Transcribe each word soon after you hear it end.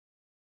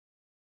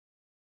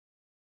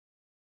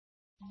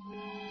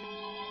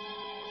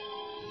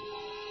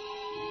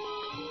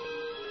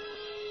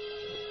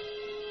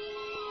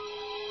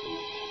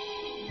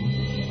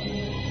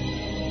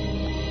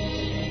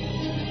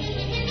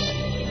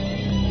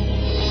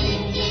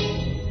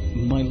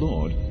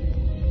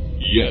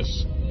Yes,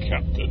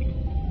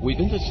 Captain. We've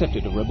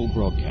intercepted a rebel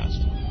broadcast.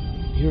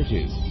 Here it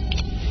is.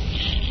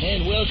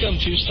 And welcome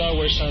to Star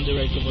Wars Sound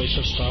Direct, the voice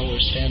of Star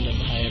Wars fandom.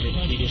 Hi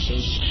everybody, this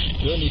is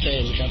Ronnie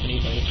Tails,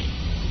 accompanied by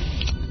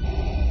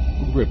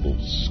the... Rebel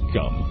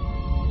scum.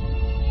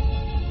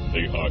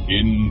 They are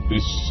in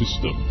this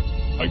system.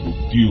 I will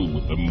deal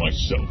with them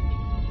myself.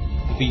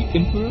 The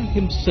Emperor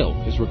himself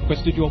has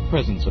requested your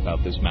presence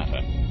about this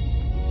matter.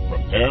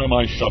 Prepare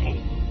my shuttle.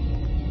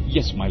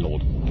 Yes, my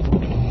lord.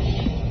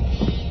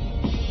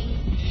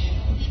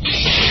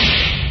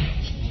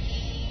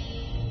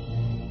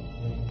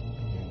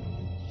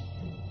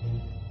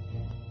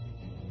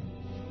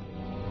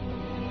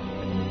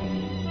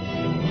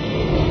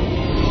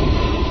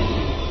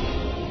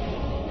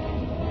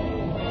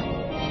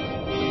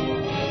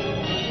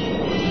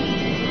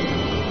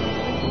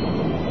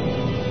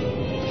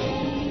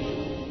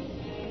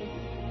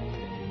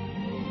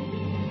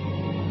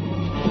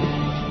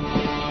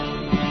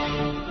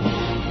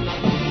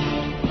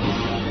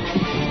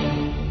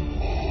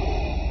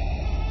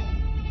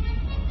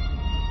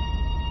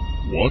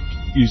 What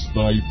is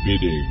thy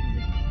bidding,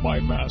 my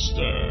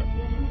master?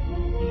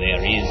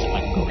 There is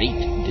a great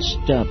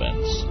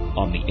disturbance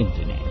on the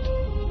internet.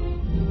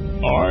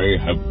 I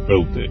have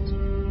felt it.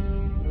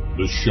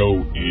 The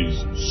show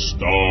is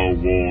Star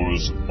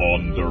Wars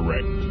on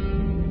Direct.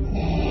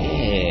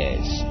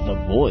 Yes, the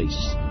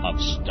voice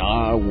of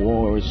Star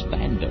Wars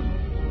fandom.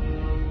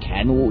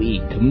 Can we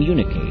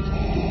communicate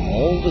to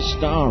all the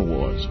Star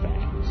Wars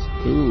fans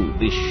through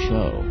this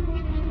show?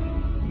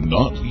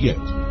 Not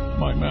yet,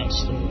 my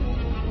master.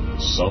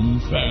 Some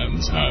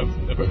fans have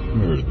never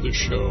heard the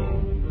show.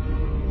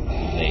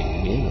 They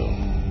will.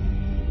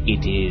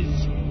 It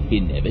is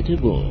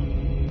inevitable.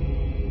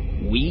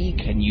 We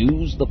can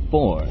use the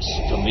Force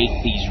to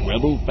make these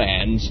rebel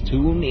fans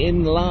tune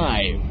in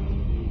live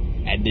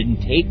and then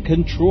take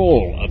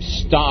control of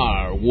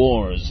Star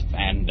Wars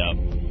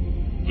fandom.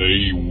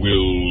 They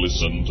will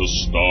listen to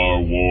Star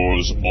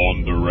Wars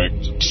on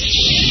Direct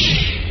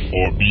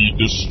or be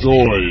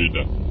destroyed,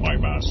 my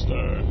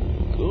master.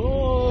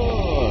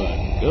 Good.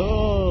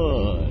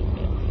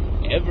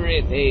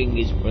 Everything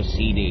is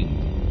proceeding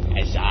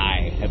as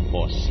I have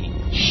foreseen.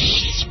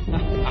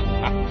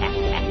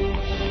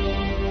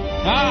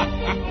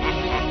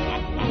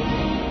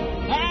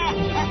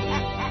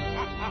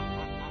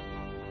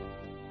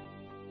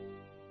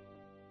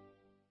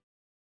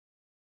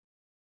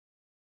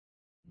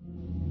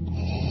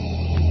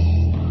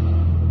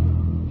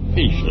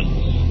 Patience,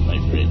 my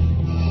friend.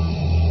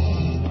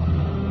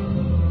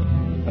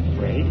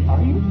 Afraid,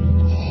 are you?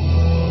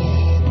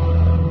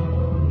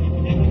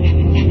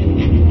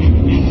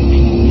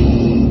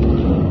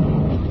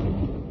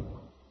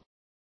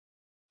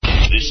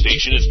 This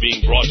station is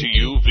being brought to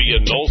you via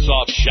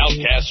Nullsoft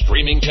Shoutcast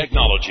streaming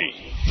technology.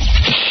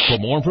 For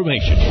more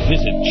information,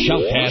 visit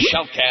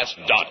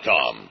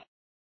shoutcast.com.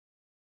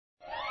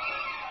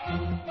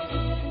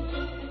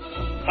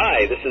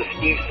 Hi, this is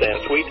Steve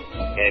Sansweet,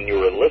 and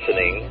you are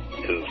listening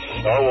to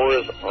Star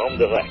Wars on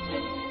Direct.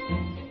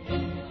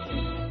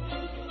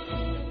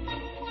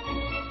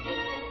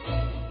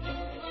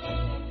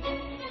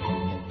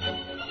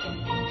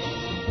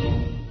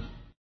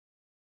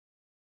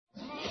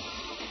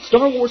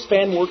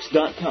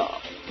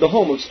 StarWarsFanWorks.com, the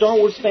home of Star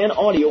Wars fan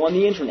audio on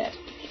the Internet.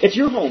 It's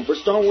your home for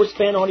Star Wars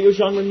fan audio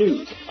genre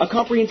news, a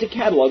comprehensive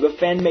catalog of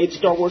fan-made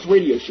Star Wars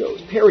radio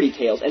shows, parody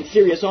tales, and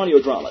serious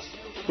audio dramas.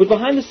 With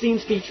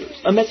behind-the-scenes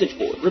features, a message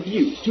board,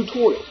 reviews,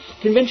 tutorials,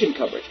 convention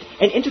coverage,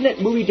 an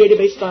Internet movie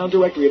database-style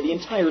directory of the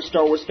entire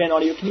Star Wars fan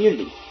audio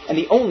community, and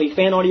the only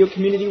fan audio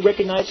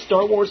community-recognized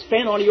Star Wars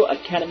Fan Audio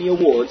Academy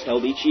Awards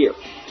held each year.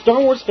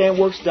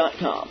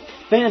 StarWarsFanWorks.com.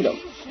 Fandom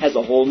has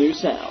a whole new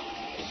sound.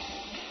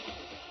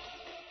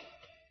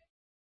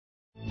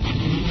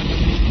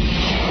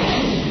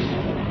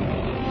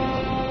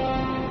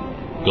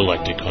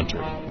 Galactic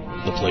Hunter,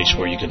 the place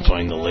where you can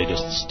find the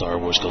latest Star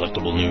Wars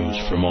collectible news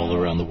from all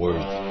around the world.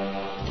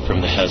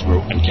 From the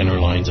Hasbro and Kenner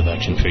lines of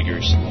action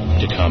figures,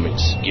 to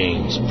comics,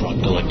 games, prop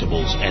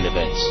collectibles, and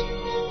events,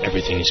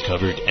 everything is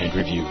covered and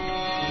reviewed.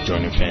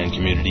 Join our fan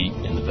community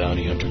in the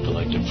Bounty Hunter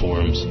Collective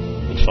forums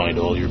and find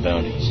all your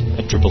bounties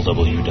at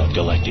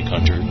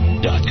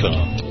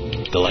www.galactichunter.com.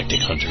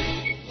 Galactic Hunter,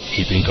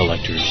 keeping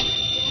collectors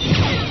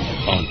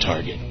on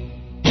target.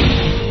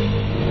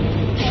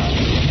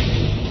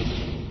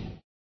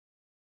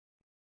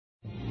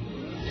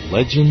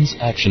 Legends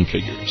Action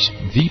Figures,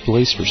 the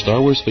place for Star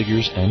Wars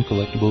figures and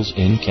collectibles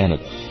in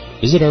Canada.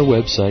 Visit our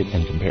website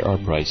and compare our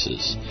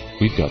prices.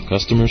 We've got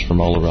customers from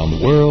all around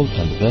the world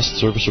and the best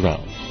service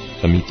around.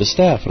 Come meet the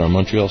staff at our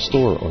Montreal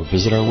store or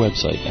visit our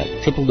website at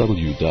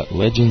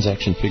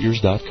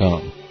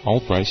www.legendsactionfigures.com.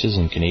 All prices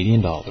in Canadian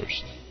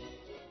dollars.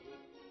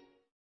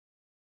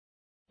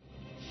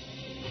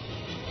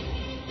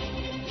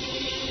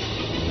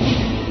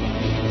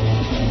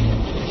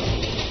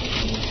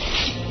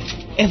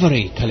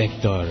 Every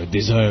collector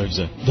deserves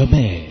the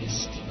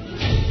best.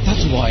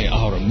 That's why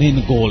our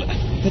main goal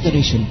at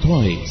Federation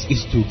Toys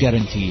is to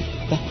guarantee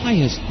the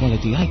highest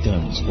quality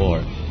items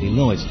for the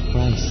lowest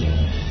prices.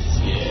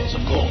 Yes,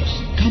 of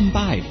course. Come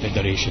by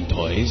Federation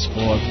Toys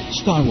for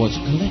Star Wars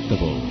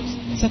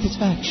collectibles.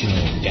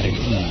 Satisfaction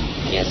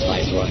guaranteed. Yes,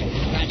 Viceroy.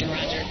 Roger,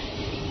 roger.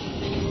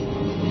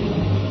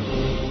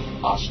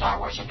 All Star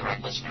Wars and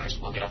Direct listeners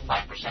will get a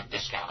 5%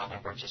 discount on their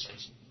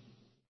purchases.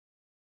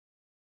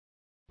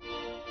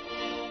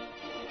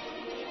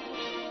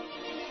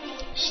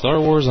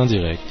 Star Wars on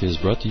Direct is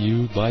brought to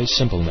you by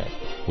SimpleNet.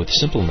 With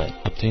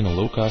SimpleNet, obtain a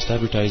low-cost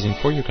advertising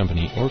for your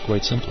company or,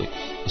 quite simply,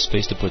 a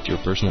space to put your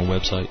personal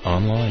website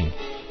online.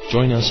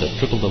 Join us at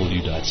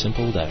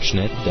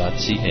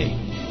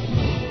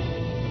www.simple-net.ca.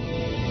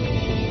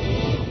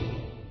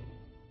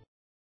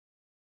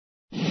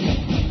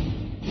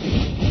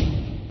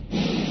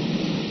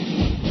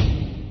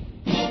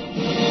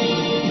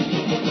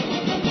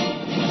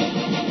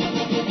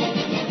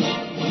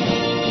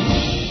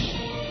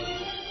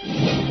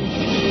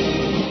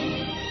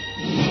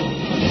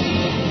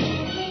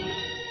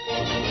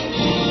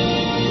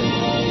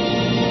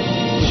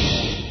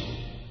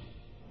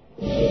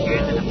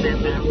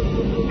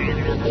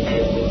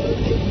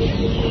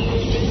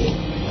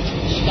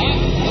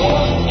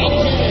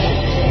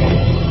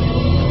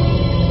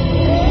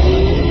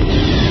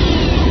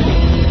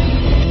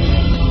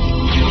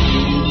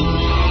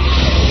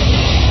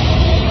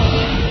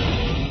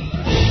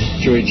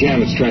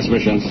 Jam its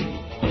transmissions.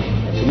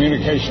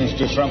 Communications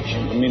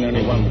disruption can mean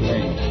only one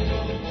thing.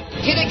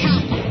 Here they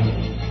come!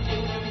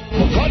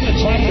 The coordinate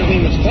tractor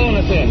beam is pulling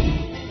us in.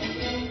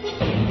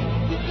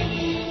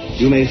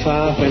 You may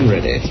fire when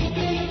ready.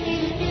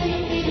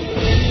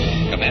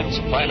 Commence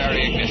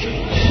primary ignition.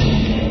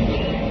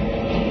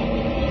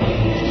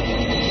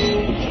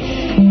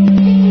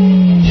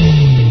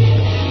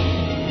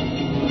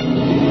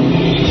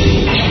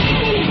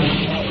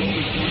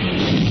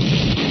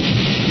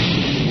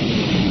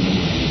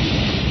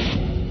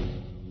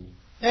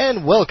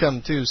 And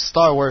welcome to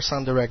Star Wars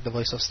on Direct, the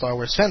voice of Star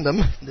Wars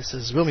fandom. This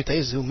is Will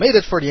Mutez, who made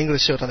it for the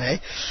English show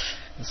today.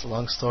 It's a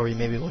long story,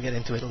 maybe we'll get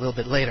into it a little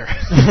bit later.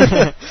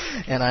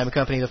 And I'm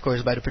accompanied, of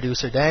course, by the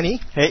producer,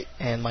 Danny. Hey.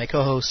 And my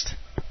co-host,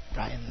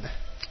 Brian.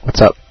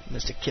 What's up?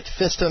 Mr. Kit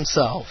Fisto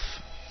himself.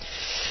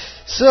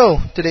 So,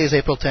 today is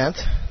April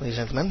 10th, ladies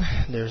and gentlemen.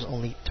 There's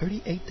only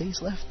 38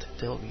 days left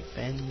till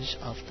Revenge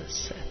of the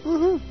Sith.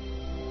 Woohoo!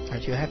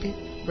 Aren't you happy,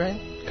 Brian?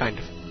 Kind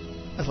of.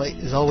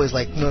 It's always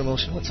like no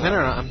emotion whatsoever.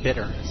 No, I'm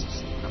bitter. I'm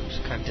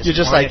just kind of disappointed. You're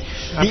just like,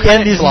 the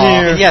end is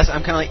near. Yes,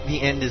 I'm kind of like,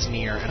 the end is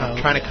near, and I'm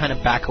trying to kind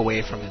of back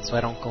away from it so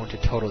I don't go into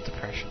total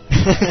depression.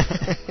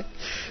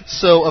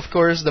 So, of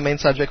course, the main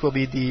subject will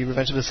be the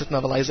Revenge of the Sith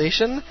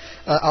novelization.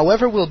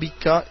 However, we'll be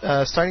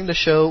starting the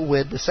show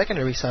with the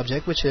secondary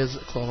subject, which is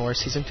Clone Wars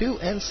Season 2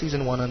 and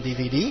Season 1 on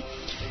DVD.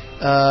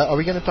 Are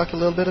we going to talk a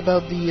little bit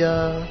about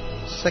the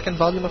second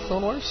volume of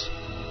Clone Wars?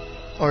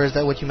 Or is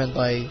that what you meant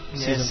by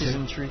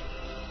Season 2? 3.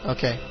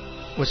 Okay,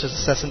 which is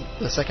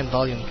the second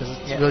volume, because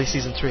it's really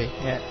Season 3.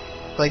 Yeah.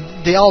 Like,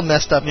 they all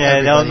messed up. Yeah,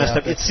 they all messed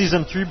up. It's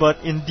Season 3, but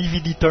in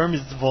DVD term,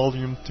 it's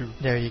Volume 2.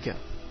 There you go.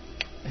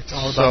 It's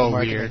all about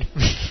marketing. Weird.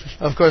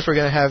 Of course, we're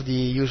going to have the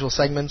usual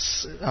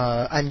segments.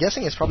 I'm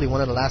guessing it's probably one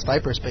of the last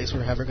hyperspace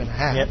we're ever going to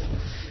have. Yep.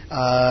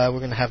 We're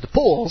going to have the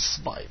polls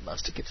by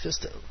Master Kit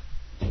Fisto.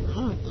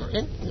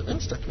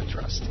 Instant with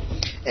Trust.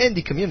 And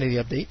the community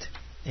update.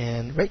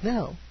 And right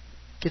now,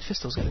 Kit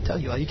Fisto's going to tell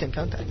you how you can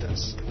contact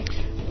us.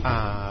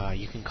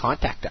 You can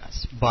contact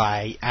us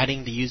by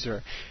adding the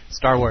user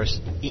Star Wars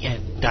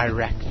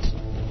direct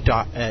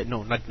at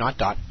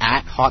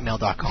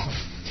hotmail.com.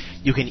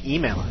 You can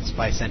email us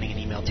by sending an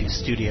email to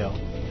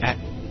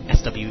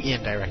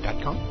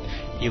studio@swendirect.com.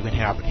 You can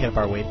hit up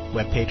our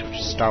webpage,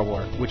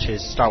 which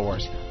is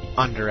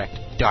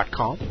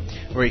StarWarsOnDirect.com,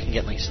 where you can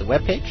get links to the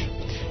webpage,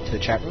 to the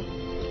chat room,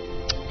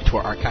 to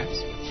our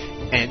archives,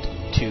 and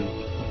to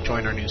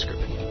join our news group.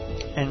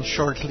 And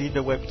shortly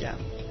the webcam.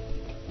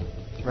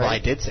 Right? Well, I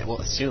did say,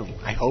 assume.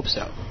 I hope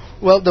so.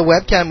 Well, the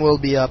webcam will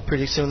be up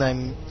pretty soon.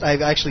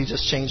 I've actually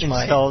just changed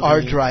my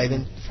hard drive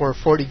for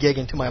 40 gig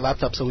into my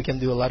laptop, so we can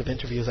do a lot of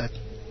interviews at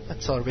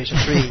Celebration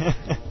 3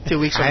 2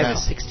 weeks from now. I have a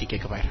 60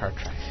 gigabyte hard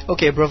drive.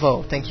 Okay,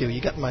 bravo. Thank you. You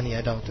got money.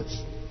 I don't.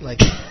 It's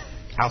like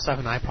I also have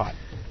an iPod.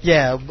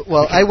 Yeah,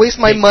 well, I waste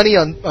my money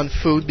on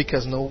food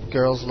because no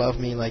girls love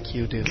me like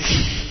you do.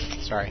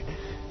 Sorry.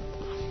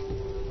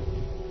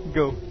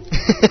 Go.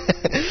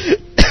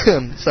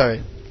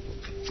 Sorry.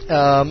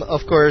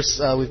 Of course,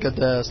 we've got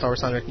the Star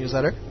Wars Soundtrack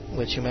newsletter,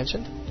 which you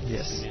mentioned.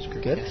 Yes.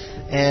 Good.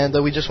 And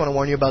we just want to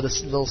warn you about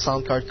this little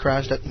sound card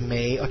crash that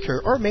may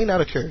occur or may not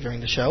occur during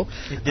the show.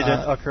 It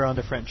didn't occur on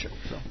the French show.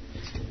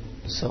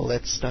 So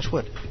let's touch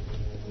wood.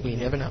 We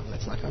never know.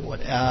 Let's knock on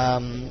wood.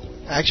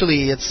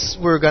 Actually,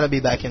 we're going to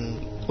be back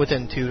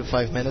within 2 to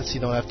 5 minutes.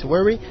 You don't have to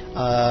worry.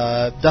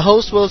 The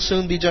host will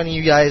soon be joining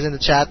you guys in the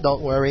chat.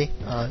 Don't worry.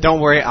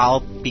 Don't worry.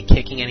 I'll be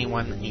kicking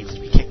anyone that needs to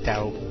be kicked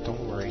out.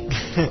 Don't worry.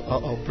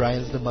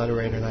 Brian's the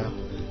moderator now.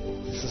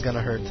 This is going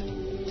to hurt.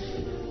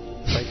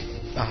 It's like,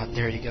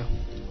 there you go.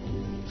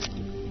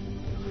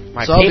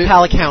 My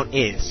PayPal account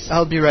is.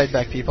 I'll be right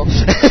back, people.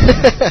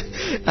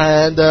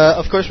 And,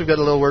 of course, we've got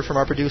a little word from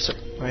our producer.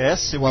 Oh,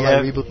 yes. While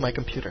I reboot my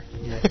computer.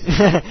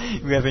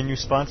 Yeah. We have a new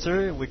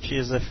sponsor, which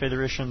is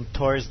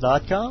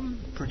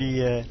FederationToys.com.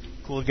 Pretty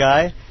cool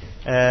guy.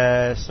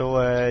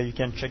 So you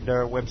can check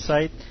their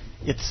website.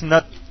 It's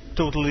not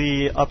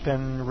totally up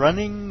and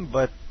running,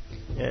 but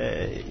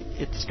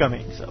it's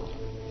coming. So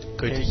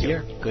good to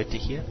hear. Good to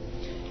hear.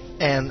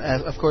 And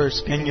of course,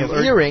 speaking of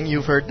earring,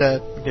 you've heard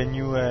that the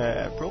new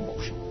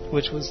promotion,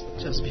 which was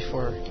just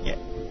before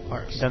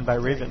ours, done by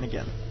Raven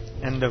again,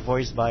 and the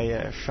voice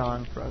by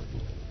Sean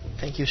Crosby.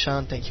 Thank you,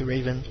 Sean. Thank you,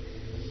 Raven.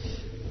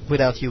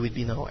 Without you, we'd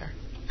be nowhere.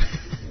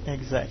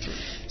 Exactly.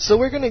 So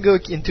we're going to go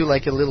into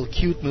like a little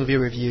cute movie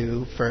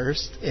review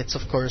first. It's,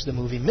 of course, the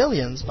movie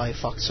Millions by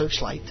Fox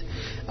Searchlight.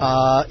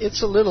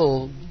 It's a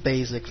little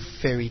basic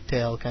fairy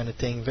tale kind of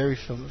thing, very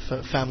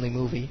family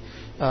movie.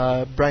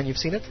 Brian, you've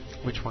seen it?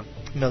 Which one?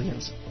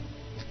 Millions.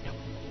 No.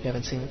 You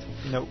haven't seen it?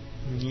 No,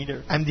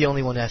 neither. I'm the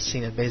only one that's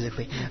seen it,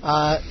 basically.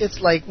 It's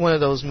like one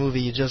of those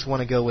movies you just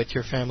want to go with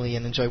your family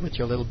and enjoy with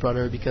your little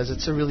brother because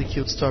it's a really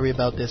cute story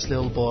about this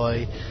little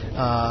boy.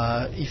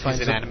 Is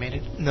it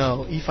animated?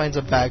 No, he finds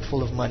a bag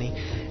full of money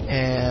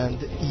and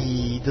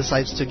he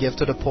decides to give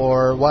to the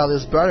poor while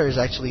his brother is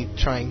actually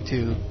trying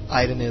to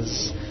heighten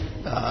his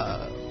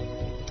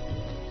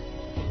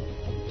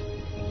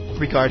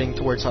regarding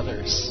towards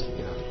others.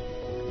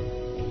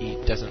 He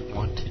doesn't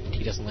want to.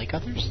 He doesn't like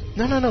others?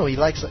 No. He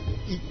likes it.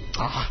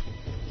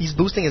 He's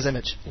boosting his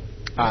image.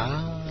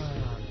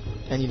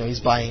 And he's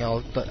buying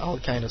all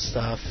kind of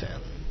stuff,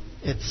 and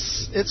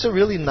it's a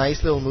really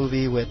nice little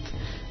movie with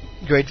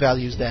great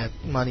values that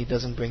money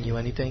doesn't bring you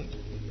anything.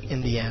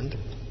 In the end,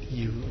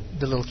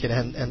 the little kid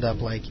end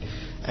up like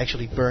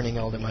actually burning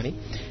all the money,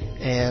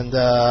 and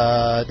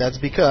that's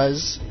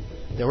because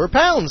there were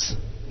pounds.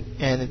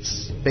 And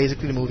it's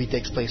basically the movie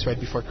takes place right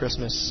before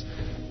Christmas,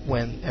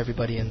 when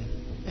everybody in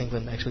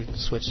England actually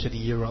switched to the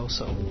euro,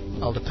 so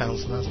all the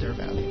pounds lost their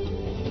value.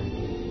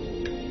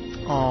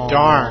 Oh.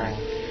 Darn.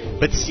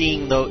 But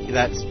seeing though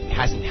that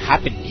hasn't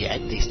happened yet,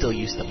 they still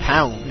use the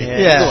pound.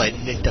 Yeah.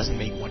 It doesn't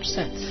make much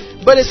sense.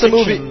 But it's a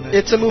movie.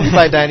 It's a movie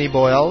by Danny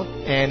Boyle,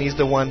 and he's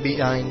the one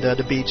behind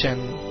The Beach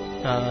and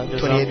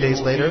 28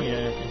 Days Later.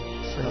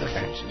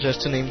 Okay.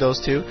 Just to name those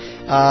two.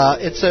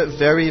 It's a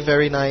very,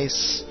 very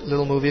nice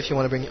little movie. If you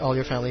want to bring all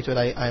your family to it,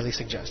 I highly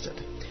suggest it.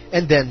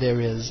 And then there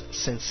is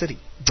Sin City.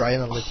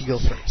 Brian, I'll let you go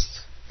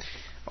first.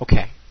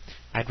 Okay.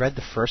 I'd read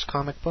the first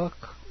comic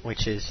book,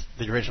 which is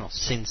the original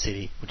Sin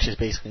City, which is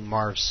basically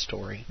Marv's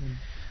story.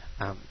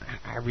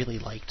 I really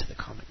liked the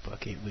comic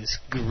book. It was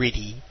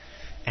gritty,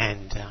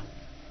 and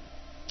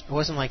it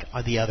wasn't like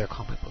the other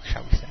comic books,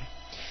 shall we say.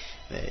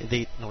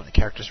 The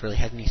characters really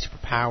had any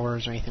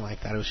superpowers or anything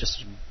like that. It was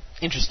just an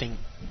interesting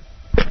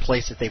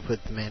place that they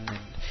put them in, and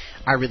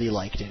I really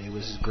liked it. It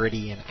was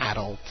gritty and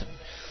adult, and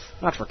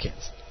not for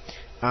kids.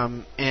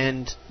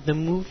 And the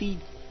movie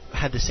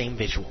had the same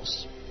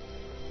visuals.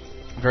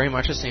 Very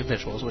much the same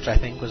visuals, which I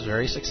think was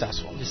very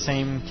successful. The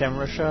same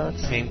camera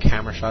shots? Same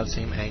camera shots,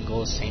 same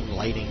angles, same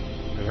lighting.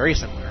 Very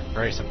similar,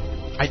 very similar.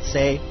 I'd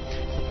say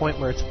to the point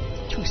where it's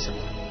too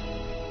similar.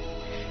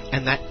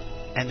 And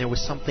there was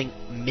something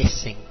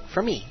missing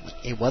for me.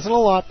 It wasn't a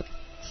lot, but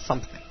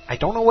something. I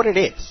don't know what it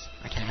is.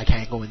 I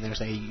can't go in there and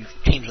say, you've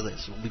changed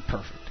this, it'll be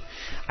perfect.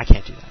 I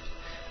can't do that.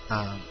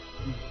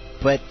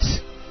 But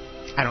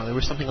I don't know, there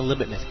was something a little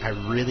bit missing. I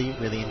really,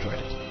 really enjoyed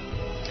it.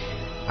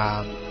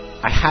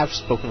 I have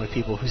spoken with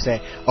people who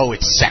say, oh,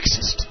 it's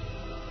sexist.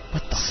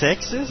 What the?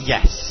 Sexist?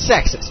 Yes,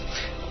 sexist.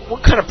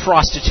 What kind of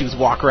prostitutes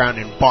walk around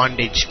in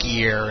bondage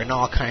gear and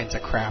all kinds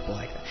of crap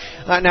like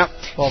that? Now,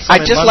 I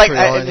just like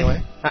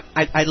anyway.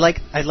 I'd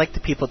like the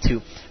people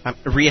to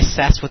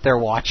reassess what they're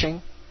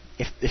watching,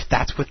 if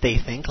that's what they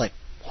think. Like,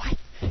 what?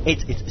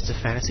 It's a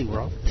fantasy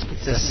world.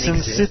 It's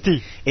Sin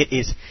City. It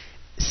is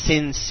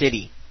Sin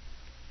City.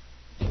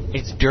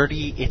 It's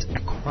dirty. It's a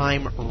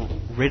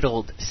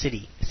crime-riddled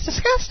city. It's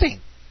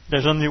disgusting.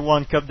 There's only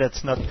one cop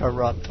that's not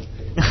corrupt.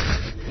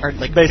 Or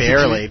like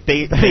barely,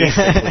 basically.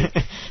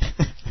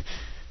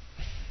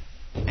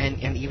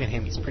 And even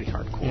him, he's pretty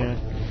hardcore.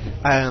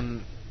 Yeah.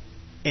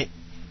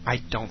 I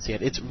don't see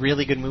it. It's a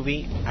really good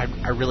movie.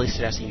 I really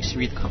suggest that you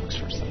read the comics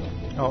first.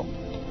 Oh,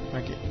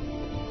 okay.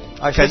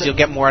 Because you'll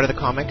get more out of the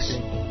comics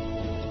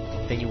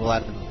than you will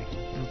out of the movie.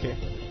 Okay.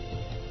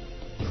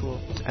 Cool.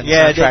 And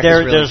yeah,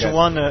 there's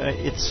one.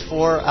 It's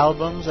 4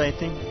 albums, I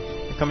think,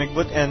 the comic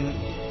book, and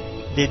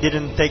they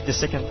didn't take the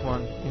second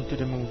one into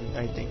the movie.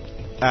 I think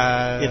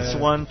it's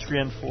 1, 3,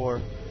 and 4.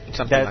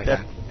 Something like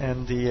that.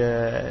 And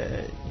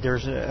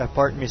there's a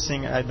part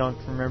missing. I don't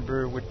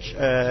remember which.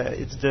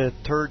 It's the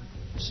third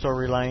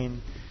storyline.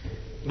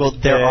 Well,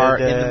 there are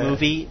in the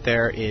movie.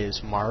 There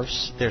is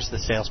Marv's. There's the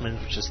salesman,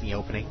 which is the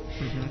opening,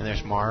 and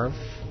there's Marv.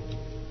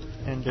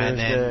 And then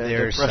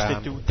there's the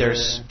prostitute.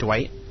 There's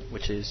Dwight,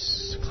 which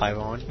is Clive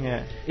Owen.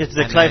 Yeah, it's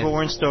the Clive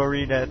Owen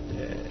story that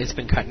it's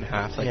been cut in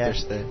half. Like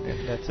there's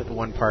that's the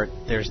one part.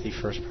 There's the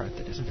first part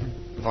that isn't.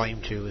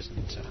 Volume 2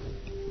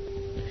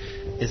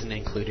 isn't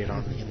included in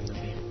the movie.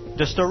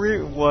 The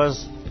story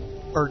was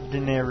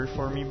ordinary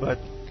for me, but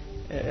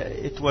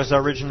it was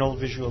original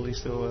visually.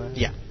 So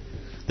yeah,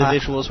 the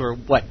visuals were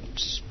what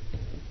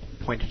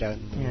pointed out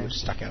and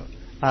stuck out.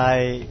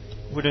 I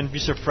wouldn't be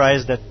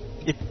surprised that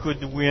it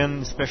could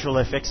win special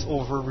effects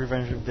over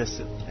Revenge of the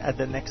Sith at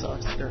the next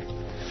Oscar.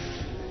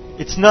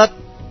 It's not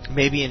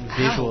maybe in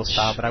visual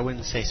style, but I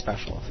wouldn't say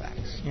special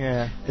effects.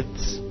 Yeah,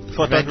 it's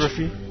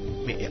photography.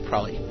 Yeah,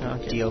 probably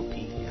DOP.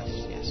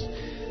 Yes.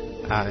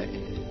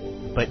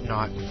 But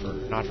not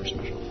for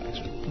special effects.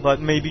 But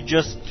maybe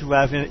just to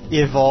have it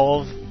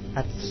evolve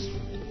at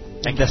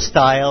the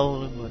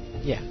style.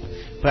 Yeah,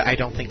 but I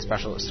don't think Star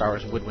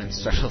Wars would win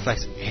special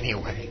effects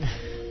anyway.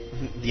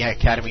 The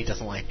Academy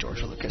doesn't like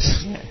George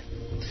Lucas. Yeah.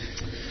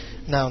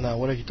 No,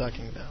 what are you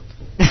talking about?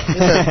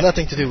 It has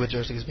nothing to do with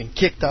George Lucas being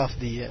kicked off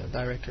the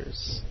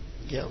Directors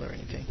Guild or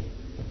anything.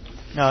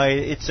 No,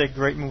 it's a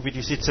great movie.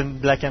 It's in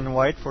black and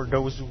white for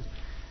those who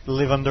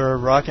live under a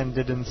rock and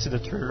didn't see the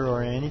trailer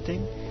or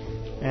anything.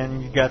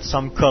 And you got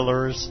some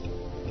colors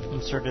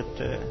inserted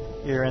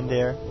here and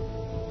there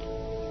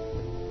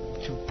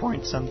to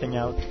point something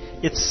out.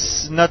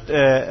 It's not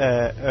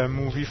a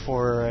movie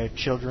for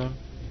children.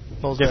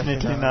 Most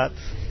definitely not.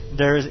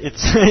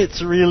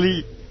 It's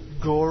really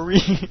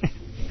gory.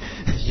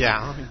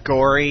 Yeah,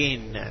 gory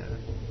and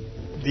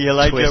the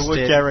Elijah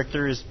Wood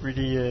character is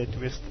pretty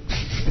twisted.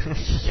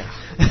 Yeah.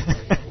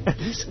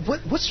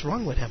 What's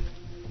wrong with him?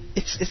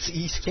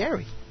 He's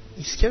scary.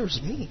 He scares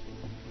me.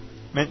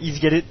 Man, he's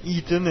getting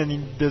eaten and he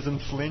doesn't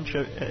flinch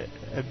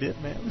a bit,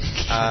 man.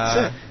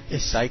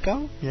 Is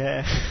Psycho?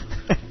 Yeah.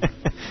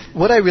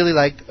 What I really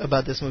like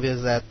about this movie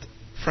is that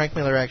Frank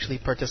Miller actually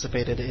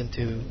participated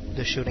into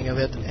the shooting of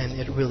it, and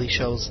it really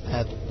shows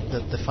at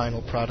the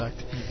final product.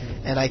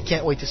 Mm-hmm. And I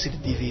can't wait to see the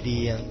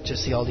DVD and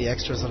just see all the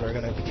extras that are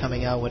going to be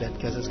coming out with it,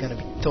 because it's going to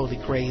be totally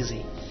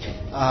crazy.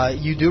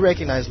 You do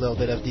recognize a little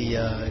bit of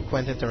the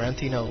Quentin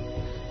Tarantino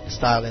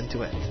style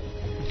into it.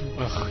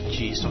 Oh,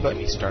 jeez, don't get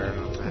me started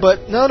on that.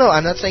 But no,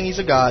 I'm not saying he's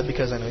a god,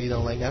 because I know you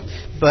don't like that.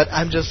 But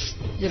I'm just,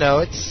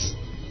 it's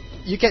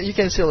you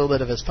can see a little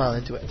bit of his style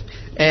into it,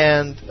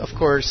 and of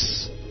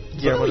course.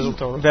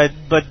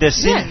 But the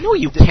scene... Yeah, no,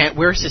 you can't.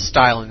 Where's his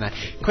style in that?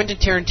 Quentin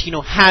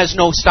Tarantino has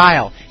no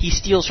style. He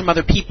steals from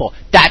other people.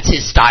 That's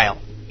his style.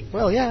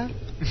 Well, yeah.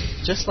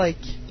 Just like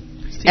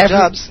Steve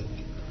Jobs.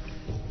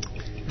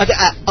 Okay,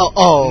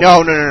 No,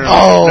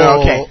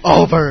 okay.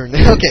 Oh, burn.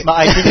 Okay. But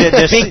I think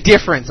that big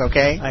difference,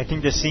 okay? I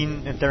think the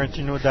scene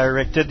Tarantino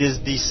directed is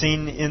the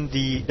scene in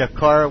the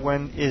car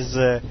when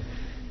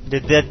the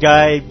dead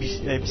guy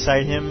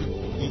beside him,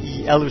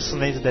 he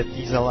hallucinates that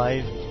he's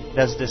alive.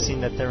 That's the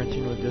scene that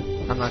Tarantino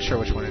did. I'm not sure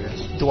which one it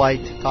is.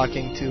 Dwight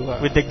talking to...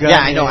 with the gun. Yeah,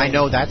 I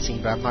know that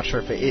scene, but I'm not sure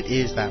if it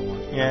is that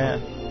one. Yeah.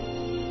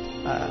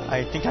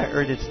 I think I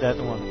heard it's that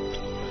one.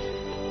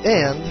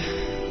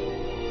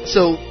 And...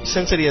 So,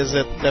 since it is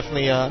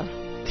definitely a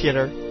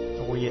theater...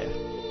 Oh, yeah.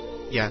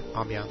 Yeah,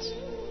 ambiance.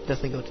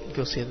 Definitely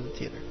go see it in the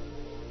theater.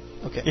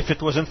 Okay. If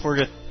it wasn't for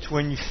the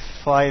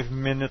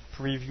 25-minute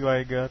preview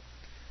I got...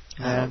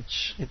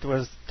 Ouch. It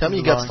was Tell me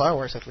you got Star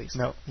Wars at least.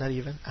 No. Not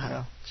even? Ouch.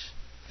 No.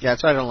 Yeah,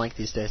 that's what I don't like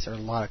these days. There are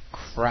a lot of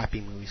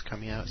crappy movies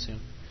coming out soon.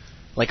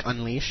 Like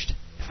Unleashed.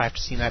 If I have to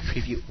see that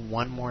preview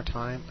one more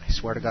time, I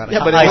swear to God. Yeah,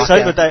 but I saw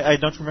it, but I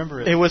don't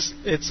remember it.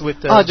 It's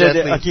with Jet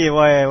Li. Okay,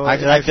 why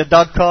like the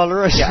dog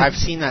collar? Yeah, I've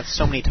seen that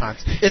so many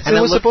times. It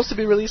was supposed to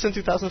be released in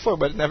 2004,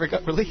 but it never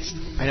got released.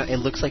 I know, it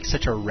looks like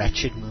such a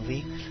wretched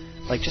movie.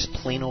 Like, just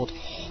plain old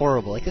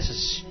horrible. Like, this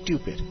is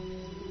stupid.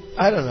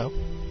 I don't know.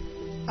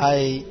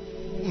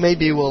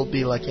 Maybe we'll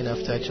be lucky enough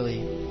to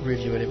actually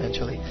review it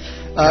eventually.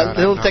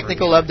 Little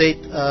technical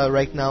update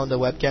right now on the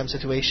webcam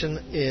situation.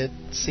 It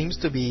seems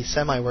to be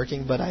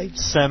semi-working, but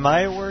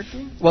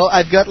Semi-working? Well,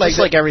 I've got just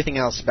like everything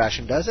else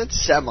Sebastian does, it's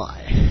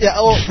semi.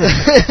 Yeah, well,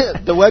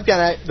 the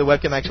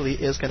webcam actually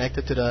is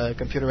connected to the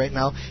computer right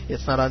now.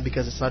 It's not on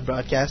because it's not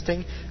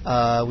broadcasting.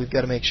 We've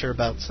got to make sure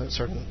about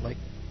certain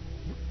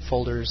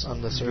folders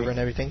on the server and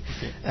everything.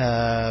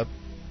 Okay.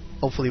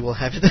 Hopefully we'll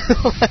have it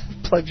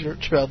plugged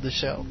throughout the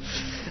show.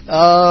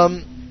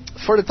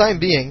 For the time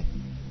being,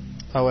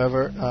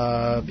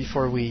 however,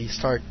 before we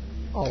start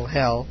all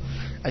hell,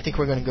 I think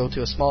we're going to go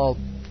to a small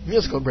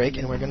musical break,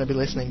 and we're going to be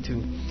listening to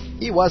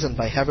He Wasn't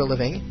by Heather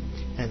Living,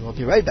 and we'll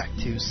be right back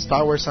to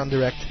Star Wars on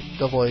Direct,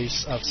 the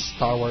voice of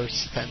Star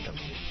Wars fandom.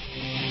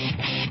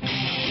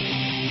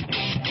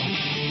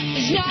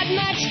 There's not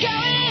much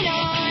going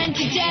on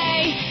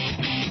today.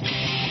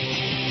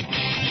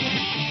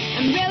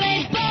 I'm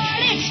really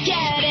bored, it's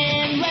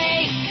getting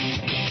late.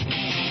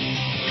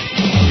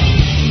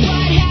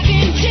 What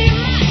happened to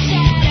my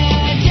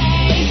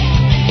Saturday?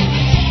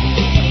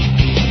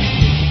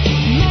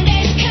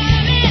 Monday's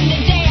coming, the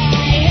day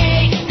I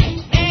hate.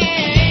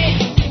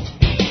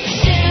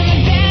 Still in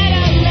bed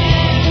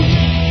alone,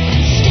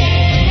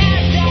 staring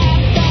at the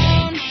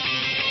phone.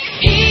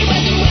 He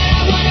wasn't what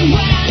I wanted,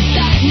 what I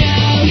thought,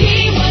 no.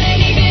 He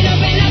wouldn't even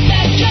open up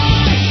the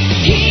door.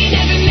 He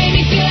never made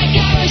me feel like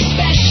I was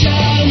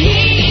special.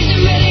 He's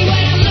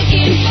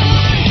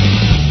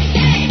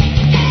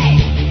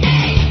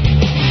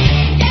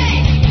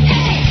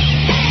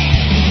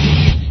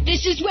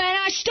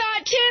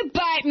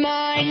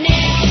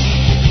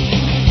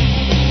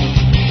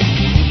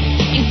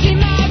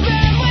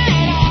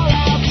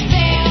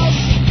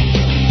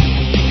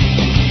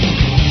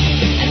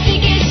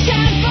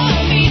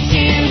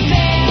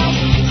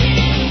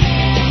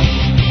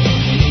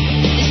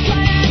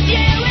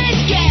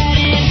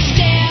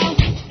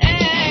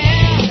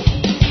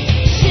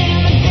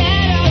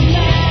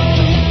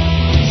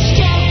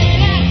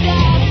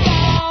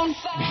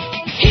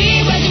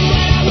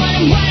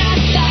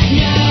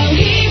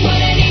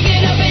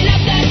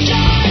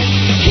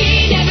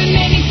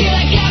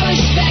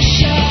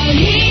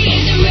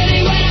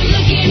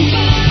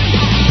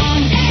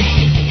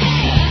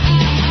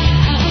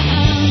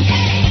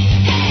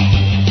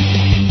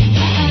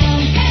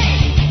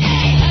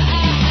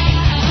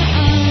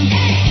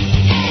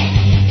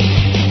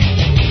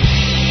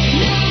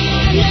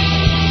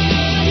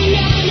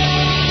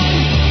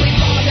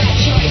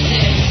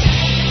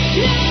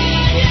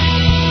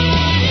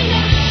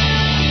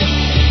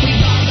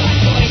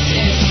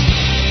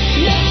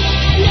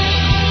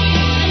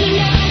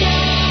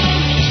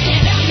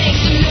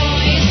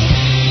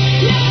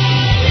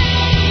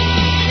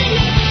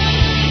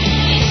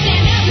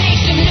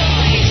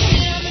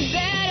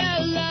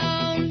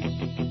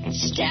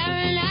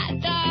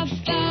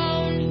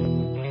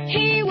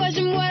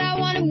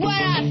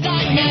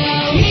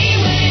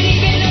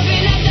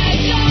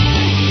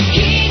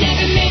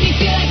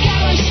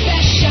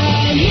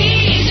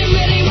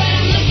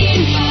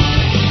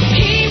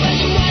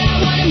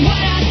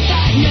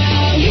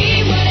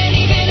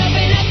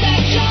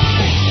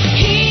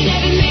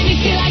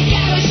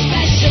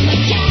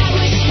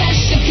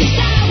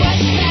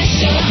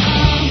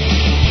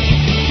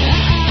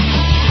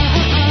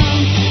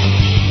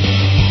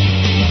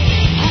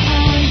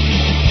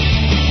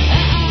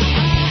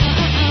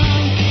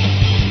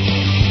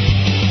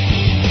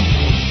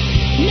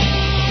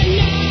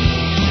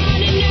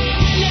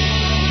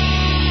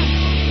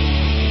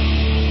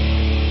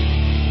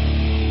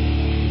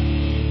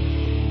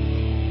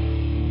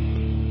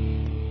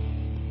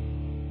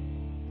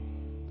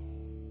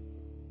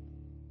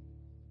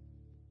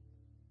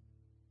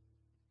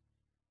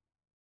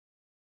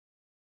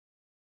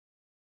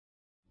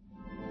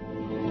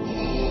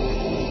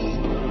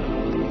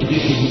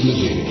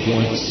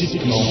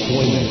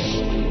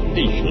www.citycom.net.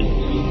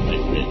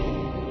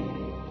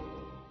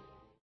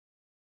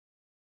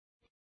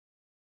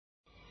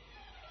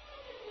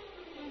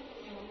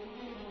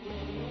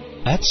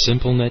 At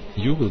SimpleNet,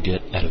 you will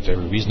get, at a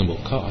very reasonable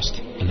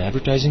cost, an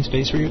advertising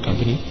space for your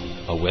company,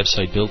 a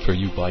website built for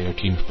you by our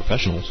team of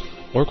professionals,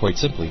 or quite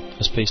simply,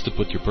 a space to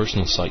put your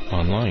personal site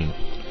online.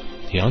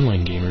 The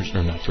online gamers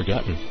are not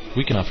forgotten.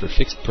 We can offer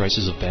fixed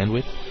prices of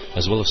bandwidth,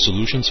 as well as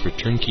solutions for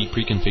turnkey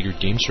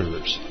pre-configured game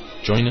servers.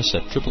 Join us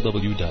at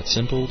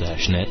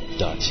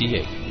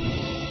www.simple-net.ca.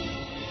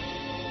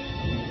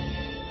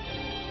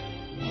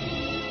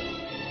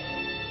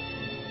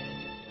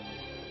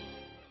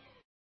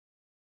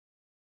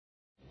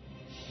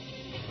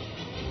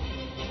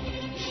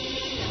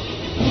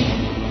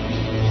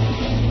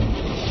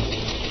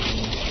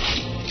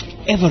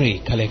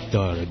 Every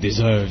collector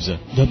deserves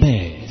the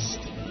best.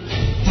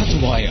 That's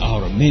why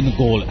our main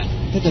goal at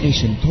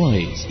Federation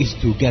Toys is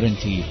to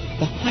guarantee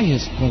the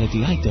highest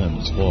quality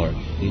items for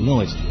the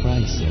lowest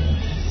prices.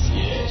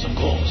 Yes, of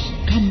course.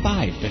 Come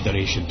by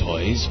Federation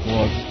Toys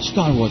for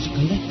Star Wars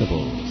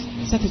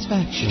collectibles.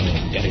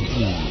 Satisfaction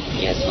guaranteed.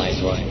 Yes,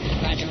 Viceroy.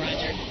 Roger,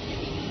 roger.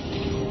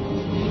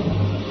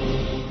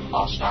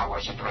 All Star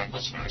Wars and Direct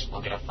listeners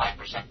will get a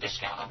 5%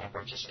 discount on their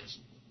purchases.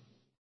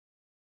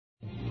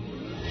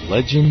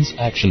 Legends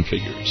Action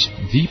Figures,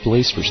 the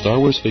place for Star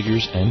Wars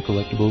figures and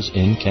collectibles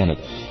in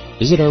Canada.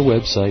 Visit our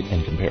website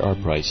and compare our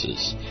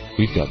prices.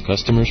 We've got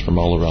customers from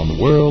all around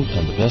the world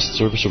and the best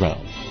service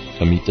around.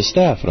 Come meet the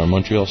staff at our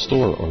Montreal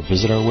store or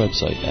visit our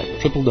website at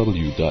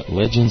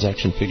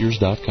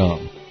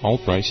www.legendsactionfigures.com. All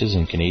prices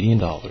in Canadian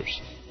dollars.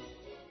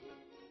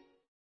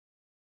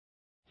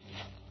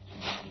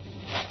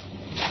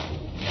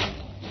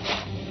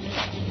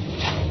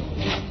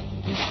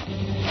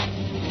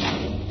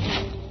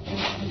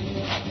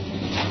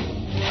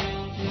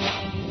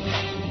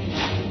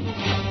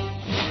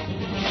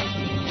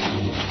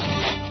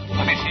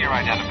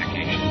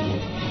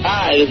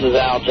 Hi, this is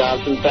Al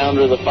Johnson,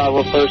 founder of the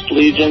 501st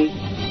Legion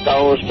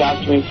Star Wars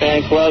Costuming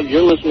Fan Club.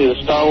 You're listening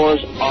to Star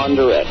Wars on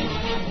Direct.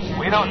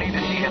 We don't need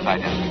to see his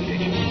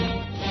identification.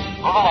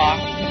 Move along.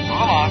 Move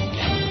along.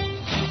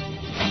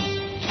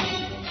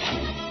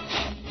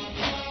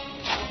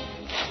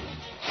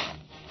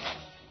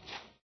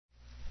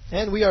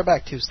 And we are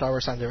back to Star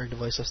Wars on Direct, the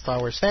voice of Star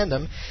Wars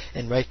fandom.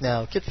 And right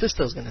now, Kit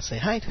Fisto is going to say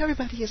hi to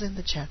everybody who's in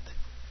the chat.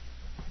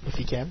 If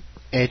he can.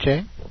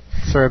 AJ,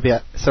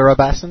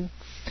 Sarabasan,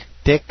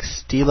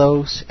 Dix,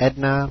 Delos,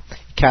 Edna,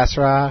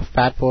 Kassara,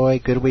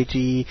 Fatboy,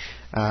 Goodway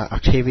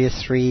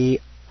Octavius 3,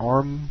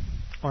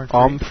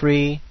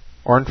 Ornfree,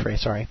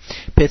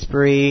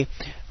 Pittsburgh,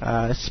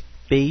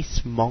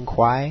 Space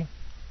Monkwai,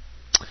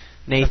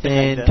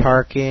 Nathan,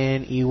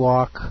 Tarkin,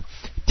 Ewok,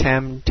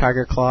 Tem,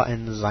 Tiger Claw,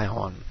 and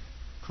Zion.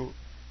 Cool.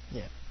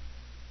 Yeah.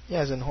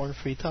 Yeah, as in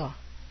Horn-Free Ta.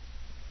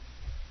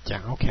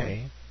 Yeah,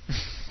 okay.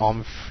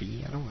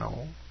 Free, I don't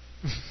know.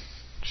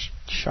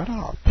 Shut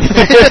up.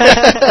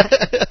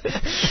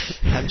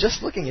 I'm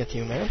just looking at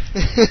you, man.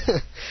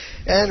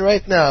 And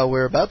right now,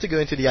 we're about to go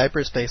into the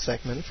hyperspace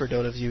segment. For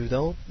those of you who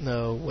don't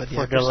know what the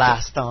For the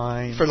last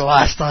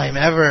time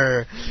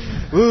ever.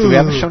 Do we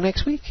have a show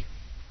next week?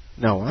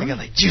 No, I got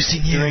like juicy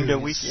news. During the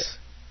week, yeah.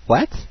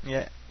 What?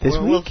 Yeah. This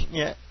week?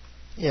 Yeah.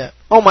 Yeah.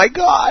 Oh my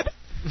god!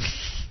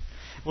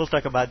 We'll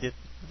talk about it.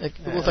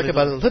 We'll talk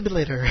about it a little bit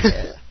later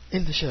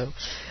in the show.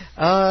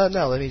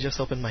 Now, let me just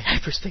open my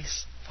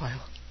hyperspace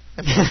file.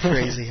 I'm going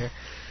crazy here.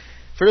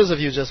 For those of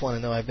you who just want to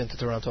know, I've been to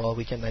Toronto all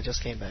weekend. I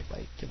just came back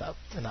like about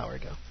an hour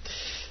ago.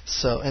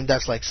 So, and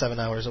that's like 7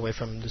 hours away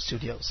from the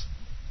studios.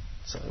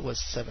 So it was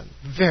 7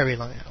 very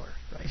long hour,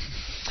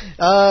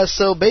 right?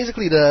 So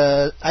basically,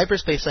 the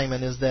hyperspace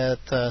segment is that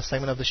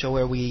segment of the show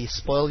where we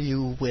spoil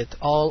you with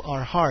all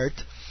our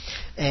heart.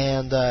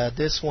 And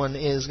this one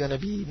is going to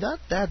be not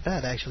that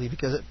bad, actually,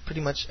 because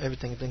pretty much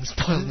everything's been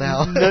spoiled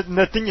now.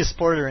 Nothing is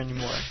spoiler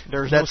anymore.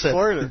 There's no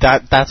spoiler.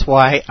 That's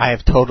why I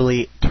have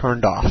totally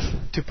turned off.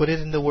 To put it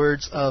in the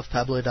words of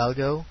Pablo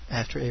Hidalgo,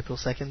 after April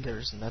 2nd,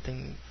 there's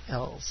nothing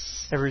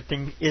else.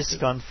 Everything is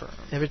confirmed.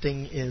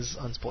 Everything is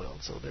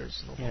unspoiled, so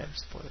there's no more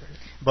spoiler.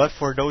 But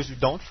for those who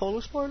don't follow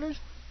spoilers,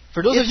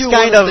 for those of you who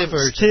kind of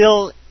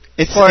still...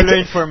 It's spoiler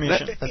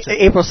information.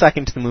 April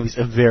 2nd to the movie is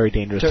a very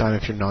dangerous time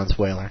if you're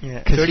non-spoiler.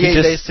 Yeah.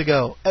 38 days to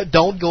go.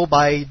 Don't go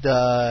by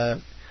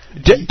the...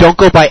 don't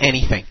go by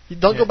anything.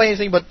 Don't go by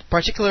anything, but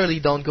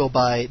particularly don't go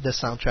by the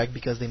soundtrack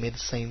because they made the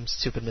same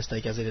stupid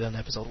mistake as they did on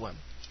episode 1.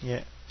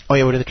 Yeah. Oh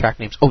yeah, what are the track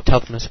names? Oh,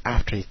 tell them this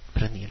after you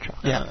put in the intro.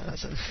 Yeah,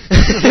 that's it.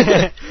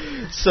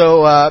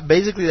 So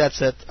basically that's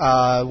it.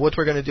 What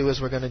we're going to do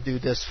is we're going to do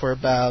this for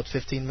about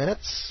 15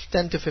 minutes,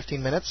 10 to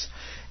 15 minutes,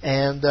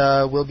 and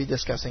we'll be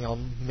discussing all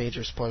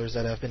major spoilers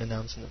that have been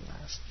announced in the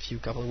last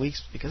couple of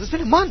weeks, because it's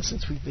been a month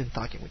since we've been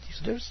talking with you,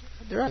 so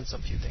there are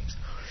some few things.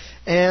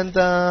 And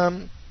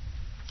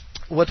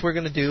what we're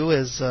going to do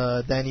is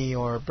Danny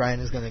or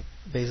Brian is going to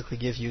basically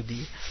give you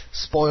the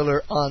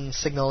spoiler on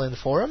signal in the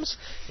forums.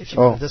 If you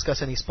want to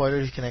discuss any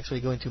spoilers, you can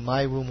actually go into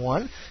my room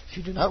 1. If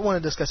you do not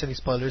want to discuss any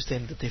spoilers, stay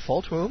in the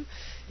default room.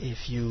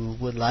 If you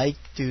would like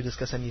to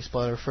discuss any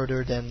spoiler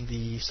further than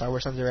the Star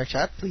Wars on Direct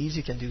chat, please,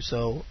 you can do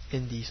so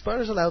in the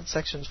spoilers allowed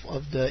sections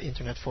of the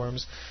internet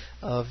forums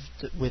of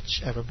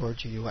whichever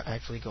board you are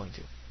actually going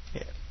to.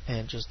 Yeah.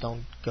 And just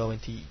don't go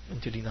into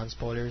the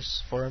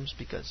non-spoilers forums,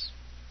 because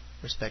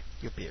respect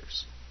your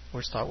peers.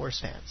 We're Star Wars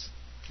fans.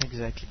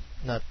 Exactly.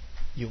 Not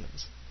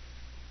humans.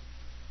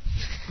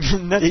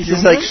 It's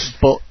just like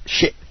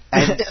bullshit,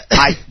 and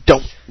I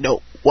don't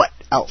know what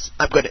else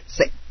I'm gonna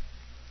say.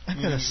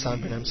 I'm gonna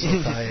sunburn. I'm so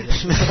tired.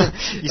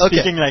 You're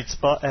speaking like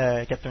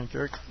Captain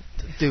Kirk.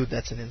 Dude,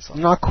 that's an insult.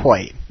 Not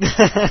quite.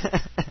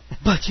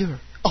 But you're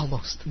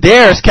almost.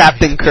 There's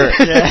Captain Kirk.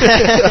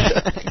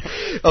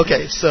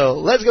 Okay, so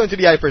let's go into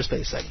the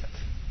hyperspace segment.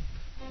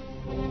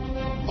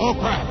 Oh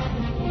crap!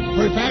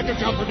 Prepare to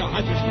jump into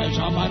hyperspace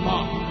on my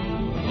mark.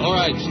 All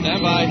right,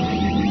 stand by.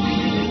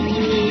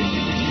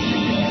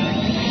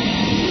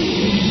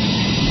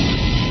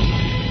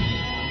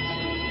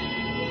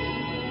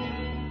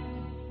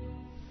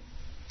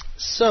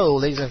 So,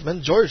 ladies and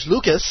gentlemen, George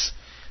Lucas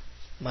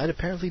might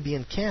apparently be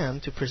in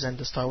Cannes to present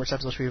the Star Wars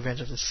Episode 3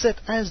 Revenge of the Sith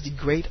as the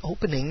great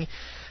opening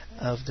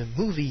of the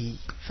movie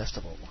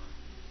festival.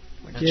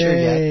 We're not sure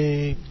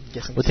yet.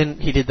 But then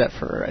he did that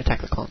for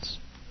Attack of the Clones.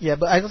 Yeah,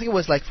 but I don't think it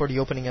was like for the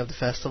opening of the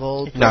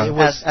festival. No, it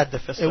was at the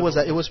festival.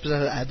 It was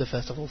presented at the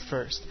festival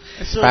first.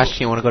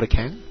 Sebastian, you want to go to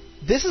Cannes?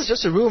 This is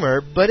just a rumor,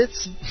 but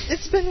it's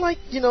been like,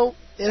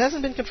 it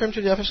hasn't been confirmed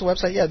through the official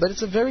website yet, but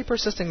it's a very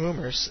persisting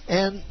rumors.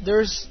 And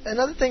there's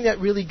another thing that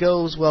really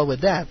goes well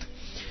with that.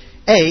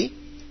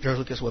 George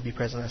Lucas will be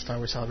present at Star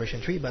Wars Celebration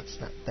 3, but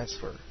that's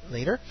for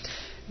later.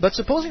 But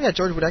supposing that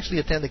George would actually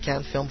attend the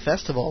Cannes Film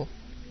Festival,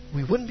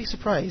 we wouldn't be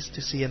surprised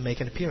to see him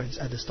make an appearance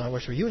at the Star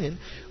Wars Reunion,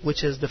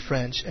 which is the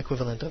French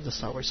equivalent of the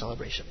Star Wars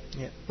Celebration.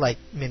 Yeah. Like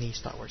mini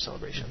Star Wars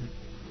Celebration.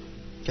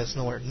 Because it's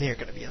nowhere near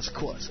going to be as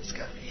cool as it's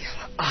going to be.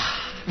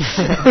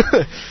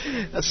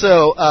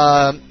 So,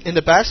 in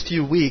the past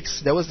few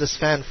weeks, there was this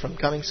fan from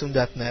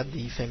ComingSoon.net,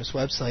 the famous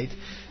website,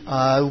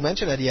 who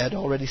mentioned that he had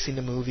already seen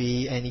the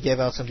movie, and he gave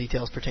out some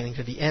details pertaining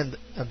to the end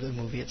of the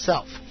movie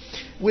itself,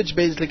 which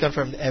basically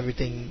confirmed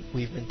everything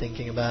we've been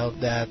thinking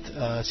about, that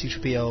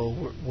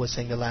C-3PO was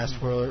saying the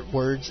last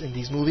words in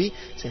this movie,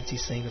 since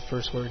he's saying the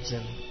first words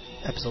in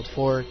Episode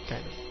 4,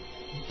 kind of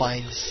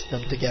binds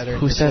them together.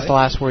 Who says the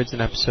last words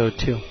in Episode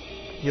 2?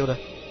 Yoda.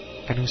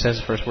 And who says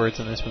the first words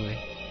in this movie?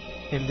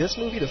 In this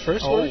movie, the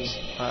first words?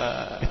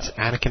 It's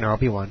Anakin or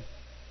Obi-Wan.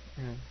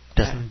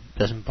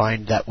 Doesn't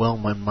bind that well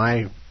in my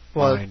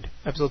mind.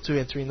 Episode 2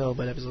 and 3 no,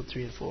 but Episode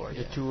 3 and 4.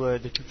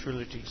 The two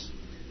trilogies.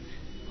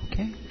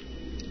 Okay.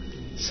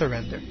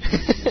 Surrender.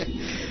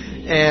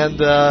 And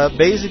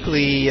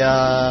basically,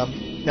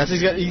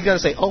 he's gonna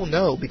say, "Oh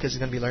no," because he's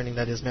gonna be learning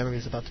that his memory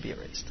is about to be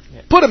erased.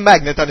 Yeah. Put a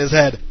magnet on his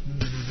head.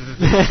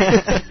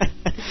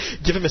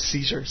 Give him a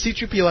seizure.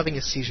 C-3PO having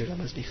a seizure, that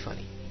must be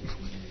funny.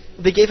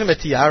 They gave him a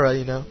tiara,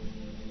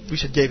 We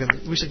should give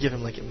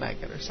him like a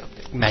magnet or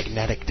something.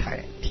 Magnetic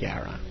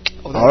tiara.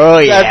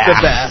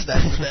 That's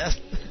the best.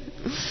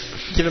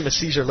 Give him a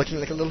seizure looking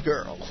like a little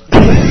girl.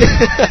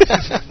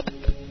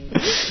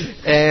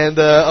 And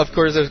of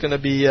course there's going to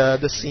be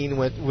the scene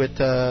with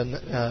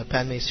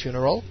Padme's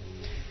funeral,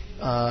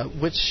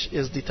 which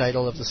is the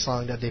title of the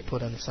song that they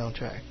put on the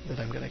soundtrack that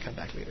I'm going to come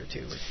back later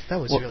to. That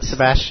was really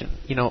Sebastian,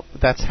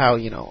 that's how,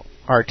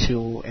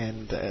 R2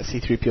 and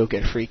C-3PO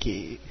get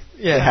freaky.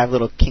 Yeah. They have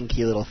little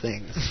kinky little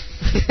things.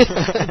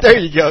 There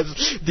you go.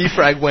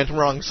 Defrag went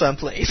wrong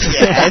someplace.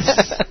 Yes.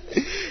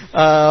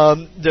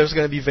 There's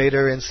going to be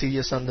Vader and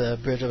Sidious on the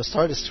bridge of a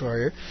Star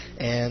Destroyer,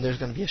 and there's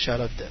going to be a shot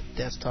of the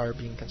Death Star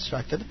being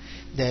constructed.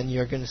 Then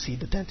you're going to see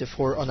the Tantive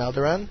 4 on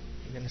Alderaan.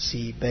 You're going to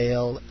see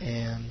Bail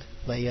and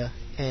Leia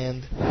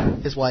and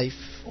his wife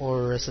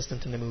or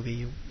assistant in the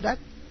movie. That,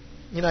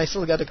 I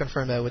still got to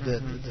confirm that with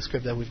the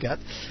script that we've got.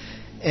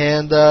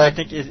 And I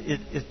think it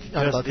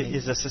just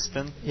his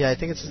assistant. Yeah, I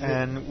think it's.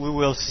 And we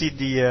will see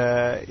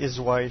his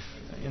wife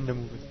in the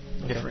movie.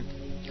 Okay. Different.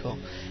 Cool.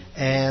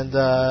 And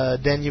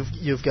then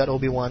you've got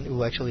Obi-Wan,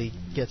 who actually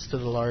gets to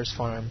the Lars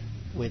farm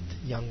with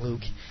young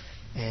Luke,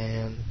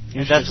 and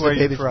that's where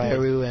you cry.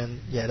 And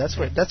that's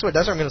where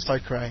I'm going to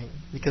start crying,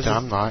 because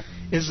I'm not.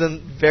 It's a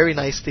very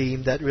nice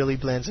theme that really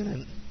blends in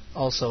and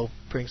also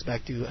brings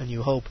back to A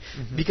New Hope,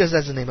 because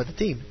that's the name of the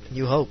theme, A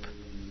New Hope,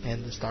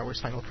 and the Star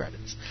Wars final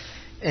credits.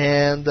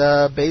 And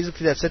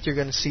basically that's it. You're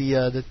going to see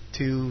the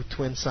two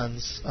twin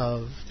sons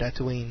of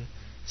Tatooine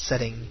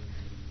setting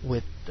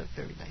with the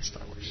very nice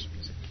Star Wars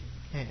music.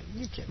 And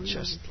you can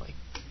just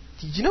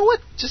you know what?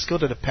 Just go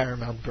to the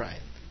Paramount,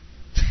 Brian.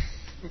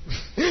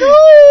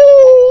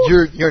 No!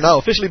 You're now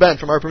officially banned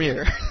from our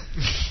premiere.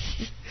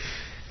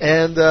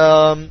 And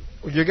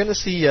you're going to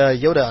see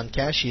Yoda on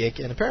Kashyyyk,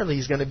 and apparently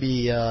he's going to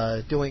be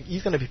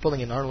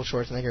pulling an Arnold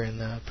Schwarzenegger in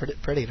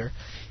Predator.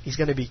 He's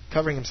going to be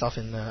covering himself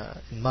in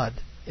mud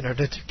in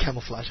order to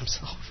camouflage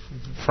himself.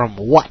 From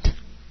what?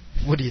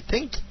 What do you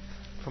think?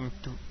 From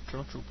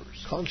Clone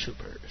Troopers. Clone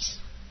Troopers.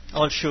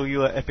 I'll show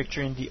you a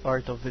picture in the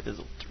Art of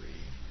Episode 3.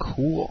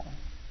 Cool.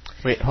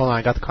 Wait, hold on.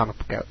 I got the comic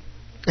book out.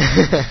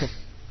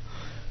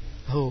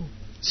 Oh.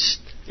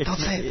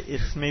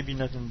 It's maybe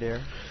not in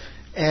there.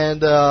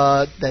 And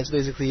that's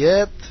basically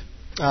it.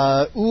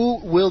 Who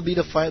will be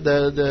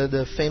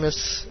the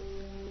famous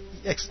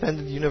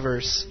extended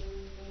universe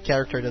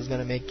character that's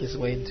gonna make his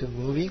way into the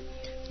movie?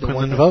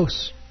 Quinlan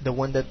Vos. The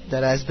one that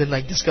has been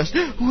like discussed.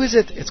 Who is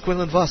it? It's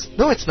Quinlan Vos.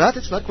 No, it's not.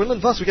 It's not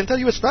Quinlan Vos. We can tell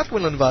you it's not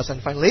Quinlan Vos.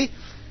 And finally,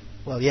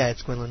 well, yeah,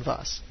 it's Quinlan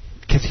Vos.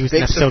 Because he was Big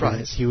in episode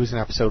surprise. He was in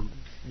episode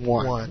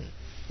 1.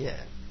 Yeah.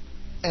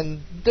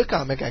 And the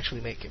comic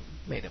actually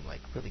made him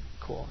like really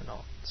cool and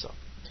all. So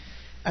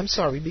I'm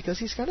sorry because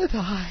he's gonna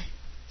die.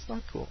 It's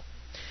not cool.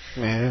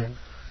 Yeah.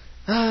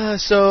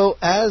 So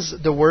as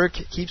the work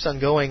keeps on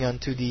going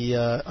onto the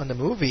on the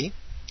movie,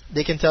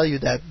 they can tell you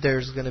that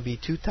there's going to be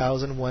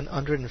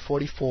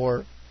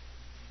 2,144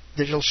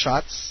 digital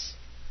shots,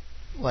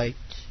 like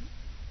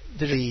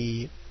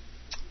digitally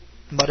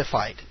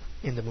modified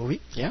in the movie.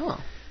 Yeah.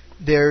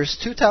 There's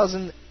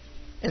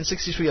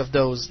 2,063 of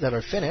those that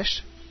are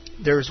finished.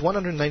 There's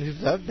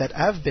 192 that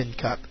have been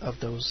cut of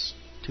those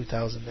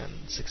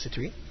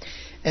 2,063,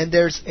 and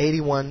there's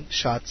 81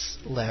 shots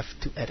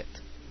left to edit.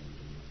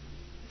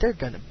 They're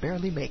gonna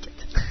barely make it.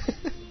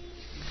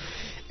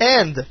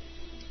 And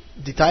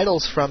the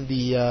titles from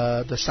the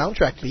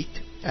soundtrack leaked,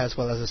 as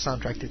well as the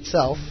soundtrack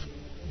itself,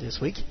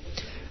 this week.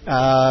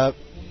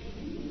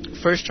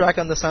 First track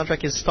on the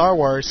soundtrack is Star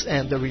Wars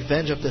and the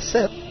Revenge of the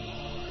Sith,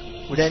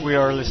 which we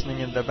are listening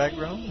in the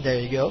background. There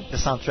you go. The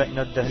soundtrack,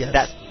 not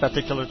that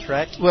particular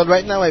track. Well,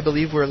 right now I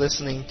believe we're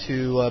listening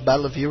to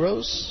Battle of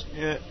Heroes.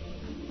 Yeah,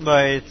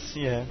 but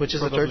which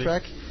is probably the third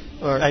track.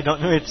 Or I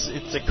don't know. It's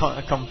a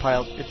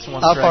compiled. It's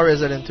one. How track. far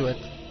is it into it?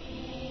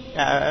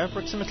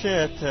 Approximately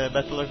at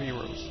Battle of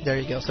Heroes. There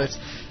you go. So it's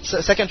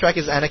second track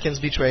is Anakin's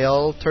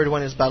Betrayal. Third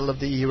one is Battle of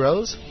the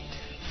Heroes.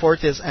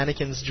 Fourth is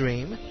Anakin's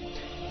Dream.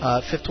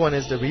 Fifth one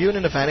is the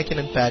reunion of Anakin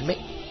and Padme.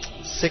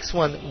 Sixth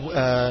one,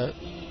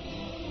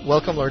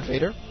 Welcome Lord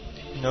Vader.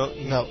 No.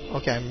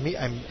 Okay, I'm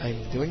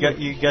doing.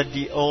 You got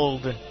the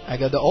old. I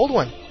got the old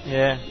one.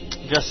 Yeah.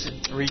 Just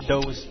read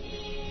those.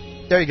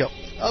 There you go.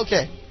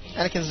 Okay.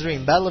 Anakin's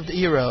Dream, Battle of the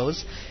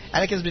Heroes,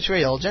 Anakin's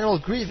Betrayal, General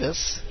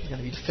Grievous is going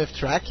to be the fifth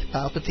track.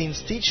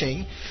 Palpatine's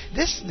Teaching.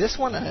 This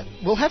one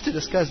we'll have to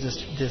discuss this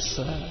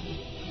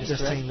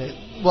thing.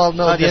 Well,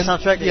 no, the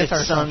soundtrack. It's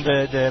on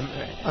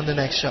on the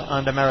next show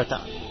on the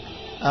marathon.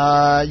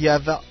 You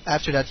have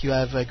after that you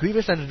have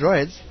Grievous and the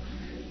Droids,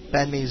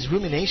 Padme's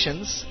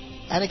Ruminations,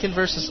 Anakin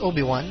versus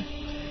Obi-Wan,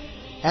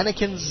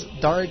 Anakin's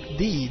Dark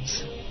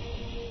Deeds,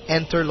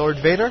 Enter Lord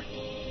Vader,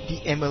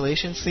 the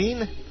Immolation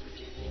Scene,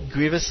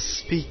 Grievous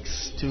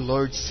Speaks to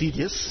Lord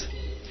Sidious,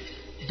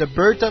 The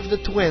Birth of the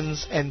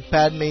Twins and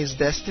Padme's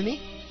Destiny,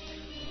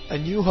 A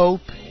New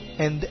Hope,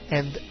 and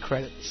End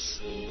Credits.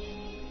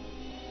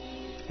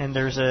 And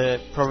there's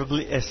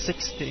probably a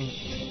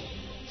 16th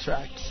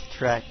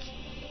track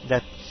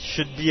that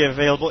should be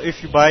available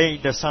if you buy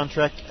the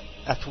soundtrack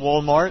at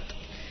Walmart.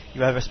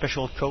 You have a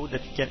special code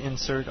that you can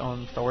insert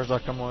on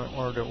StarWars.com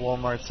or the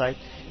Walmart site,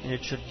 and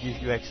it should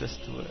give you access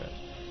to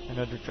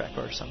another track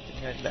or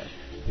something like that.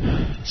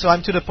 So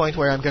I'm to the point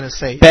where I'm going to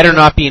say... Better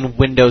not be in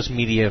Windows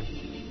Media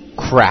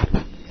crap.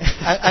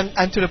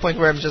 I'm to the point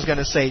where I'm just going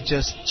to say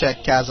just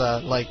check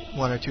Kaza like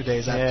 1 or 2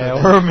 days after that.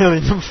 Or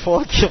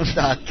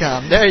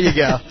MillenniumFalcon.com. There you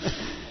go.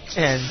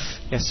 And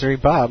yes, sir,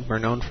 Bob. We're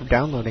known for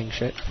downloading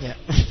shit. Yeah.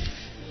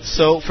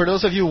 So for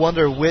those of you who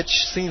wonder which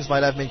scenes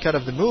might have been cut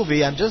of the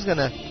movie, I'm just going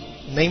to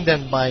name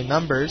them by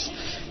numbers.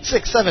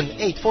 6, 7,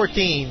 8,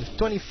 14,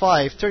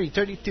 25, 30,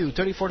 32,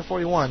 34 to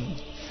 41,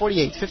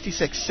 48,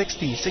 56,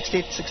 60,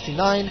 68,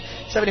 69,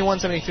 71,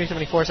 73,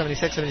 74,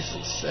 76,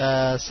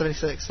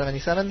 76,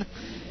 77,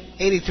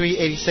 83,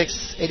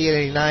 86, 88,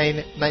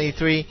 89,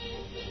 93,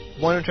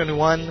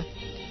 121,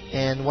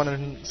 and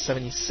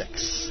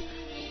 176.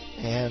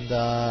 And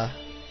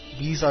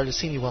these are the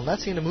scenes you will not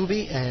see in the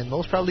movie, and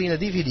most probably in a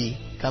DVD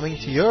coming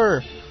to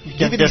your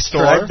DVD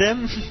store.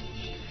 Them?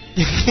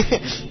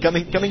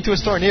 coming to a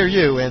store near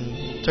you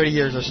in 30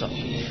 years or so.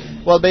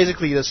 Well,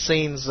 basically, the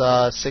scenes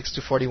 6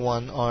 to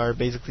 41 are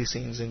basically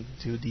scenes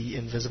into the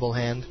Invisible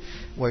Hand,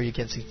 where you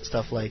can see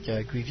stuff like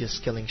Grievous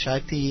killing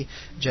Shakti,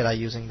 Jedi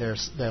using their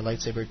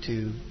lightsaber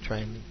to try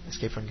and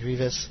escape from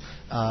Grievous.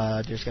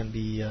 There's going to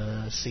be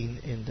a scene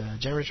in the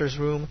generator's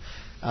room.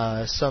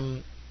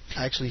 Some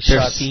actually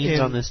There's shots scenes in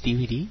on this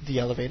DVD? The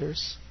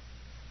elevators.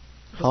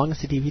 How long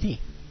is the DVD?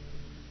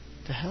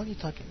 The hell are you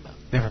talking about?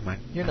 Never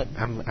mind. You're not.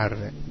 I'm out of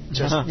it.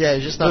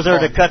 You're just not. Those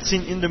are the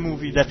cutscenes in the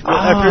movie that will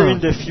appear in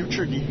the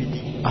future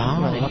DVD.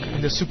 Oh, right. okay.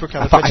 In the super.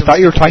 I thought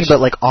you were talking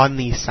about like on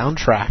the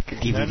soundtrack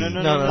DVD.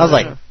 No. I was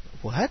like,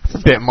 what? That's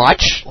a bit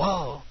much.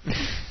 Whoa.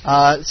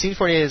 Scene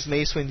 48 is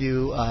Mace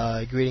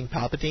Windu greeting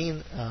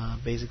Palpatine,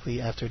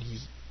 basically after the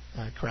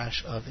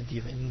crash of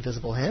the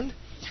Invisible Hand.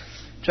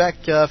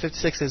 Track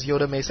 56 is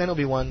Yoda, Mace, and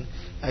Obi-Wan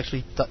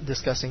actually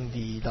discussing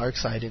the dark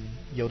side in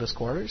Yoda's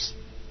quarters.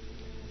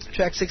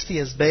 Track 60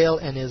 is Bale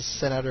and his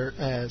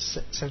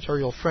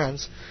senatorial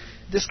friends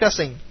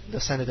discussing the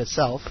Senate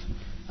itself.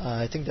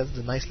 I think that's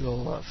the nice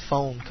little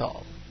phone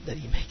call that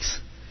he makes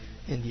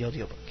in the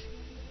audiobook.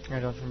 I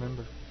don't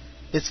remember.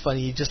 It's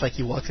funny, just like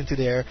he walks into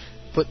there,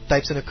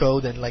 types in a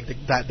code, and like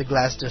the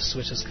glass just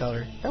switches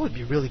color. That would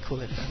be really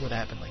cool if that would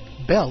happen. Like,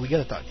 Belle, we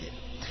gotta talk to you.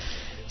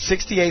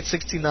 68,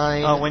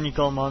 69. Oh, when you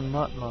call Mon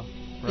Mothma.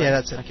 Right? Yeah,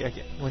 that's it.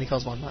 Okay. When he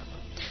calls Mon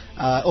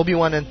Mothma.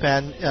 Obi-Wan and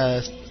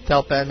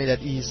tell Padme that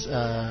he's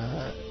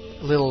a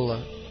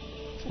little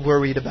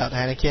worried about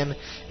Anakin,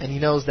 and he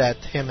knows that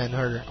him and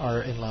her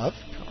are in love.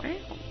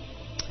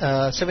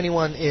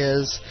 71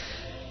 is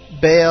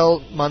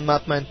Bail, Mon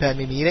Mothma, and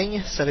Padme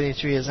meeting.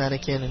 73 is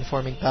Anakin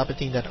informing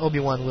Palpatine that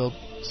Obi-Wan will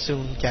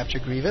soon capture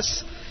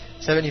Grievous.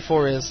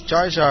 74 is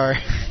Jar Jar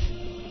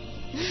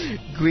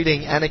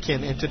greeting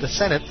Anakin into the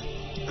Senate.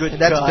 Good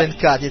and that's God. been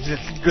cut. It's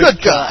good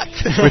cut.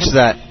 Which is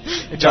that?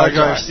 Jar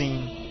Jar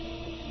scene.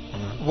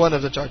 One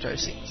of the Jar Jar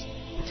scenes.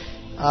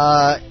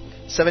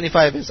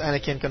 75 is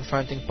Anakin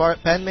confronting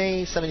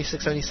Padme.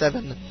 76,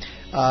 77,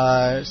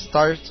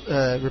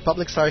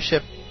 Republic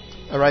starship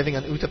arriving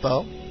on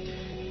Utapau.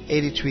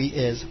 83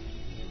 is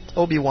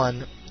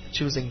Obi-Wan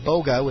choosing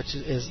Boga, which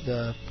is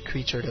the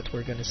creature that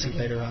we're going to see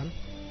later on.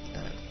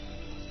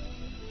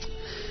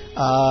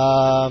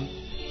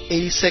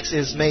 86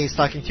 is Mace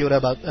talking to Yoda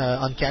about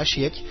on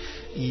Kashyyyk.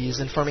 He's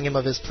informing him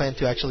of his plan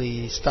to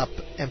actually stop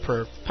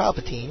Emperor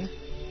Palpatine,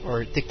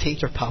 or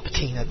Dictator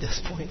Palpatine at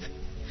this point.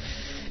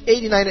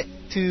 89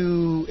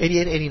 to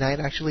 88, 89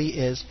 actually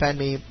is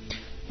Padme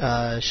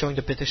showing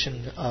the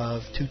petition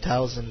of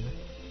 2000.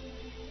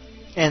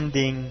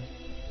 Ending.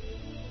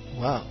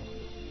 Wow.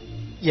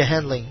 Yeah,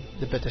 handling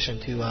the petition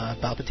to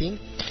Palpatine.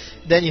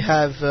 Then you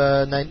have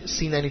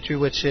C-93,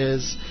 which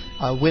is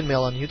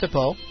Windmill on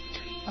Utapau.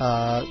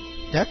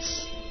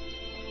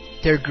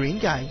 They're green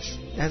guys.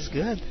 That's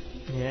good.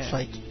 Yeah. It's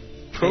like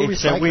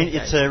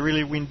it's a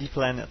really windy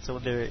planet, so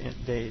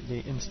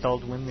they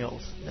installed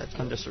windmills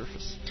on the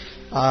surface.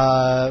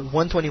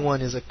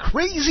 121 is a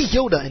crazy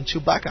Yoda and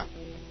Chewbacca,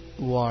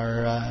 who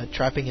are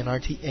trapping an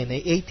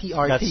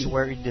ATRT. That's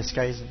where he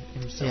disguises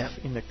himself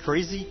in a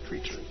crazy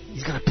creature.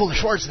 He's gonna pull a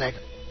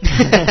Schwarzenegger.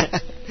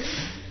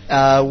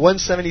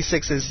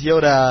 176 is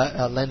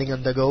Yoda landing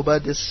on Dagobah.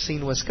 This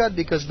scene was cut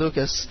because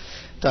Lucas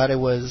thought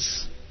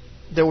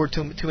there were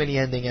too many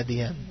endings at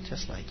the end,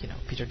 just like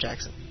Peter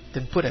Jackson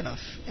didn't put enough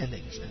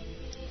endings in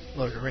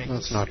Lord of the Rings.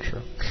 That's not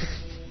true.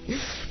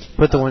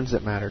 But the ones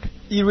that mattered.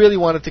 He really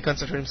wanted to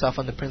concentrate himself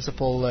on the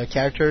principal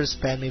characters: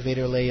 Padme,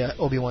 Vader, Leia,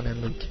 Obi-Wan,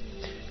 and Luke.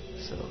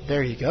 So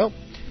there you go.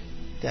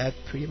 That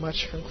pretty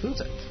much concludes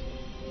it.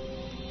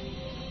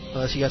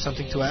 Unless you got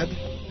something to add,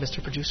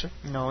 Mr. Producer?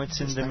 No, it's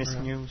in the Mist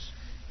News.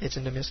 It's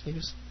in the Mist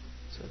News.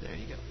 So there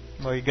you go.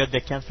 Well, you got the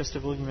Cannes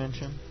Festival you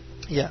mentioned?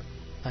 Yeah,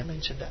 I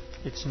mentioned that.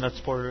 It's not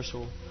spoiler,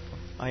 so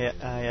I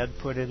had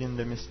put it in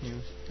the Mist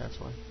News. That's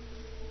why.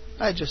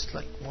 I just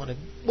wanted.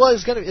 Well,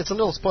 it's a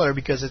little spoiler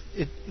because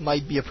it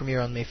might be a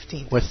premiere on May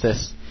 15th. What's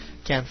this?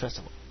 Cannes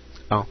Festival.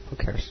 Oh, who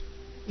cares?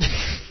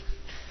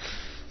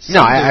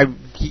 No,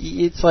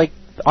 it's like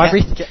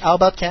everything. How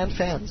about Cannes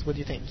fans? What do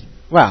you think?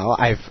 Well,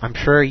 I'm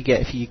sure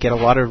if you get a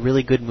lot of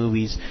really good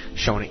movies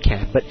shown at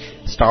Cannes, but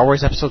Star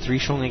Wars Episode 3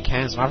 shown at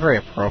Cannes is not very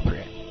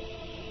appropriate.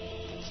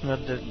 It's not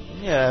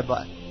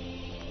but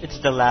it's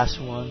the last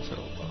one,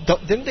 so.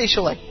 Didn't they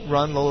show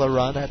Run Lola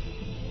Run at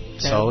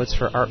Cannes? So it's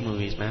for art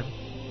movies, man.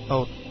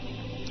 Oh,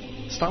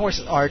 Star Wars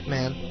is art,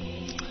 man.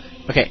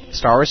 Okay,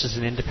 Star Wars is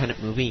an independent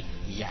movie,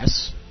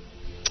 yes,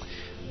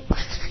 but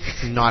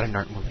it's not an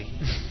art movie.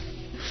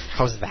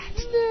 How's that?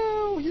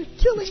 No, you're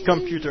killing me.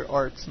 Computer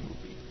arts movie.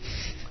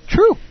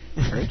 True.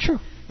 Very true.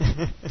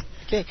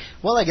 Okay,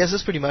 well, I guess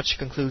this pretty much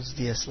concludes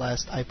this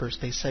last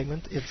hyperspace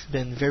segment. It's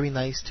been very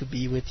nice to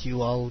be with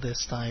you all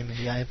this time in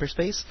the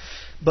hyperspace,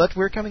 but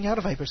we're coming out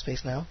of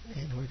hyperspace now,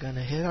 and we're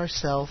gonna hit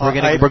ourselves.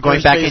 We're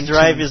going back into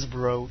drive is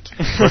broke.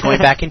 We're going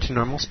back into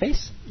normal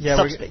space. Yeah,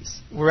 subspace.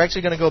 We're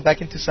actually gonna go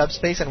back into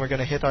subspace, and we're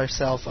gonna hit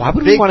ourselves. Why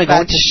would we want to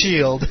go into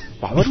shield?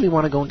 Why would we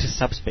want to go into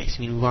subspace?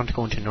 I mean, we want to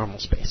go into normal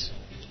space.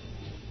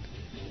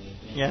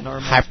 Yeah,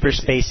 normal.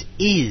 Hyperspace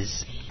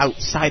is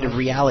outside of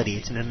reality.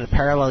 It's in a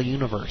parallel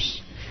universe.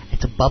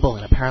 It's a bubble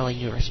in a parallel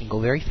universe. You can go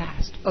very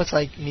fast. Oh, it's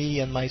like me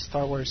and my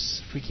Star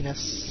Wars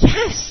freakiness?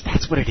 Yes,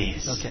 that's what it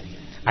is. Okay.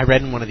 I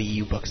read in one of the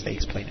EU books they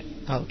explain it.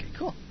 Oh, okay,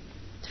 cool.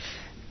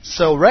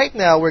 So right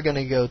now we're going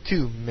to go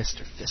to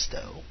Mr.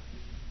 Fisto.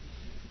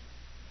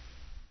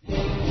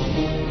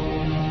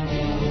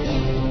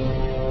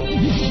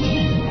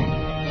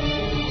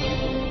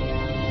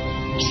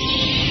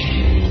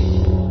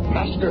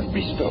 Master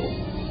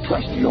Fisto,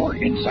 trust your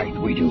insight,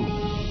 we do.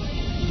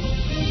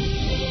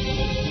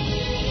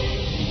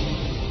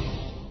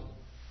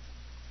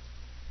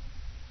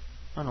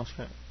 Oh, no,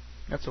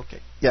 that's okay.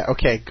 Yeah,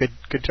 okay.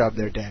 Good job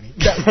there, Danny.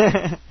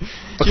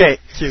 Okay.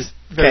 Cute.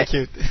 Very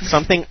cute.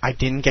 Something I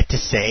didn't get to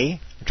say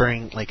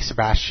during,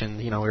 Sebastian,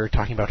 we were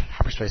talking about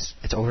hyperspace,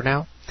 it's over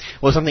now.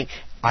 Well, something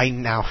I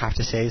now have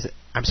to say is that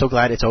I'm so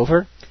glad it's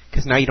over,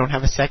 Because now you don't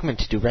have a segment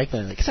to do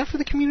regularly, except for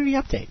the community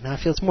update. Now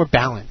it feels more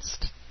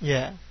balanced.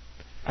 Yeah.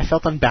 I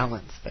felt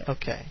unbalanced there.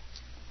 Okay.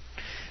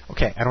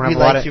 Okay, I don't have We a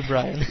lot like of... you,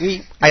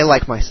 Brian. I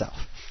like myself.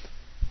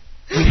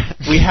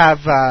 We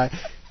have...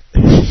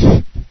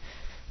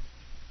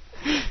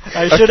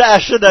 I should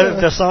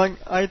have the song,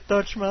 I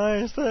touch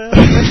myself.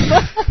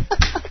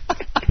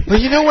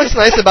 But you know what's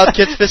nice about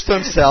Kit Fisto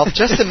himself?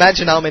 Just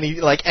imagine how many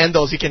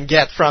endos you can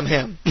get from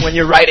him when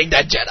you're writing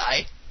that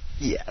Jedi.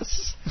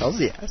 Yes. Hells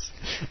yes.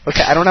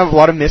 Okay, I don't have a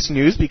lot of missed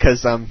news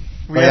because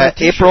we have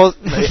a April.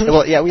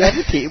 Well, yeah, we have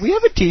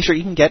a T-shirt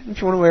you can get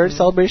if you want to wear it at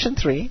Celebration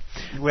 3.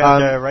 We have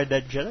to write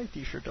that Jedi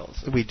T-shirt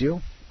also. We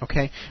do.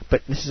 Okay,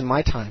 but this is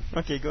my time.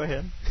 Okay, go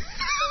ahead.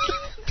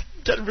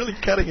 Really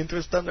cutting into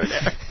his thunder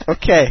there.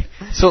 Okay,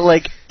 so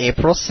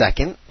April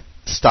 2nd,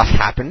 stuff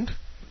happened.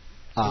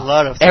 A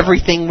lot of stuff.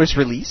 Everything was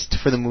released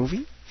for the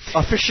movie.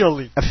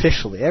 Officially.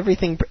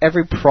 Everything,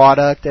 every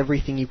product,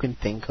 everything you can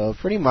think of,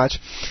 pretty much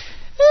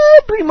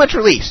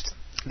released.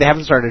 They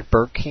haven't started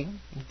Burger King.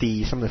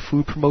 Some of the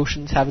food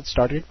promotions haven't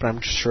started, but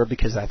I'm just sure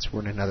because we're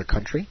in another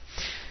country.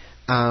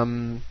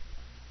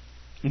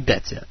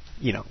 That's it.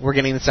 We're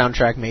getting the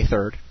soundtrack May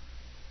 3rd.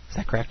 Is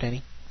that correct,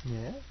 Annie?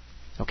 Yeah.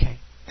 Okay.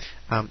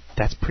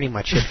 That's pretty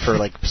much it for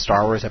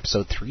Star Wars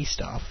Episode 3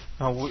 stuff.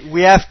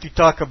 We have to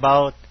talk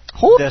about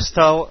the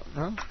Star.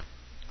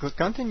 Good,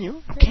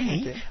 continue.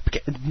 Okay.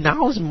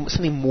 Now is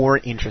something more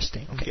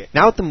interesting. Okay.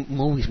 Now with the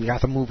movies, we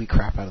got the movie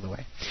crap out of the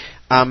way.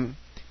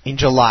 In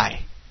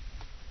July,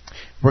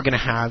 we're going to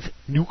have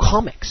new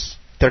comics.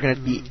 They're going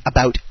to be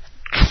about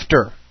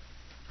after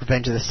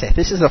Revenge of the Sith.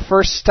 This is the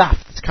first stuff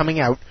that's coming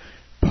out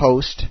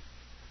post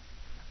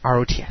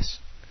ROTS. It's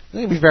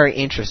going to be very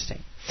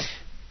interesting.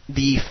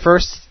 The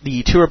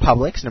two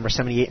Republics, number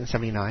 78 and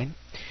 79,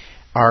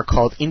 are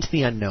called Into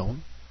the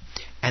Unknown,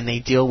 and they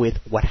deal with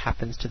what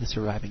happens to the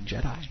surviving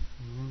Jedi.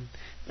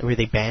 Where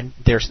they band,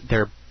 they're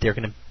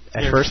going to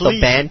they'll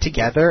band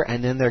together,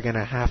 and then they're going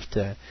to have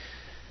to.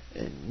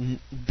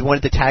 One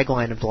of the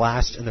tagline of the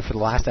last and for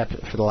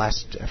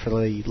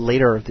the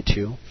later of the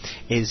two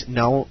is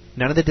none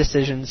of the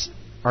decisions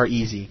are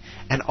easy,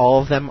 and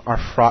all of them are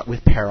fraught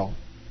with peril.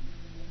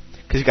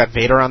 Because you got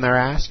Vader on their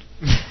ass,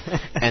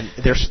 and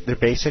they're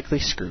basically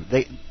screwed.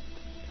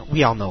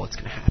 We all know what's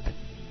going to happen.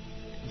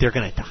 They're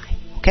going to die.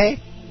 Okay.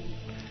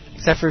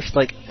 Except for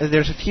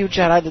there's a few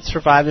Jedi that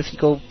survive if you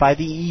go by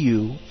the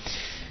EU,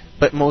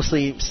 but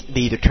mostly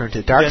they either turn to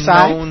the dark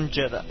side. Known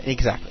Jedi.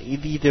 Exactly.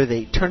 Either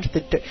they turn to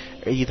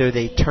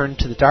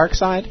the dark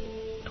side,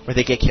 or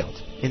they get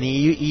killed. In the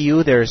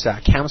EU, there's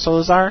Cam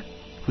Solazar,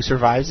 who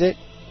survives it.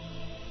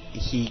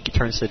 He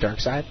turns to the dark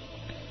side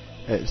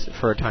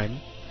for a time.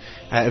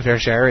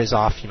 Vergere is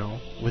off,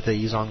 with the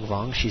Yuzong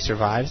Vong. She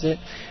survives it.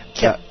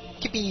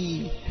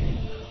 Kippy.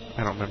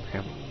 I don't remember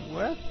him.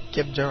 What?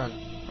 Kip Jaron.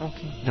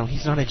 Okay. No,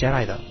 he's not a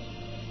Jedi though.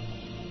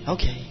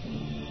 Okay.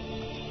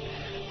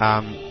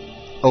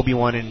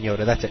 Obi-Wan and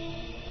Yoda. That's it.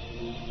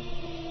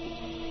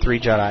 4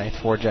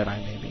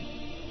 Jedi maybe.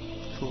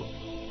 Cool.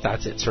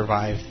 That's it.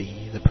 Survive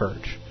the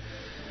purge.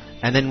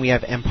 And then we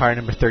have Empire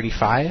number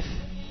 35.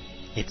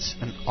 It's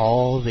an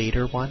all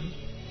Vader one,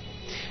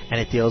 and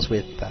it deals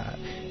with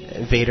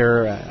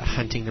Vader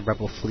hunting the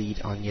rebel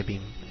fleet on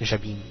Jabim.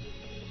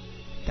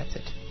 That's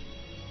it.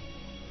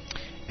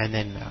 And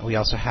then we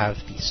also have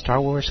the Star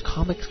Wars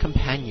Comics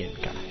Companion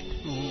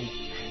Guide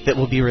that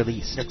will be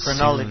released. The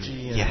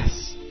chronology.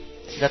 Yes.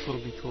 That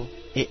will be cool.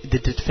 The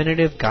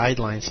definitive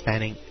guidelines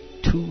spanning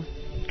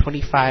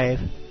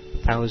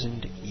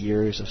 25,000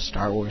 years of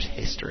Star Wars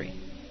history.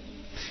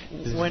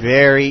 It's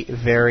very,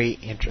 very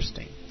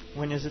interesting.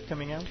 When is it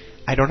coming out?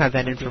 I don't have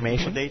that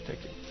information. What date?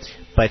 Okay.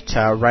 But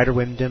Ryder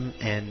Wyndham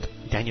and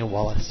Daniel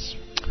Wallace,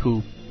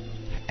 who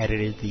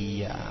edited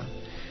the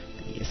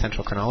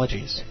Essential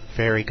Chronologies,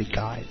 very good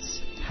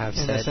guides, have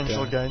said...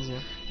 Essential Guides,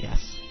 yeah.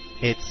 Yes.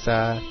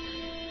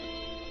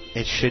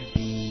 It should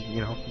be,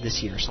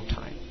 this year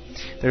sometime.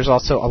 There's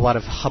also a lot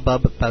of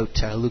hubbub about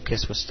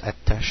Lucas was at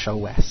Show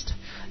West.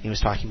 He was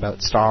talking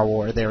about Star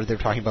Wars. They're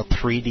talking about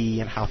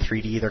 3D and how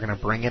 3D they're going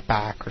to bring it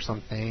back or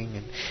something,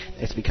 and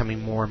it's becoming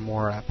more and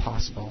more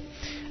possible.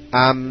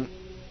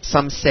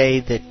 Some say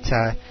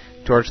that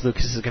George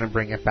Lucas is going to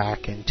bring it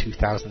back in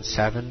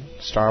 2007,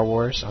 Star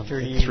Wars on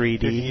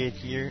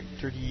 3D.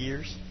 30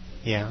 years.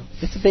 Yeah,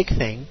 it's a big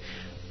thing,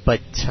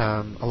 but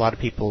a lot of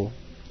people.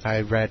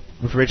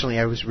 Originally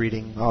I was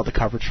reading all the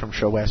coverage from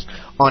Show West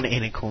on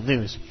Ain't It Cool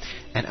News,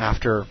 and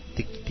after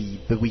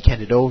the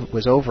weekend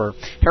was over,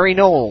 Harry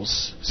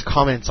Knowles'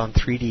 comments on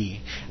 3D,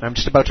 and I'm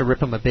just about to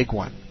rip him a big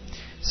one.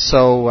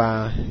 So,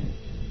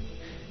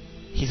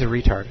 he's a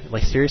retard.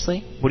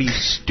 Seriously? What are you,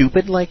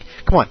 stupid?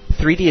 Come on,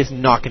 3D is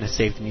not going to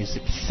save the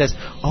music. He says,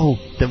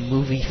 the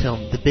movie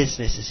film, the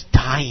business is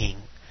dying.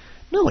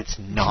 No, it's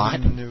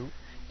not. No.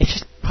 It's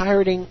just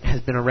pirating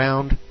has been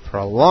around for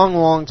a long,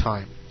 long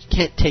time.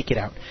 Can't take it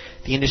out.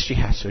 The industry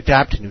has to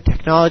adapt to new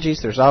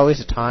technologies. There's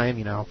always a time,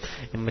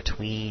 in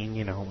between,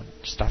 when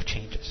stuff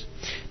changes.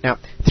 Now,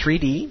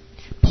 3D,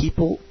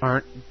 people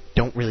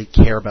don't really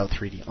care about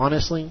 3D.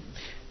 Honestly,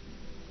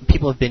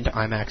 people have been to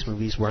IMAX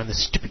movies wearing the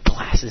stupid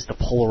glasses, the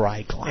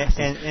Polaroid glasses.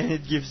 And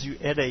it gives you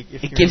headache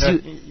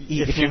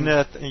if you're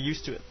not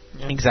used to it.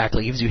 Yeah.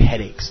 Exactly, it gives you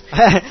headaches.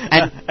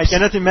 And I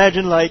cannot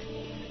imagine like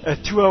a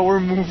 2-hour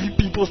movie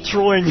people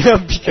throwing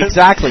up because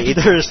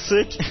they're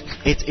sick.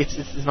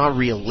 It's not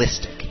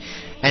realistic.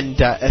 And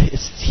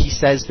he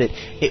says that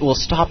it will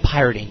stop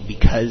pirating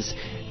because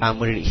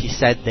he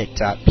said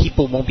that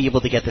people won't be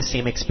able to get the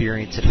same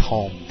experience at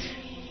home.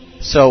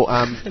 So,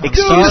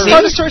 excuse me.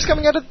 Dinosaurs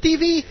coming out of the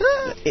TV.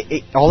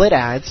 All it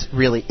adds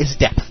really is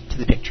depth to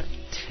the picture.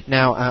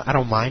 Now, I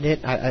don't mind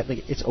it.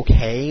 It's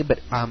okay, but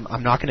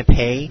I'm not going to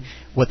pay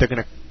what they're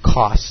going to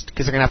cost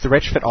because they're going to have to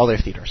retrofit all their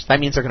theaters.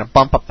 That means they're going to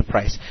bump up the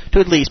price to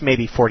at least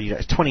maybe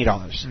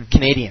 $20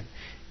 Canadian.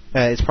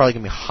 It's probably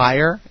going to be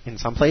higher in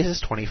some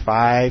places,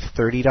 $25,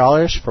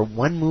 $30 for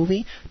one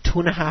movie,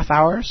 2.5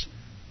 hours.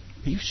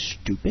 Are you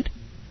stupid?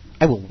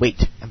 I will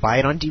wait and buy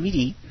it on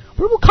DVD,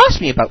 but it will cost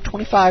me about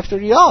 $25,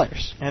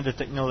 $30. And the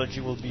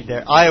technology will be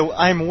there.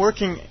 I'm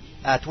working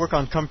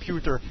on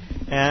computer,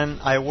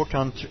 and I work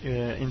on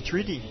in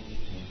 3D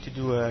to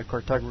do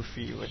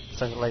cartography with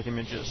satellite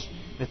images.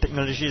 The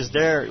technology is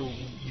there.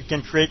 You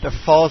can create a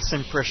false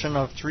impression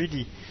of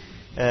 3D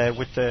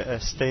with a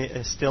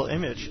still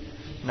image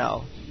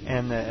now.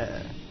 And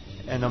a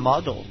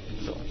model,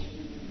 so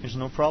there's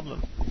no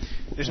problem.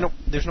 There's no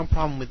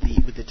problem with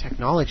the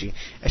technology.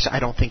 I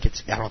don't think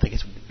it's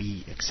would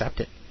be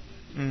accepted.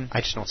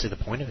 I just don't see the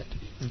point of it.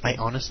 Okay. I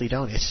honestly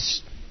don't.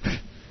 It's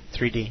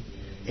 3D.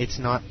 It's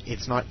not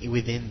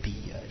within the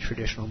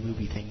traditional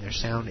movie thing. There's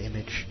sound,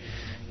 image,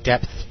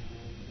 depth.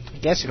 I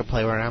guess you can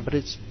play around, but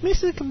it's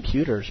basically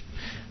computers.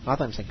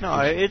 No,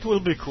 it will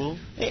be cool.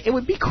 It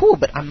would be cool,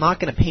 but I'm not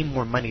going to pay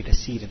more money to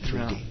see it in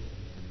 3D. No.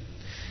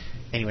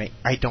 Anyway,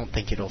 I don't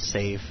think it'll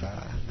save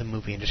the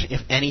movie industry. If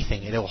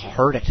anything, it'll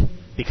hurt it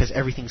because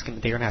they're going to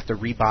have to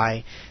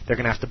rebuy. They're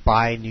going to have to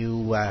buy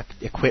new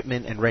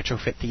equipment and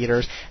retrofit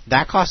theaters.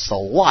 That costs a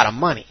lot of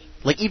money.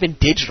 Like even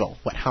digital.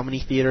 How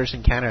many theaters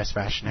in Canada,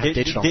 Sebastian, have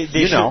digital?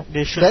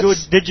 They should do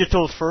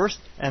digital first,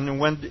 and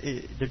when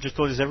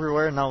digital is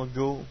everywhere, now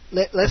go.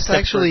 Let's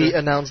actually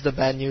announce the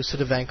bad news to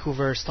the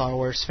Vancouver Star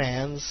Wars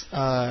fans.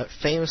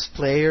 Famous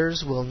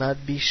players will not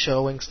be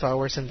showing Star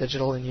Wars in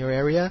digital in your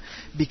area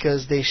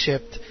because they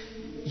shipped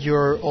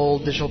your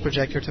old digital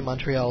projector to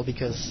Montreal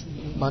because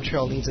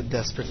Montreal needs it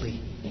desperately.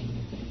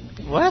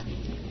 What?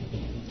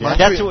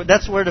 Yeah.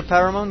 That's where the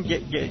Paramount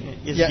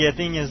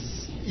getting is.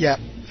 Yeah.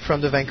 From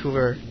the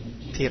Vancouver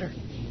theater.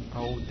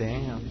 Oh,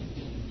 damn.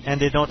 And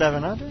they don't have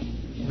another?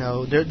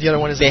 No, the other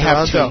one is in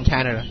Toronto. They have two in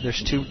Canada.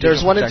 There's two.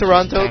 There's one in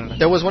Toronto.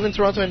 There was one in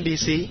Toronto and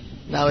BC.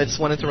 Now it's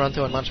one in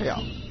Toronto and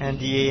Montreal. And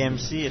the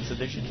AMC, it's a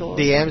digital?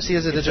 The AMC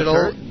is a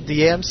digital. The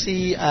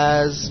AMC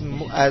has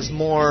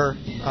more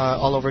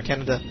all over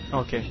Canada.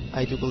 Okay.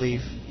 I do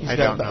believe. I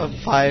don't know.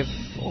 5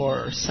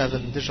 or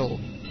 7 digital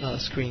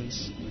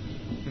screens.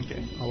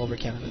 Okay. All over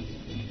Canada.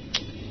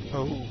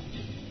 Oh.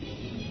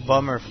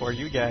 Bummer for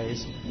you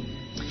guys.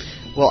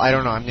 Well, I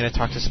don't know. I'm going to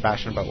talk to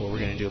Sebastian about what we're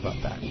going to do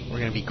about that. We're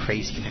going to be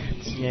crazy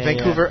fans. Yeah,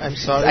 Vancouver, I'm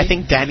sorry. I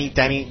think Danny.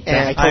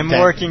 I'm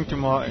working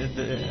tomorrow.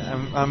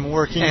 I'm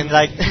working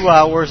like 2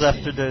 hours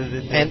after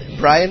the And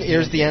Brian,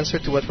 here's the answer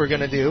to what we're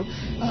going to do.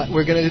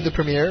 We're going to do the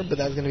premiere, but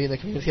that's going to be in the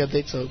community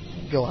update. So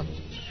go on.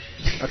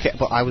 Okay.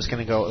 Well, I'm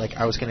going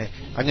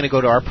to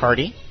go to our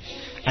party,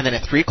 and then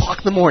at 3:00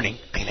 in the morning,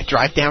 I'm going to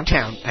drive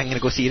downtown. I'm going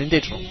to go see it in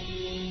digital.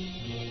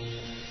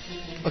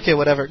 Okay,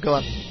 whatever. Go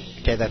on.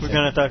 Okay, that's We're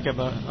going to talk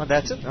about... Oh,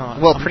 that's it? Oh,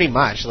 well, pretty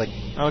much.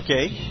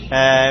 Okay.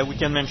 We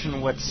can mention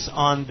what's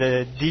on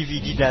the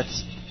DVD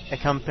that's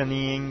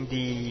accompanying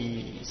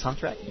the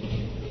soundtrack.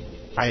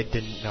 I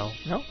didn't know.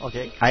 No?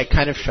 Okay. I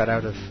kind of shut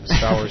out of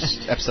Star Wars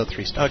Episode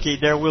 3 stuff. Okay,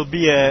 there will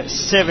be a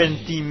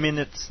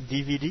 70-minute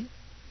DVD.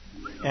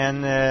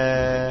 And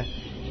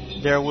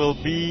there will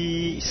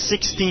be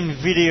 16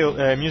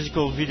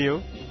 musical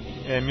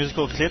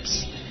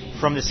clips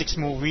from the 6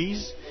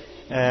 movies.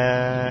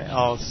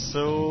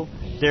 Also,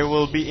 there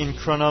will be in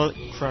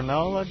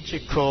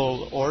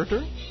chronological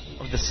order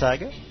of the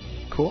saga.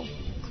 Cool.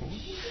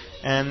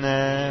 And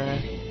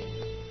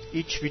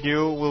each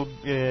video will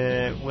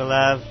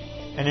have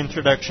an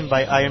introduction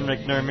by Ian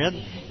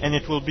McDermott, and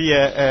it will be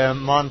a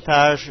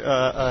montage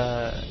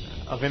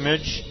of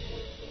image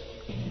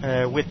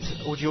with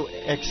audio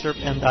excerpt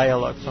and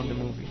dialogue from the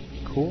movie.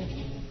 Cool.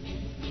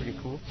 Pretty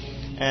cool.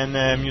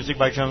 And music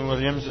by John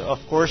Williams.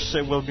 Of course,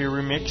 it will be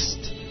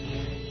remixed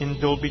in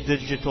Dolby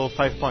Digital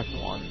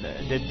 5.1.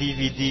 The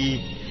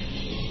DVD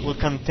will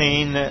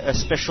contain a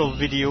special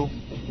video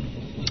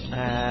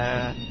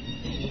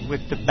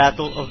with the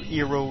Battle of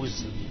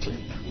Heroes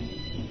clip.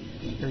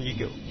 There you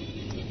go.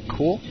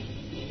 Cool.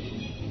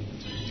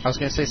 I was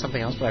going to say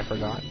something else, but I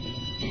forgot.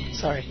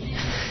 Sorry.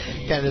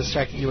 Kind of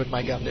distracted you with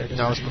my gun there.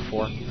 No, it was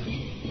before.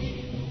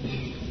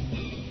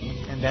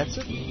 And that's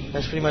it?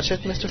 That's pretty much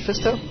it, Mr.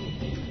 Fisto?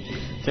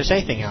 If there's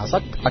anything else,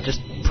 I'll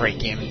just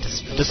break in and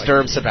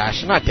disturb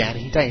Sebastian. Not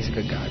Danny. Danny's a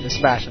good guy. But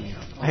Sebastian,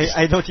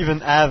 I don't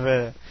even have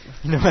a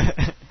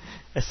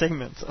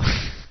segment. So.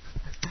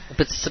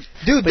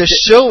 Dude, the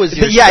show is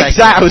your Yeah, segment.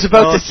 exactly. I was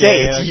about to Okay,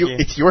 say okay.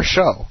 it's your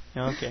show.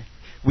 Okay.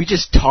 We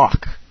just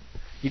talk.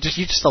 You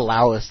just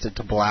allow us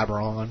to blabber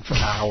on for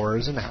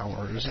hours and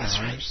hours and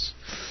hours.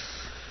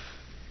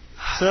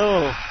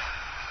 So,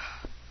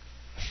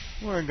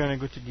 we're gonna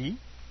go to the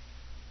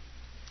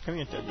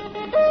community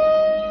update.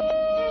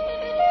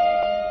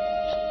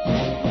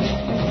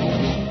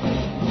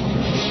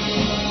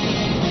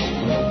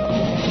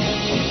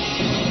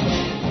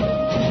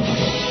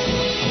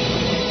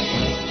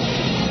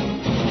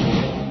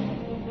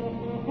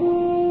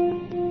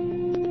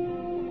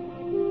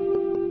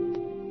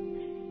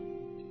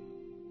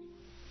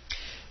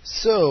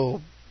 So,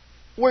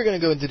 we're going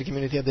to go into the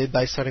community update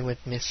by starting with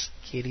Miss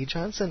Katie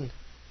Johnson.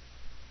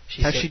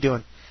 How's she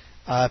doing?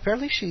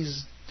 Apparently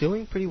she's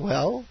doing pretty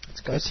well. It's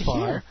good to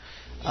far.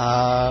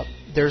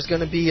 There's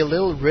going to be a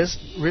little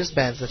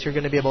wristbands that you're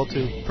going to be able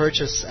to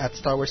purchase at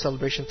Star Wars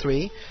Celebration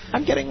 3.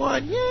 I'm getting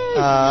one. Yay!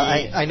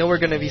 I know we're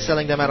going to be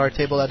selling them at our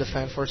table at the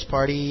Fan Force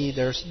party.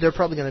 They're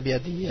probably going to be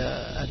at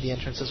the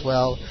entrance as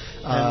well.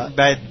 And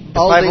by the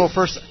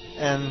 501st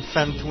and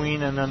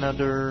Fantween and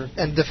another...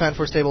 And the Fan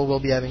Force table will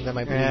be having them,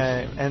 I believe.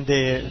 And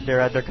they're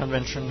at the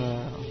convention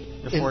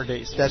the 4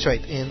 days. That's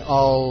right, in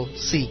all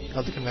C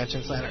of the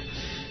convention center,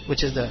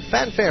 which is the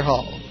Fanfare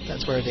Hall.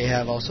 That's where they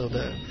have also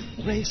the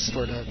race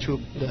for the troop,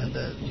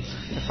 the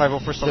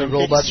 501st the Olympics.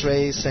 robots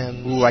race,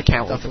 and ooh, I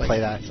can't wait to like play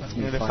that.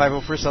 The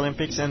 501st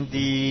Olympics and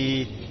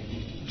the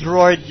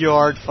Droid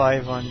Yard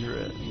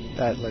 500.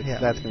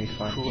 That's gonna be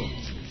fun. Cool.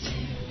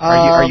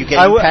 Are you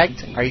getting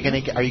pegged? Are you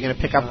gonna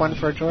pick up one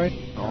for a droid?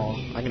 Oh,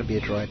 I'm gonna be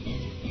a droid.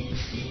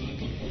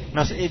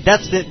 No, so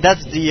that's the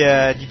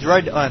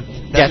droid hunt.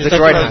 The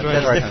droid hunt.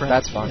 That's different.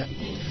 That's fun. Yeah.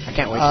 I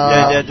can't wait.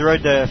 The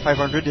droid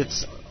 500.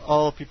 It's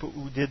all people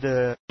who did.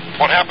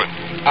 What happened?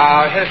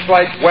 His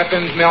flight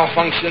weapons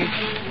malfunction,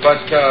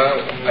 but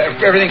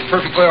everything's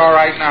perfectly all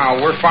right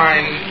now. We're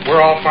fine.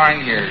 We're all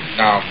fine here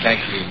now. Thank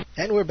you.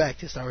 And we're back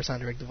to Star Wars on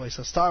Direct, the voice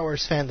of Star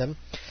Wars fandom.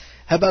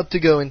 About to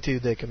go into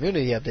the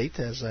community update,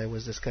 as I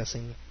was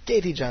discussing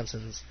Katie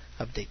Johnson's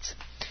updates.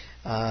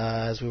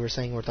 As we were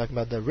saying, we're talking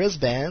about the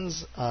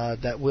wristbands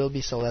that will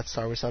be sold at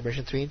Star Wars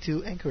Celebration 3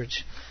 to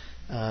encourage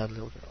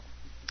little girl.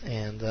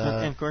 And it's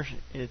not encourage,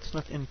 it's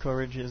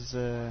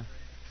to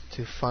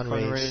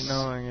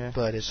fundraise,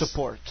 but it's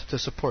support. To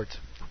support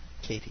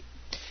Katie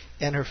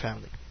and her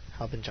family,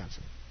 Halvin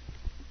Johnson,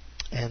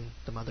 and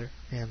the mother.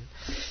 And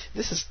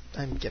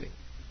I'm getting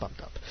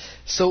bumped up.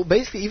 So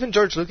basically, even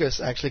George Lucas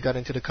actually got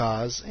into the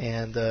cause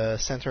and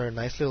sent her a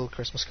nice little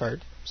Christmas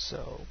card.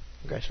 So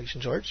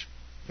congratulations, George.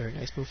 Very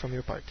nice move from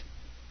your part.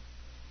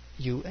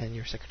 You and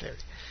your secretary.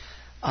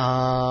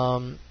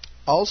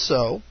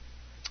 Also,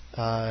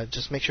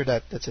 just make sure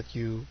that's it.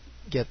 You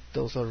get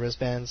those little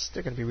wristbands.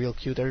 They're going to be real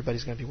cute.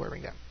 Everybody's going to be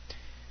wearing them.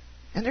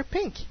 And they're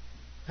pink.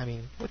 I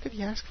mean, what could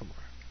you ask for more?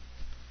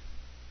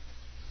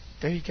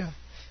 There you go.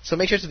 So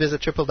make sure to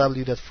visit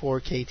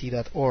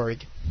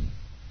www.4kt.org.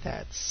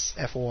 That's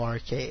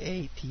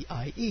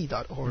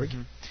FORKATIE.org.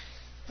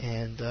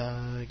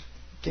 And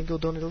can go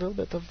donate a little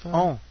bit of...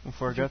 we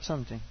forgot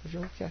something. Of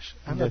your cash.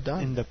 I'm not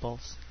done. In the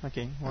Pulse.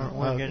 Okay,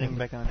 we're getting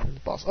back on it. The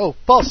Pulse. Oh,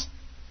 Pulse!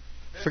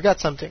 Forgot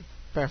something,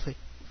 apparently.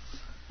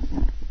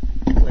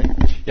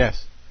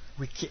 Yes.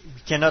 We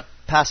cannot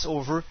pass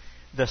over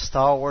the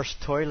Star Wars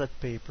toilet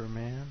paper,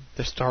 man.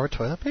 The Star Wars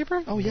toilet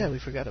paper? Oh, yeah, we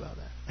forgot about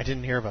that. I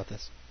didn't hear about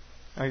this.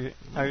 I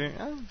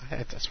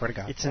swear to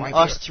God. It's in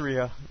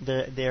Austria.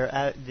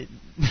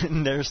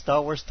 They're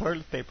Star Wars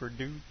toilet paper,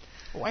 dude.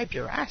 Wipe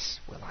your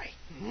ass, will I?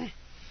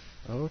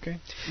 Oh, okay.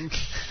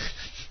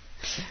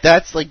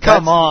 That's like...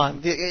 Come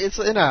on. It's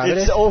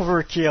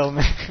overkill,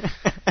 man.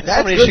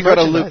 Somebody should go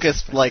to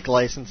Lucas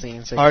licensing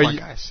and say, come on,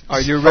 guys.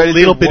 Are you ready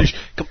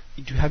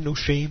do you have no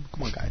shame?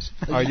 Come on, guys.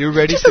 Are you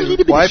ready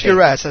to wipe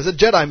your ass as a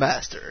Jedi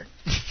Master?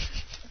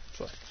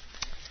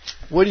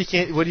 What do you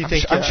think?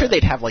 I'm sure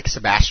they'd have like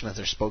Sebastian as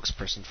their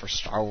spokesperson for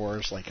Star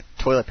Wars, like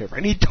toilet paper,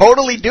 and he'd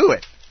totally do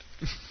it.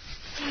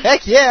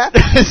 Heck yeah!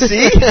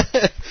 See?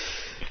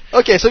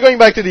 Okay, so going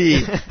back to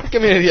the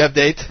community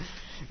update,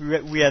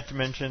 we had to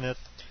mention it.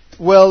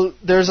 Well,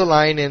 there's a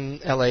line in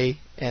LA,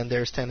 and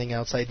they're standing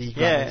outside the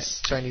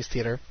Chinese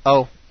theater.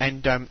 Oh,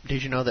 and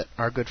did you know that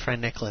our good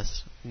friend Nick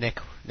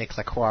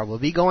Lacroix will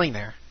be going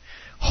there,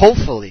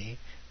 hopefully,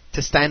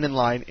 to stand in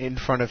line in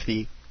front of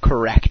the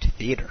correct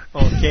theater.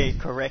 Okay,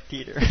 correct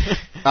theater.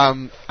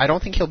 I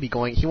don't think he'll be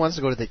going. He wants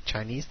to go to the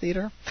Chinese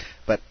theater,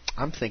 but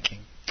I'm thinking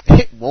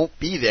it won't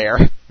be there.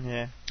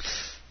 Yeah.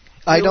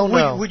 I don't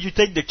know. Would you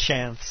take the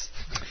chance?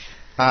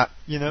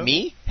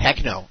 Me?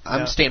 Heck no.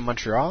 I'm staying in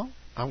Montreal.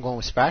 I'm going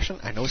with Sebastian.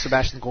 I know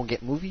Sebastian's going to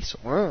get movies,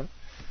 so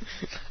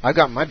I've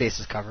got my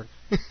bases covered.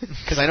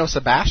 Because I know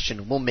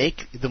Sebastian will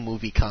make the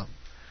movie come.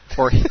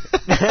 Or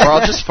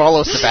I'll just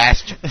follow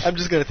Sebastian. I'm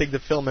just going to take the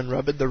film and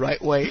rub it the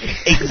right way.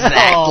 Exactly.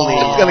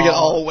 It's going to get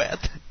all wet.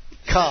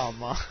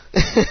 Come on.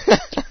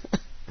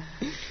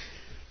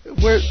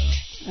 We're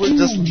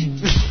just...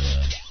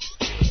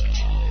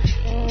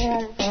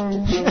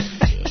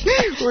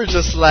 We're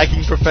just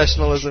lacking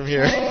professionalism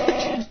here.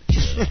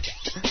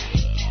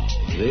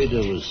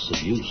 Vader was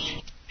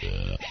seduced.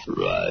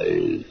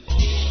 Right.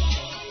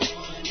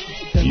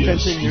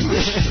 Yes.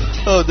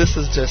 Oh, this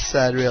is just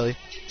sad, really.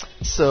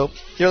 So,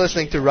 you're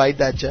listening to Ride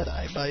That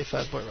Jedi by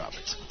Fatboy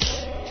Roberts.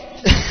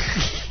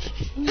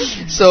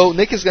 So,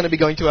 Nick is going to be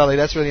going to LA.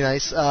 That's really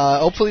nice.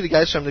 Hopefully the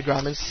guys from the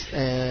Grammys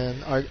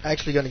are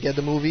actually going to get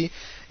the movie.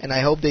 And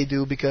I hope they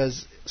do,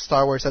 because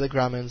Star Wars at the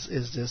Grammys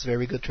is this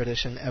very good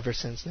tradition ever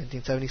since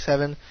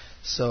 1977.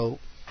 So,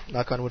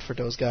 knock on wood for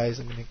those guys.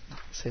 I'm going to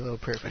say a little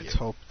prayer for you. Let's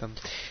hope them.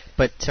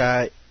 But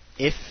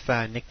if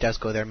Nick does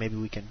go there, maybe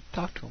we can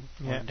talk to him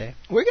one day.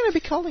 We're going to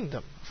be calling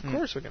them. Of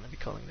course we're going to be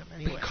calling them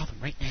anyway. We can call them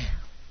right now.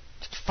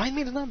 Just find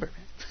me the number,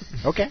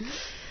 man. Okay.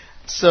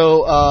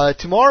 So,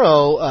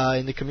 tomorrow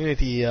in the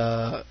community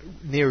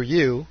near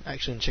you,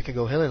 actually in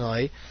Chicago,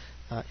 Illinois,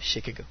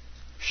 Chicago.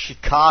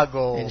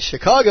 In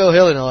Chicago,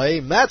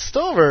 Illinois, Matt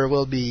Stover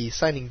will be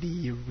signing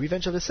the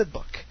Revenge of the Sith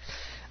book.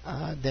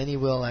 Then he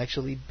will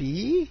actually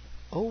be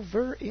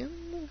over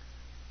in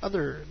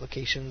other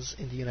locations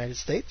in the United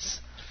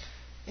States.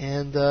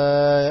 And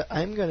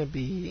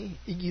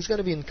he's going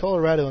to be in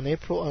Colorado on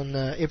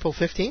April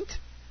 15th.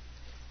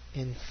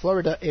 In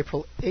Florida,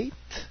 April 8th.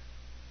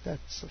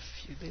 That's a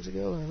few days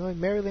ago. Illinois,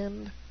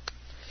 Maryland.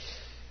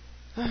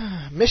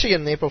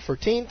 Michigan, April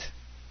 14th.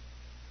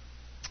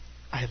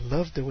 I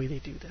love the way they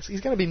do this.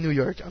 He's going to be in New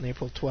York on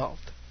April 12th.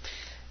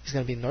 He's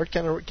going to be in North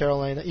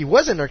Carolina. He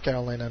was in North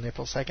Carolina on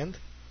April 2nd.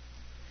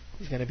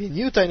 He's going to be in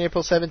Utah on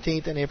April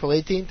 17th and April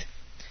 18th.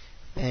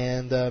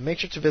 And make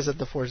sure to visit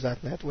the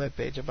Forge.net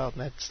webpage about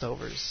Matt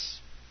Stover's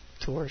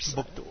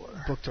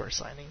book tour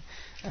signing.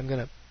 I'm going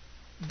to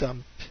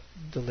dump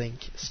the link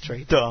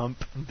straight. Dump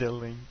the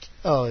link.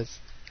 Oh, it's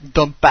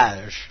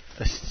dumpage.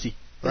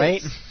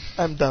 Right?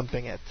 I'm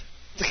dumping it.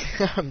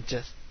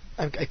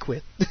 I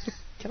quit.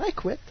 Can I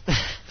quit?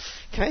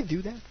 Can I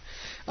do that?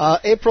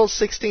 April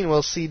 16,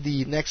 we'll see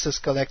the Nexus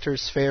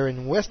Collectors Fair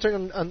in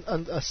Western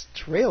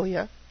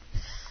Australia.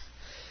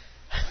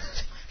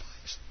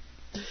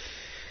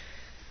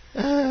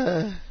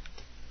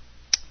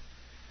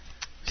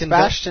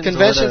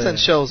 Conventions and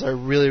shows are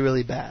really,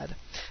 really bad.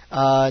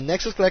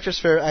 Nexus Collectors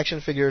Fair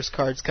action figures,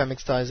 cards,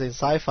 comics, toys, and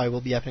sci-fi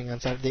will be happening on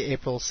Saturday,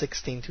 April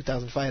 16,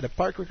 2005 at the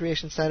Park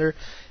Recreation Centre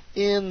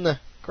in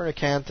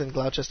Cornacant and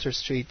Gloucester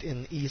Street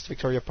in East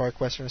Victoria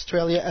Park, Western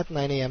Australia at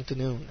 9 a.m. to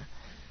noon.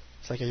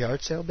 It's like a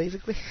yard sale,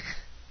 basically.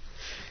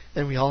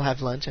 And we all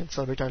have lunch and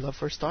celebrate our love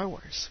for Star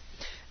Wars.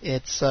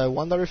 It's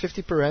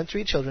 $1.50 per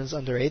entry. Children's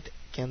under 8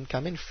 can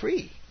come in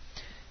free.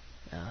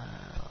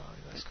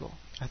 That's cool.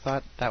 I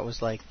thought that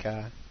was like...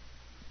 I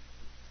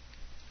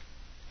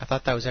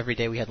thought that was every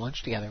day we had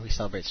lunch together. We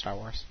celebrate Star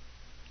Wars.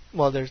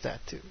 Well, there's that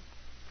too.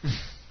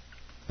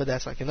 But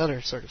that's like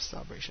another sort of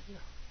celebration. You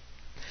know.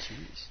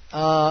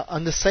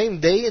 On the same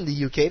day in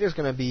the UK, there's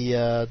going to be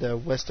the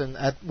Western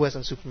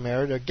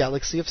Supermare, the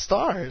Galaxy of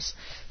Stars,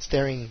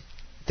 starring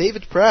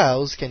David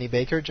Prowse, Kenny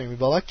Baker, Jeremy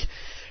Bullock,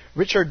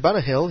 Richard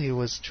Bunahill, he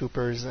was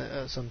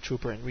some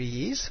trooper in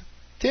Reese,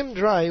 Tim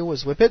Dry, who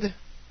was Whippet,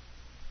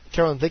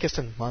 Carolyn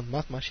Dickinson, Mon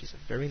Mothma, she's a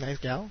very nice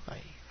gal.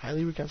 I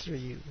highly reconsider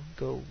you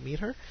go meet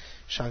her.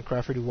 Sean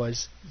Crawford, who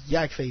was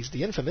Yagface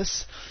the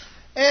Infamous,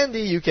 and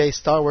the UK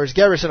Star Wars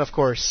Garrison, of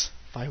course,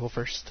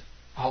 501st,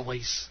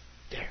 always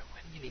there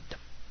when you need them.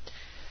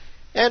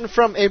 And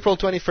from April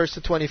 21st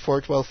to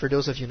 24th, well, for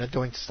those of you not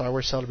going to Star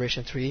Wars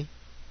Celebration 3,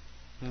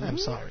 I'm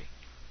sorry.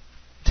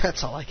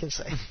 That's all I can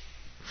say.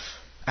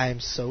 I am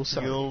so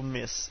sorry. You'll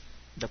miss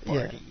the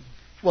party. Yeah.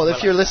 Well,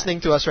 if you're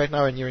listening to us right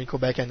now and you're in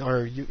Quebec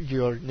or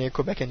you're near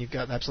Quebec and you've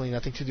got absolutely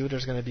nothing to do,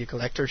 there's going to be a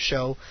collector's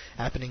show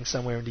happening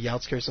somewhere in the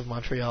outskirts of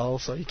Montreal,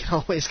 so you can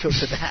always go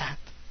to that.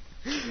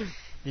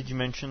 Did you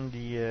mention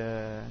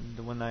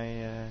the one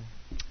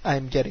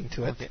I'm getting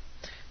to it. Okay.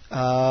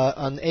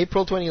 On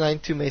April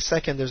 29th to May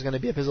 2nd, there's going to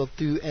be episode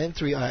 2 and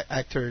 3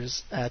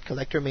 actors at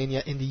Collector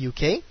Mania in the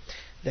UK.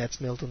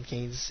 That's Milton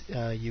Keynes,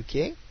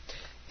 UK.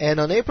 And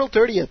on April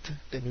 30th,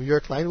 the New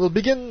York line will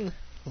begin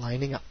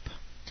lining up.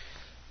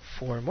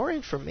 For more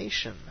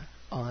information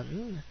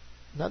on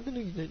not the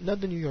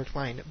New York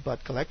line,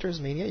 but Collectors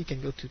Mania, you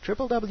can go to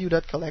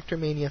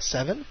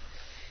www.collectormania7,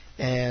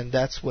 and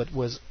that's what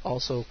was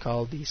also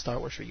called the Star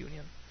Wars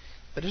Reunion.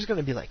 But there's going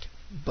to be like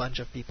a bunch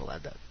of people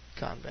at that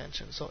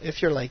convention. So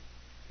if you're like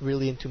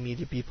really into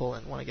media people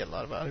and want to get a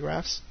lot of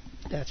autographs,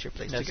 that's your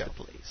place to go. That's the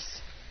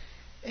place.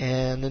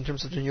 And in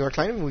terms of the New York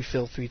line, we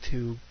feel free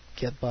to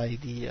get by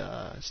the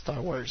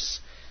Star Wars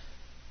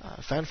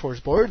Fan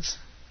Force boards.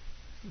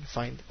 You can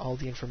find all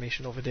the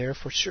information over there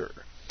for sure.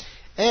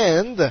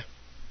 And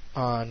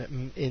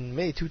in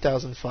May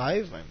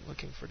 2005, I'm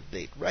looking for the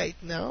date right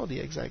now,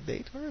 the exact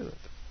date. Where is it?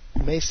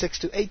 May 6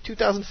 to 8,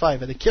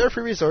 2005, at the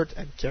Carefree Resort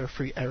at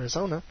Carefree,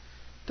 Arizona.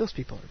 Those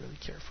people are really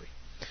carefree.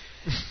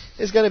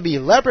 It's going to be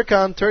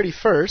Leprechaun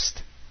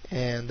 31st,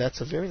 and that's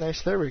a very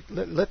nice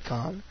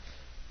LitCon,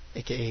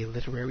 aka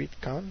Literary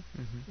Con.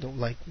 Don't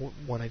like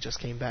one I just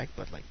came back,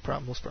 but like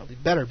most probably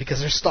better because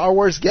there's Star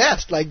Wars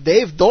guests like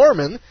Dave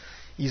Dorman.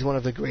 He's one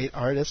of the great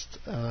artists.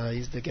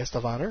 He's the guest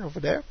of honor over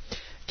there.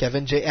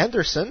 Kevin J.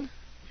 Anderson,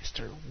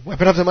 Mr.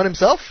 Weapon of the Month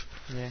himself.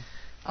 Yeah.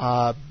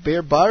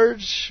 Bear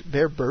Burge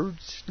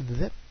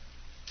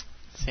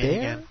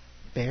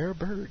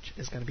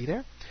is going to be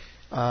there.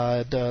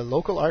 The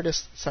local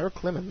artist Sarah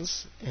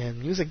Clemens and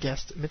music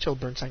guest Mitchell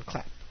Burnside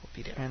Clapp will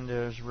be there. And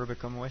there's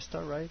Rebecca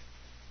Muesta, right?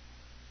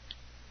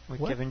 With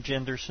What? Kevin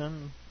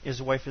Jenderson.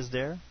 His wife is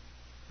there,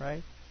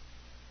 right?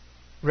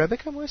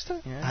 Rebecca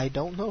Muesta? Yeah. I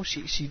don't know.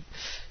 She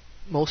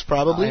most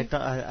probably.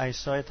 I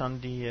saw it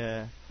on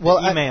the Well,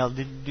 email.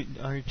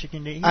 Are you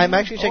checking the email? I'm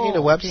actually checking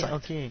the website.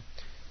 Okay.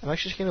 I'm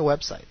actually checking the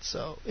website.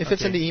 So if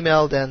it's in the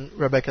email, then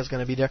Rebecca's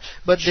going to be there.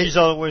 But she's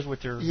always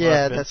with her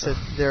Yeah, husband, that's so. it.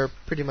 They're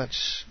pretty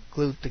much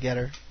glued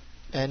together,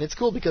 and it's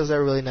cool because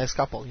they're a really nice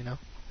couple. You know,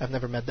 I've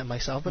never met them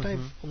myself, but I've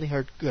only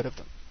heard good of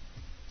them,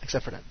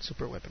 except for that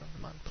super weapon on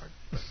the man part.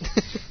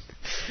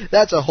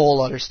 That's a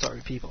whole other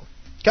story, people.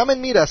 Come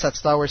and meet us at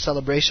Star Wars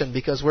Celebration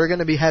because we're going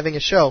to be having a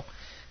show.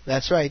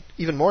 That's right,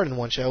 even more than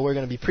one show. We're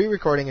going to be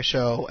pre-recording a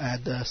show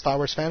at the Star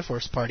Wars Fan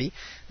Force Party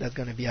that's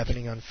going to be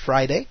happening on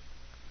Friday.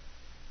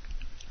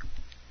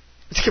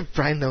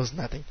 Brian knows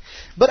nothing.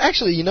 But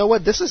actually, you know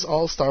what? This is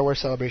all Star Wars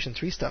Celebration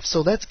 3 stuff.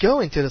 So let's go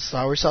into the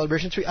Star Wars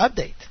Celebration 3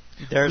 update.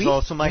 There's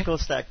also Michael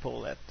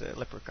Stackpole at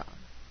Leprechaun.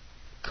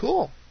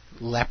 Cool.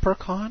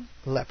 Leprechaun?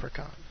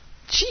 Leprechaun.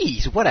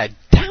 Jeez, what a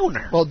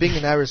downer. Well, being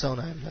in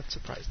Arizona, I'm not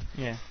surprised.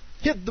 Yeah.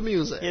 Hit the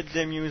music. Hit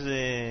the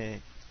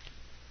music.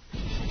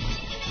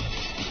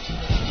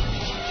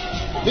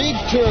 Big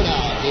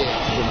turnout here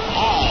from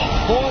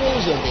all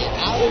corners of the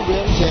Outer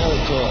Rim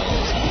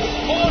territories.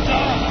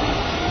 Order!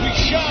 We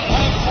shall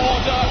have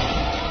order!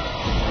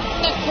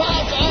 The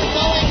crowds are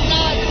going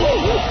nuts!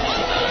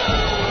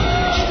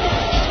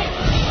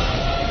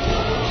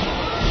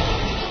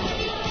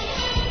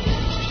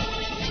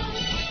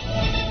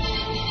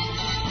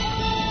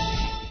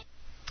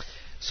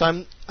 So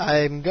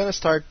I'm gonna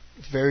start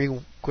very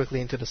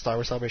quickly into the Star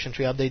Wars Celebration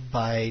 3 update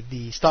by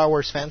the Star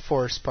Wars Fan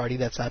Force party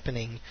that's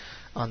happening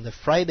on the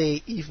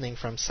Friday evening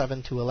from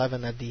 7 to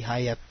 11 at the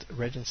Hyatt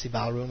Regency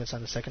Ballroom. It's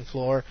on the second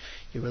floor.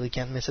 You really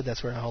can't miss it.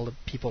 That's where all the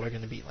people are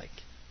going to be like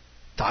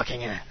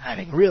talking and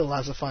having real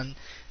lots of fun.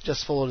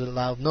 Just follow the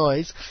loud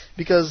noise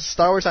because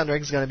Star Wars on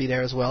Direct is going to be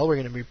there as well. We're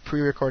going to be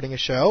pre-recording a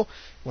show.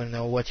 Want to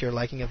know what you're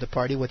liking of the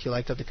party, what you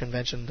liked of the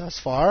convention thus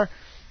far,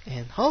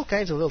 and all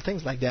kinds of little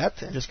things like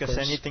that. And Discuss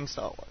anything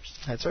Star Wars.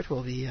 That's right.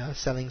 We'll be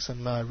selling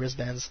some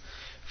wristbands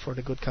for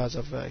the good cause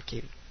of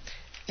Katie.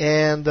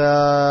 And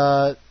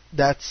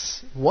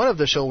that's one of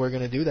the show we're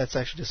going to do. That's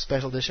actually a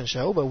special edition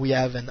show. But we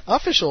have an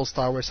official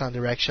Star Wars on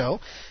Direct show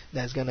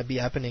that's going to be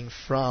happening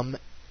from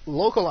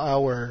local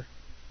hour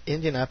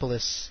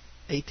Indianapolis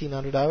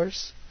 1800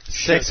 hours.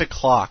 6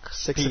 o'clock.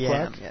 6 PM.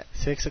 o'clock? Yeah.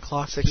 6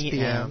 o'clock 6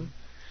 p.m.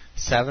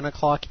 7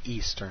 o'clock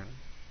Eastern.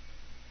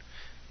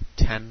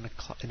 10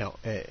 o'clock, no,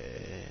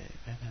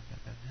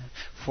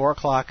 4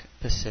 o'clock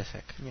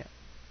Pacific. Yeah.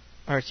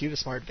 Aren't you the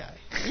smart guy?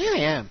 Yeah, I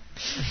am.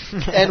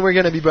 And we're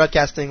going to be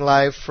broadcasting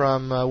live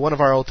from one of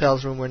our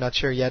hotels room. We're not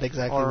sure yet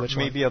exactly Or which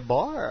maybe one. a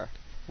bar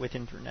with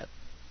internet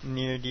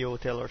near the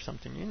hotel or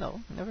something. You know,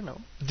 you never know.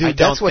 Dude,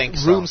 that's what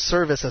room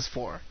service is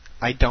for.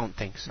 I don't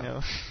think so.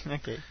 No.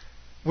 Okay.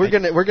 We're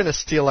gonna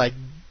steal like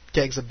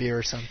kegs of beer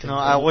or something. No,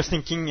 I was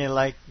thinking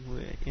like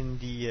in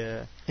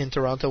the in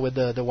Toronto with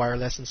the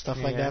wireless and stuff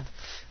like that.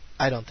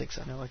 I don't think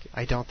so. No, okay.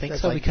 I don't think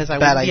That's so like because I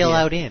bad wouldn't be idea.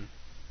 allowed in.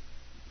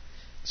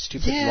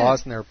 Stupid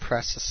laws in their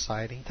press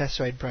society. That's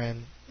right.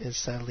 Brian is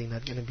sadly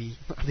not going to be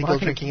legal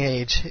drinking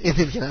age in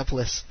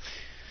Indianapolis.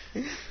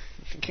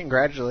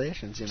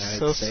 Congratulations, United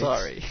So States.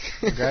 sorry.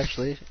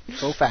 Congratulations.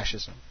 Go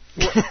fascism.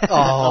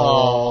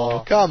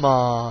 Oh, come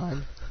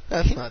on.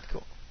 That's not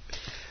cool.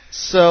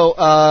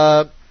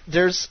 So,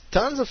 there's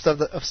tons of stuff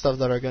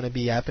that are going to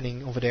be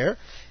happening over there.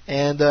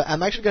 And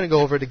I'm actually going to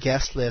go over the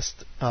guest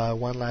list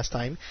one last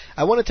time.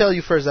 I want to tell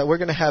you first that we're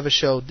going to have a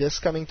show this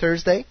coming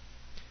Thursday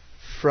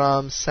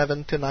from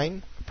 7 to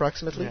 9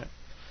 approximately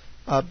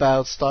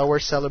about Star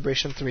Wars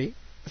Celebration 3.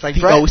 It's like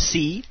the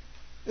OC.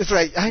 It's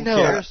right. I know.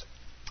 Who cares?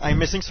 I'm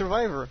missing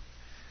Survivor.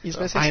 He's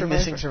missing I'm Survivor.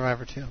 missing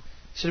Survivor too.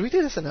 Should we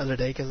do this another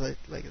day? Because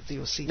like the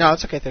OC. No,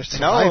 it's okay. There's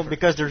Survivor. No,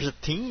 because there's a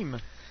team.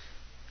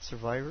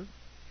 Survivor.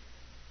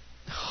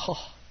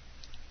 Oh.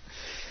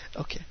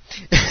 Okay.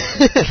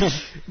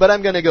 But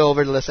I'm going to go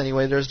over the list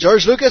anyway. There's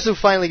George Lucas who's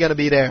finally going to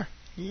be there.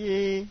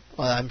 Yay.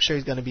 Well, I'm sure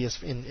he's going to be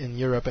in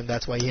Europe, and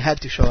that's why he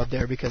had to show up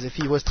there, because if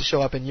he was to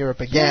show up in Europe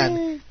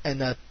again and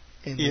not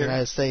in the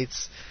United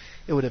States,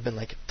 it would have been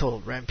like a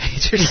total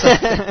rampage or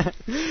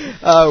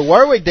something.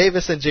 Warwick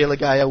Davis and Jay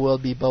Lagaya will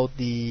be both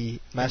the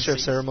Master of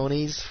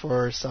Ceremonies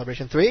for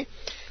Celebration 3.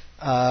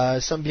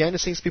 Some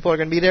behind-the-scenes people are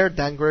going to be there.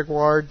 Dan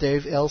Gregoire,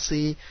 Dave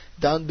Elsey,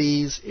 Don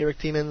Bees, Eric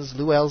Tiemens,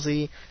 Lou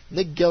Elsey,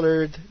 Nick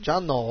Gillard,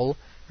 John Knoll,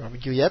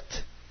 Robert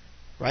Guyette,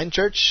 Ryan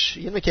Church,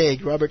 Ian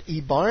McCaig, Robert E.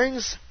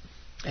 Barnes.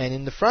 And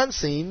in the front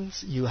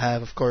scenes, you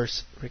have, of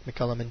course, Rick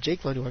McCullum and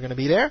Jake Lloyd who are going to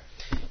be there.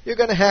 You're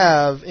going to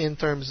have, in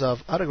terms of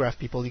autograph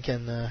people, you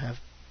can have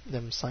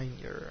them sign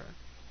your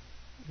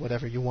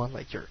whatever you want,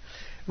 like your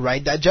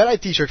Ride That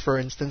Jedi t-shirt, for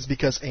instance,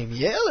 because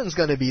Amy Allen's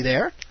going to be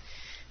there.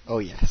 Oh,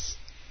 yes.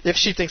 If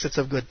she thinks it's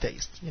of good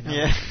taste, you know.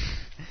 Yeah.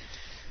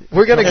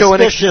 We're gonna go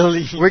and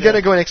Especially, we're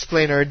gonna go and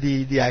explain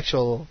the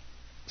actual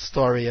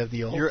story of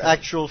the old. Your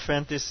actual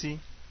fantasy.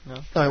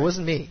 No, No, it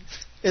wasn't me.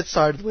 It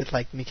started with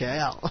like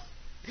Mikael,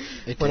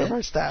 It one did? of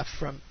our staff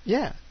from.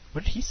 Yeah,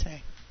 What did he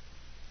say?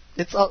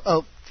 it's all.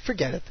 Oh,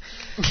 forget it.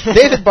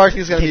 David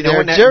Barkley's gonna be No there.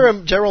 one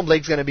that- Jerome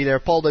Blake's gonna be there.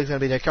 Paul Blake's gonna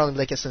be there. Carolyn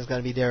Blakiston's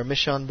gonna be there.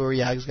 Michonne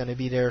Buriag's gonna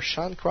be there.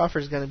 Sean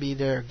Crawford's gonna be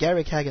there.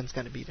 Garrick Hagen's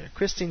gonna be there.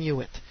 Christine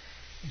Hewitt,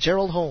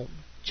 Gerald Holm,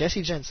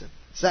 Jesse Jensen,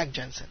 Zach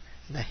Jensen,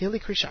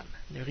 Nahili Krishan,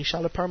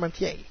 Richard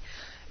Parmentier,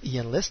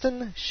 Ian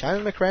Liston,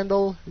 Shannon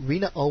McRandall,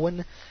 Rena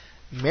Owen,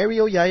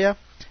 Mario Yaya,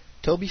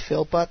 Toby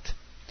Philpott,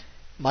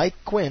 Mike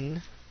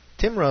Quinn,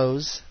 Tim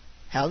Rose,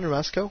 Alan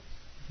Rusco,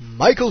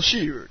 Michael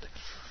Sheard,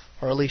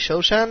 Harley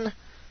Shoshan,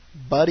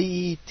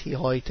 Buddy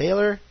Tihoy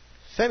Taylor,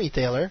 Femi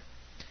Taylor,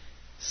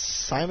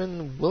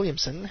 Simon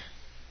Williamson,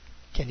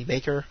 Kenny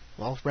Baker,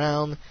 Ralph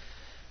Brown,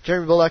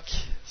 Jeremy Bullock,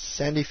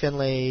 Sandy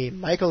Finlay,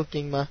 Michael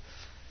Kingma,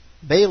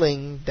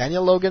 Bailing,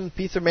 Daniel Logan,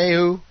 Peter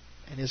Mayhew,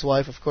 and his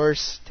wife, of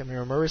course,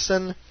 Tamara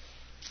Morrison.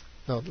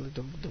 No,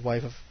 the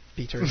wife of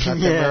Peter, not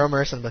Tamara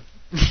Morrison, but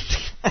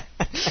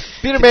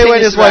Peter Mayhew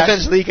and his wife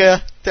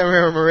Angelica,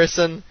 Tamara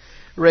Morrison,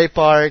 Ray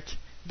Park,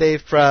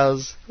 Dave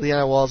Prowse,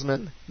 Leanna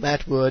Walsman,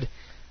 Matt Wood,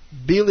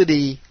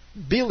 Billy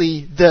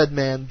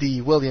Deadman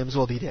D. Williams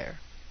will be there.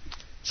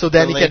 So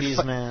then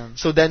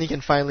he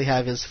can finally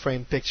have his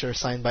framed picture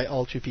signed by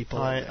all 2 people.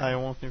 I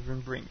won't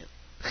even bring it.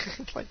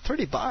 It's like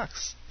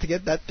 $30 to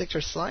get that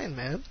picture signed,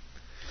 man.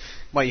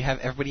 Well, you have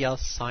everybody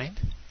else signed?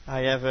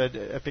 I have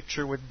a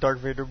picture with Darth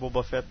Vader,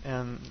 Boba Fett,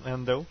 and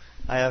Lando.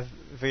 I have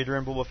Vader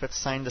and Boba Fett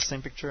signed the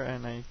same picture,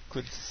 and I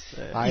could.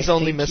 He's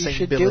only missing. You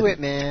should Billy. do it,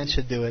 man. You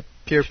should do it.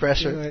 Peer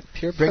pressure. Do it.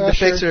 Peer Bring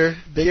pressure. the picture.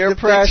 Peer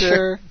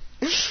pressure.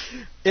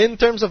 In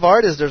terms of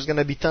artists, there's going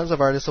to be tons of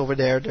artists over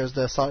there. There's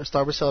the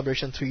Star Wars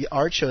Celebration 3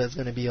 art show that's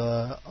going to be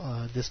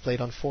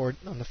displayed on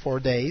the 4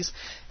 days,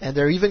 and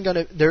they're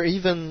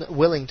even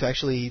willing to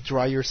actually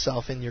draw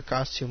yourself in your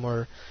costume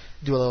or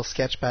do a little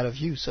sketch pad of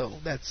you. So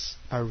that's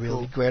a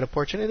really great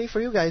opportunity for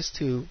you guys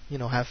to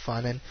have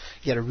fun and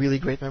get a really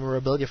great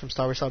memorabilia from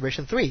Star Wars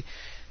Celebration 3.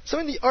 So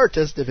in the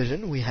artist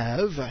division, we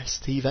have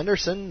Steve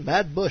Anderson,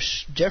 Matt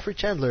Bush, Jeffrey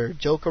Chandler,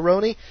 Joe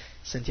Caroni,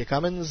 Cynthia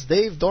Cummins,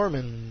 Dave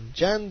Dorman,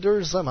 Jan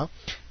Durzema,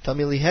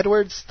 Tommy Lee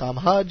Edwards, Tom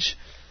Hodge,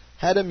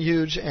 Adam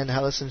Huge, and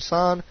Allison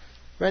Son,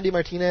 Randy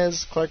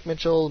Martinez, Clark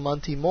Mitchell,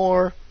 Monty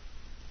Moore,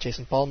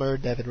 Jason Palmer,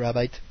 David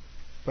Rabite,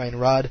 Brian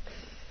Rod,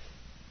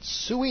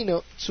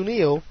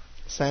 Sunio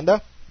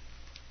Sanda,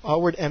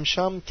 Howard M.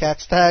 Shum, Kat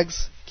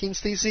Staggs, King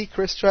Stacy,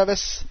 Chris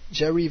Travis,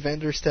 Jerry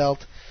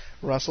Vanderstelt,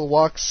 Russell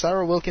Walks,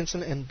 Sarah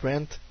Wilkinson, and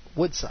Brent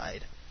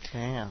Woodside.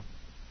 Damn.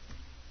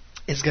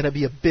 It's going to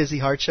be a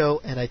busy art show,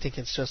 and I think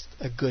it's just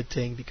a good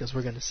thing because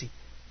we're going to see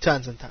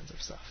tons and tons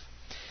of stuff.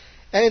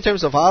 And in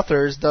terms of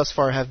authors, thus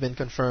far have been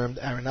confirmed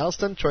Aaron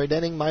Alston, Troy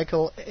Denning,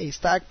 Michael A.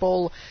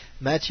 Stackpole,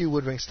 Matthew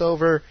Woodring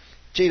Stover,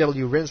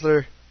 J.W.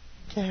 Rinsler,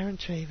 Karen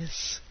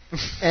Travis,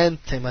 and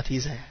Timothy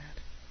Zad.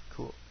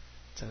 Cool.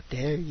 So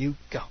there you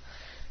go.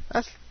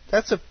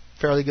 That's a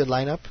fairly good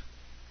lineup.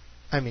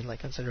 I mean, like,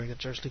 considering that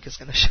George Lucas is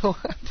going to show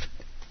up.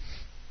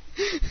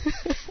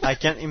 I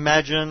can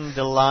imagine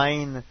the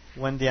line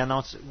when they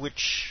announce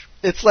which.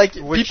 It's like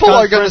which people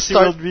are going to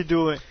start. Will be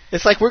doing.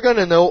 It's like we're going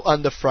to know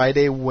on the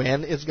Friday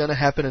when it's going to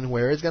happen and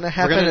where it's going to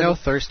happen. We're going to know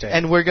Thursday,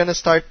 and we're going to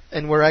start.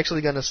 And we're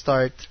actually going to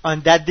start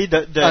on that day.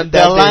 The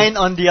line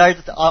on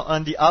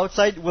the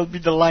outside will be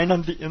the line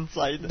on the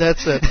inside.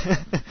 That's it,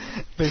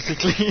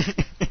 basically.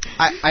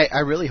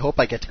 I really hope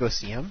I get to go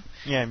see him.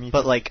 Yeah, me too.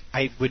 But like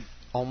I would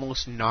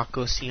almost not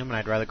go see him, and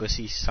I'd rather go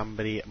see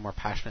somebody, a more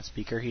passionate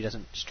speaker. He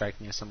doesn't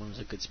strike me as someone who's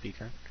a good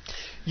speaker.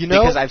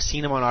 Because I've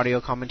seen him on audio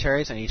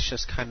commentaries, and he's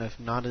just kind of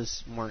not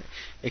as more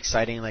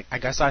exciting. Like, I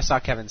guess I saw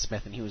Kevin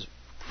Smith, and he was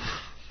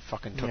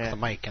fucking took the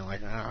mic, and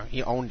like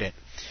he owned it.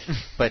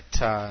 But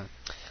I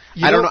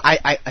don't know.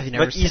 I've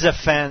never. But he's a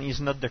fan. He's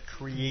not the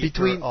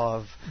creator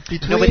of.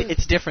 No, but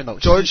it's different though.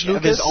 George Lucas,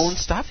 of his own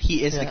stuff,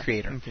 he is the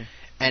creator. Okay.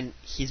 And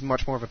he's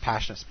much more of a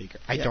passionate speaker.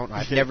 I don't know.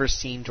 I've never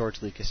seen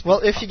George Lucas speak.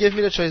 Well, if you give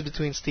me the choice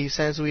between Steve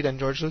Sansweet and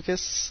George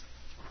Lucas,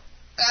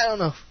 I don't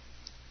know.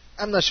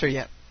 I'm not sure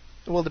yet.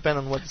 It will depend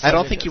on what. I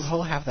don't think you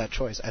will have that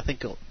choice. I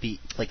think it'll be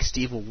like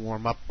Steve will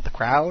warm up the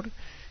crowd,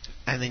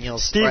 and then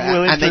Steve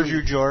will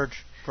interview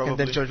George. Probably. And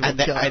then George will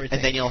kill everything.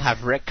 And then you'll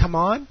have Rick come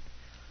on.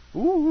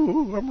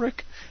 Ooh, I'm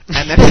Rick.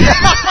 And then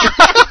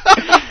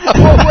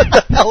what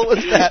the hell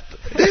was that?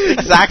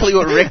 Exactly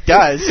what Rick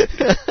does.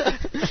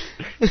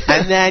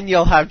 And then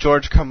you'll have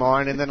George come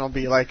on, and then it'll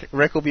be like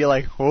Rick will be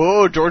like,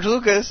 "Oh, George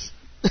Lucas,"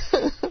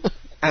 and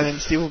then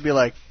Steve will be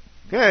like,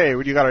 "Hey,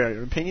 you got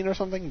an opinion or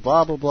something?"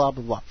 Blah blah blah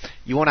blah blah.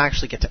 You won't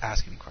actually get to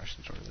ask any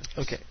questions, George Lucas.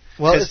 Okay.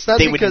 Well, it's not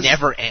they because would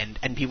never end,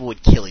 and people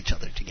would kill each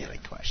other to get a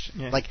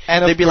question. Yeah. Like,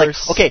 and they'd be like,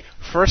 "Okay,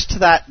 first to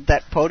that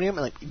podium,"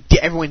 and like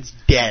everyone's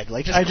dead.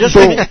 Like, I just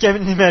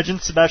can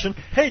imagine Sebastian.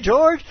 Hey,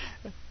 George.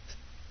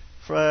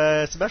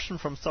 Sebastian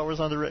from Star Wars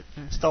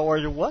Star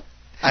Wars what?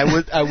 I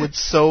would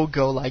so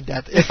go like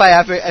that. If I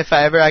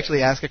ever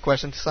actually ask a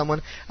question to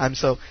someone, I'm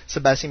so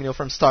Sebastian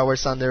from Star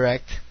Wars on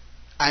Direct.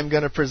 I'm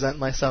going to present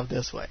myself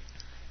this way.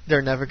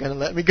 They're never going to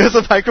let me go to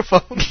the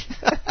microphone.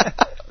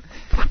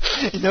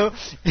 You know,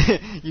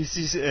 you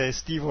see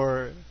Steve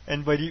or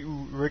anybody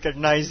who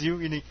recognize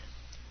you,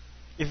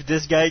 if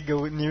this guy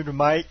go near the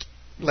mic,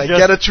 like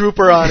get a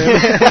trooper on him.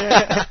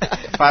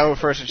 If I were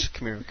first, just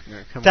come here.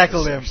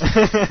 Tackle him.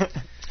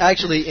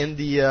 Actually, in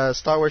the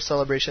Star Wars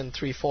Celebration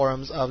 3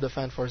 forums of the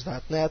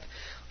fanforce.net,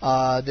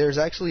 there's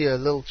actually a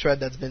little thread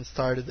that's been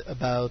started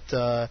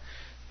about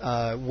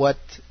what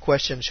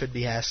questions should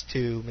be asked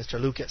to Mr.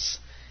 Lucas.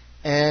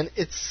 And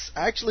it's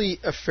actually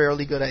a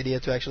fairly good idea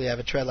to actually have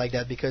a thread like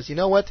that, because you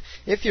know what?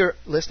 If you're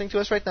listening to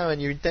us right now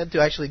and you intend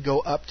to actually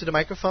go up to the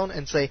microphone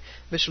and say,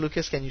 Mr.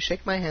 Lucas, can you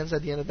shake my hands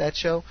at the end of that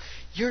show?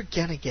 You're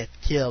gonna get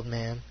killed,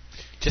 man.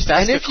 Just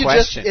ask a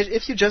question.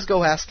 If you just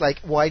go ask,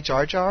 like, why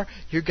Jar Jar,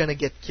 you're gonna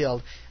get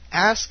killed.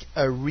 Ask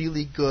a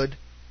really good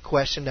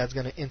question that's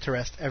gonna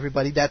interest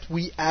everybody that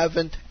we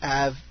haven't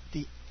had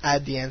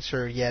the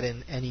answer yet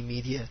in any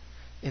media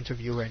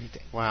interview or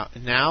anything. Wow.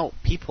 Now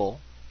people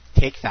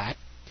take that.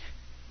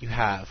 You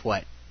have,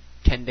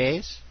 10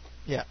 days?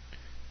 Yeah.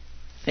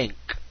 Think.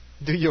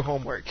 Do your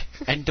homework.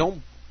 And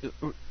don't...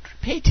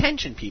 Pay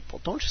attention, people.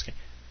 Don't just...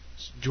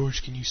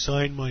 George, can you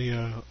sign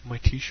my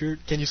T-shirt?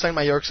 Can you sign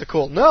my Yorks are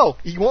cool? No,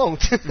 he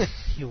won't.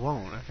 He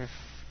won't.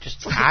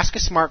 Just ask a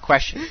smart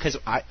question. Because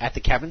at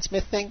the Kevin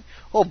Smith thing,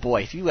 oh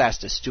boy, if you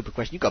asked a stupid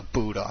question, you got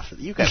booed off.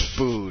 You got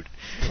booed.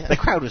 Yeah. The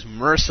crowd was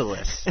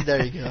merciless.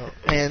 There you go.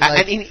 And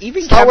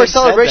even Star Wars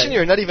Celebration,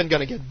 you're not even going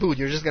to get booed.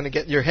 You're just going to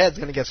get your head's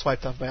going to get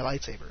swiped off by a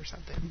lightsaber or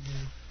something.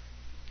 Mm-hmm.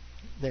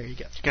 There you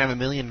go. You can have a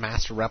million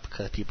master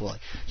replica people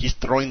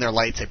just throwing their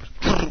lightsabers.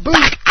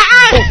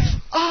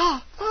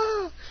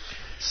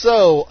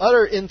 So,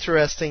 other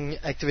interesting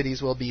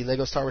activities will be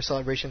Lego Star Wars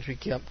Celebration 3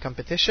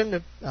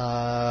 competition,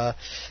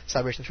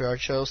 Celebration 3 art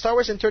show. Star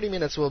Wars in 30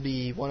 Minutes will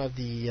be one of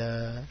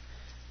the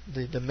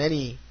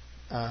many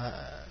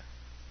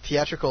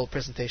theatrical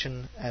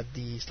presentation at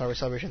the Star Wars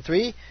Celebration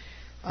 3.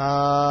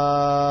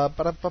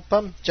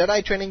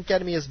 Jedi Training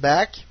Academy is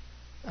back.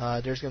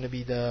 There's going to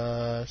be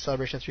the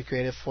Celebration 3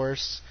 Creative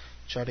Force,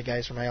 which are the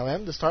guys from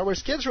ILM. The Star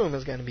Wars Kids Room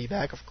is going to be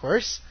back, of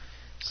course.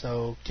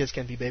 So kids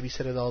can be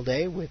babysitted all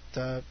day with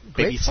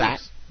great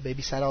folks.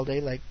 Babysat all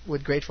day, like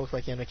with great folks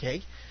like Ian McKay.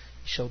 He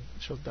showed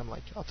them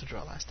like how to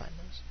draw last time.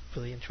 It was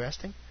really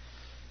interesting.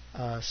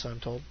 So I'm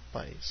told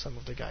by some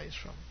of the guys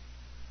from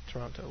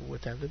Toronto who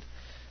attended.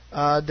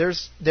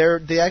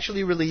 They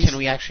actually released. Can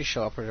we actually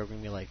show up, or they're going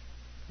to be like,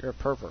 "You're a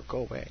pervert, go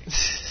away"?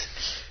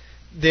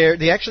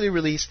 They actually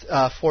released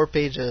 4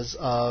 pages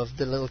of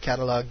the little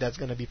catalog that's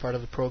going to be part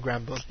of the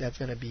program book that's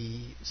going to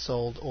be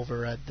sold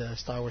over at the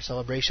Star Wars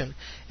Celebration.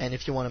 And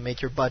if you want to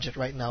make your budget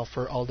right now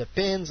for all the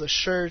pins, the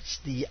shirts,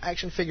 the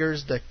action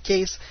figures, the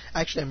case,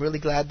 actually I'm really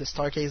glad the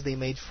star case they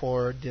made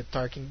for the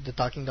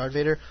talking Darth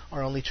Vader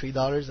are only $3.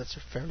 That's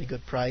a fairly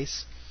good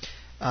price.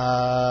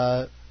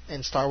 And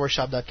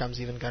StarWarsShop.com is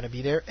even going to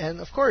be there.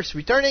 And of course,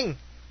 returning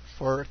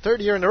for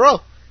 3rd year in a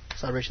row,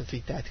 Celebration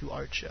 3 Tattoo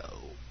Art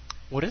Show.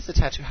 What is the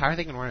tattoo? How are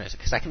they going to run it?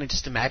 Because I can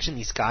just imagine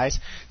these guys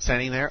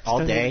standing there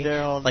all day.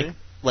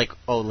 Like,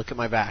 oh, look at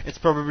my back. It's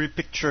probably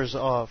pictures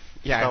of.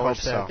 Yeah, I hope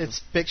so. It's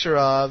picture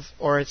of,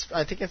 or it's.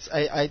 I think.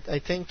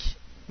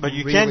 But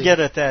you can get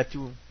a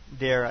tattoo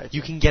there.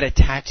 You can get a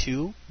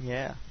tattoo.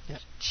 Yeah.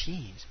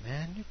 Jeez,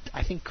 man.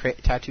 I think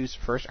tattoos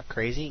first are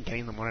crazy, and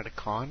getting them one at a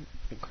con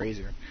even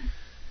crazier.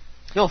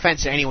 No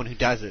offense to anyone who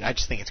does it. I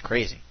just think it's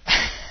crazy.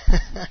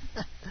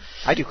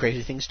 I do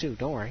crazy things too.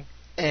 Don't worry.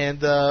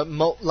 And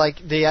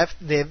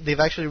they've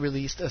actually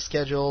released a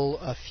schedule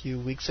a few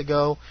weeks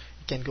ago.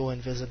 You can go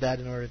and visit that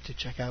in order to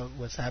check out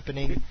what's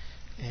happening.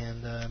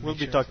 And we'll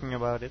be talking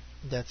about it.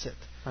 That's it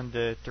on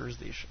the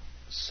Thursday show.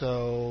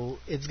 So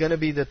it's going to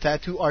be the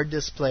tattoo art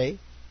display,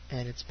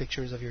 and it's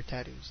pictures of your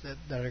tattoos that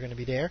are going to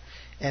be there.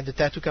 And the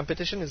tattoo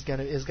competition is going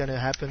to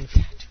happen.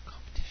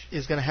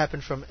 Is going to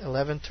happen from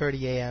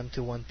 11:30 a.m.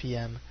 to 1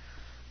 p.m.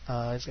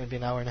 It's going to be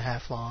an hour and a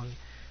half long.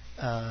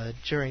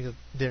 During the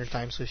dinner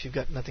time, so if you've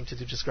got nothing to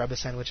do, just grab a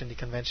sandwich in the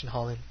convention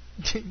hall and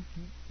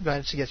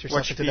manage to get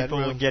yourself into that room.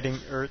 Watch people getting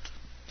hurt.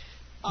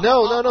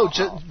 No.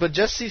 But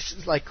just see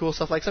like cool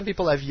stuff. Like some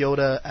people have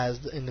Yoda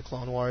as in the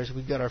Clone Wars.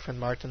 We've got our friend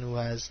Martin who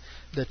has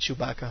the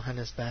Chewbacca on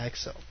his back.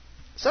 So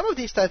some of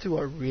these tattoos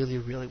are really,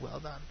 really well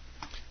done.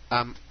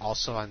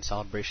 Also on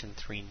Celebration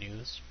 3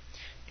 news,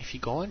 if you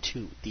go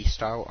into the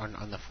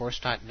on the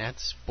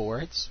Force.net's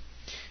boards,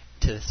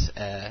 to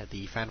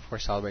the Fan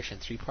Force Celebration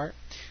 3 part,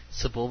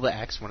 Sebulba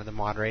X, one of the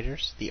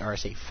moderators, the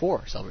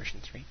RSA4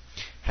 Celebration 3,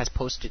 has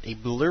posted a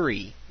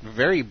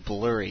very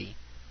blurry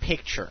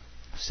picture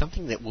of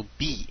something that will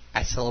be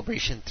at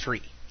Celebration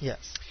 3.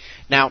 Yes.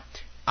 Now,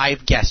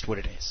 I've guessed what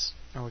it is.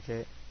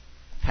 Okay.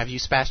 Have you,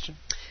 Sebastian?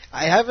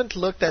 I haven't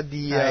looked at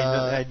the...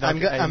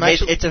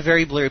 it's a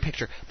very blurry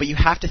picture, but you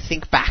have to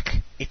think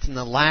back. It's in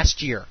the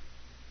last year.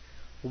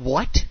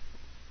 What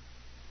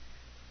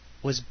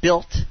was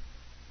built,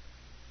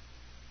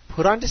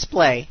 put on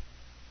display,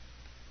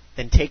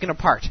 then taken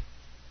apart?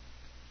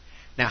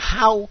 Now,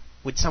 how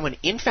would someone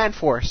in Fan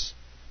Force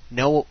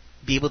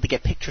be able to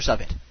get pictures of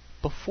it?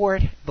 before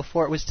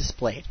it was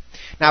displayed.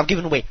 Now I've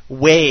given away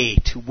way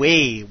too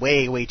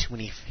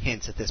many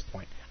hints at this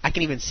point. I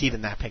can even see it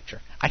in that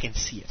picture. I can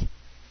see it.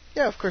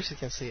 Yeah, of course you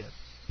can see it.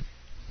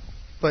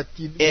 But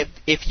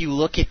if you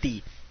look at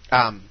the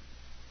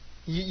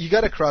you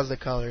got to cross the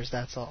colors.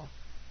 That's all.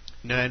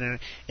 No.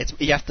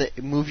 You have to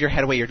move your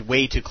head away. You're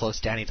way too close,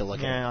 Danny, to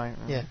look at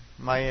it.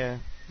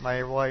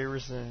 My wire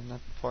is not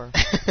far,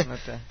 not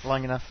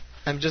long enough.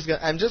 I'm just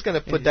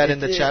gonna put that in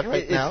the chat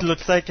right now. It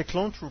looks like a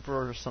clone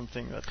trooper or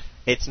something. But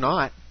it's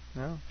not.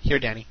 No. Here,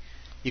 Danny,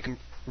 you can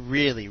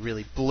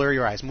really blur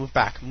your eyes. Move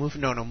back. Move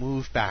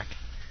back.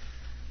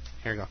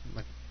 Here you go.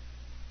 Look.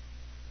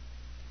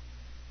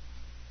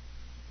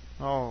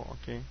 Oh,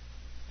 okay.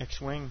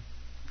 X-wing.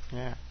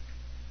 Yeah.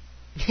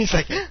 He's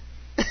like,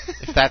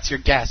 if that's your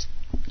guess.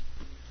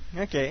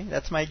 Okay,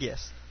 that's my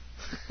guess.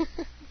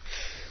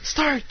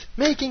 Start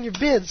making your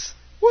bids.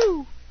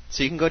 Woo!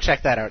 So you can go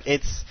check that out.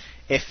 It's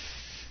if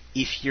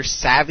you're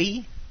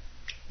savvy,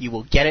 you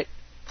will get it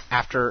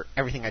after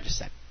everything I just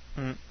said.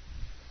 Mm.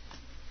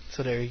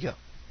 So there you go.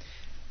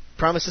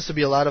 Promises to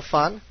be a lot of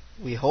fun.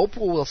 We hope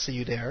we'll see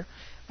you there.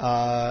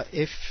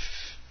 If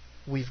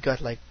we've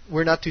got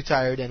we're not too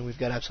tired and we've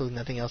got absolutely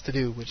nothing else to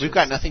do. I've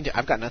got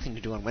nothing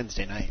to do on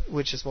Wednesday night.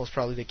 Which is most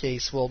probably the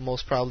case. We'll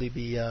most probably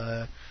be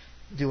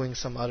doing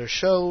some other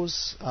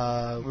shows.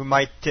 We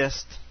might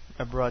test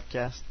a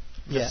broadcast.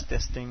 Just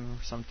testing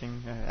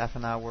something, half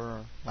an hour.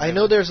 Or I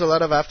know there's a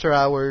lot of after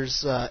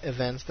hours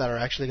events that are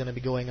actually going to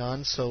be going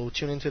on. So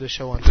tune into the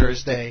show on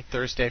Thursday,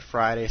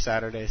 Friday,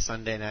 Saturday,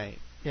 Sunday night.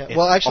 Yeah, it's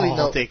well, actually,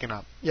 all taken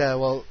up. Yeah,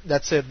 well,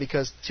 that's it,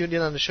 because tune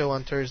in on the show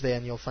on Thursday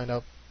and you'll find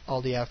out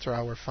all the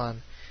after-hour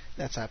fun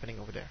that's happening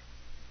over there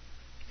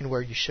and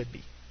where you should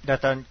be.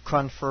 That are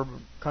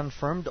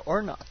confirmed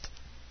or not,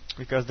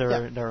 because there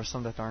are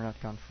some that are not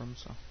confirmed.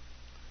 So,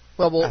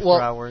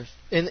 well, hours.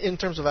 In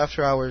terms of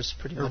after hours,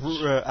 pretty much.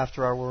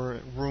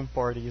 After-hour room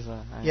parties.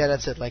 Yeah,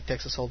 that's it. Like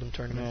Texas Hold'em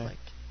tournament, like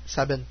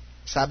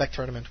Sabak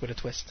tournament with a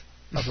twist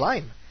of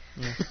lime.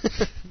 Yeah.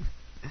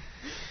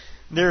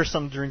 There's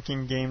some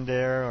drinking game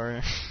there,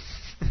 or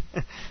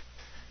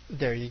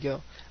there you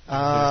go.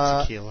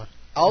 Tequila.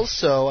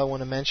 Also, I want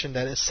to mention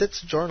that a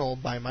Sith's Journal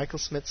by Michael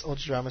Smith's Old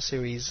Drama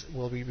series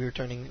will be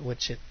returning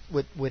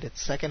with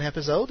its second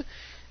episode.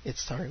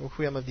 It's starring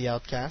Requiem of the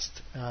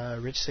Outcast,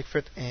 Rich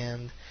Siegfried,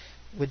 and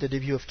with the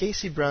debut of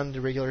Casey Brunn, the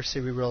regular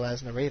series role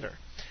as narrator.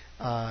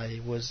 He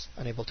was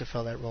unable to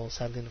fill that role,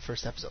 sadly, in the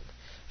first episode.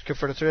 Script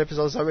for the third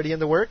episode is already in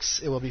the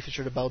works. It will be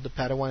featured about the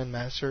Padawan and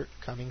Master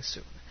coming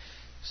soon.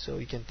 So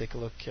you can take a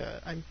look,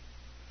 I'm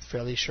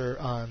fairly sure,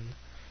 on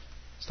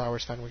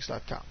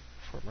StarWarsFanWorks.com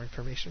for more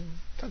information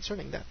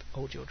concerning that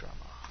audio drama.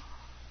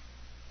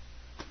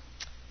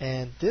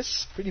 And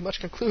this pretty much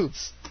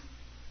concludes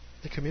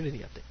the community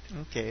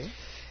update. Okay.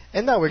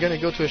 And now we're going to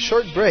go to a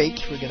short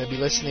break. We're going to be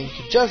listening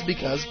to Just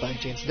Because by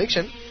Jane's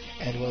Addiction.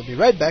 And we'll be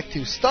right back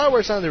to Star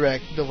Wars on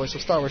Direct, the voice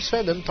of Star Wars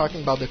fandom,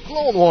 talking about the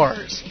Clone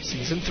Wars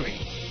Season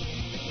 3.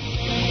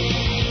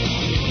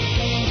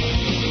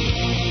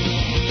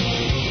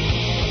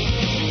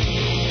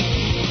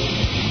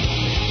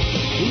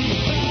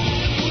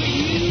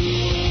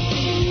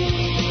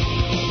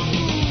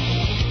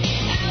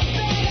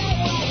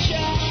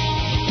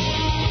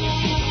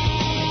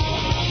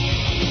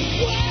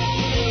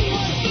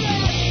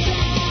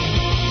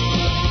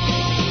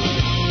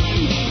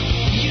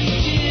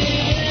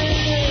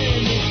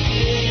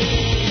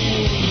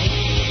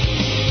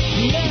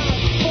 Not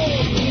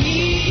for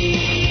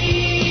me.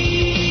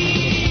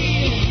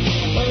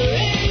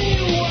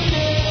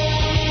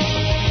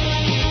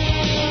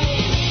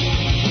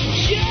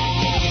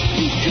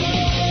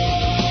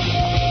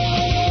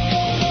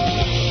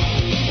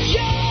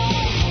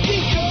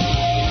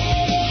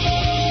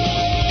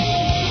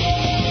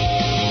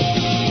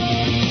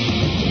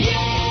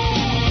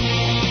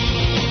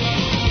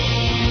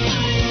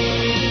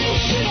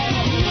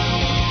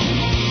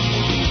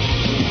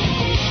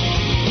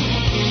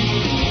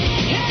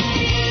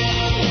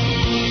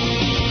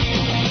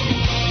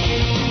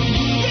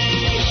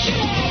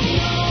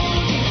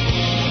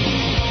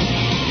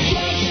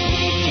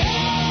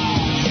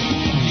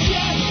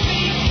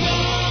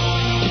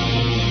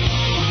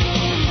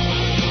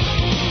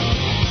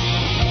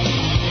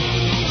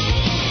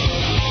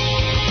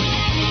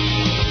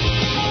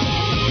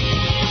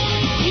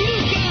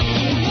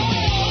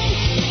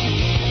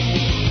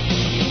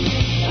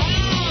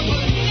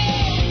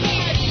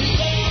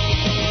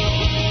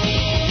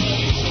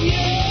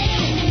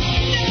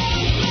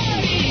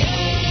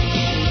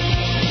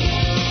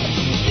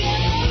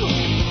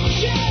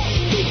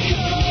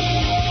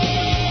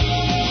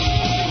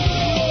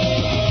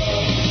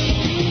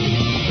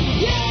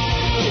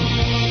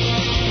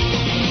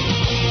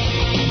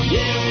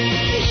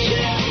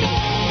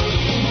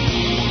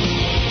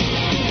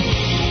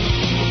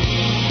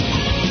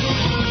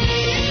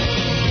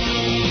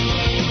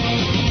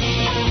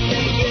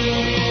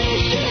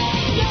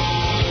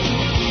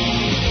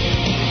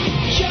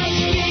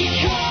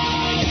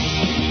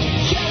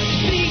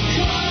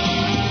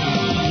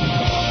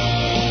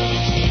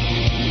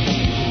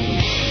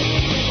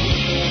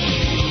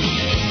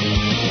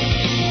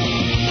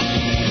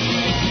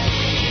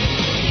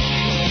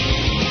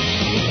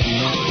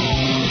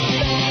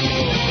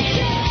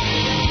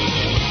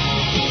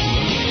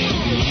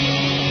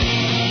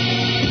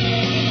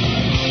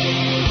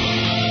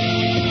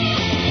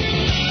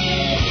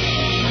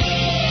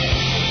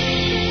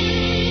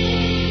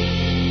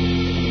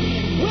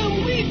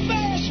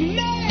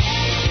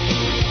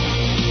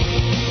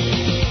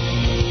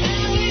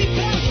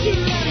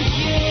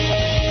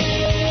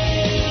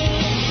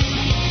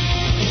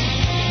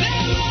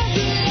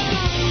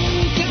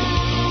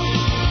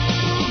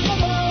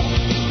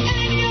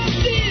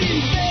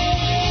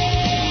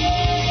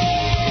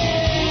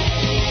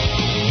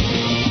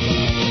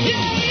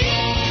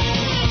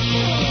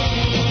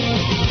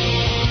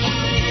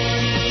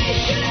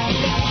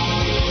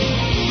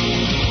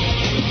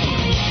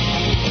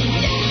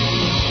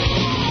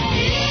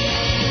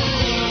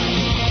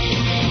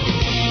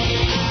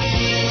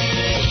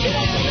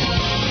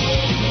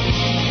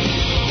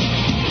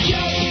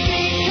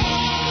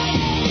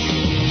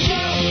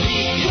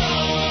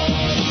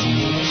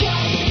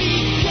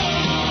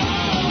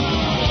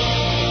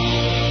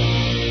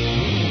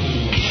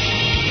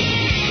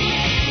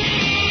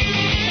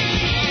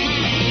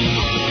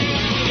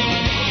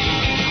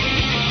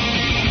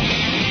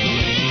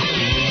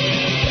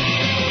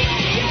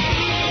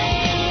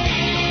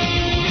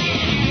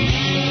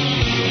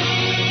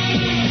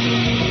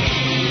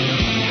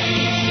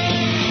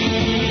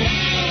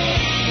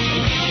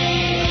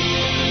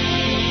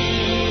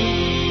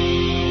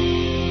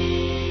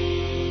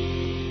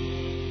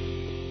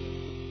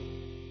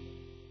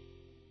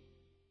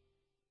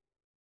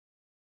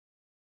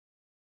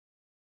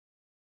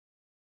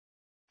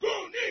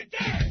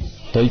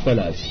 Toy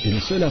Palace est le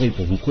seul arrêt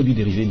pour vos produits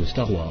dérivés de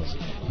Star Wars.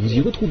 Vous y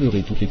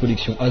retrouverez toutes les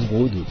collections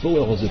Hasbro de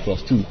Power of the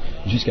Force 2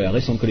 jusqu'à la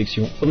récente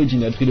collection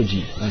Original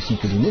Trilogy, ainsi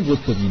que de nombreux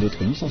produits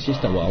d'autres licenciés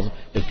Star Wars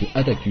tels que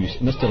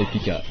Atacus, Master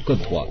Replica,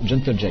 Code 3,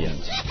 Gentle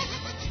Giant.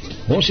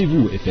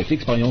 Branchez-vous et faites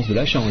l'expérience de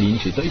l'achat en ligne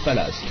chez Toy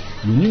Palace,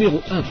 le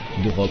numéro 1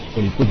 d'Europe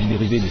pour les produits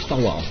dérivés de Star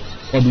Wars.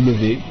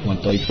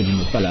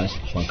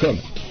 www.toy-palace.com.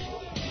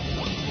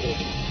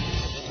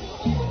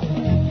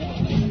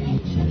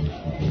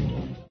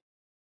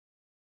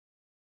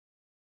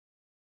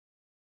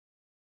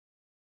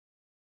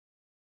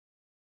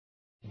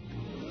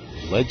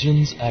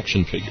 Legends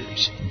Action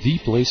Figures, the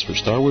place for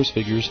Star Wars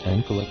figures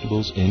and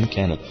collectibles in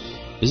Canada.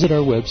 Visit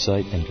our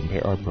website and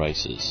compare our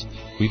prices.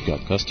 We've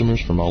got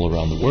customers from all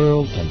around the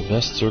world and the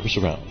best service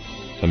around.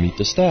 Come meet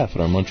the staff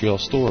at our Montreal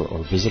store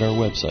or visit our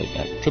website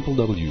at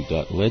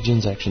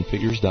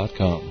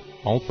www.legendsactionfigures.com.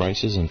 All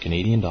prices in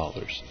Canadian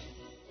dollars.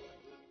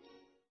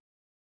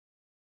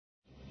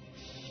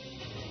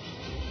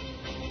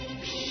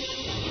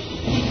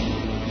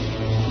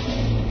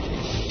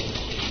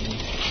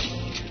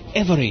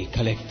 Every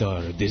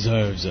collector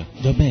deserves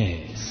the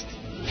best.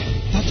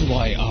 That's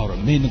why our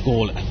main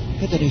goal at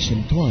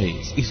Federation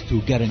Toys is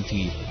to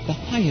guarantee the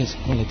highest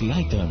quality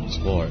items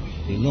for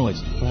the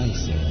lowest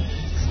prices.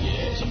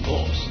 Yes, of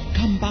course.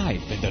 Come by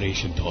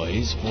Federation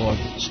Toys for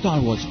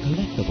Star Wars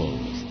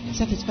collectibles.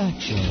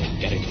 Satisfaction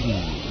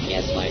guaranteed.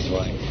 Yes,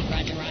 Viceroy.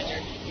 Roger, roger.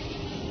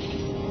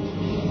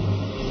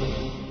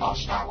 All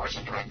Star Wars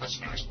and Direct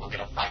listeners will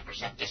get a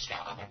 5%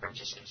 discount on their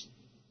purchases.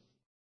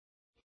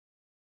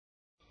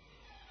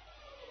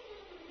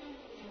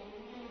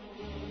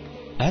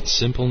 At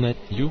SimpleNet,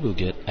 you will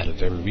get, at a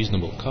very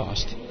reasonable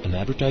cost, an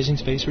advertising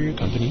space for your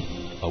company,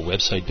 a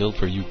website built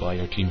for you by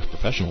our team of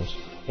professionals,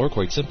 or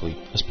quite simply,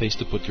 a space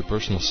to put your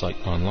personal site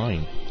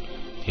online.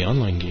 The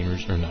online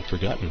gamers are not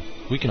forgotten.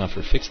 We can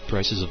offer fixed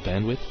prices of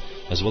bandwidth,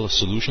 as well as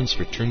solutions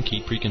for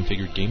turnkey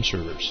pre-configured game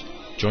servers.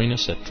 Join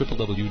us at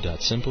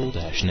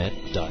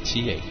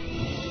www.simple-net.ca.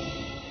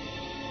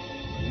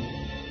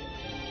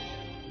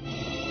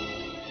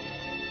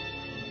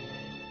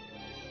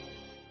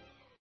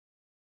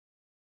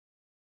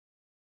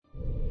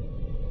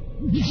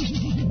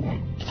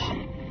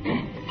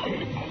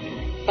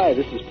 Hi,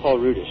 this is Paul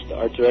Rudish, the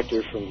art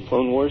director from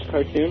Clone Wars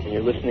cartoon, and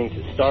you're listening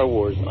to Star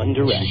Wars on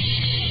Direct.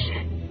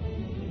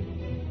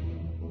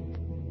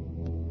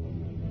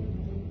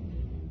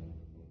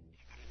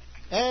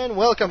 And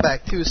welcome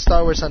back to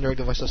Star Wars on Direct,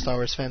 the voice of Star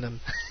Wars fandom.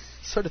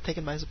 Sort of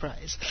taken by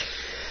surprise.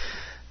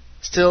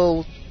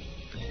 Still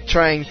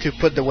trying to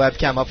put the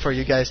webcam up for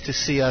you guys to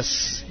see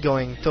us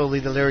going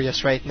totally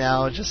delirious right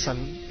now. Just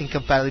some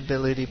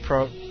incompatibility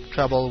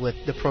trouble with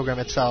the program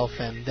itself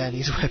and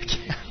Danny's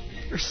webcam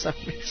for some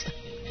reason.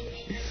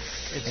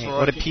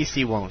 What a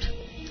PC won't.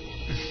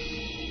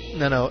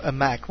 No, a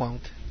Mac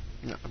won't.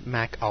 No,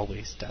 Mac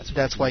always does.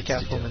 That's why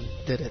Catwoman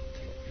did it.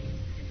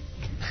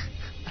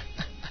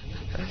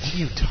 What are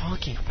you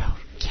talking about?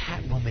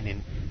 Catwoman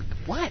and...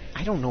 What?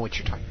 I don't know what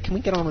you're talking... Can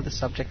we get on with the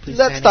subject, please,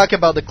 Let's Danny? talk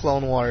about the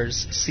Clone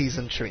Wars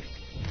Season 3.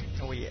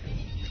 Oh, yeah.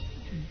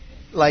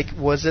 Like,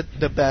 was it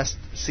the best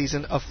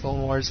season of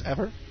Clone Wars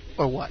ever?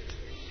 Or what?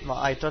 Well,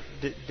 I thought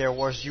there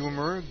was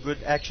humor,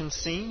 good action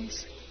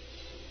scenes.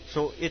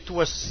 So it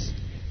was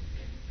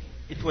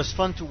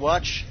fun to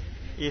watch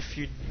if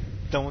you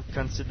don't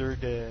consider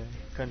the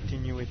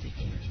continuity.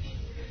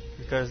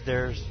 Because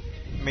there's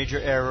major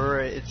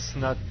error. It's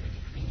not...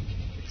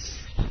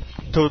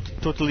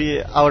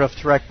 totally out of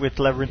track with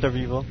Labyrinth of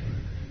Evil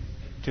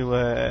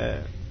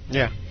to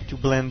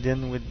blend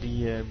in with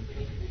the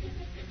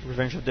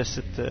Revenge of the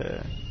Sith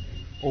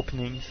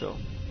opening, so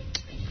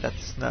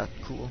that's not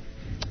cool.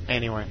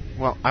 Anyway,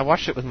 well, I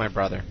watched it with my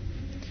brother,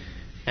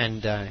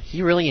 and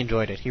he really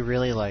enjoyed it. He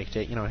really liked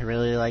it. You know,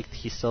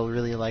 he still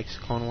really likes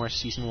Clone Wars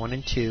Season 1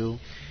 and 2,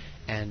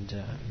 and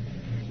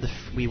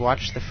we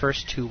watched the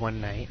first two one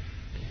night,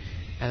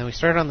 and then we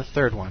started on the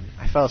third one.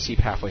 I fell asleep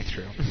halfway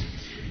through.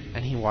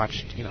 And he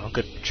watched, a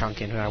good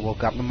chunk in, and I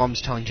woke up. My mom's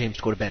telling James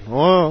to go to bed.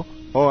 Oh,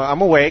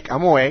 I'm awake. I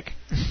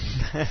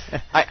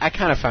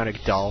kind of found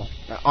it dull.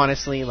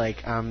 Honestly,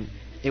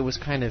 it was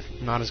kind of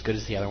not as good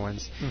as the other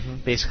ones. Mm-hmm.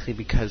 Basically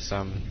because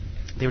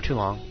they were too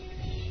long.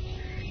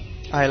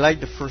 I liked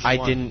the first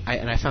one.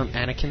 I found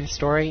Anakin's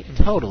story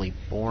totally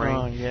boring.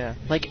 Oh, yeah.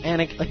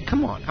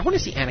 Come on. I want to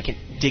see Anakin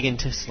dig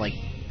into, some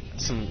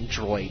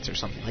droids or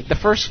something. Like, the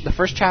first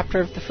chapter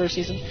of the third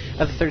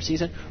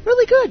season,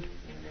 really good.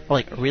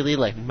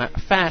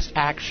 Fast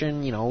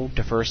action,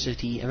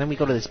 diversity, and then we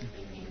go to this,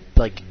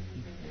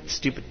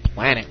 stupid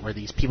planet where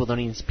these people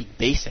don't even speak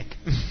basic,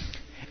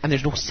 and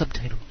there's no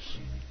subtitles.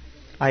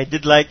 I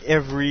did like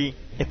every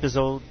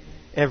episode,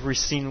 every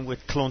scene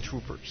with clone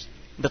troopers.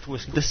 That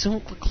was good. The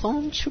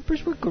clone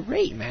troopers were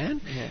great, man.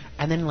 Yeah.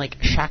 And then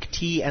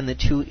Shakti and the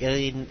two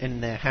alien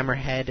and the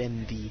Hammerhead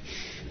and the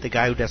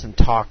guy who doesn't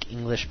talk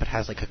English but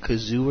has a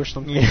kazoo or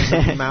something in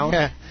his mouth.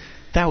 Yeah.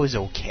 That was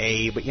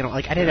okay, but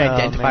I didn't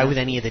identify with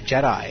any of the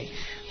Jedi.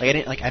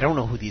 I don't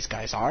know who these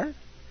guys are.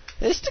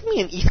 They stuck me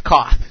in Eth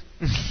Koth.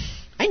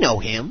 I know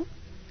him.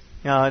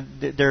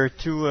 There are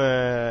two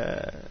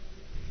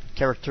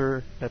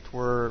characters that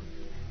were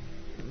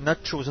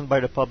not chosen by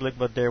the public,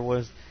 but there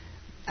was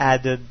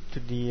added to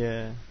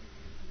the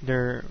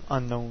their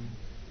unknown.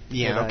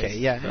 Yeah, okay,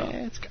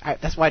 yeah.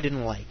 That's why I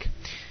didn't like.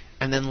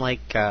 And then,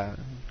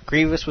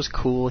 Grievous was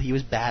cool, he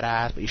was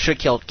badass, but you should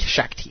have killed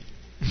Shakti.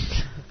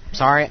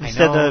 Sorry,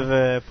 Instead I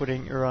know. of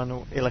putting her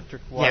on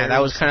electric wire. Yeah,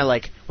 that was kind of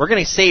like, we're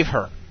going to save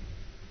her.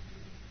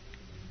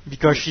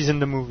 Because she's in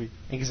the movie.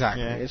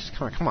 Exactly. Yeah. It's just,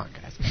 come on,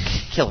 guys.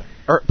 Kill her.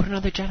 Or put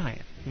another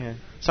Jedi in. Yeah.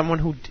 Someone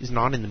who is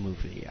not in the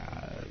movie.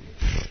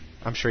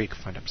 I'm sure you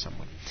can find up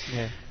someone.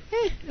 Yeah.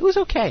 It was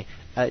okay.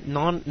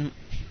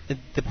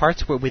 The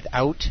parts were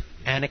without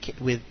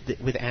Anakin, with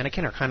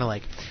Anakin are kind of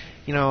like,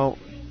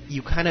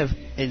 you kind of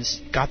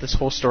got this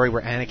whole story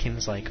where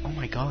Anakin's like, oh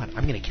my god,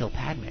 I'm going to kill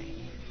Padme.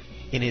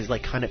 In his,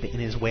 kind of in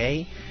his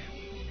way.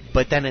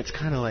 But then it's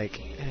kind of like,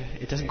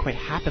 it doesn't quite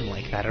happen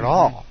like that at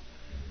all.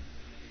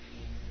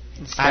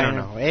 I don't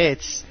know.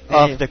 It's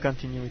off the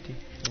continuity.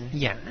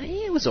 Yeah,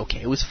 it was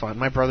okay. It was fun.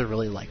 My brother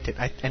really liked it.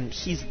 And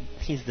he's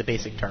the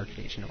basic target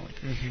age,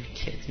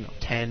 kids,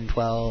 10,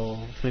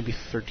 12, maybe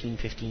 13,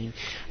 15.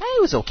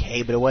 It was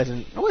okay, but it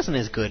wasn't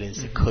as good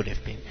as it could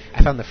have been.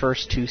 I found the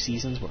first 2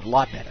 seasons were a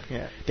lot better.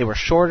 Yeah. They were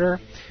shorter,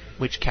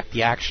 which kept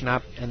the action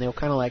up, and they were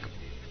kind of like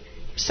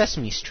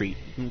Sesame Street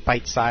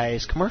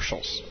bite-sized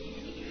commercials,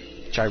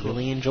 which I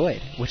really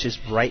enjoyed, which is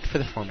right for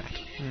the format.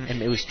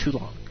 And it was too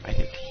long, I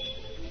think.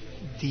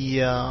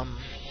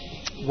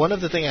 One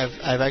of the things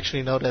I've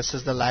actually noticed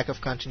is the lack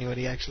of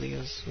continuity, actually,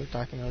 as we were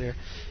talking earlier,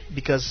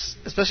 because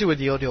especially with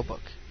the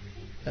audiobook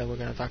that we're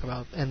going to talk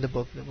about and the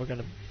book that we're going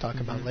to talk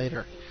about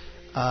later,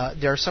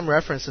 there are some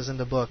references in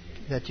the book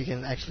that you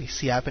can actually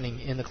see happening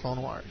in the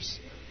Clone Wars,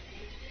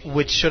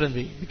 which shouldn't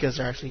be, because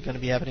they're actually going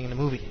to be happening in the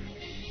movie.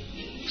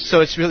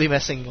 So it's really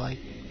messing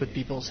with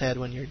people's head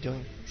when you're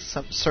doing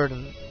some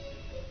certain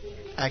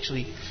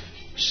actually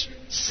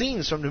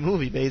scenes from the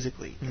movie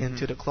basically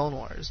into the Clone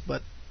Wars,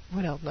 but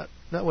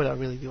not without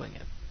really doing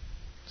it.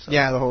 So.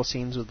 Yeah, the whole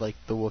scenes with the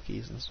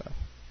Wookiees and stuff.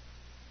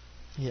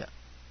 Yeah.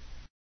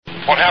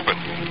 What happened?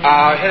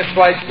 His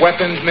flight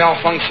weapons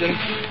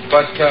malfunctioned,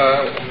 but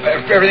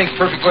everything's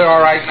perfectly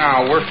all right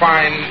now. We're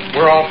fine.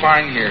 We're all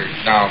fine here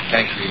now.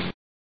 Thank you.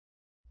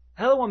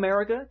 Hello,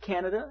 America,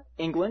 Canada,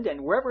 England,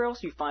 and wherever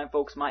else you fine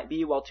folks might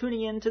be while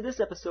tuning in to this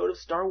episode of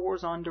Star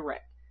Wars on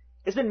Direct.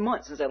 It's been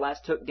months since I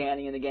last took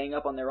Danny and the gang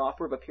up on their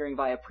offer of appearing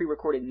via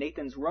pre-recorded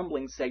Nathan's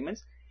Rumbling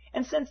segments,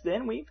 and since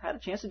then we've had a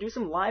chance to do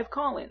some live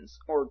call-ins,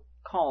 or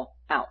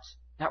call-outs.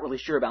 Not really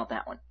sure about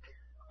that one.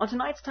 On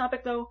tonight's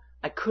topic, though,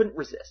 I couldn't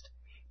resist.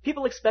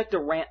 People expect a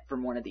rant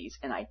from one of these,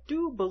 and I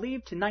do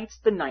believe tonight's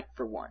the night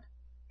for one.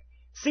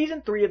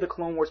 Season 3 of the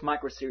Clone Wars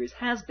microseries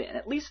has been,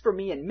 at least for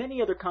me and many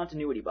other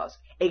continuity buffs,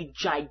 a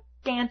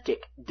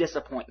gigantic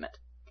disappointment.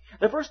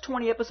 The first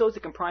 20 episodes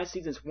that comprise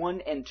Seasons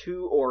 1 and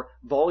 2, or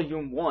Vol.II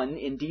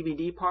in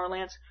DVD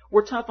parlance,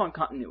 were tough on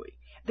continuity.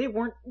 They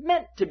weren't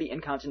meant to be in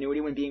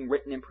continuity when being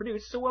written and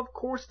produced, so of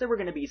course there were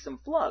going to be some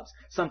flubs,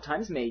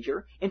 sometimes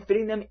major, in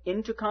fitting them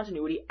into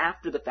continuity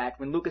after the fact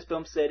when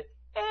Lucasfilm said,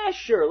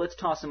 sure, let's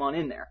toss them on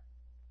in there.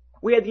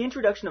 We had the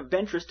introduction of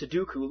Ventress to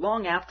Dooku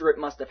long after it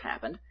must have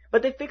happened,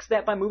 but they fixed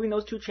that by moving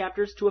those 2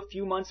 chapters to a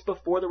few months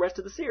before the rest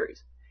of the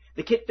series.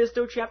 The Kit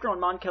Fisto chapter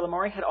on Mon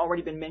Calamari had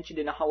already been mentioned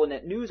in a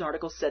HoloNet News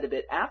article set a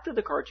bit after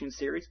the cartoon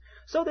series,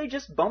 so they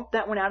just bumped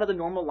that one out of the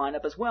normal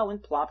lineup as well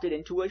and plopped it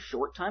into a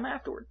short time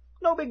afterward.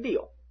 No big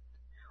deal.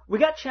 We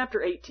got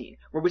Chapter 18,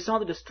 where we saw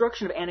the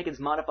destruction of Anakin's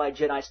modified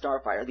Jedi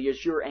Starfighter, the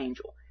Azure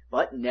Angel.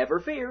 But never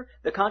fear,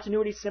 the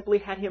continuity simply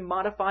had him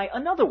modify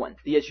another one,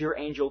 the Azure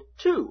Angel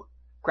 2.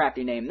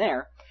 Crafty name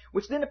there,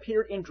 which then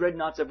appeared in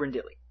Dreadnoughts of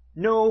Rendili.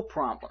 No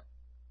problem.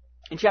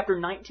 In Chapter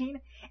 19,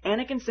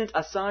 Anakin sent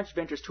Asajj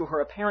Ventress to her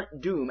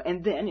apparent doom,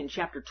 and then, in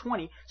Chapter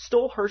 20,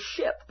 stole her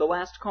ship, the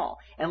Last Call,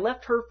 and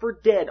left her for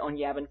dead on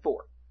Yavin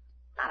 4.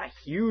 Not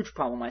a huge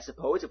problem, I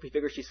suppose, if we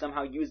figure she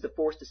somehow used the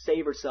Force to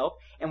save herself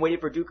and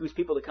waited for Dooku's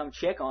people to come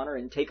check on her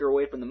and take her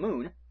away from the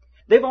moon.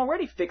 They've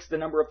already fixed the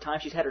number of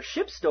times she's had her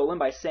ship stolen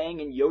by saying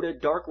in Yoda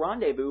Dark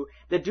Rendezvous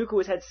that Dooku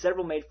has had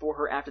several made for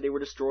her after they were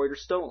destroyed or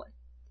stolen.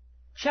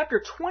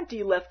 Chapter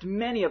 20 left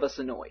many of us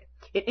annoyed.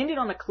 It ended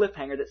on a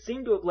cliffhanger that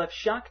seemed to have left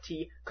Shaak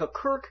Ti,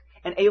 Kirk,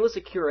 and Aayla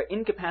Secura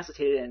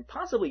incapacitated and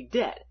possibly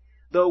dead,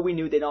 though we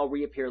knew they'd all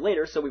reappear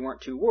later, so we weren't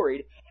too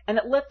worried, and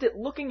it left it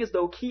looking as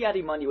though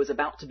Ki-Adi-Mundi was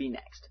about to be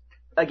next.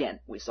 Again,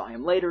 we saw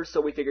him later,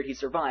 so we figured he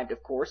survived,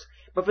 of course,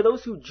 but for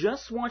those who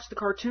just watched the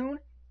cartoon,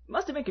 it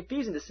must have been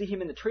confusing to see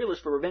him in the trailers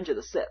for Revenge of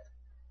the Sith.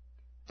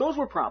 Those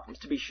were problems,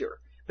 to be sure.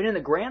 But in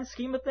the grand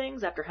scheme of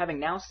things, after having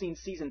now seen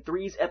Season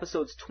 3's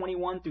episodes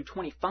 21 through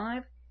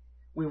 25,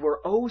 we were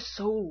oh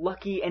so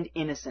lucky and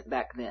innocent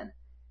back then.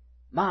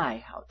 My,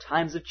 how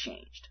times have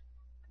changed.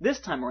 This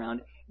time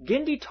around,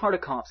 Genndy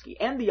Tartakovsky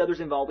and the others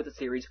involved with the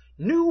series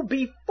knew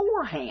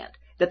beforehand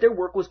that their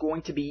work was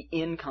going to be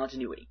in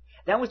continuity.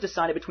 That was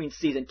decided between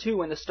Season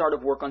 2 and the start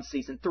of work on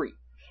Season 3.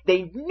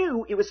 They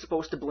knew it was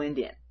supposed to blend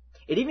in.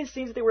 It even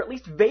seems that they were at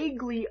least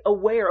vaguely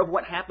aware of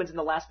what happens in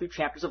the last few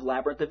chapters of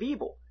Labyrinth of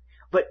Evil.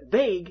 but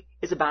vague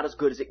is about as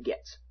good as it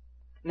gets.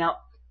 Now,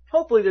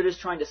 hopefully they're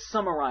just trying to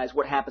summarize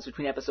what happens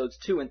between episodes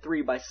 2 and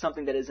 3 by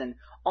something that is an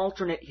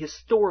alternate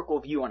historical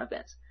view on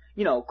events.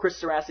 You know,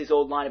 Chris Sarasi's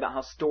old line about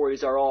how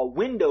stories are all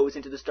windows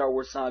into the Star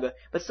Wars saga,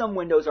 but some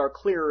windows are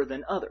clearer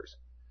than others.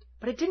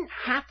 But it didn't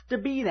have to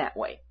be that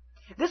way.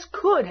 This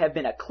could have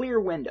been a clear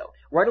window,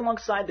 right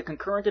alongside the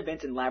concurrent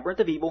events in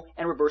Labyrinth of Evil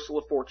and Reversal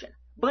of Fortune.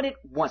 But it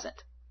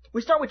wasn't.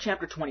 We start with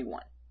Chapter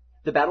 21.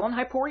 The battle on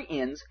Hypori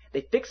ends.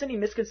 They fix any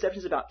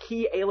misconceptions about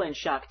Ki, Ayla, and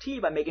Shakti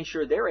by making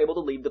sure they're able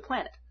to leave the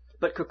planet.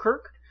 But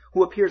Kirk,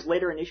 who appears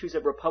later in issues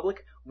of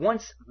Republic,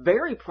 once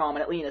very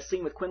prominently in a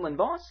scene with Quinlan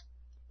Voss?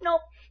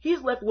 Nope,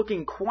 he's left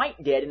looking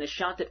quite dead in a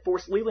shot that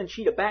forced Leland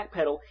Chi to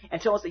backpedal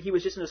and tell us that he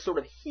was just in a sort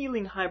of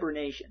healing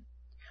hibernation.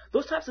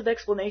 Those types of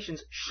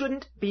explanations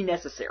shouldn't be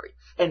necessary,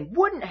 and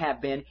wouldn't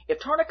have been if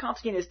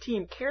Tartakovsky and his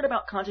team cared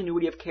about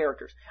continuity of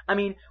characters. I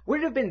mean, would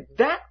it have been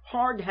that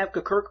hard to have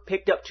Kirk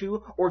picked up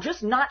too, or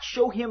just not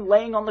show him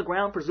laying on the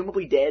ground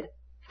presumably dead?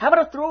 How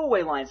about a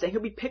throwaway line saying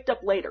he'll be picked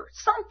up later?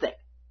 Something!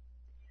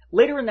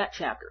 Later in that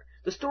chapter,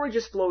 the story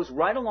just flows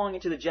right along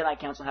into the Jedi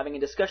Council having a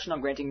discussion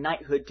on granting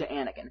knighthood to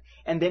Anakin,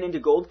 and then into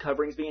gold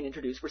coverings being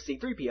introduced for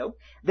C-3PO,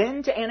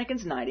 then to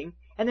Anakin's knighting,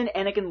 and then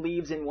Anakin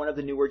leaves in one of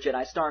the newer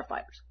Jedi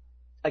Starfighters.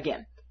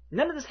 Again,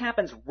 none of this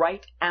happens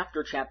right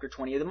after Chapter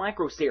 20 of the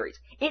micro-series.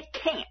 It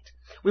can't!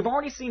 We've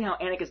already seen how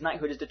Anakin's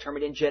knighthood is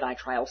determined in Jedi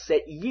Trial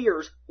set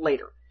years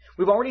later.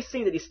 We've already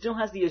seen that he still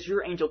has the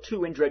Azure Angel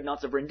 2 in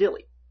Dreadnoughts of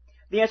Rendili.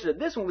 The answer to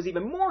this one was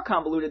even more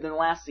convoluted than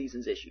last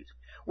season's issues.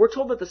 We're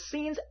told that the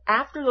scenes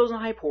after those on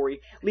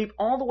Hypori leap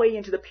all the way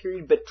into the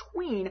period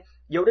between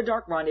Yoda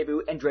Dark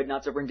Rendezvous and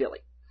Dreadnoughts of Rendili.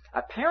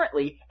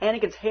 Apparently,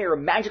 Anakin's hair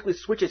magically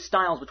switches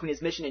styles between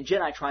his mission in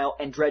Jedi Trial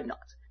and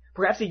Dreadnoughts.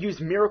 Perhaps he used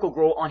Miracle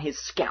Grow on his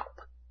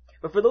scalp.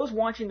 But for those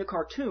watching the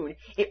cartoon,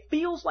 it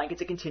feels like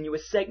it's a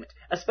continuous segment,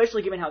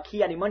 especially given how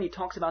Ki-Adi-Mundi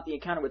talks about the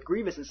encounter with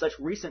Grievous in such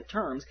recent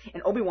terms,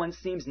 and Obi-Wan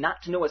seems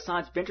not to know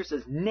Asajj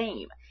Ventress's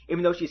name,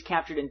 even though she's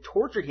captured and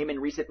tortured him in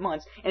recent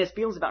months, and his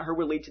feelings about her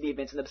will lead to the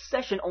events in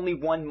Obsession only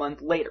 1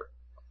 month later.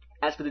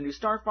 As for the new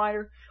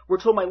Starfighter, we're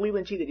told by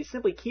Leland Chi that he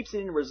simply keeps it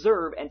in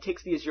reserve and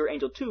takes the Azure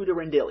Angel 2 to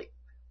Rendili.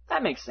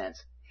 That makes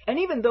sense. And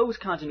even those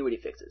continuity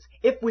fixes,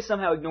 if we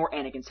somehow ignore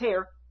Anakin's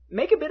hair,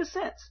 make a bit of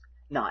sense.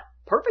 Not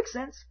perfect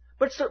sense,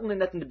 but certainly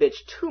nothing to bitch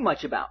too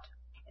much about.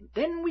 And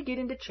then we get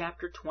into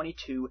Chapter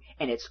 22,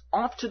 and it's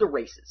off to the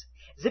races,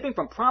 zipping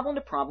from problem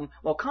to problem,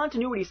 while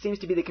continuity seems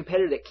to be the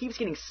competitor that keeps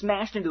getting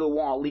smashed into the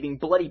wall, leaving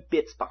bloody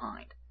bits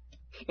behind.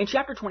 In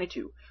Chapter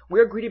 22, we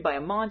are greeted by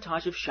a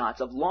montage of shots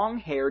of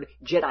long-haired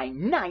Jedi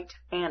Knight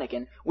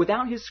Anakin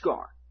without his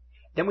scar.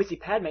 Then we see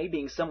Padme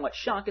being somewhat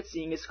shocked at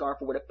seeing his scar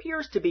for what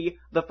appears to be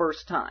the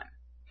first time.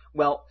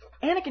 Well,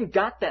 Anakin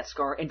got that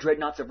scar in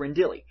Dreadnoughts of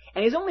Rendili,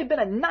 and he's only been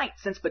a knight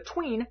since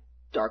between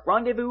Dark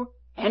Rendezvous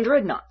and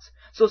Dreadnoughts.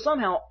 So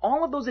somehow,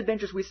 all of those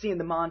adventures we see in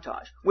the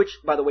montage, which,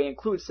 by the way,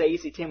 includes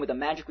Saesi-Tim with a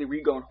magically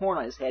regrown horn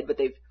on his head, but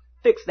they've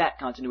fixed that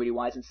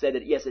continuity-wise and said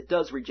that, yes, it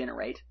does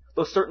regenerate,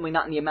 though certainly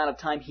not in the amount of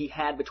time he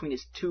had between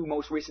his 2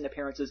 most recent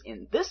appearances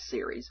in this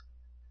series,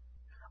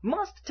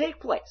 must take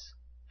place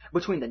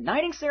between the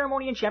knighting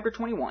ceremony in Chapter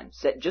 21,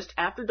 set just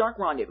after Dark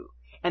Rendezvous,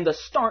 and the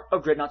start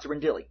of Dreadnoughts of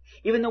Rendili,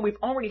 even though we've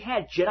already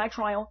had Jedi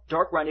Trial,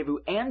 Dark Rendezvous,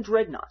 and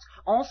Dreadnoughts,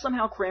 all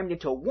somehow crammed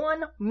into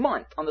 1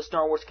 month on the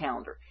Star Wars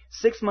calendar,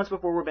 6 months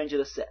before Revenge of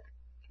the Sith.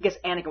 I guess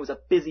Anakin was a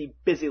busy,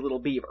 busy little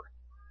beaver.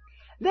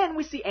 Then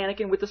we see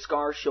Anakin with the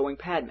scars showing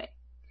Padme.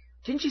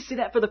 Didn't you see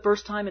that for the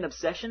first time in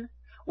Obsession?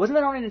 Wasn't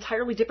that on an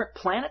entirely different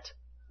planet?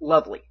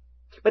 Lovely.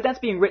 But that's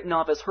being written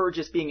off as her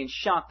just being in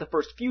shock the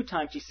first few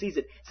times she sees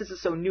it, since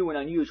it's so new and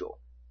unusual.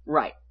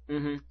 Right.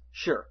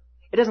 Sure.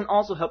 It doesn't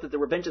also help that the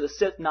Revenge of the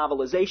Sith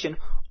novelization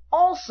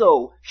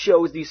also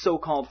shows the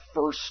so-called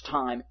first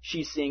time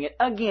she's seeing it,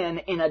 again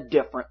in a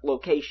different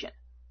location.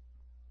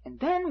 And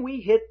then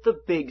we hit the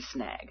big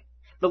snag.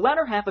 The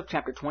latter half of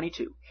Chapter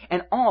 22,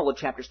 and all of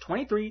Chapters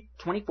 23,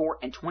 24,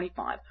 and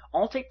 25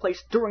 all take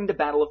place during the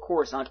Battle of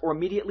Coruscant or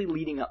immediately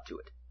leading up to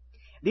it.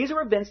 These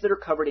are events that are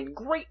covered in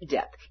great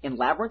depth in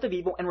Labyrinth of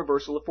Evil and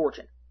Reversal of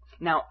Fortune.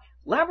 Now,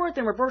 Labyrinth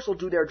and Reversal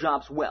do their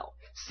jobs well.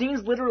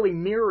 Scenes literally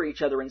mirror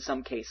each other in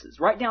some cases,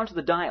 right down to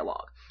the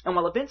dialogue. And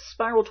while events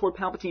spiral toward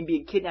Palpatine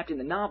being kidnapped in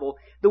the novel,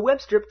 the web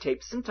strip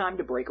takes some time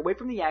to break away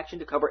from the action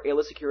to cover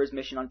Aayla Secura's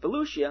mission on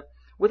Felucia,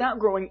 without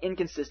growing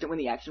inconsistent when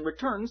the action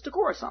returns to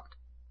Coruscant.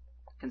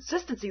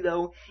 Consistency,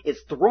 though,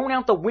 is thrown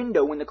out the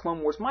window when the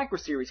Clone Wars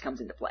microseries comes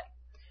into play.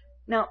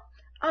 Now,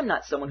 I'm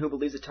not someone who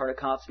believes that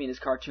Tartakovsky and his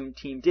cartoon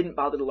team didn't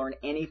bother to learn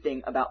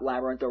anything about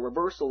Labyrinth or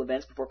Reversal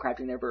events before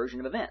crafting their version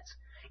of events.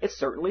 It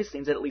certainly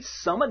seems that at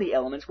least some of the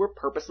elements were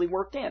purposely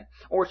worked in,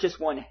 or it's just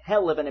one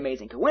hell of an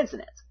amazing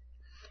coincidence.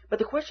 But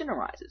the question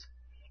arises,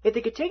 if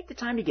they could take the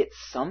time to get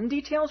some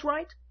details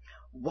right,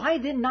 why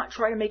then not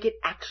try to make it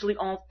actually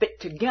all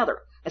fit together,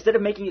 instead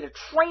of making it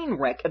a train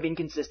wreck of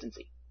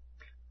inconsistency?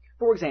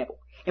 For example,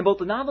 in both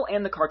the novel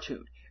and the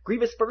cartoon,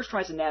 Grievous first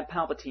tries to nab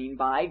Palpatine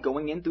by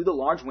going in through the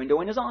large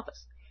window in his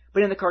office.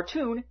 But in the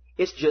cartoon,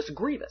 it's just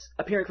Grievous,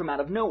 appearing from out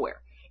of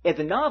nowhere. In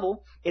the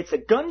novel, it's a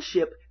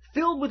gunship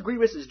filled with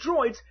Grievous's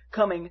droids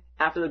coming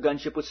after the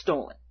gunship was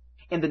stolen.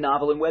 In the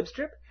novel and web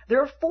strip,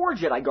 there are 4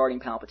 Jedi guarding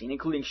Palpatine,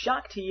 including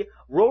Shaak Ti,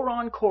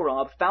 Roran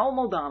Korob, Foul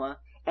Moldama,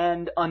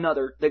 and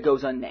another that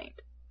goes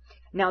unnamed.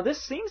 Now,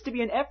 this seems to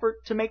be an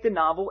effort to make the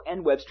novel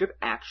and web strip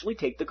actually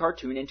take the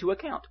cartoon into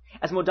account,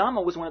 as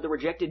Moldama was one of the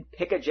rejected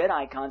Pick a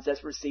Jedi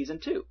contests for Season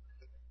 2.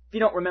 If you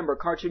don't remember,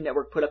 Cartoon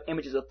Network put up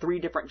images of 3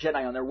 different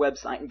Jedi on their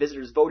website, and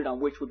visitors voted on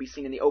which would be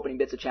seen in the opening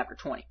bits of Chapter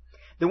 20.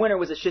 The winner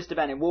was a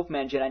Shistavan and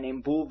Wolfman Jedi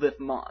named Vol.II.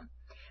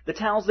 The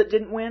Tals that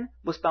didn't win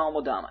was Foul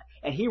Moldama,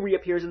 and he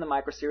reappears in the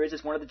microseries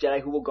as one of the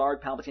Jedi who will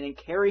guard Palpatine and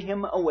carry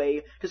him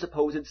away to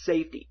supposed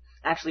safety,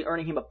 actually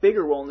earning him a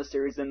bigger role in the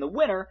series than the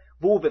winner,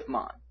 Vol.II.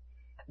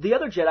 The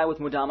other Jedi with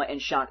Moldama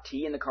and Shaak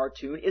Ti in the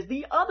cartoon is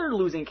the other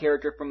losing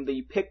character from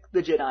the Pick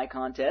the Jedi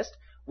contest,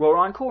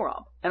 Roran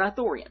Korob, an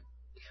Ithorian.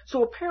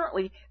 So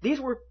apparently,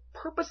 these were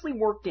purposely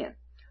worked in.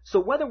 So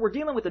whether we're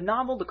dealing with the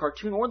novel, the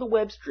cartoon, or the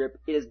web strip,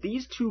 it is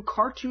these 2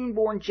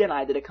 cartoon-born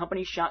Jedi that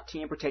accompany Shaak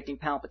Ti in protecting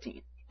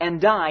Palpatine, and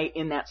die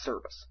in that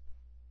service.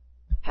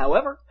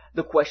 However,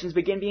 the questions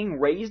begin being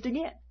raised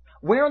again.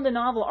 Where in the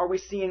novel are we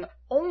seeing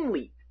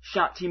only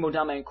Shaak Ti,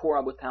 Moldama, and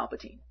Korob with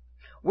Palpatine?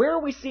 Where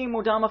are we seeing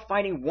Moldama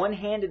fighting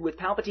one-handed with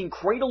Palpatine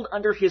cradled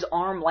under his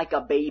arm like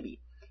a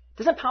baby?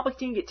 Doesn't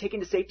Palpatine get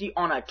taken to safety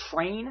on a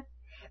train?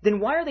 Then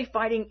why are they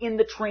fighting in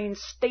the train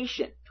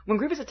station? When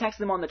Grievous attacks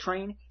them on the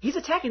train, he's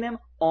attacking them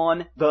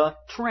on the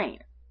train,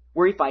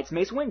 where he fights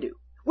Mace Windu,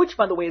 which,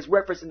 by the way, is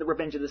referenced in the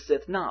Revenge of the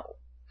Sith novel.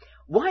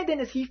 Why then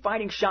is he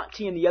fighting Shaak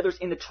Ti and the others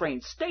in the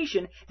train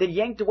station, then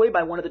yanked away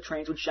by one of the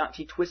trains when Shaak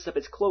Ti twists up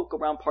his cloak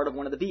around part of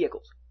one of the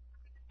vehicles?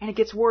 And it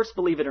gets worse,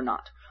 believe it or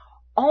not.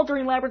 All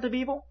during Labyrinth of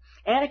Evil,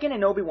 Anakin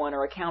and Obi-Wan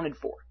are accounted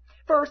for.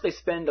 First, they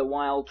spend a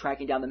while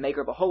tracking down the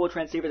maker of a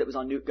holotransceiver that was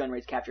on Newt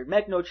Gunray's captured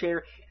Mechno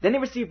chair. Then they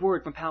receive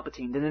word from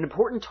Palpatine that an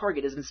important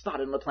target has been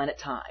spotted on the planet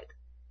Tithe.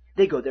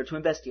 They go there to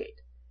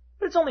investigate.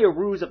 But it's only a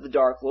ruse of the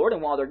Dark Lord,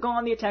 and while they're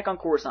gone, the attack on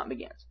Coruscant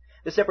begins.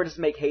 The Separatists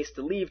make haste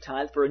to leave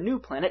Tithe for a new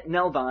planet,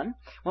 Nelvan,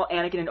 while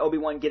Anakin and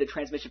Obi-Wan get a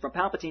transmission from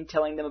Palpatine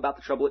telling them about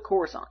the trouble at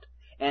Coruscant.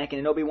 Anakin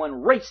and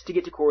Obi-Wan race to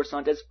get to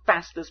Coruscant as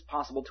fast as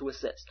possible to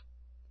assist.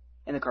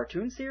 In the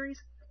cartoon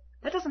series,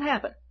 that doesn't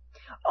happen.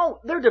 Oh,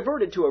 they're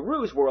diverted to a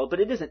ruse world, but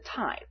it isn't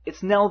Tithe.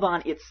 It's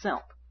Nelvan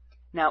itself.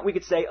 Now, we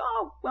could say,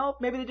 oh, well,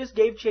 maybe they just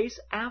gave chase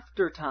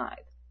after Tithe.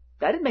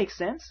 That'd make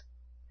sense.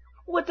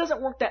 Well, it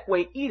doesn't work that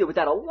way either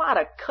without a lot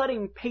of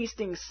cutting,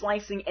 pasting,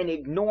 slicing, and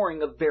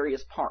ignoring of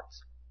various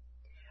parts.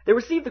 They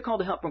received the call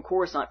to help from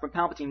Coruscant from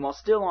Palpatine while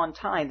still on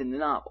Tithe in the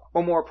novel,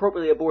 or more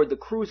appropriately aboard the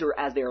cruiser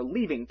as they are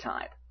leaving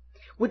Tithe.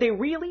 Would they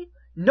really,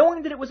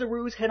 knowing that it was a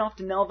ruse, head off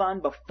to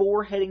Nelvan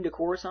before heading to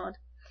Coruscant?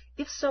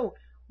 If so,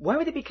 why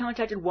would they be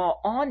contacted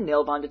while on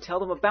Nelvan to tell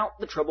them about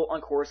the trouble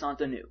on Coruscant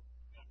anew?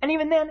 And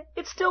even then,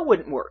 it still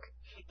wouldn't work.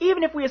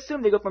 Even if we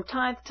assume they go from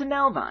Tithe to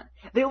Nelvan,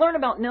 they learn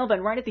about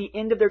Nelvan right at the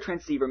end of their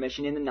transceiver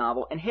mission in the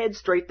novel and head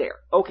straight there.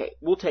 Okay,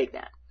 we'll take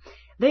that.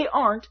 They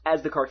aren't,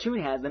 as the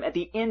cartoon has them, at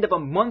the end of a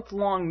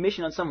month-long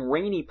mission on some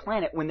rainy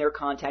planet when they're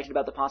contacted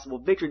about the possible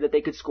victory that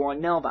they could score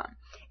on Nelvan.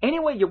 Any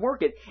way you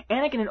work it,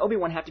 Anakin and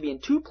Obi-Wan have to be in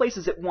 2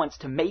 places at once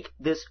to make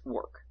this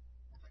work.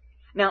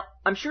 Now,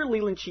 I'm sure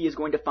Leland Chi is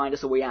going to find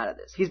us a way out of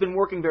this. He's been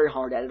working very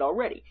hard at it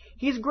already.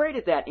 He's great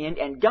at that end,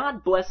 and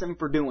God bless him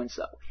for doing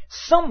so.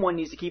 Someone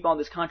needs to keep all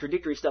this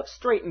contradictory stuff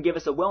straight and give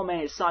us a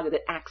well-managed saga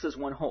that acts as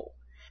one whole.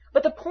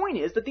 But the point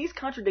is that these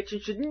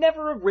contradictions should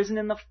never have risen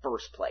in the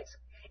first place.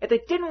 If they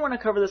didn't want to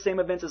cover the same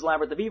events as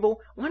Labyrinth of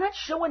Evil, why not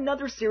show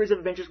another series of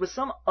adventures with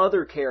some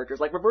other characters,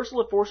 like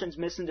Reversal of Fortune's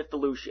Mission to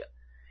Felucia?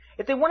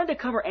 If they wanted to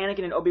cover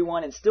Anakin and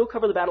Obi-Wan and still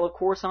cover the Battle of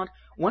Coruscant,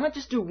 why not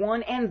just do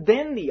one and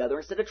then the other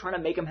instead of trying to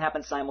make them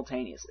happen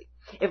simultaneously?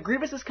 If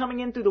Grievous is coming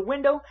in through the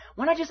window,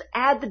 why not just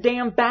add the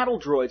damn battle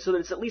droid so that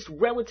it's at least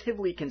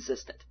relatively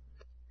consistent?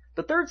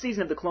 The 3rd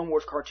season of the Clone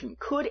Wars cartoon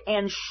could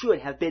and should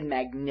have been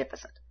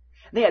magnificent.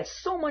 They had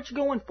so much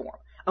going for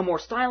them. A more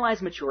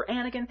stylized, mature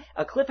Anakin,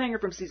 a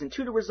cliffhanger from Season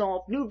 2 to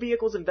resolve, new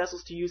vehicles and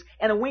vessels to use,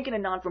 and a wink and a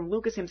nod from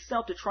Lucas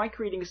himself to try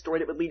creating a story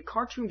that would lead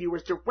cartoon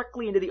viewers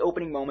directly into the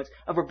opening moments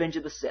of Revenge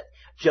of the Sith,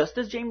 just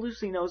as James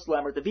Luceno's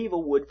Labyrinth of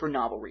Evil would for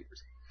novel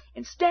readers.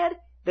 Instead,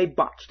 they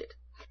botched it.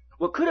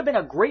 What could have been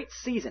a great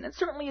season, and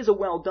certainly is a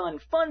well-done,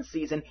 fun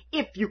season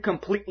if you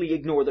completely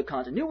ignore the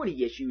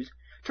continuity issues,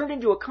 turned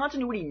into a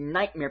continuity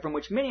nightmare from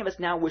which many of us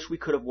now wish we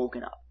could have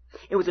woken up.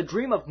 It was a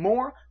dream of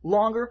more,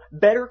 longer,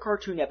 better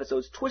cartoon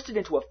episodes twisted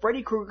into a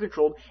Freddy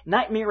Krueger-controlled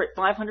Nightmare at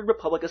 500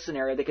 Republica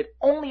scenario that could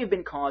only have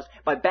been caused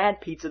by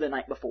bad pizza the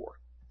night before.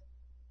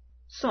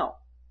 So,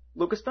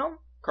 Lucasfilm,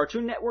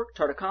 Cartoon Network,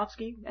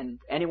 Tartakovsky, and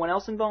anyone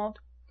else involved,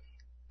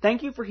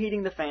 thank you for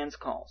heeding the fans'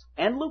 calls,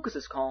 and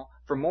Lucas's call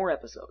for more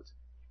episodes.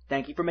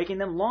 Thank you for making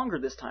them longer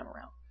this time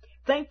around.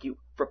 Thank you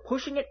for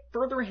pushing it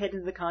further ahead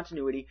into the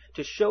continuity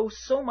to show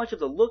so much of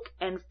the look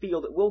and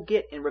feel that we'll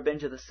get in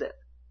Revenge of the Sith.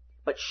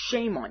 But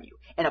shame on you,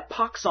 and a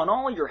pox on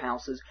all your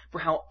houses for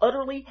how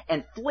utterly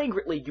and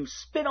flagrantly you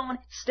spit on,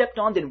 stepped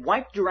on, then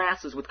wiped your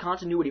asses with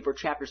continuity for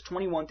chapters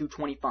 21 through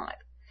 25.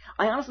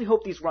 I honestly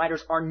hope these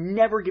writers are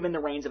never given the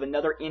reins of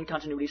another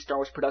in-continuity Star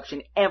Wars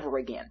production ever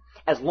again,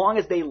 as long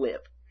as they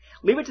live.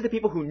 Leave it to the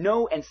people who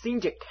know and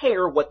seem to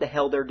care what the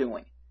hell they're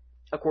doing.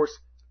 Of course,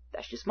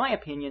 that's just my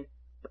opinion,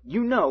 but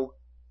you know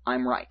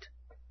I'm right.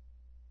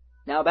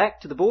 Now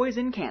back to the boys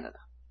in Canada.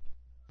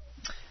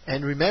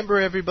 And remember,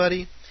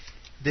 everybody,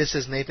 this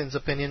is Nathan's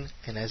opinion,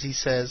 and as he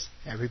says,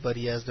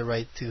 everybody has the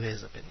right to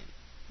his opinion.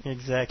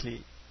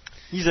 Exactly.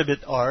 He's a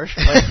bit harsh,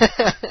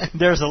 but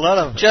there's a lot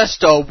of...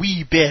 Just a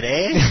wee bit,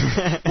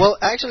 eh? Well,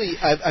 actually,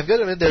 I've got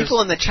to admit, there's...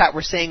 People in the chat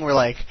were saying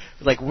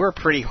we're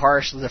pretty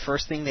harsh. The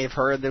first thing they've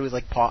heard that was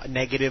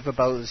negative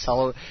about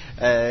Solo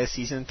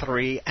Season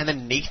 3, and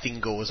then Nathan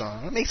goes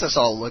on. It makes us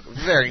all look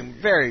very,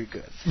 very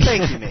good.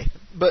 Thank you, Nathan.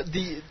 But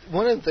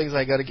one of the things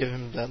I got to give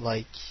him that,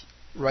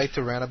 right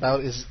to rant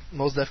about is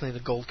most definitely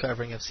the gold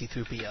covering of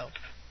C-3PO.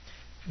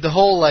 The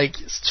whole,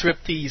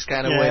 striptease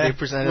kind of way they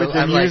present it. With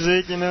the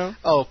music,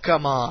 Oh,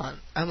 come on.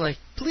 I'm like,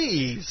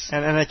 please.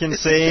 And I can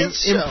say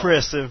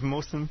impressive,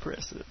 most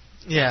impressive.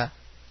 Yeah.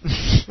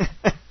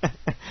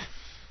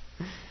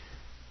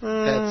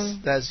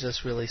 That's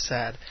just really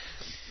sad.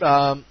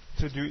 So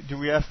do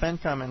we have fan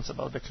comments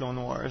about the Clone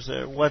Wars?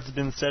 What's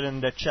been said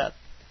in the chat?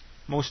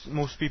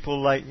 Most people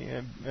like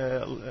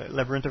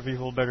Labyrinth of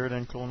Evil better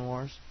than Clone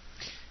Wars.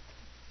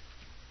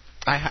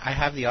 I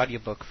have the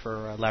audiobook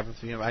for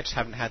Labyrinth of Evil. I just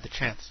haven't had the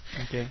chance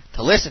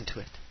to listen to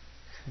it.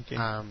 Okay.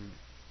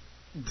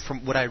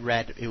 From what I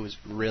read, it was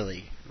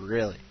really,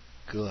 really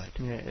good.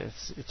 Yeah,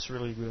 it's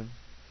really good.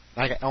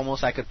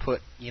 I could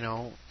put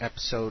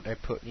episode. I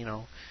put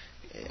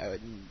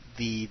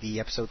the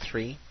episode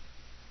 3,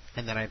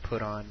 and then I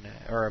put on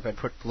or I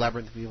put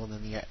Labyrinth of Evil and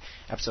then the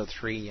episode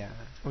 3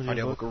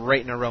 audiobook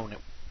right in a row, and it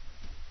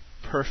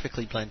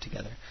perfectly blend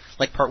together,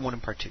 like part 1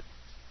 and part 2.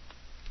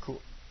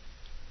 Cool.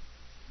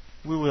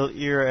 We will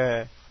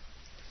hear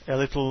a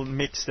little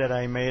mix that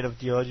I made of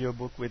the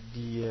audiobook with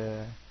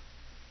the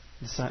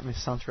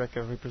soundtrack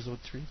of episode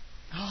 3.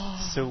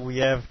 So we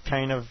have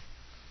kind of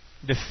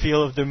the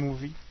feel of the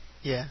movie.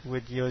 Yeah.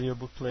 With the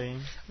audiobook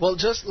playing. Well,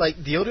 just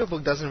the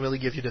audiobook doesn't really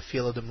give you the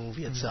feel of the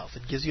movie itself.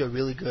 It gives you a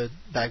really good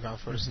background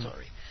for the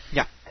story.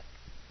 Yeah.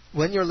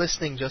 When you're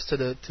listening just to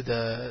the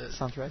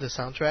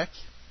soundtrack,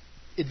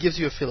 it gives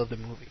you a feel of the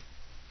movie.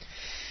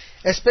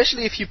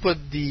 Especially if you put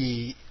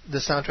the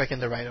soundtrack in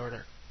the right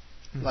order.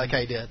 Like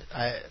I did.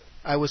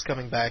 I was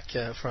coming back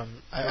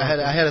from I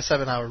had a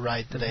 7-hour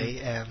ride today,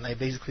 and I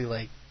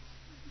basically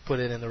put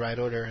it in the right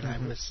order, and I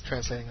was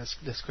translating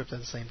the script at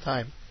the same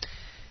time,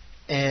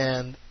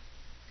 and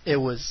it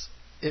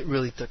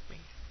really took me.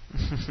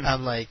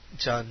 I'm like,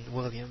 John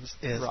Williams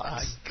is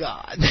a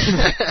god.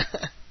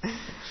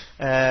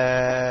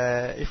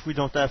 If we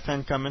don't have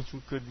fan comments,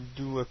 we could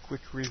do a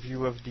quick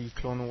review of the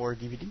Clone War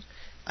DVD.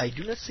 I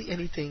do not see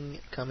anything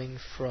coming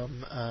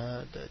from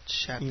the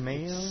chat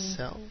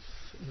itself,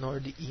 nor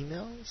the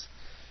emails.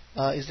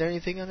 Is there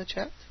anything on the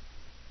chat?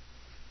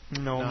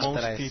 No,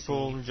 most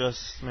people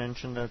just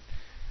mentioned that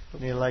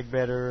they like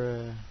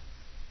better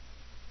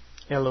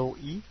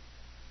LOE,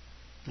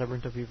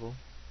 Labyrinth of Evil.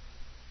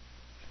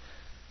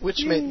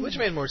 Which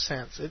made more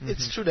sense.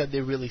 It's true that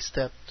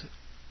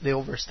they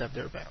overstepped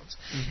their bounds.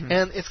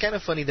 And it's kind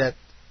of funny that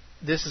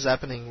this is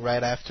happening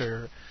right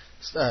after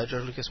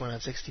George Lucas went on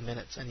 60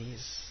 Minutes, and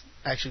he's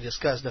actually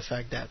discussed the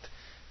fact that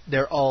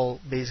they're all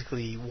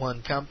basically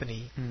one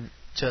company,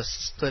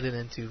 just split it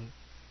into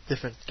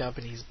different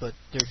companies, but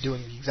they're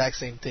doing the exact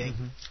same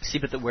thing. See,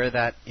 but where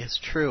that is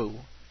true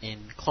in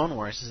Clone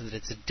Wars is that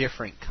it's a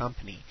different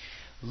company,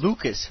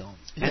 Lucasfilm,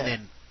 and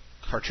then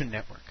Cartoon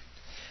Network.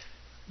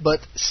 But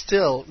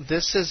still,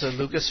 this is a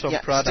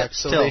Lucasfilm product,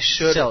 so they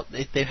should.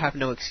 They have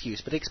no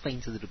excuse, but it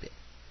explains a little bit.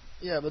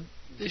 Yeah, but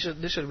they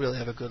should really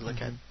have a good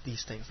look at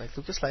these things, like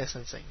Lucas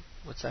licensing.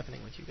 What's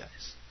happening with you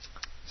guys?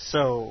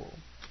 So,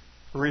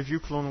 review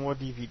Clone War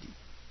DVD.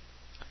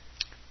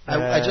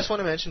 I just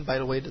want to mention, by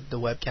the way, that the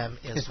webcam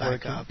is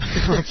back up.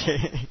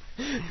 Okay.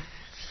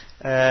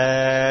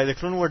 The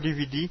Clone War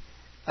DVD,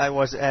 I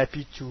was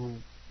happy to,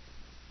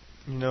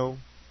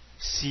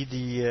 see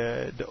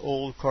the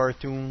old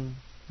cartoon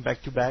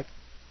back to back.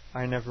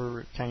 I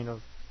never kind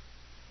of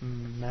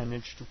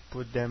managed to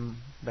put them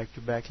back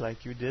to back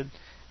like you did,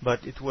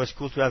 but it was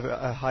cool to have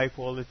a high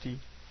quality.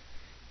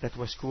 That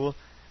was cool.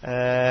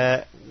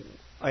 I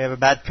have a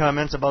bad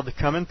comments about the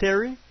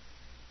commentary.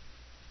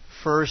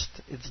 First,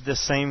 it's the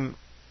same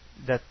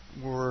that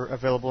were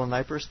available in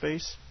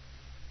hyperspace,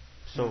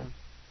 so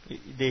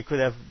they could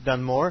have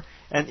done more.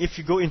 And if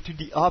you go into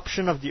the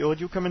option of the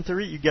audio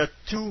commentary, you got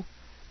two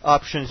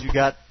options. You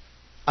got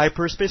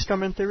hyperspace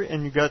commentary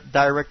and you got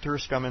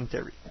director's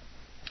commentary.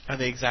 Are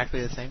they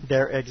exactly the same?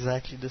 They're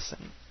exactly the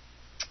same.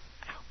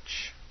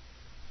 Ouch.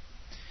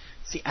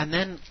 See, and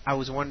then I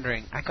was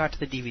wondering, I got to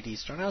the DVD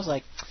store and I was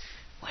like,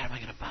 what am I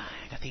going to buy?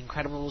 I got The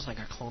Incredibles and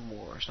I got Clone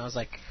Wars. And I was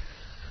like,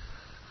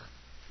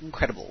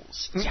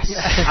 Incredibles. Yes,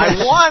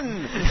 I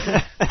won.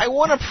 I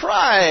won a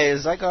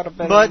prize. I got a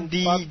better. But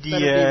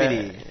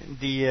DVD.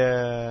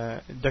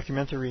 The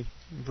documentary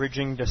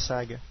Bridging the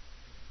Saga.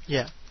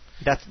 Yeah,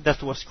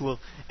 that was cool.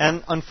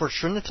 And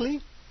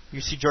unfortunately,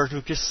 you see George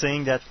Lucas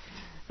saying that,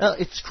 well,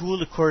 it's cool,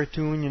 the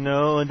cartoon,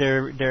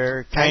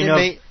 they're kind of...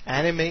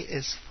 Anime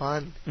is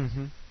fun.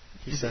 Mm-hmm.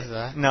 He says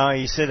that? No,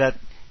 he said that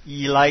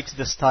he likes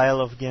the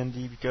style of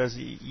Gandhi because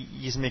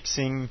he's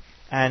mixing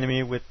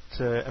anime with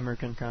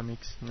American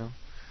comics,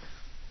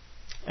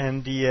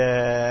 And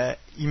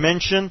he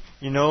mentioned,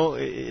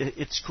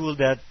 it's cool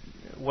that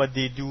what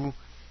they do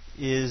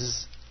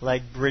is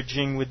like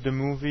bridging with the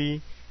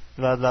movie,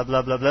 blah, blah,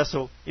 blah, blah, blah.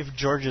 So if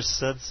George has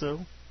said so,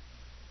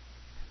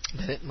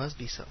 then it must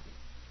be so.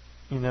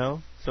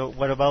 So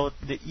what about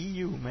the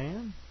EU,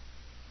 man?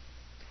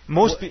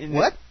 What?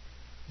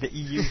 The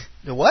EU.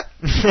 The what?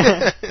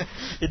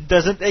 It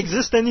doesn't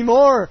exist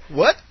anymore.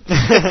 What?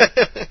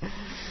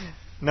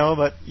 No,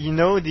 but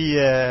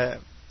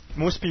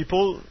most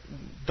people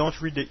don't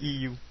read the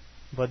EU,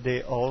 but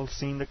they all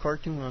seen the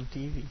cartoon on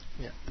TV.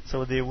 Yeah.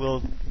 So they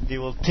will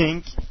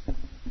think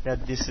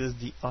that this is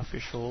the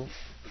official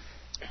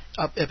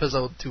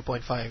episode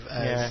 2.5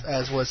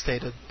 as was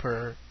stated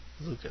per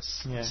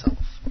Lucas himself.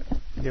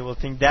 They will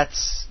think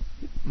that's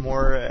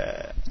more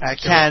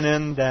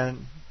canon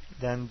than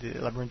the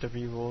Labyrinth of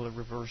Evil, the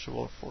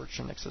Reversal of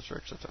Fortune, etc.,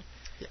 etc.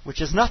 Yeah.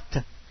 Which is not.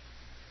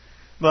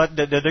 But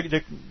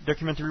the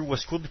documentary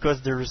was cool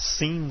because there are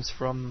scenes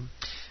from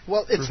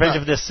Revenge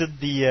of the Sith,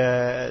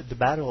 the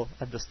battle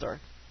at the start.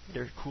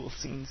 They're cool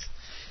scenes.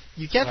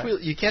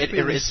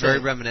 It's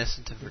very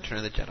reminiscent of Return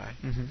of the Jedi.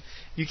 Mm-hmm.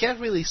 You can't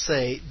really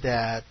say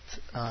that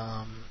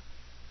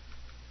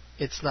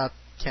it's not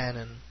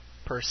canon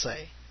per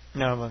se.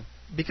 No, but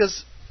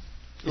because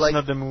it's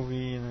not the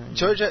movie.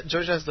 George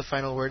has the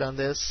final word on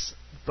this,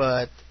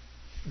 but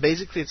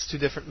basically it's two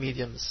different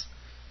mediums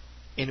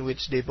in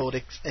which they both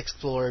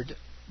explored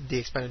the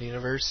expanded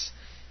universe,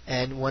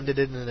 and one did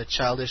it in a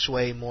childish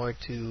way more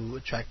to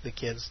attract the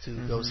kids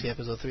to go see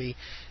episode 3.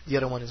 The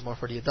other one is more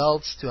for the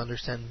adults to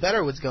understand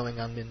better what's going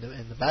on in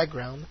the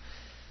background.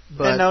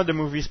 But and now the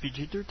movie is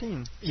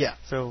PG-13. Yeah.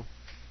 So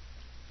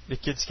the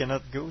kids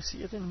cannot go see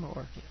it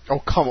anymore. Oh,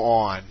 come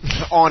on.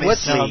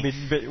 Honestly.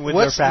 With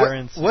their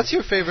parents. What's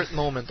your favorite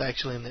moment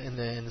actually in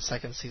the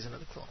second season of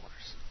the Clone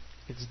Wars?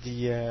 It's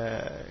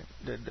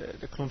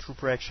the clone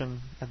trooper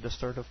action at the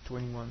start of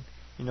 21.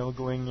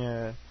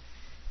 Going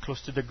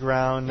close to the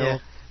ground,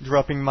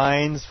 dropping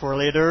mines for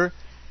later,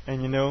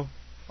 and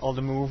all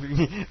the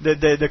movie.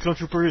 the clone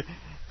trooper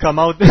come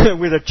out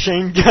with a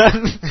chain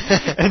gun,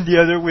 and the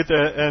other with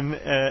an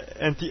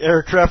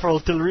anti-aircraft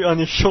artillery on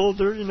his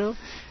shoulder.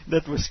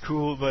 That was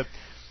cool, but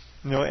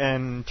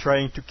and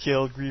trying to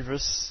kill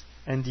Grievous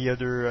and the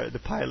other the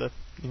pilot.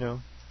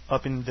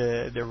 Up in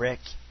the wreck.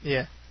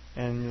 Yeah.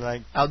 And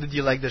how did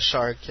you like the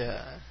shark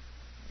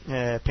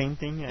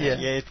painting? Yeah,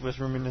 it was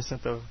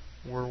reminiscent of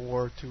World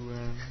War II.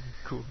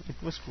 Cool. It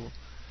was cool.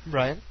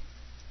 Brian?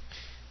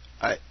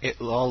 It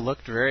all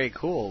looked very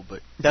cool,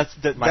 but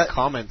my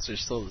comments are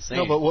still the same.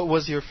 No, but what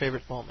was your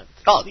favorite moment?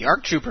 Oh, the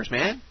ARC Troopers,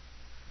 man.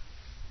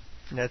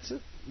 That's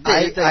it.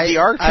 The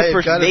ARC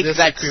Troopers make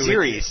that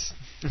serious.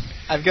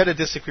 I've got to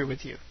disagree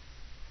with you.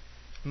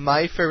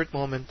 My favorite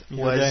moment was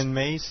Yoda and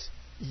Mace.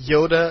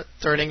 Yoda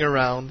turning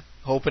around,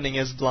 opening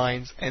his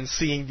blinds, and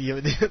seeing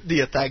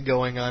the attack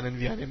going on in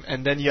behind him,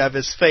 and then you have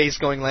his face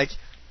going like,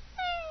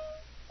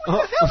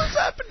 "What the hell is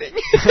happening?"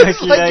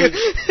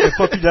 The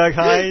puppy dog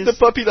eyes. The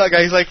puppy dog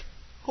eyes, like,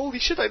 "Holy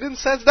shit! I didn't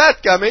sense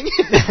that coming."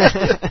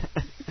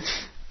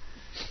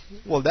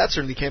 Well, that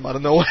certainly came out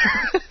of nowhere.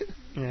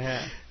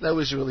 Yeah, that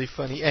was really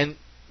funny. And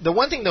the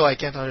one thing though I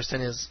can't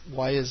understand is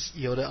why is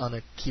Yoda on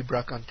a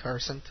Keybrok on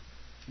Coruscant?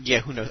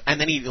 Yeah, who knows?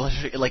 And then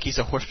he's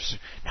a horse.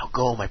 Now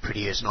go, my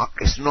pretty. It's not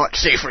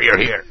safe for you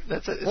here.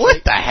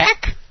 What the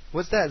heck?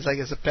 What's that?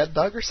 It's a pet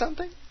dog or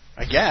something?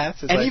 I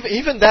guess. And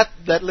even that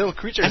little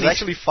creature is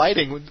actually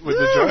fighting with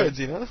the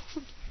droids.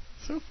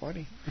 So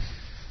funny.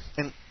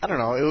 And I don't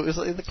know. It was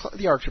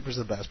the ARC Troopers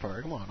are the best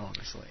part. Come on,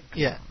 honestly.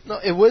 No,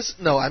 it was.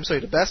 No, I'm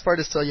sorry. The best part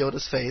is still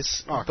Yoda's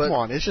face. Oh, come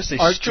on. It's just a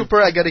ARC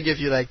Trooper. I got to give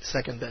you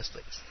second best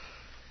place.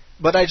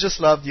 But I just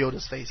loved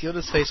Yoda's face.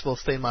 Yoda's face will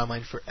stay in my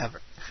mind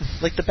forever.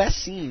 The best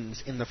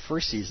scenes in the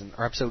first season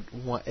are episode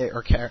 1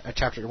 or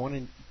chapter 1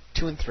 and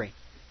 2 and 3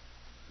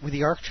 with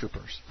the ARC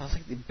Troopers. That was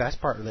the best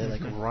part. They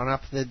run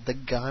up the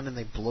gun and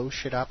they blow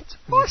shit up. It's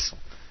awesome.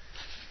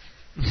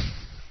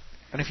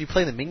 And if you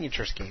play the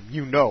miniatures game,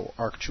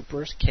 ARC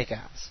Troopers kick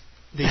ass.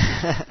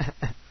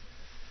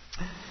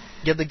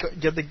 Get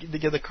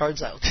the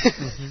cards out.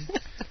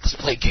 Let's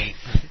play game.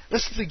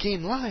 Let's play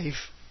game live.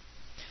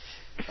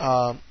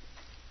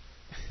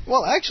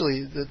 Well,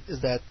 actually,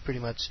 is that pretty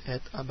much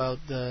it about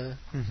the?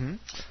 Mm-hmm.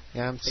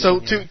 Yeah.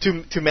 So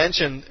to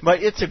mention,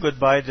 but it's a good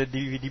buy the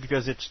DVD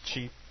because it's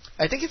cheap.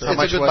 I think it's a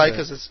good buy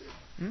because it's.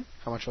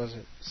 How much was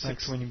it? Like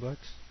 $20.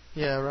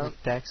 Yeah, around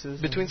with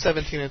taxes. Between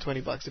 $17 and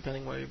 $20,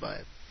 depending where you buy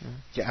it.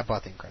 Yeah, I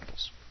bought The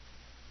Incredibles.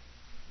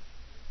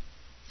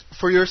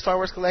 For your Star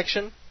Wars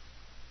collection,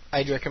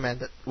 I'd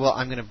recommend it. Well,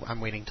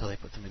 I'm waiting till they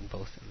put them in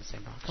both in the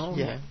same box. Oh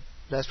yeah,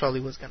 that's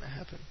probably what's gonna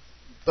happen.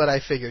 But I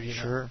figured,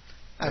 Sure.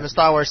 I'm a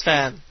Star Wars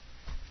fan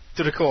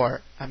to the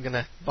core. I'm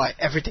gonna buy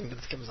everything that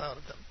comes out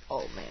of them.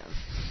 Oh man!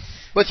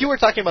 But you were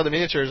talking about the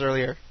miniatures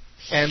earlier.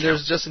 And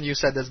there's just a new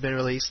set that's been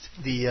released,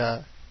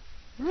 the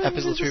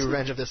Episode 3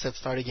 Revenge of the Sith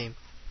starter game,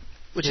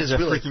 which is a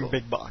really freaking cool.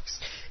 big box.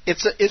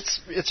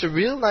 It's a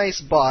real nice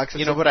box.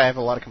 You know what? I have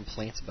a lot of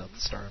complaints about the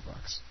starter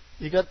box.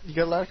 You got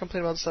a lot of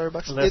complaints about the starter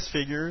box. Less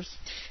figures.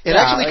 It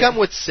actually comes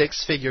with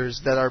 6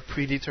 figures that are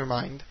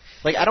predetermined.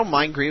 Like, I don't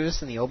mind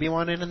Grievous and the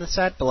Obi-Wan in the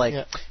set, but like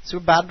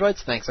Super Bad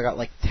Droids, thanks. I got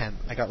like 10.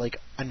 I got like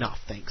enough,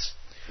 thanks.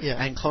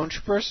 Yeah. And Clone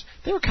Troopers,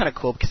 they were kind of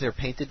cool because they were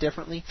painted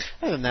differently.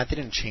 Other than that, they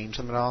didn't change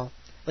them at all.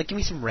 Like, give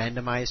me some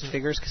randomized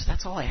figures, because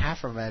that's all I have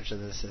from Revenge of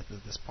the Sith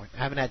at this point.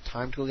 I haven't had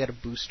time to go get a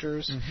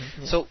boosters.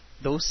 So,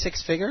 those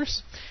 6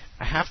 figures,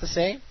 I have to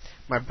say,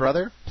 my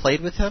brother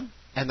played with him,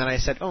 and then I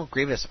said, oh,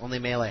 Grievous, only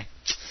melee.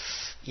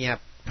 Yeah,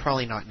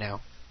 probably not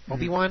now.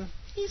 Obi-Wan,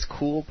 he's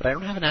cool, but I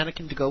don't have an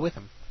Anakin to go with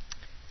him.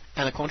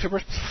 And the Clone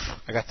Troopers,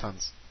 I got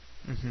tons.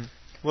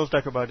 We'll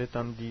talk about it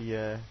on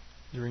the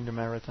during the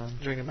marathon.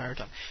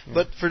 Yeah.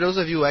 But for those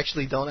of you who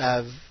actually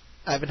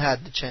haven't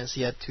had the chance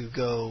yet to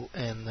go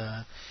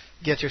and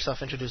get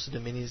yourself introduced to the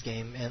minis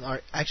game and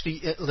are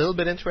actually a little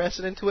bit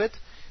interested into it,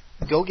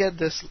 go get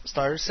this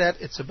starter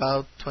set. It's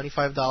about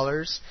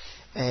 $25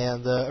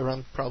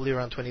 and probably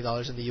around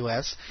 $20 in the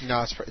US.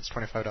 No, it's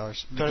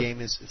 $25. The game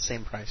is the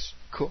same price.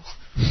 Cool.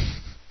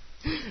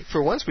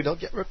 For once, we don't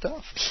get ripped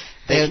off.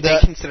 They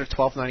consider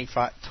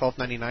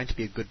 $12.99 to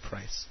be a good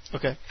price.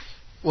 Okay.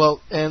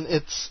 Well, and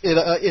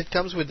it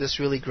comes with this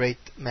really great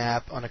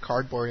map on a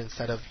cardboard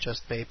instead of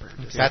just paper.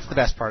 Okay. That's the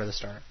best part of the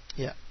starter.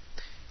 Yeah.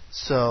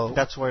 So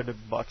that's why the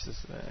box is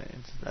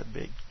that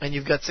big. And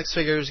you've got 6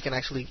 figures. You can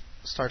actually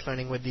start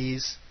learning with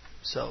these.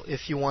 So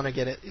if you want to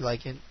get it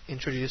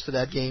introduced to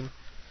that game,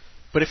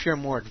 but if you're a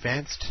more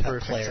advanced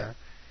player,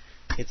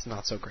 it's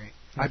not so great.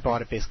 I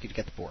bought it basically to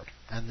get the board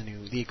and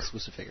the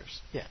exclusive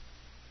figures. Yeah.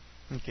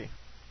 Okay.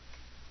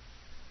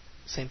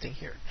 Same thing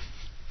here.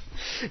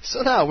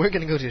 So now we're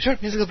going to go to a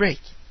short musical break.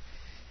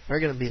 We're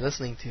going to be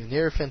listening to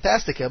Near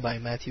Fantastica by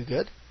Matthew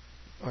Good.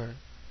 Or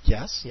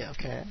yes. Yeah,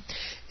 okay.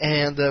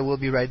 And we'll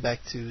be right back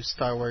to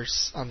Star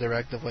Wars on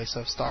Direct, the voice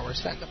of Star Wars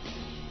fandom.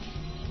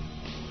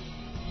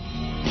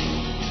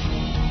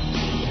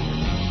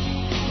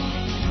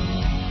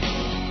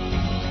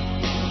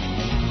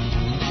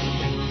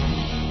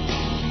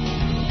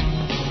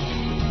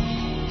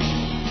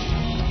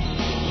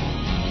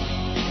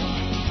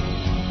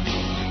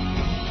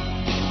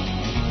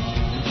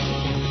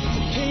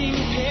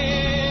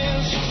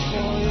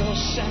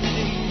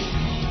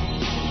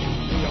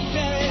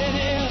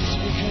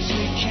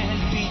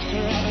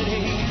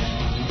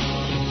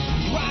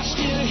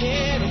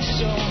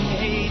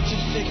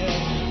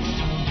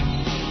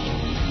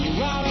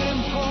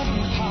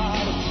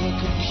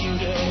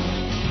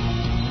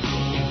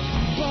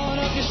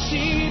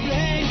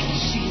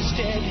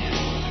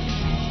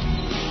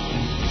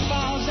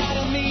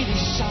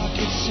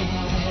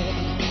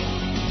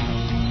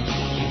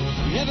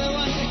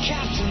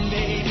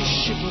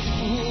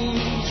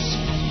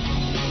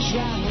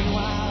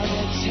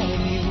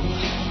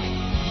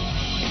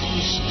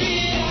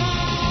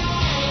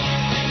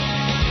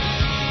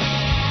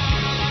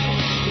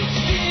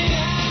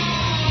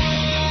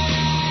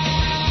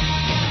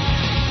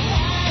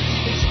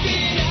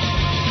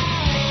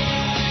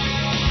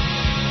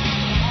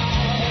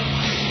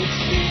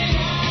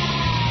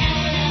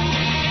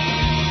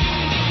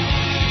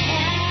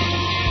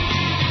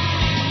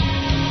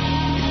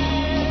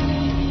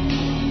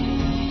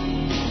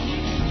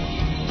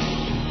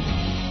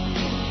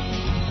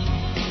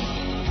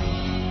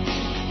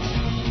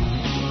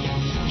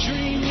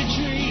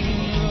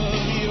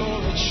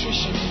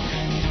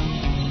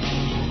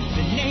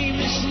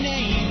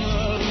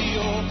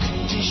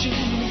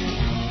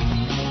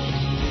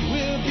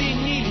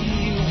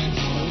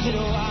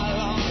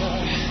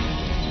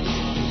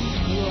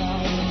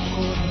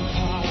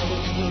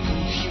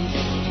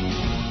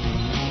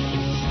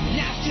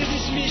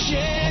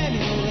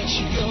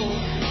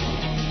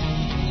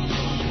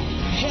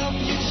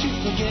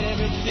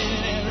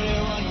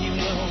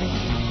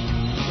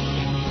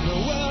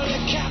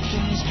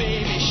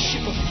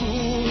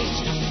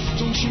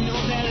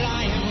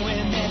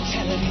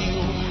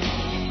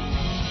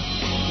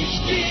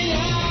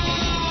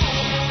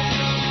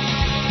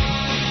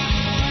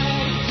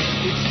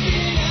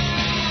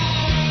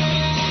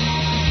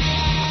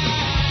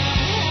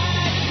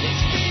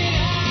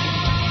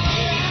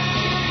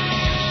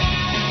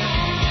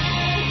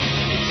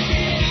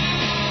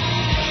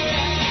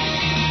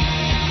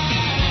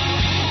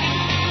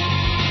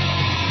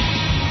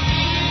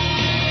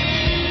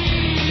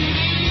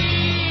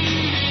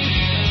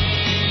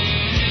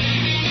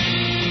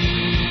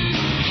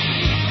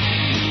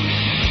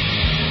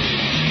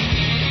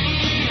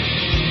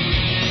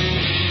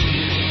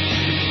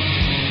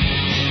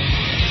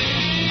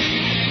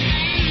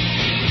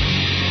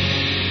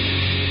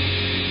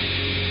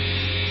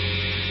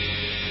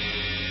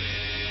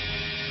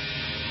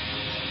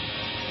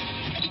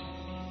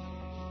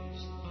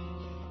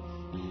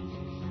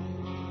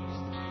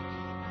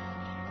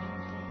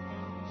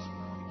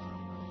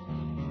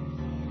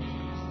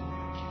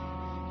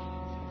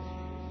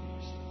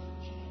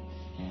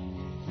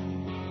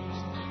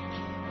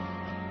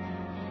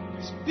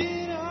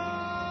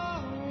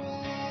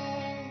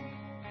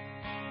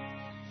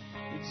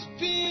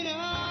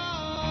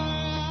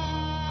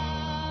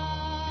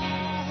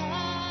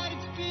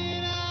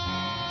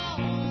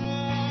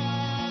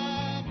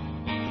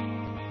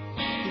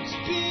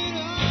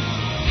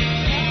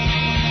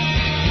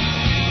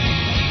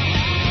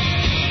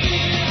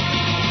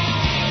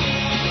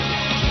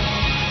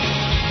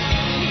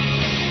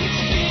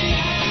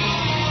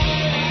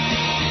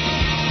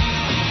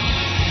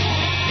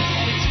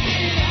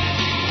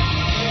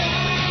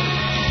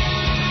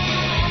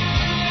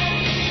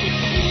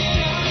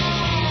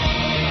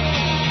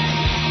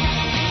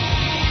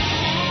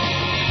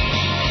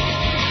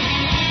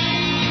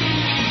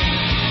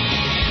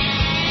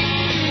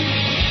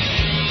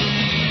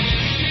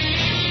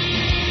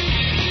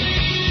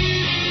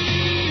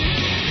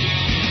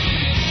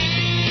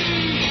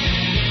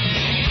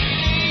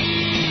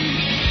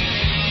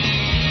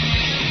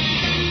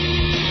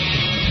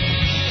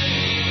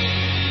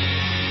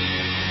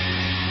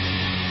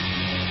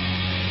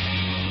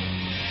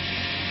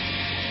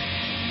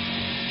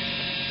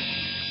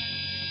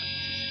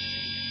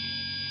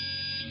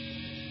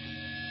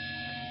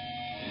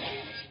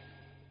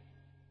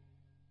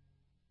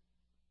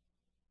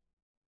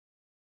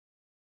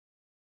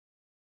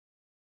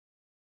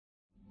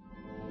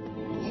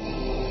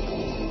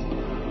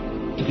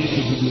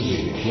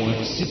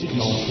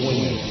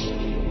 .6.net.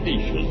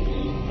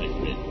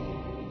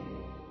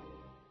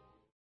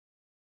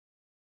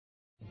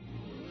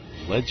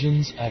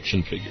 Legends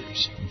Action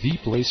Figures, the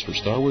place for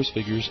Star Wars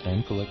figures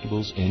and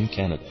collectibles in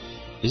Canada.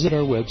 Visit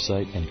our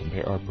website and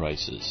compare our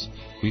prices.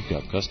 We've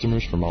got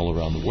customers from all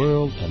around the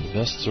world and the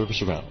best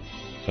service around.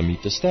 Come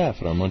meet the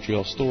staff at our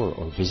Montreal store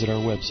or visit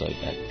our website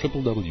at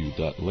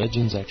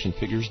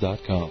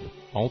www.legendsactionfigures.com.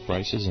 All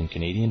prices in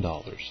Canadian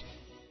dollars.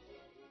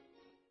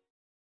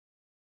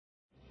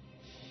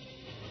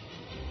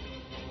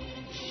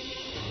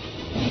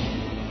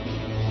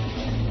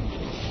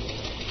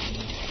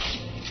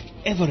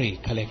 Every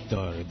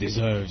collector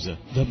deserves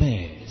the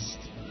best.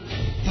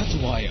 That's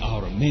why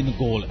our main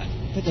goal at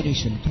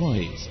Federation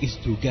Toys is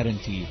to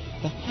guarantee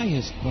the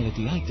highest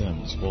quality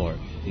items for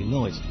the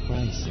lowest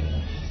prices.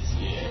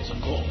 Yes, of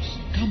course.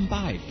 Come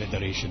by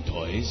Federation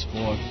Toys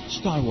for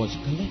Star Wars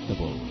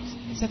collectibles.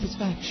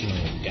 Satisfaction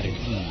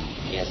guaranteed.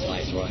 Yes,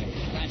 Viceroy.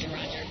 Roger,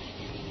 roger.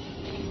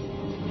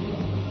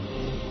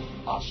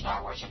 All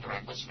Star Wars and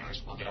Direct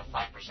listeners will get a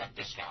 5%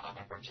 discount on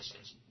their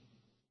purchases.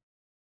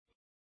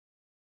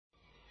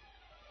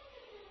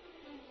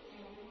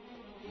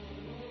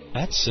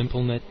 At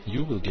SimpleNet,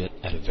 you will get,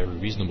 at a very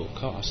reasonable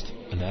cost,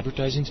 an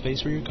advertising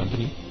space for your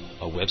company,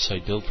 a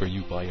website built for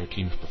you by our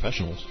team of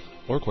professionals,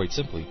 or quite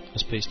simply, a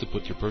space to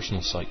put your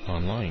personal site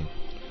online.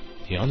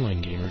 The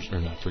online gamers are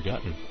not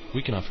forgotten.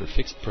 We can offer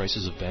fixed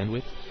prices of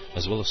bandwidth,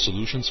 as well as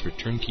solutions for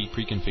turnkey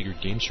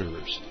pre-configured game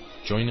servers.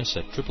 Join us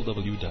at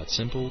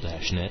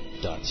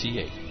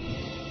www.simple-net.ca.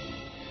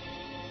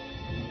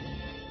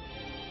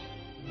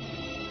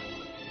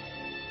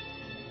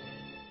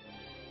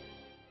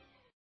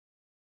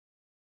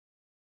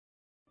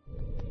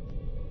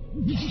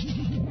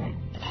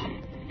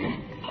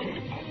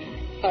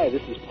 Hi,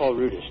 this is Paul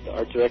Rudish, the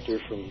art director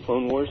from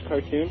Clone Wars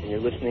cartoon, and you're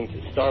listening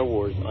to Star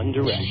Wars on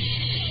Direct.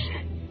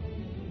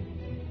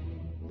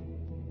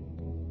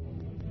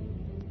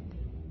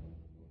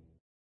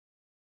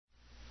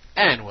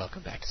 And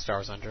welcome back to Star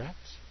Wars on Direct.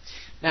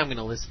 Now I'm going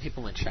to list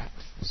people in chat.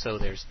 So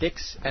there's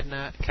Dix,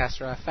 Edna,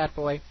 Castra,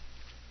 Fatboy,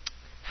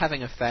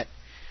 Having a Fet,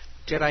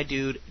 Jedi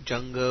Dude,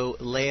 Jungo,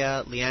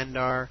 Leia,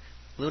 Leandar,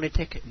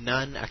 Lunatic,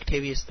 Nun,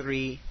 Octavius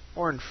 3,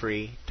 Orin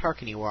Free,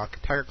 Tarkin Ewok,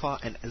 Tigerclaw,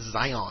 and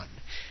Zion.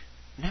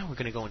 Now we're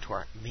going to go into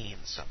our main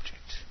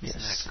subject. Yes.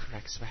 Isn't that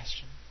correct,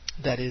 Sebastian?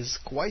 That is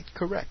quite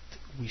correct.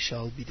 We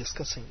shall be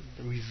discussing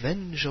the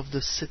Revenge of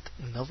the Sith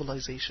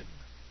novelization.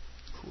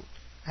 Cool.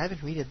 I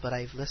haven't read it, but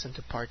I've listened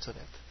to parts of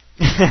it.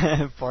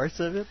 Parts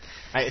of it?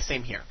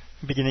 Same here.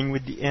 Beginning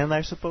with the end,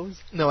 I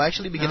suppose? No,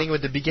 actually beginning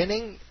with the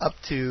beginning up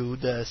to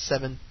the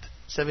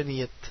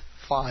 70th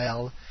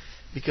file,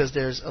 because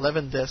there's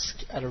 11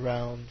 discs at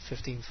around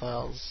 15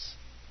 files.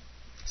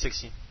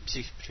 16.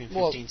 Between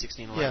 15,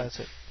 16, 11. Yeah, that's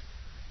it.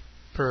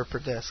 Per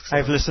disc. So.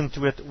 I've listened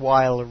to it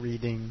while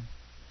reading.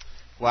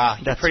 Wow,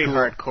 you're That's pretty cool.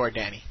 hardcore,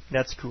 Danny.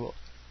 That's cool.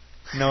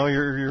 No,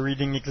 you're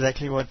reading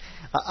exactly what...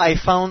 I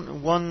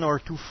found one or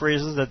two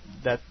phrases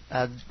that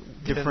had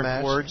different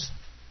match, words,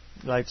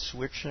 like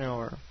switch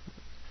or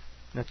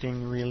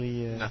nothing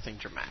really... Nothing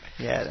dramatic.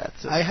 Yeah,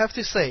 that's it. I have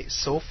to say,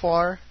 so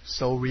far,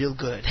 so real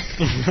good.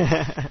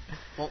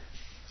 Well,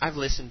 I've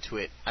listened to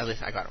it. I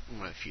got it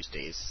one of the few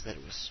days that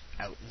it was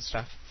out and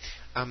stuff.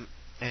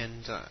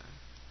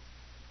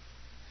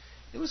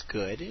 It was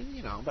good,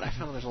 but I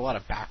found there's a lot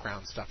of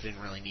background stuff I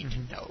didn't really need to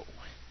know.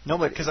 No,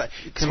 but because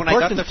when I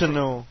got to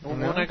know.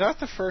 When I got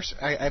the first,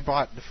 I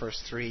bought the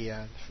first three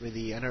with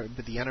the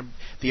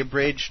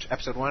abridged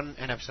episode 1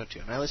 and episode 2,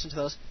 and I listened to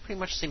those. Pretty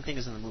much the same thing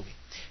as in the movie,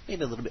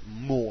 maybe a little bit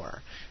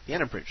more. The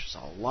unabridged is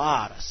a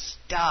lot of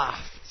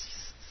stuff.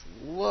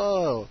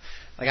 Whoa!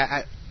 Like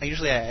I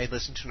usually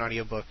listen to an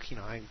audiobook.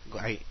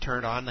 I turn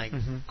it on, I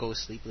go to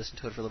sleep, listen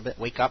to it for a little bit,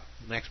 wake up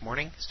the next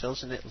morning, still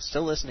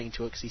listening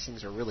to it because these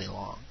things are really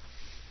long.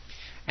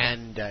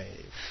 And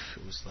it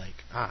was like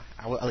I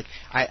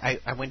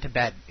went to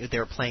bed. They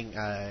were playing,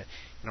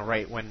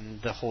 right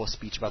when the whole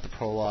speech about the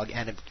prologue,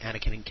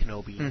 Anakin and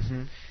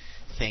Kenobi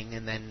thing,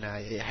 and then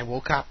I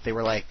woke up. They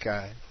were like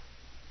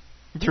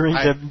during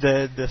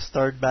the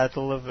start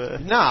battle of.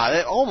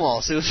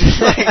 Almost. It was just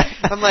like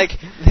I'm like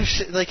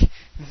there's like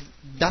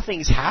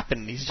nothing's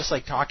happened. He's just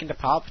like talking to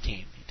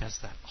Palpatine. He does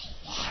that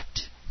a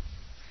lot.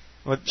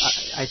 What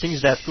I think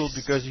is that cool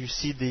because you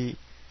see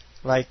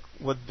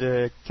what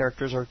the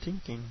characters are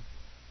thinking.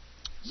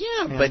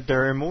 Yeah, but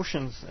their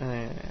emotions.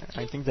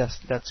 I think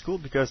that's cool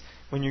because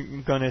when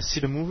you're gonna see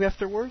the movie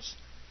afterwards,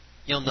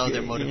 you'll know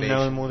their motivation. You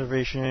know the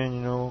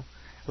motivation.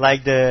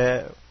 Like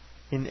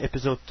in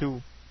episode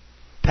 2,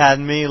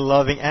 Padme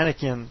loving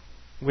Anakin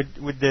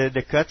with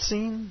the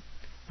cutscene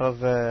of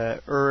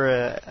her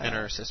and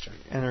her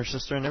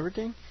sister and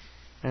everything.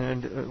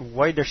 And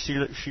why does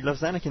she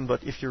loves Anakin?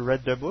 But if you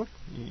read the book,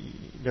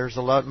 there's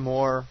a lot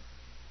more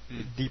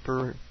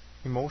deeper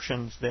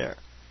emotions there.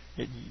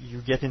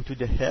 You get into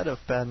the head of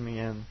Padme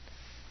and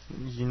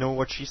you know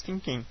what she's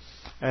thinking.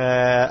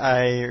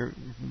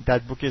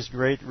 That book is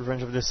great,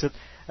 Revenge of the Sith.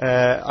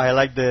 I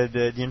like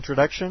the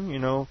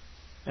introduction.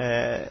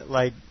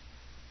 Like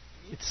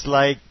it's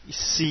like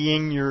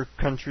seeing your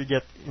country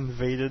get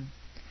invaded.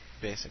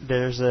 Basically.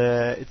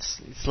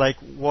 It's like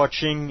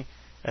watching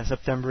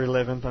September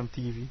 11th on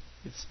TV.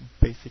 It's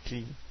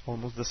basically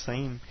almost the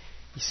same.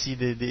 You see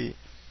the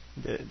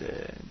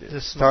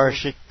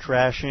starship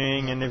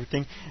crashing and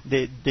everything.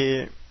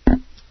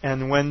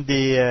 And when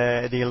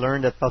they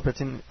learn that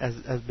Palpatine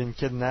has been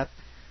kidnapped,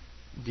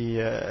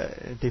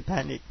 they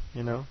panic.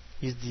 You know,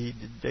 he's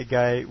the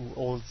guy who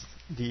holds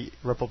the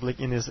Republic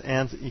in his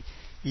hands.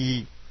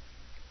 He's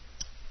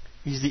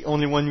the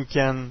only one who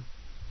can,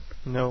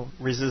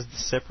 resist the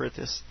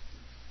separatists.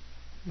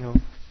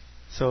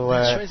 So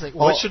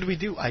what should we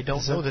do? I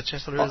don't know. The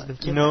Chancellor has been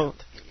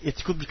kidnapped.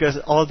 It's good because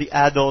all the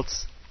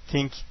adults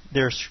think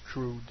they're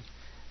screwed,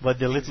 but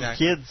the little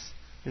kids,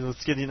 oh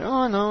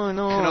no,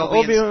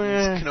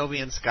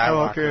 Kenobi and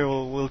Skywalker.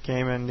 Skywalker will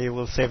came and they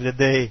will save the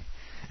day,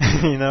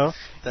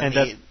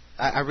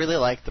 I really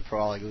liked the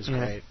prologue. It was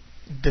great.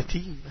 The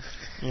team.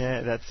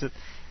 Yeah, that's it.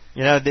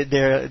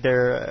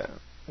 They're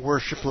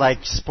worship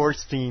like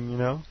sports team.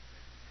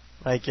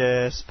 Like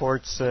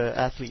sports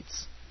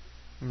athletes.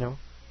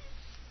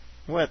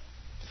 What?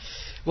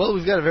 Well,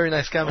 we've got a very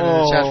nice comment in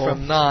the chat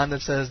from Non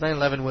that says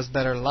 9/11 was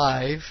better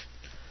live.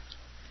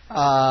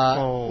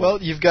 Well,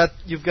 you've got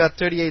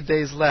 38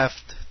 days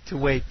left to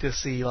wait to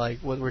see like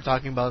what we're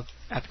talking about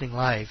happening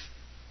live.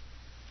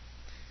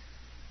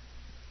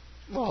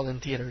 Well, in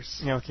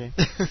theaters. Yeah, okay.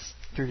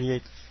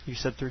 38. You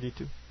said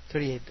 32.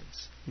 38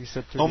 days. You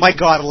said 32. Oh my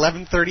God,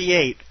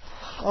 11:38.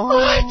 Oh,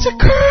 it's a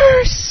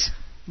curse.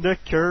 The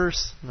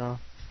curse. No.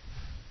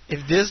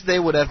 If this day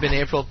would have been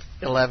April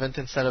 11th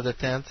instead of the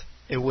 10th,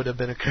 it would have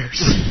been a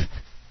curse.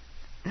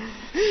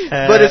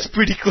 But it's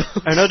pretty close.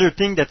 Another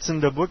thing that's in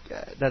the book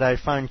that I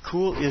find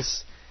cool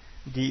is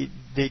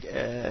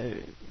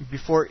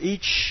before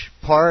each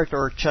part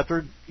or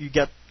chapter, you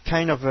get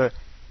kind of a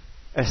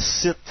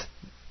Sith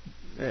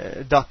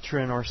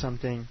doctrine or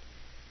something.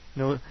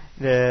 You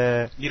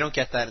don't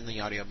get that in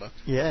the audiobook.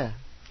 Yeah.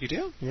 You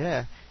do?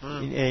 Yeah.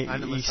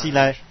 You see,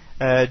 like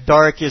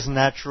dark is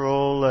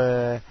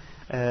natural.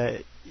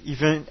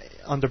 Even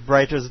on the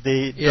brightest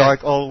day,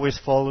 dark always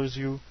follows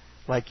you,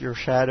 like your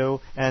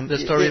shadow. And the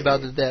story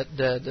about the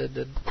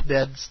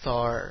dead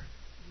star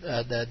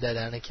that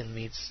Anakin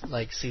meets,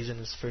 like sees in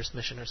his first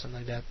mission or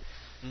something like that.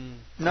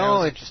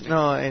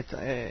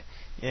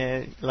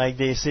 Like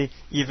they say,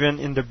 even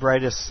in the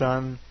brightest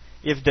sun,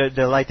 if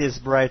the light is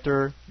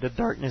brighter, the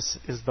darkness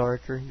is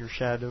darker, your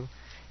shadow.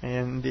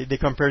 And they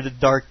compare the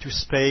dark to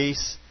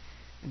space.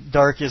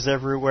 Dark is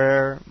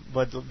everywhere,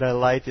 but the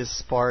light is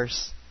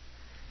sparse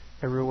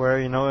everywhere.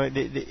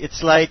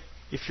 It's like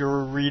if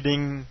you're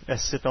reading a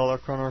Sith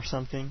Holocron or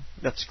something.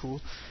 That's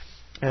cool.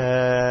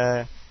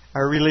 I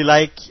really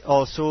like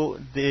also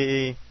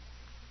Matthew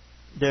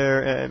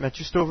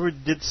Stover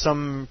did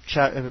some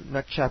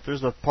not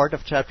chapters, but part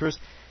of chapters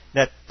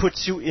that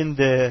puts you in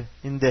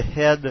the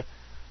head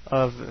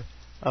of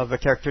a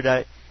character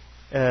that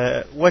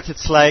what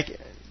it's like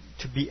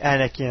to be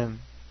Anakin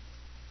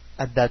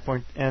at that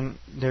point, and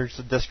there's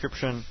a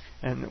description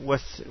and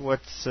what's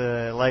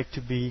like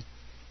to be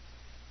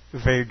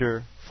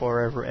Vader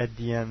forever at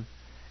the end.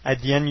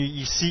 At the end,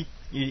 you see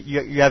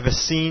you have a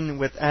scene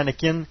with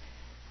Anakin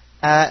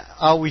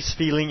how he's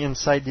feeling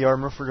inside the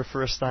armor for the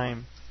first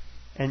time,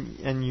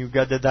 and you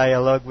got the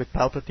dialogue with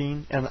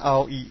Palpatine and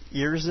how he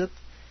hears it,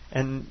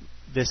 and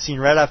the scene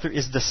right after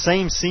is the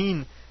same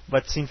scene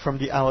but seen from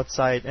the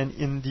outside. And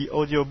in the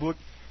audiobook,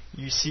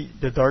 you see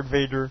the Darth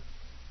Vader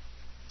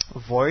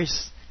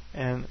voice,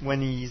 and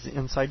when he's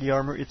inside the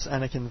armor, it's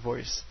Anakin's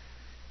voice.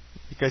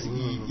 Because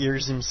he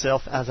hears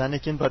himself as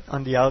Anakin, but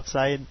on the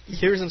outside... He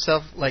hears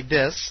himself like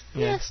this.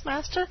 Yeah. Yes,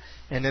 Master.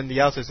 And then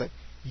the outside is like,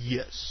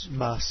 yes,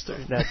 Master.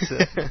 That's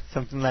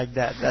something like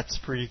that. That's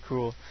pretty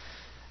cool.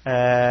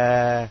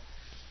 There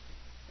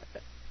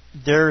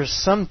are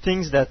some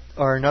things that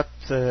are not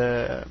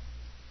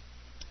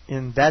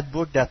in that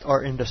book that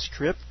are in the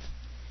script.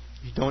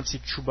 You don't see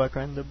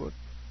Chewbacca in the book.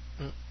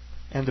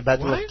 And the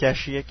Battle of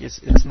Kashyyyk,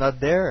 it's not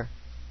there.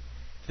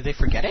 Did they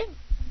forget it?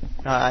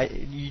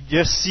 You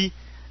just see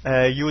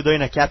Yoda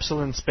in a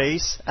capsule in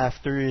space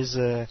after his...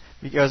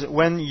 because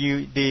when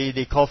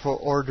they call for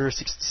Order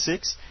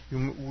 66,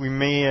 we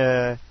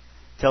may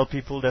tell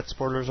people that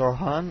spoilers are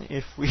on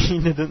if we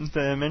didn't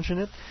mention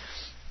it.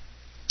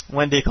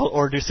 When they call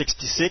Order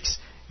 66,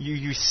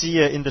 you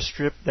see in the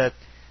strip that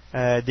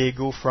they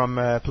go from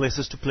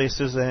places to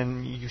places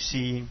and you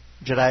see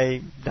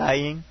Jedi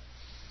dying,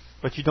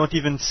 but you don't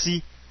even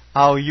see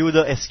how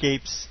Yoda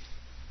escapes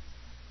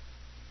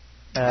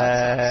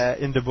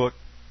in the book.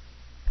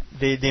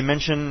 They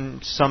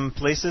mention some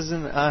places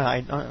in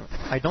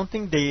I don't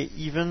think they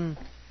even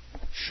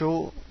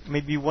show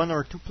maybe one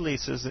or two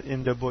places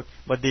in the book,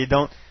 but you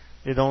don't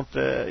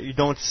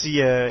see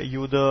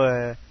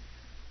Yoda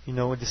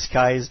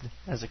disguised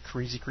as a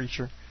crazy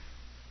creature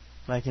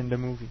like in the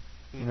movie,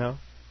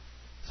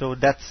 So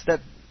that's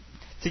that.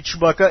 See,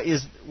 Chewbacca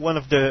is one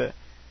of the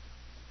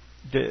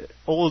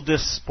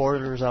oldest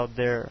spoilers out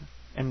there,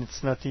 and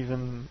it's not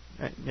even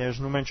there's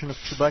no mention of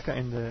Chewbacca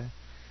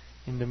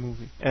in the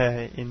movie,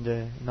 in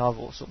the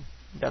novel. So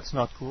that's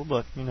not cool,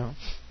 but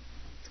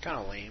It's kind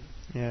of lame.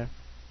 Yeah.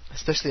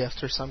 Especially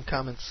after some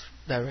comments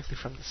directly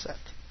from the set.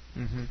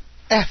 Mm-hmm.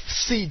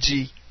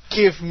 FCG,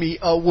 give me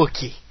a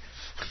Wookiee.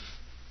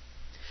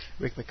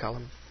 Rick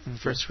McCollum,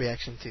 first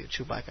reaction to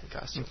Chewbacca in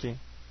costume. Okay.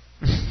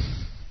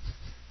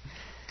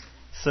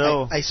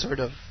 So I sort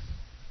of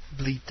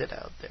bleeped it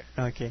out there.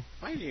 Okay.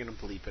 Why are you gonna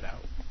bleep it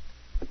out?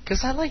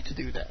 Because I like to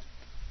do that.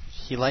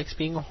 He likes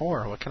being a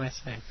whore. What can I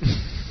say?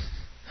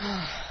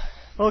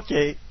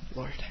 Okay.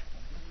 Lord.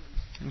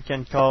 You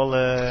can call.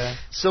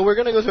 So we're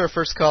gonna go to our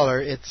first caller.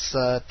 It's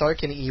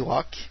Tarkin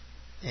Ewok,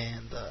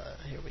 and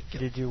here we go.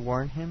 Did you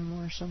warn him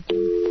or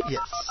something?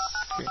 Yes.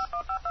 Okay.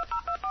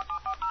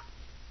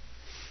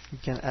 You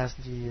can ask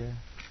the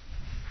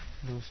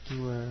those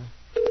two.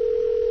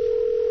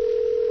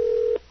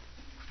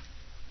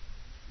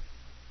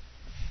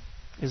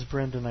 Is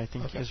Brendan, I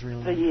think, his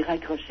real name.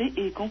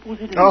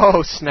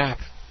 Oh snap!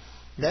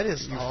 That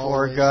is You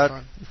always forgot.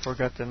 fun. You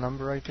forgot the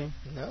number, I think.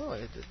 No,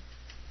 I did.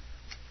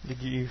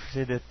 Did you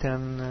say the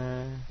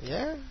 10?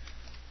 Yeah.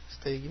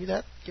 Stay. Give me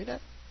that. Give me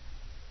that.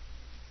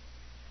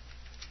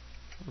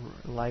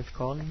 Live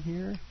calling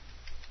here.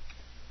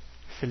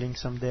 Filling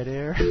some dead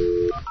air.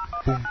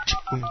 Boom,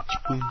 boom,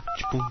 boom,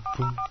 boom,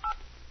 boom.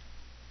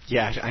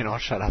 Yeah, I know.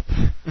 Shut up.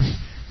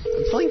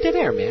 I'm filling dead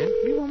air, man.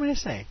 What do you want me to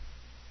say?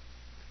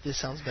 This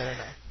sounds better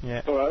now.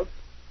 Yeah. Hello?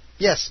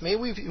 Yes, may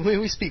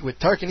we speak with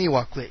Tarkin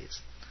Ewok,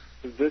 please?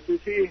 This is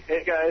he.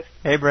 Hey, guys.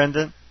 Hey,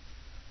 Brendan.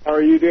 How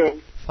are you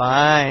doing?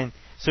 Fine.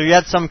 So you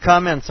had some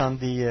comments on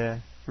the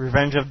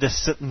Revenge of the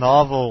Sith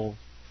novel.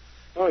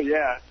 Oh,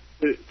 yeah.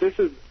 This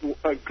is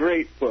a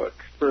great book,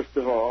 first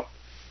of all.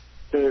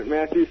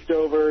 Matthew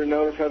Stover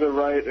knows how to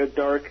write a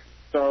dark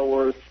Star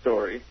Wars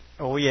story.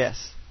 Oh,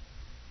 yes.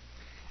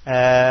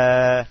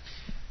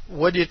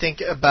 What do you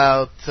think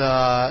about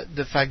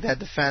the fact that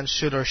the fans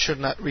should or should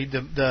not read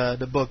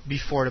the book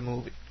before the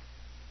movie?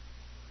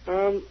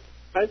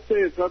 I'd say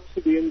it's up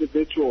to the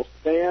individual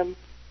fan.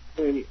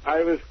 I mean,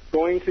 I was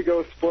going to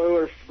go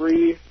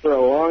spoiler-free for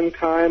a long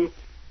time,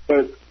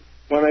 but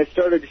when I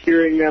started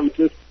hearing them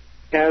just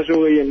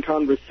casually in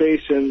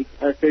conversation,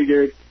 I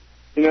figured,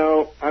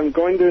 I'm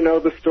going to know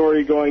the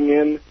story going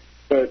in,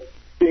 but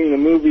seeing the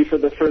movie for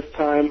the first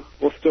time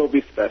will still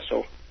be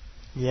special.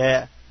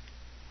 Yeah.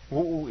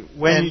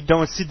 When you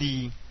don't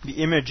see the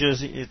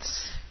images,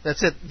 it's...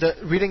 That's it.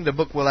 Reading the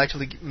book will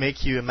actually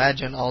make you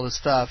imagine all the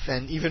stuff,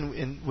 and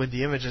even with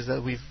the images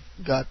that we've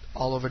got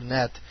all over the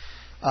net,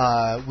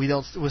 we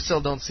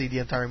still don't see the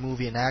entire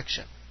movie in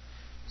action.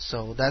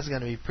 So that's going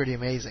to be pretty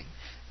amazing.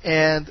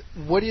 And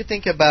what do you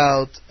think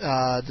about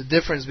the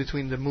difference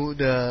between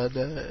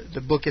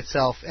the book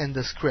itself and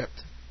the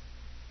script?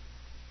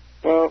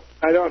 Well,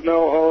 I don't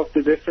know all of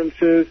the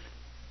differences.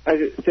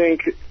 I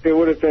think it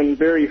would have been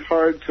very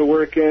hard to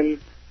work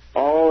in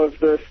all of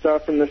the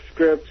stuff in the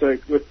script,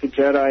 like with the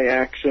Jedi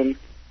action.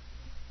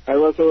 I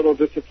was a little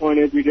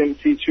disappointed we didn't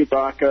see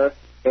Chewbacca,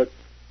 but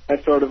I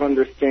sort of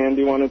understand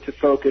he wanted to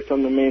focus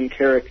on the main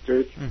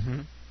characters.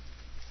 Mm-hmm.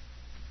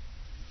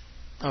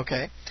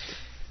 Okay.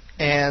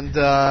 And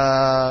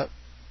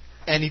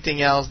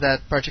anything else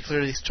that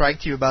particularly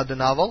struck you about the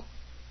novel?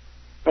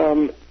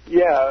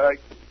 Yeah,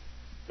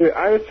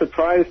 I was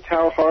surprised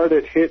how hard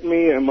it hit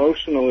me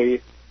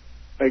emotionally.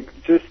 Like,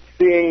 just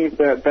seeing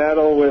that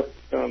battle with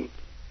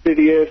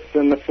Sidious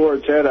and the four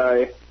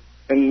Jedi,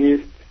 and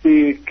you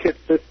see Kit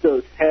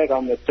Fisto's head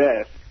on the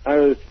desk. I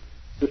was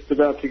just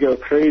about to go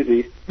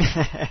crazy.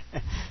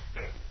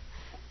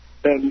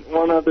 And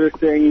one other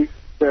thing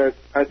that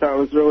I thought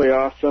was really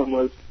awesome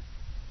was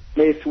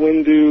Mace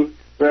Windu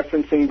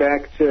referencing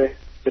back to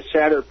the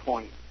Shatter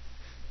Point.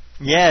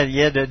 Yeah,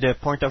 the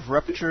point of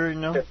rupture,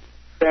 The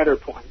Shatter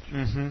Point.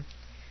 Mm-hmm.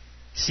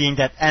 Seeing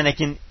that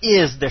Anakin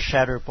is the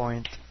Shatter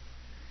Point.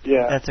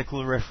 Yeah. That's a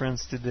cool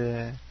reference to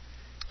the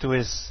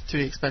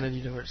expanded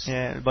universe.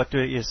 Yeah, but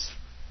to his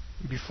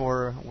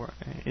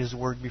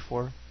work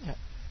before. Yeah.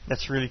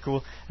 That's really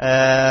cool.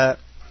 Did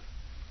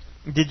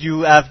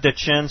you have the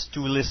chance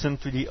to listen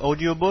to the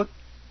audiobook?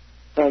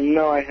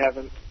 No, I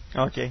haven't.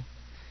 Okay.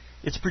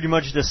 It's pretty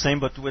much the same,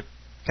 but with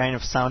kind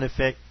of sound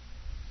effect.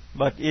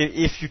 But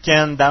if you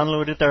can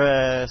download it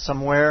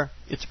somewhere,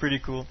 it's pretty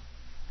cool.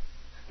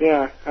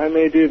 Yeah, I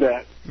may do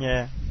that.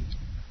 Yeah.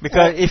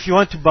 Because if you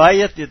want to buy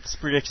it, it's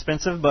pretty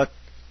expensive, but,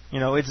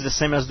 it's the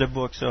same as the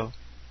book, so.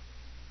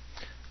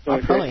 I'll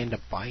probably end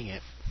up buying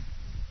it.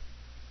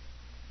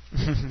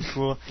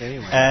 Cool.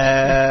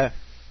 Anyway.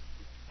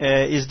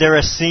 Is there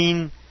a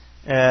scene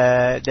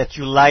that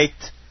you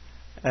liked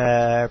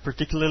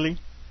particularly?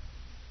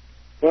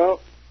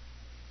 Well,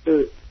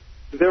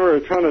 there were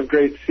a ton of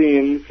great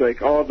scenes,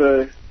 like all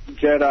the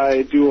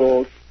Jedi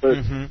duels, but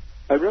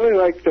I really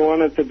liked the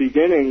one at the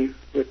beginning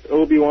with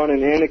Obi-Wan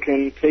and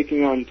Anakin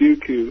taking on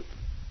Dooku,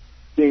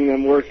 seeing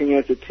them working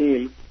as a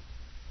team.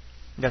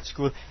 That's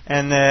cool.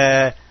 And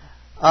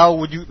how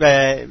would you,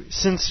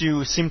 since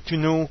you seem to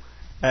know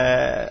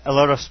a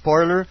lot of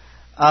spoiler,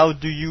 how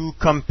do you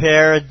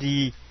compare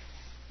the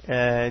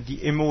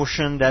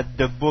emotion that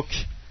the book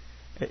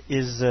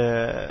is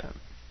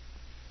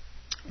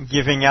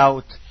giving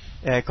out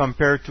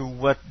compared to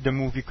what the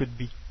movie could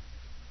be?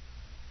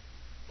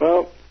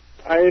 Well,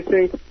 I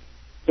think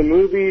the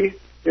movie,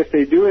 if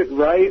they do it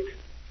right,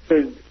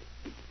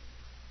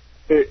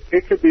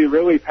 it could be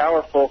really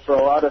powerful for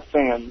a lot of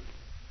fans.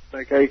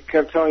 Like I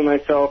kept telling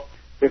myself,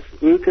 if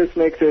Lucas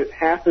makes it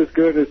half as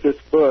good as this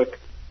book,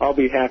 I'll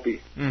be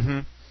happy. Mm-hmm.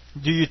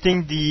 Do you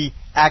think the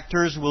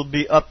actors will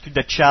be up to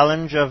the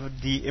challenge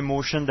of the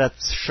emotion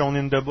that's shown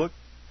in the book?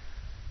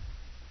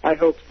 I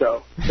hope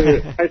so.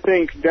 I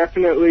think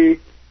definitely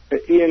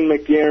Ian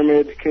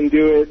McDiarmid can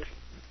do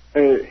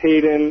it,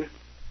 Hayden,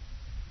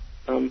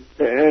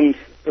 and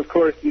of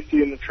course you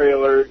see in the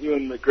trailer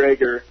Ewan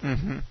McGregor.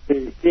 Mm-hmm.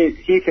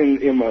 He can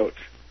emote.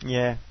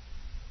 Yeah.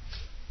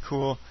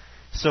 Cool.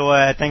 So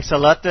thanks a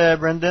lot,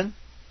 Brendan.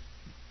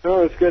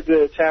 Oh, it's good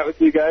to chat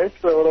with you guys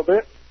for a little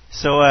bit.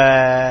 So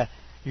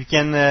you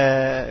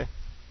can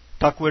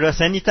talk with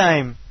us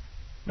anytime.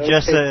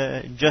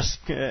 Okay.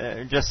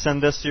 Just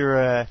send us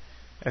your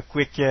a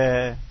quick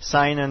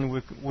sign, and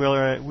we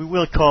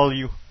will call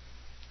you.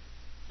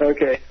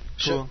 Okay.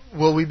 Cool.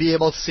 Will we be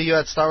able to see you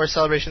at Star Wars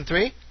Celebration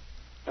 3?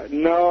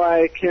 No,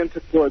 I can't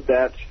afford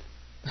that.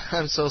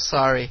 I'm so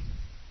sorry.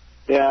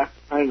 Yeah,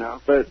 I know,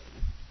 but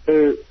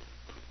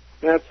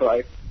that's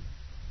life.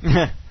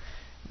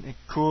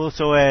 Cool.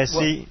 So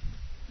see.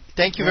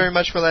 Thank you very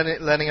much for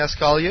letting us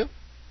call you,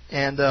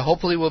 and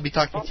hopefully we'll be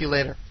talking to you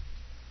later.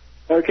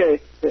 Okay.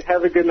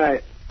 Have a good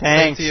night.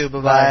 Thanks. To you.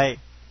 Bye-bye.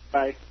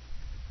 Bye.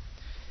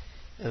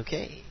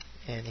 Okay,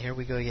 and here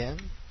we go again.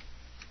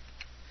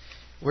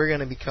 We're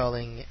going to be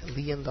calling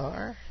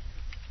Leondar.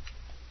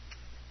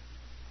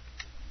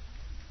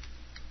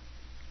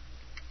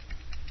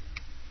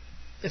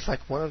 It's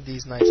like one of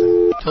these nights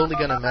I'm totally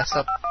going to mess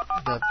up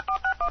the...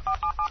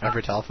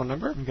 Every telephone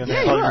number? I'm going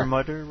to call your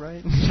mother,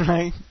 right?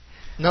 Right?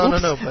 No,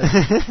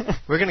 but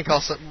we're going to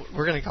call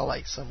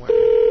like someone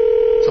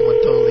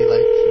totally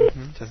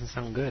like doesn't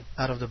sound good.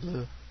 Out of the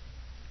blue.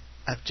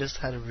 I've just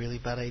had a really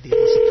bad idea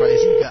of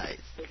surprising guys.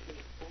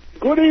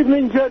 Good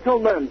evening,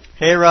 gentlemen.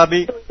 Hey,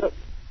 Robbie.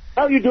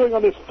 How are you doing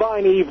on this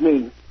fine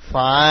evening?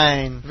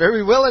 Fine.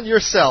 Very well, and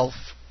yourself?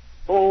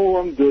 Oh,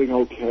 I'm doing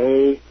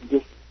okay.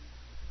 Just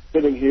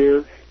sitting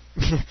here,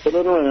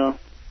 fiddling around.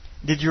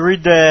 Did you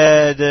read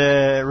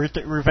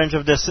the Revenge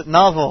of the Sith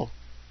novel?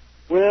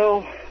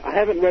 Well, I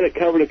haven't read it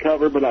cover to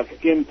cover, but I've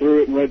skimmed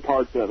through it and read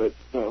parts of it.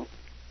 So.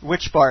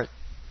 Which part?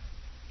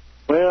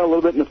 Well, a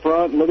little bit in the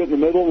front, a little bit in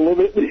the middle, and a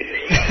little bit...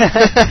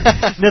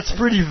 That's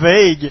pretty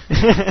vague.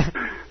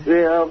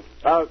 Yeah,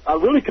 I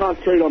really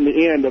concentrate on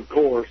the end, of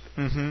course.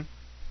 Mm-hmm.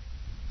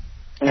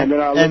 And then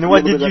I and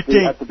what did you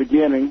think at the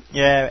beginning?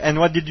 Yeah, and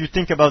what did you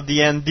think about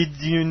the end? Did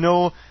you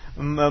know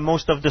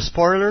most of the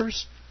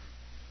spoilers?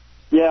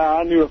 Yeah,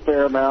 I knew a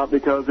fair amount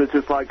because it's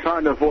just like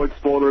trying to avoid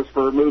spoilers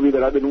for a movie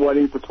that I've been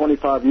waiting for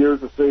 25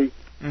 years to see.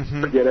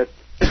 Mm-hmm. Forget it.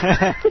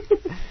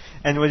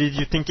 And what did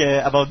you think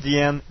about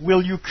the end?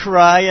 Will you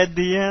cry at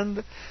the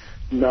end?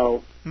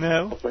 No.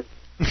 No?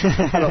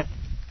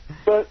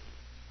 But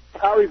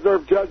I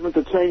reserve judgment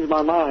to change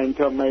my mind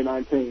come May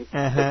 19th.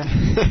 Uh-huh.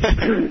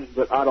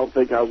 But I don't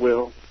think I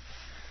will.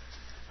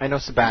 I know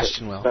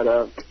Sebastian will. But,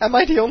 am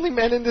I the only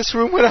man in this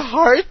room with a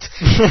heart?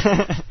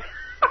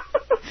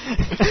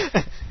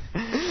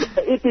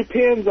 It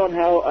depends on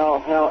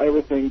how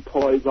everything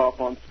plays off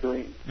on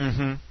screen.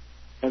 Mm-hmm.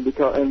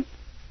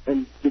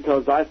 And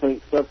because I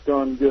think stuff's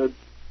gone good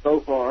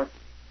so far,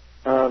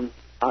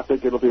 I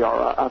think it'll be all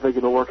right. I think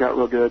it'll work out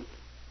real good.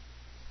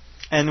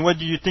 And what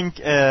do you think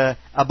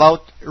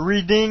about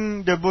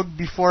reading the book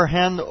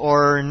beforehand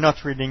or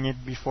not reading it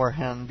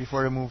beforehand,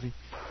 before the movie?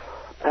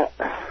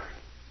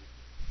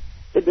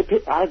 It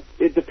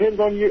depends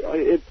on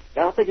you.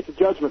 I think it's a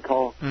judgment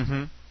call.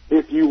 Mm-hmm.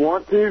 If you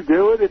want to,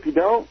 do it. If you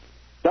don't,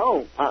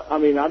 don't. I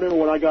mean, I remember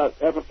when I got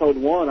episode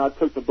 1, I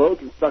took the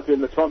book and stuck it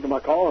in the trunk of my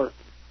car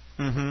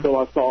until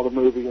I saw the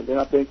movie. And then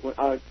I think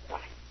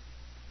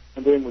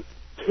and then with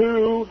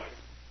 2,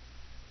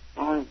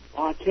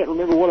 I can't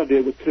remember what I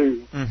did with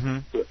 2.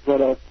 Mm-hmm.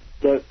 But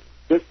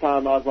this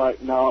time I was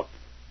like, no,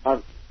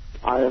 I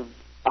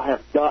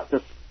have got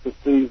to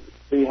see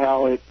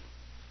how it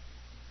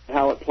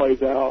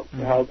plays out,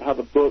 how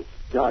the book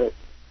got it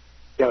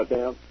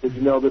down. Because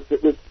you know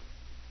the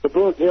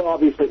book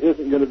obviously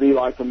isn't going to be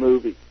like the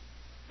movie,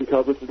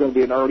 because this is going to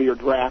be an earlier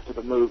draft of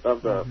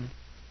the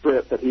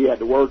script that he had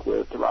to work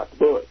with to write the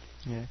book.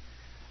 Yeah,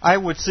 I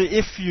would say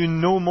if you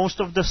know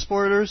most of the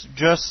spoilers,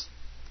 just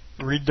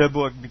read the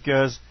book,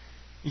 because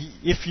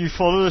if you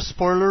follow the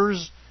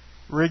spoilers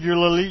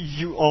regularly,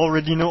 you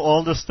already know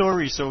all the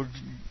story. So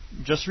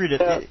just read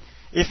it.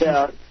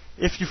 Yeah.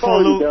 If you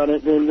follow, done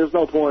it, then there's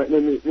no point.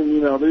 Then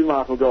you know, you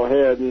might as well go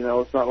ahead. You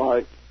know, it's not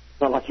like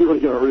you're really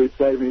going to really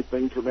save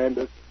anything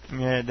tremendous.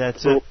 Yeah,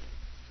 that's it.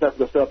 Except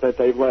the stuff that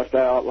they've left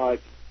out.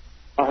 Like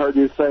I heard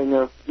you saying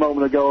a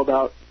moment ago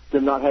about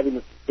them not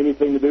having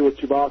anything to do with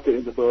Chewbacca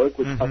in the book,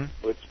 which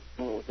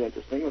was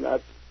interesting. And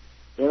that's,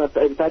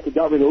 in fact, it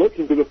got me to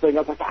looking through the thing.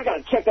 I was like, I got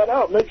to check that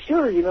out, make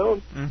sure, you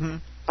know. Mm-hmm.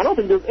 I don't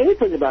think there's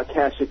anything about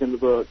Kashyyyk in the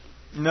book.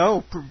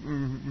 No,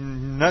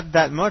 not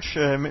that much.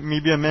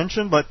 Maybe a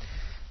mention, but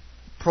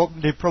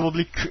they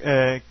probably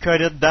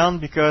cut it down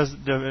because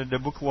the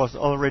book was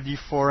already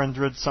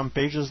 400 some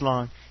pages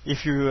long.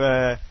 If you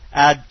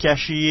add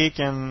Kashyyyk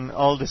and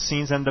all the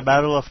scenes and the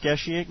Battle of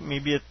Kashyyyk,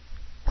 maybe it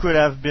could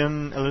have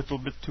been a little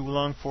bit too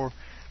long for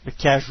the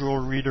casual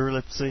reader,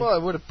 let's say. Well,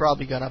 it would have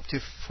probably gone up to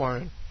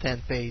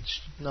 410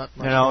 page, not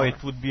much No, more.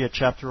 it would be a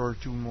chapter or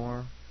two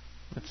more.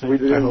 Let's say.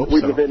 We'd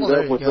have ended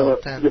up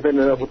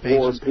with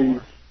War and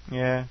Peace.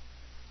 Yeah.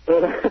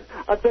 But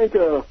I think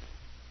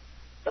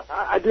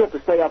I do have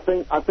to say I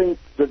think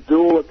the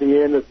duel at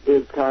the end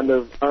is kind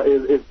of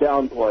is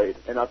downplayed,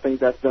 and I think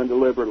that's done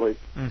deliberately.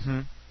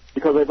 Mm-hmm.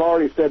 Because they've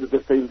already said that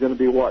this thing's going to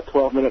be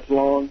 12 minutes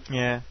long.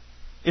 Yeah,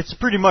 it's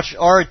pretty much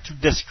hard to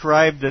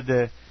describe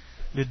the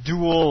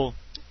duel.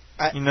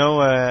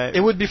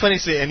 It would be funny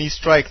to say, and he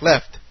strike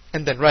left,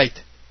 and then right,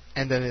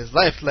 and then his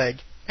left leg,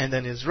 and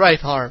then his right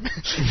arm,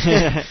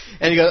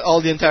 and you got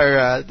all the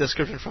entire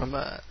description from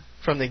the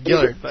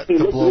Gillard, but he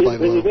blow by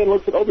blow. He then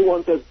looks at Obi-Wan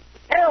and says,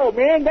 "Hell,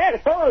 man,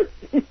 that hurt."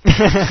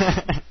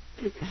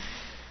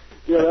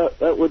 Yeah,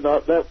 that would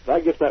not. I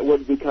guess that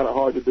would be kind of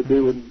hard to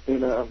do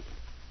in a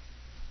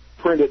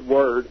printed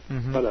word,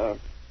 but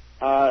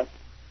I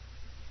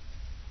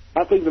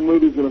think the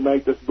movie's going to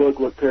make this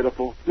book look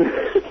pitiful.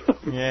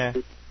 Yeah.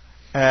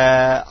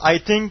 I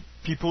think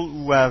people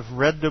who have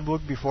read the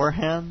book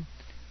beforehand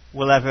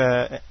will have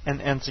an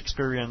enhanced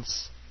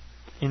experience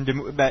in the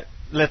movie. But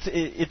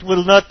it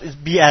will not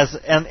be as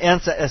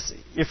enhanced as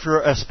if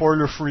you're a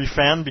spoiler-free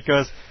fan,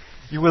 because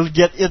you will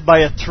get hit by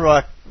a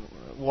truck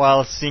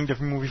while seeing the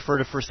movie for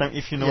the first time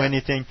if you know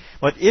anything.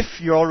 But if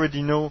you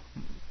already know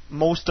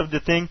most of the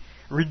thing,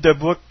 read the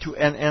book to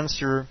enhance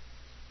your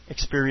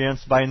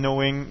experience by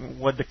knowing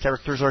what the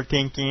characters are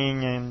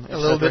thinking and a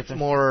little bit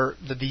more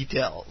the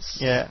details.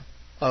 Yeah.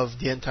 Of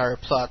the entire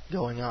plot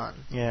going on.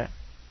 Yeah.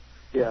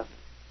 Yeah,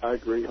 I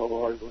agree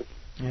wholeheartedly.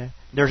 Yeah.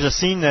 There's a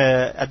scene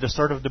at the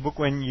start of the book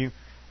when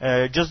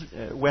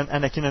when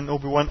Anakin and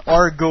Obi-Wan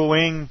are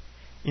going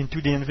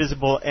into the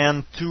Invisible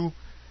End to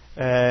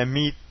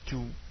meet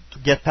to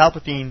get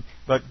Palpatine,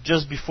 but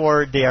just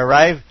before they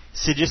arrive,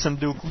 Sidious and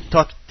Dooku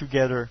talk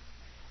together.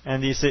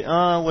 And they say,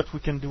 what we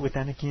can do with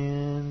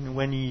Anakin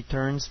when he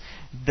turns.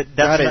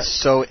 That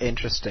is so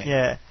interesting.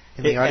 Yeah.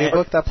 In the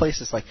audiobook, that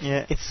place is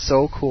it's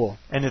so cool.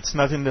 And it's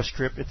not in the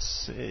script.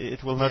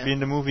 It will not be in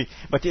the movie.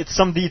 But it's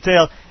some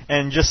detail,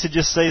 and It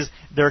just says,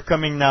 they're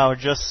coming now,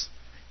 just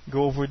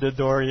go over the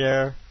door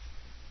here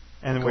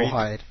and wait. Go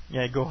hide.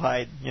 Yeah, go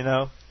hide,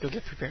 Go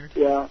get prepared.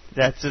 Yeah.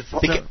 That's it.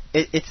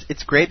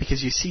 It's great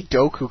because you see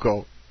Dooku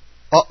go,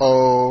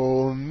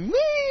 uh-oh, maybe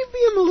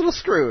I'm a little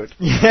screwed.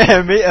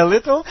 Yeah, a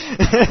little.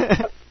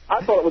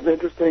 I thought it was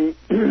interesting.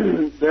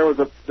 There was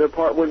the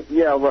part when,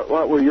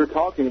 what you're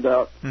talking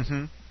about,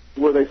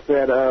 where they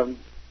said,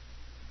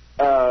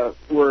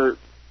 where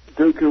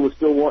Dooku was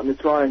still wanting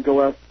to try and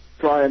go out,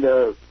 trying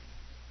to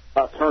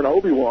turn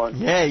Obi-Wan.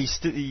 Yeah,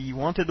 he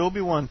wanted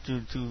Obi-Wan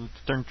to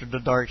turn to the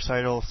dark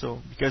side also,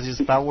 because he's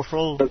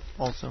powerful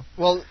also.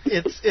 Well,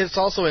 it's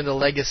also in the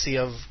legacy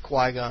of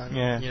Qui-Gon,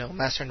 yeah.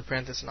 Master and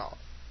Apprentice and all.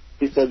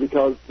 He said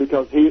because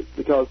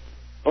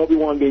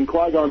Obi-Wan being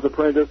Qui-Gon's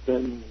apprentice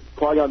and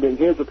Qui-Gon being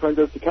his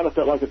apprentice, he kind of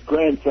felt like his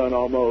grandson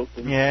almost.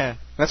 And yeah,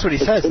 that's what he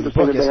says in the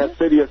book. They had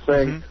Sidious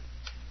saying,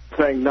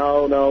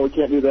 no, we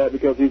can't do that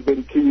because he's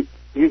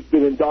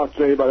been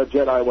indoctrinated by the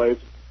Jedi ways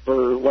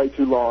for way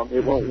too long.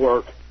 It won't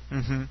work.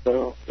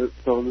 So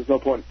there's no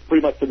point.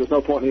 Pretty much, there's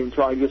no point in even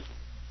trying. Just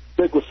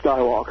stick with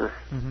Skywalker.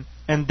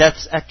 And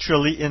that's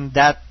actually in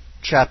that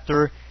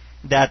chapter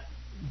that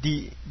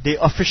they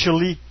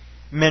officially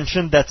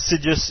mentioned that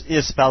Sidious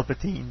is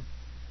Palpatine,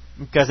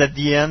 because at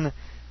the end,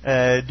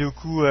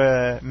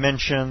 Dooku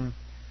mentioned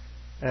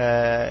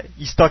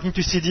he's talking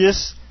to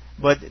Sidious,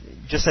 but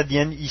just at the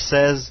end he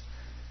says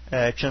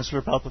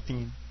Chancellor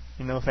Palpatine.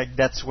 In fact,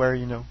 that's where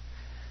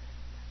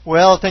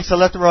Well, thanks a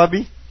lot,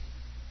 Robbie.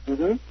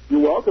 You're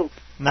welcome.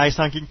 Nice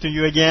talking to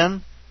you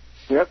again.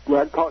 Yep,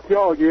 glad to talk to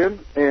y'all again.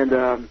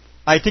 And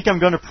I think I'm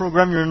going to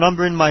program your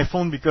number in my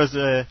phone because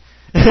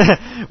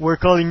we're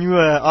calling you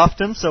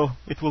often, so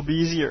it will be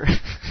easier.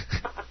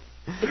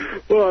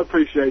 Well, I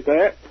appreciate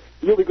that.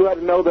 You'll be glad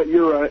to know that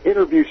your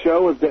interview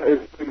show has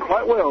been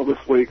quite well this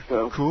week.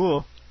 So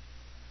cool.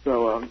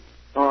 So,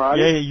 all right.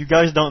 Yeah, you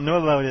guys don't know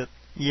about it.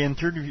 He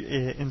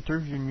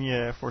interviewed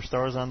me for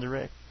Star Wars on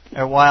Direct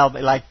a while,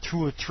 like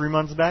 2 or 3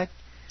 months back.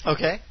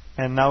 Okay.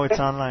 And now it's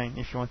online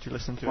if you want to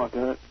listen to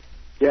it.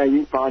 Yeah, you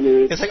can find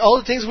it. It's like all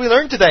the things we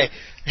learned today.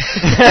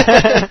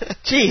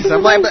 Jeez,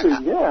 I'm like,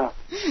 yeah.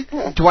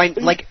 Do I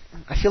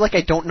feel like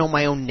I don't know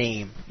my own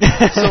name.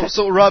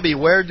 So Robbie,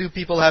 where do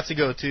people have to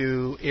go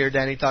to hear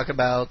Danny talk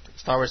about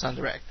Star Wars on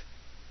Direct?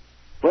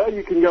 Well,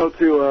 you can go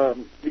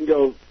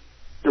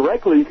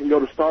directly. You can go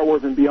to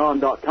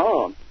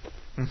StarWarsandBeyond.com.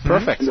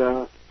 Perfect.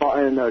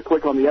 And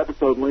click on the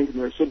episode link, and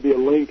there should be a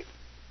link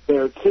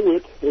there to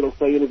it. It'll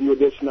say Interview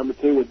Edition number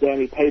 2 with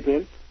Danny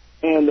Papin,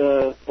 and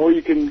or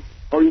you can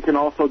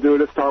also do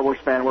it at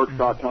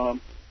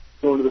StarWarsFanWorks.com.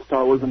 go into the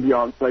Star Wars and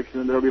Beyond section,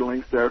 and there'll be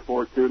links there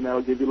for it too, and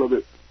that'll give you a little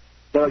bit.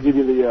 That'll give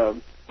you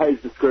the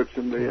page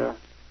description, the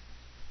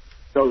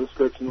show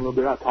description a little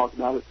bit. I talked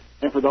about it.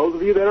 And for those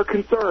of you that are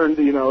concerned,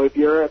 if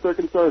you're out there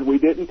concerned, we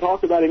didn't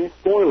talk about any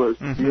spoilers.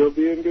 Mm-hmm. You'll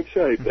be in good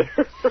shape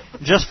there.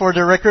 Just for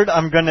the record,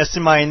 I'm going to say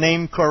my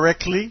name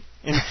correctly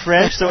in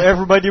French so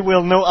everybody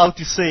will know how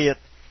to say it.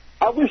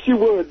 I wish you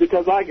would,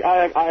 because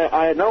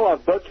I know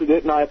I've butchered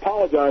it, and I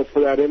apologize for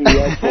that in the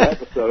actual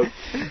episode.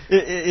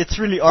 It's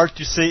really hard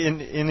to say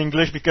in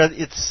English because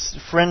it's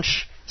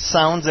French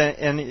sounds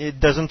and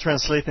it doesn't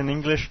translate in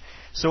English.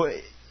 So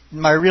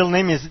my real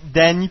name is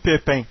Danny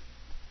Pépin.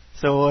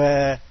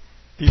 So...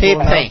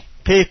 Pépin.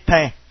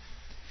 Pépin.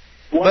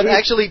 But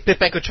actually,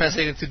 Pépin could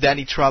translate into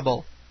Danny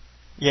Trouble.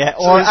 Yeah,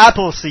 or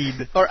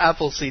Appleseed. Or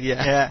Appleseed,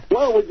 yeah.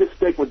 Why don't we just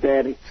stick with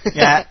Danny?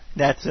 Yeah,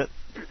 that's it.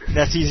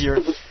 That's easier.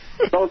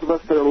 Those of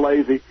us that are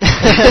lazy.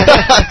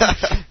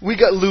 We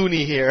got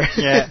loony here.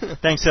 Yeah,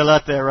 thanks a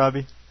lot there,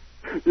 Robbie.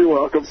 You're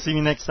welcome. See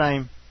you next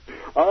time.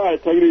 All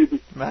right, take it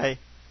easy. Bye.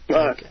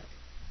 Okay.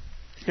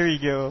 Here you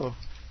go.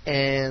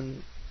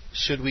 And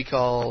should we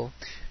call...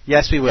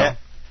 Yes, we will. Yeah.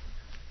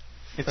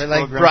 It's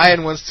like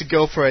Brian wants to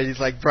go for it. He's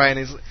like,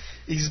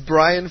 he's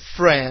Brian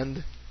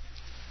Friend.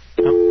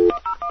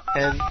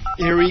 And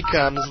here he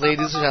comes,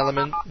 ladies and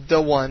gentlemen,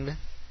 the one,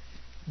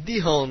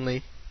 the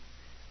only.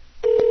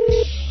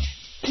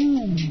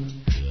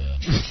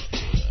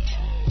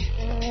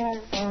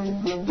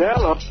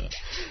 Hello.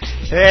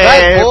 Hey,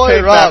 that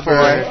boy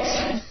Robert.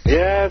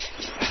 Yes.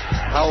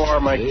 How are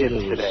my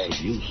kids today?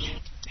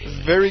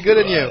 Very good,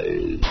 and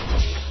you?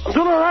 I'm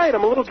doing all right.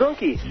 I'm a little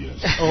drunky.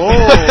 Oh.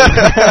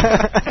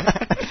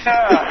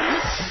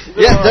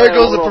 Yeah, there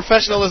goes the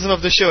professionalism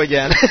of the show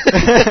again.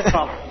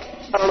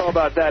 I don't know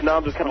about that. Now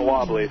I'm just kind of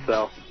wobbly,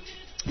 so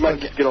you might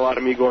just get a lot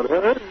of me going.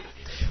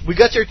 We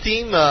got your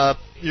team.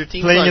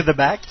 Playing in the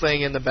back.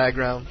 Playing in the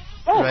background.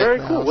 Oh, very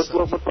now, cool. What's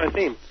my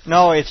theme?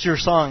 No, it's your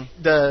song.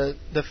 The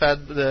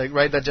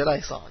Ride That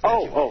Jedi song.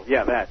 Oh,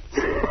 yeah, that.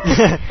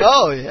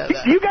 Oh, yeah.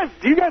 That.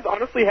 Do you guys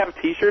honestly have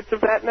T-shirts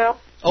of that now?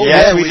 Oh,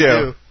 yeah, we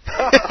do.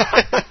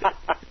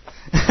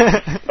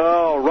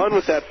 Oh, run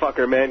with that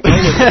fucker, man.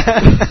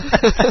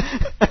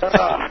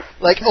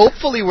 Like,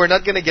 hopefully we're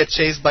not going to get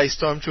chased by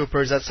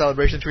stormtroopers at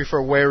Celebration 3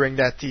 for wearing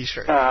that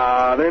T-shirt.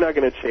 They're not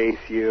going to chase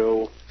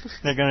you.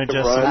 They're going to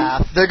just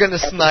laugh. They're going to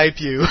snipe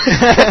you.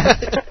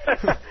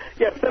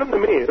 Yeah, send them to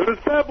me. It was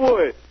Fat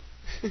Boy.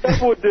 Fat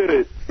Boy did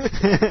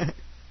it.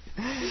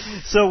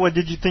 So, what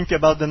did you think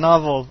about the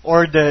novel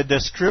or the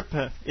script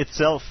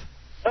itself?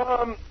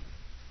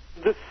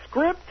 The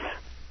script,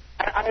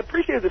 I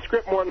appreciated the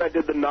script more than I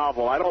did the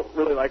novel. I don't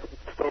really like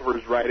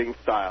Stover's writing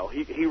style.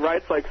 He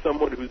writes like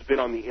someone who's been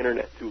on the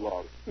internet too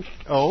long.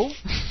 Oh?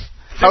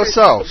 How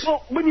so?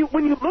 Well, when you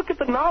look at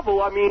the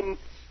novel, I mean,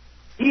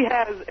 he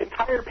has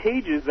entire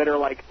pages that are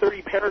like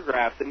 30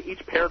 paragraphs, and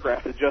each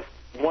paragraph is just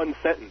one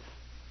sentence.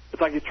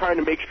 It's like he's trying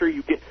to make sure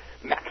you get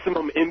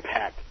maximum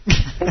impact.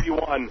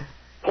 Obi-Wan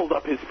pulled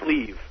up his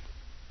sleeve.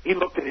 He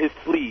looked at his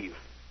sleeve.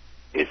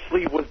 His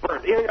sleeve was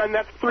burnt. And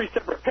that's 3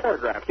 separate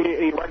paragraphs. And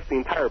he writes the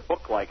entire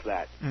book like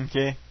that.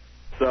 Okay.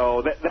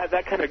 So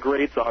that kind of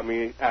grates on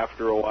me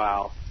after a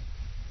while.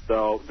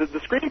 So the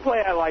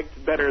screenplay I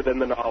liked better than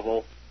the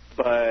novel,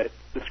 but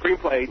the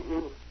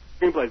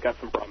screenplay's got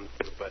some problems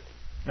too. But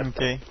that's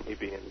okay. Me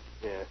being,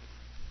 yeah.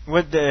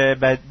 But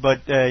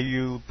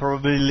you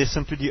probably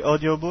listened to the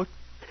audiobook?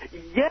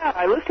 Yeah,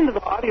 I listened to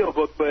the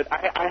audiobook, but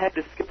I had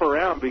to skip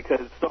around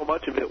because so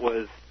much of it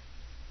was,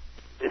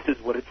 this is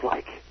what it's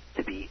like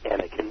to be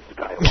Anakin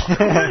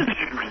Skywalker.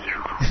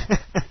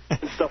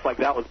 And stuff like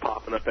that was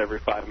popping up every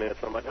 5 minutes.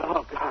 I'm like,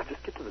 oh, God,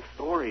 just get to the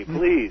story,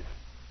 please.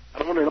 I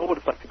don't want to know what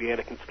it's like to be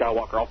Anakin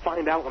Skywalker. I'll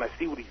find out when I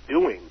see what he's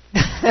doing.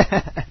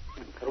 I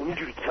don't need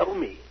you to tell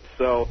me.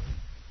 So,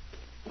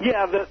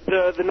 yeah,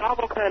 the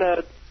novel kind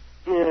of,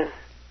 it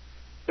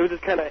was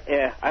just kind of,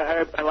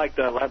 I liked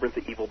Labyrinth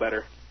of Evil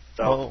better.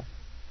 So. Oh,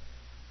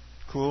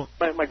 cool.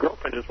 My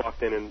girlfriend just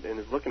walked in and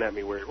is looking at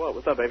me weird. Whoa,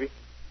 what's up, baby?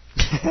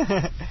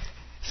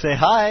 Say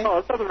hi. Oh,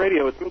 it's not the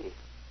radio, it's me.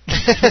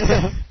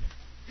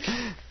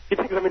 He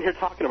thinks I'm in here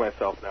talking to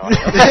myself now.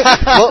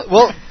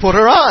 well, put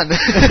her on.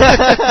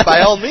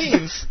 By all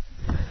means.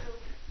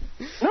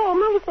 No, I'm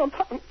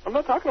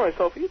not talking to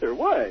myself either.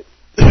 What?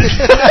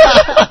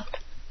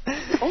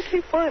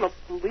 Okay, fine. I'll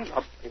leave.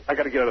 I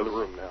got to get out of the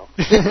room now.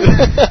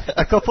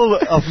 A couple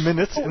of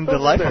minutes in the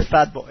life of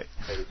Fat Boy.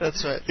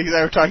 That's right. Because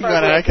I were talking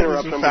about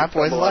Anakin and Fat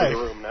Boy's life. The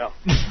room now.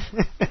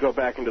 Go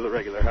back into the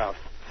regular house.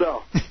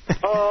 So,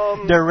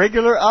 the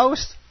regular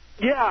house?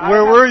 Yeah.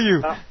 Where were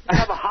you? I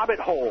have a hobbit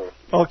hole.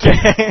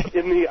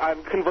 Okay.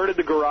 I've converted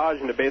the garage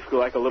into basically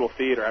like a little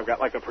theater. I've got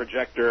like a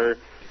projector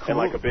and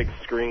like a big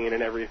screen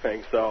and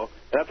everything. So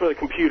that's where the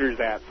computer's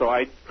at. So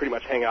I pretty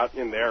much hang out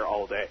in there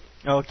all day.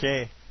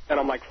 Okay. And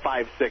I'm like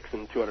 5'6"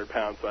 and 200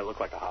 pounds, so I look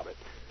like a hobbit.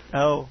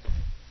 Oh.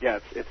 Yeah,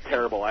 it's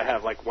terrible. I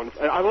have like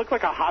I look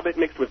like a hobbit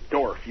mixed with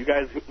Dorf. You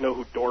guys know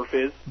who Dorf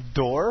is?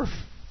 Dorf?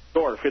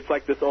 Dorf. It's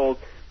like this old,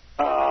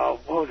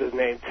 what was his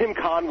name? Tim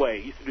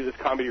Conway used to do this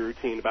comedy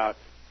routine about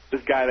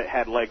this guy that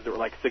had legs that were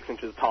like 6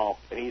 inches tall,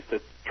 and he used to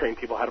train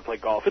people how to play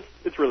golf.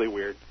 It's really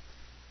weird.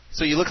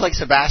 So you look like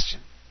Sebastian.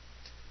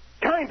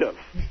 Kind of.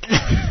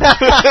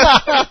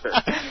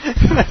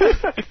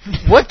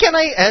 What can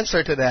I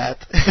answer to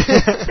that?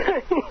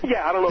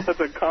 Yeah, I don't know if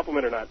that's a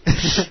compliment or not.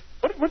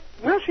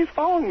 Where she's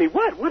following me?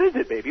 What is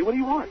it, baby? What do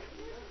you want?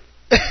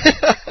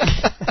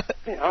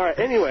 All right,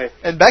 anyway.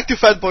 And back to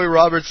Fatboy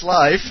Robert's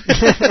life.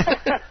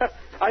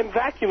 I'm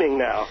vacuuming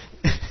now.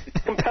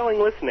 Compelling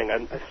listening,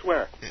 I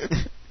swear.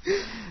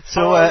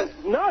 So,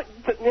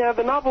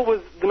 the novel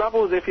was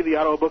iffy. The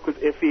audiobook was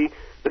iffy.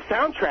 The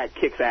soundtrack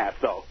kicks ass,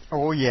 though.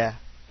 Oh yeah.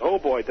 Oh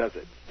boy, does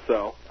it!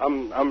 So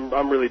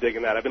I'm really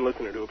digging that. I've been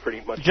listening to it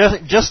pretty much.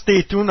 Just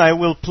stay tuned. I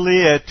will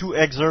play 2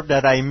 excerpts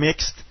that I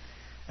mixed.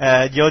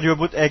 The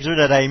audiobook excerpt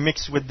that I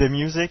mixed with the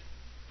music.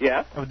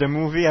 Yeah. Of the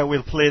movie. I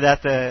will play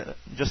that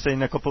just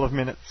in a couple of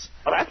minutes.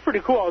 Oh, that's pretty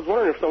cool. I was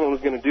wondering if someone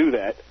was going to do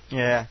that.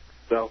 Yeah.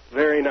 So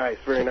very nice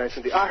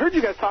indeed. I heard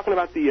you guys talking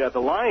about the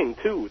line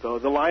too.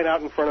 The line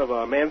out in front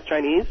of Man's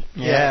Chinese.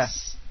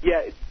 Yes.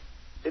 Yeah.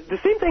 The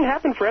same thing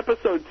happened for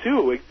episode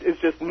 2.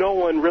 It's just no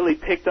one really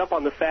picked up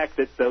on the fact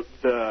that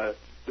the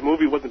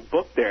movie wasn't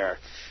booked there.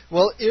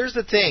 Well, here's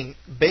the thing.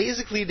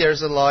 Basically,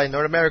 there's a law in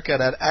North America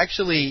that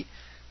actually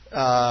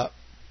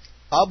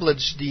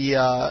obliged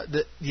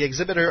the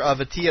exhibitor of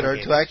a theater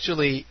to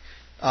actually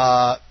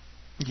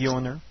the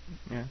owner.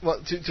 Yeah.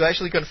 Well, to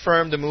actually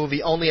confirm the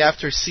movie only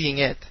after seeing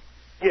it.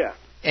 Yeah.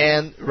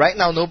 And right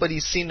now,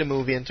 nobody's seen the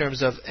movie in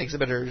terms of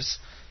exhibitors.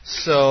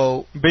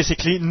 So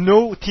basically,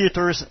 no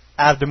theaters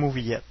have the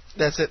movie yet.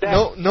 That's it.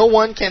 No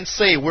one can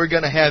say we're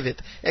gonna have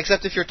it,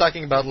 except if you're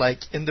talking about like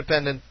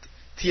independent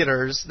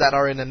theaters that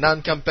are in a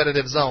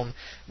non-competitive zone,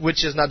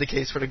 which is not the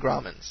case for the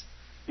Grauman's.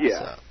 Yeah,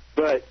 so.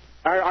 But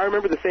I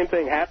remember the same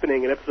thing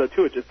happening in episode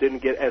 2. It just didn't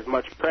get as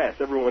much press.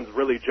 Everyone's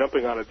really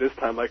jumping on it this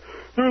time, like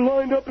they're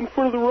lined up in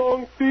front of the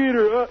wrong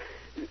theater.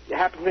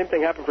 Same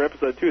thing happened for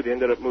episode 2. They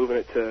ended up moving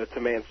it to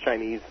Man's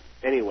Chinese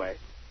anyway.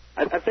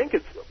 I think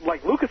it's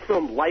like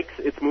Lucasfilm likes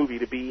its movie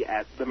to be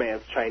at the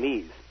Man's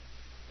Chinese.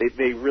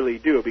 They really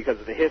do because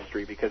of the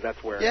history, because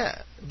that's where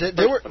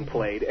they were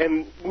played.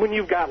 And when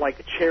you've got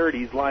like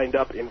charities lined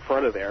up in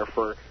front of there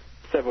for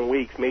 7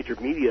 weeks, major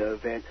media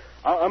event,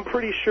 I'm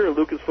pretty sure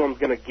Lucasfilm's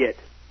going to get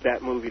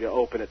that movie to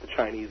open at the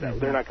Chinese. Mm-hmm.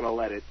 They're not going to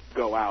let it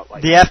go out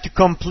like they have to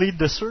complete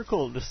the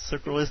circle. The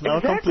circle is now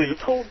complete.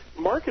 This whole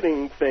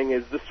marketing thing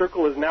is the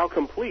circle is now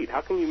complete.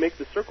 How can you make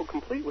the circle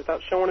complete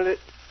without showing it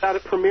without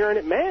it premiering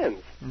at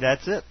Man's?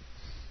 That's it.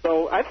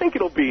 So I think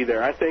it'll be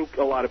there. I think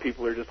a lot of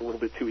people are just a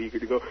little bit too eager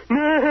to go,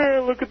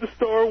 nah, look at the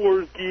Star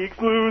Wars geeks,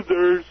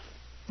 losers.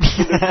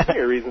 There's plenty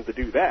of reasons to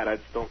do that. I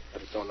just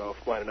don't know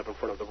if lining up in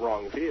front of the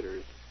wrong theater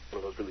is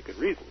one of those really good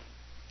reasons.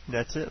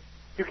 That's it.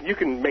 You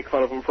can make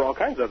fun of them for all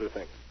kinds of other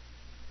things,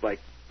 like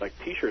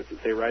T-shirts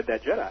that say "Ride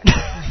That Jedi."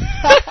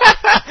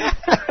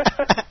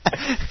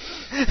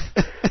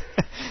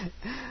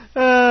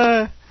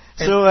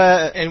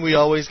 And we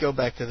always go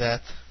back to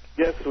that.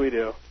 Yes, we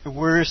do.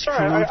 We're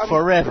screwed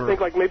forever. I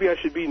think like maybe I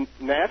should be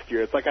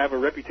nastier. It's like I have a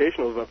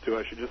reputation to live up to.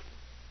 I should just.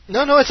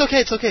 No, it's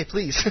okay,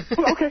 please.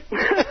 Okay.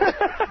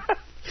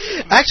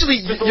 Actually,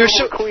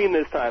 you're clean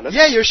this time.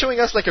 You're showing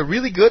us like a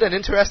really good and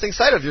interesting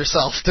side of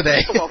yourself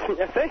today. Well,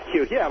 yeah, thank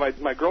you. Yeah,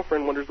 my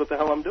girlfriend wonders what the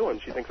hell I'm doing.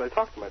 She thinks I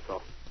talk to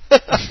myself.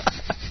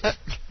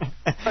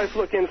 Nice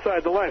look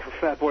inside the life of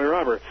Fatboy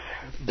Roberts.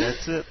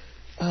 That's it.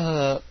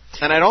 And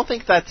I don't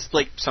think that's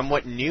like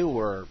somewhat new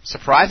or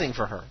surprising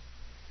for her.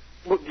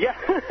 Well, yeah.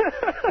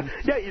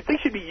 Yeah, you'd think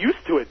she'd be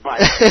used to it by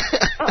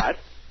now.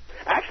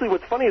 Actually,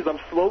 what's funny is I'm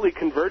slowly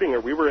converting her.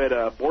 We were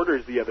at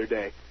Borders the other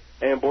day,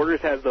 and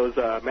Borders has those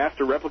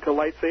master replica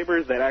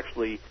lightsabers that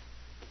actually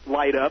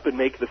light up and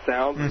make the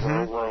sound,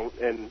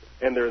 and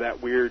they're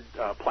that weird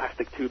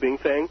plastic tubing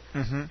thing,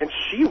 and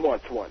she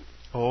wants one.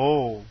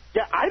 Oh.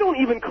 Yeah, I don't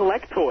even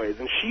collect toys,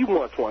 and she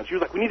wants one. She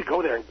was like, we need to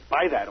go there and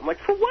buy that. I'm like,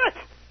 for what?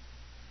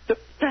 To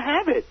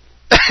have it.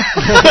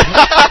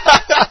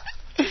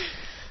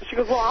 She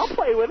goes, well, I'll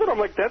play with it. I'm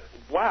like, that's,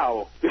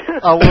 wow.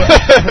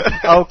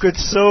 I could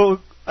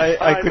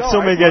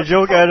make a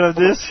joke out of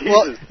this.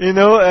 Well, you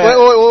know.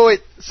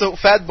 Wait. So,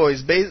 Fat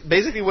Boys,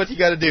 basically what you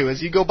got to do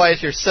is you go buy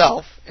it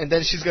yourself, and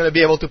then she's going to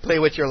be able to play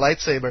with your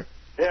lightsaber.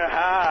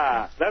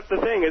 Yeah, that's the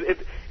thing.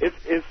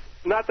 It's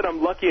not that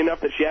I'm lucky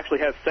enough that she actually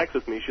has sex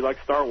with me. She likes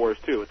Star Wars,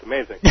 too. It's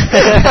amazing.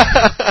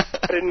 I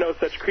didn't know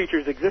such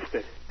creatures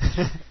existed.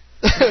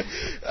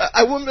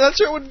 I'm not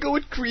sure I would go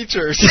with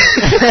creatures.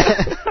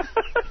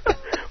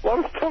 Well,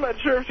 I'm still not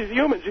sure if she's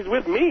human. She's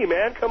with me,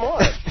 man. Come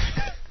on.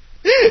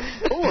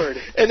 Lord.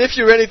 And if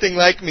you're anything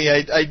like me,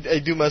 I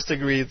do must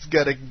agree it's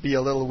got to be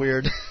a little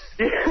weird.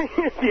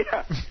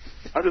 Yeah.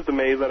 I'm just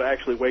amazed that I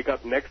actually wake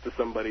up next to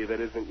somebody that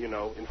isn't,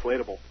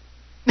 inflatable.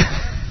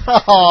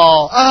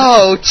 Oh,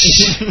 ouch.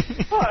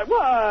 What?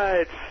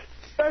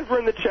 You guys were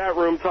in the chat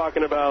room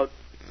talking about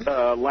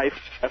life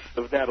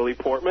of Natalie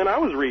Portman. I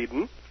was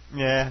reading.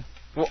 Yeah.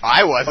 Well,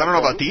 I was. I don't know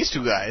about these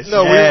two guys.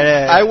 No,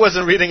 I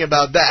wasn't reading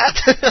about that.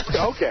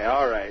 Okay,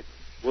 all right.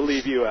 We'll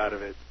leave you out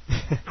of it.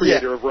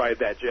 Creator of Ride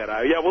That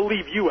Jedi. Yeah, we'll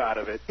leave you out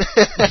of it.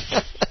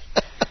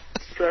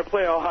 trying to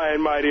play all high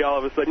and mighty all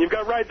of a sudden. You've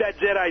got Ride That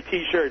Jedi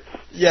T-shirts.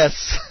 Yes.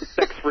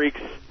 Sex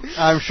freaks.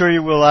 I'm sure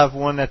you will have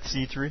one at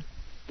C3.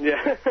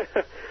 Yeah.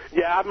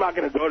 Yeah, I'm not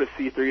going to go to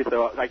C3,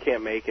 so I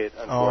can't make it,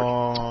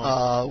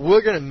 unfortunately.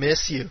 We're going to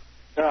miss you.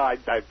 Oh, I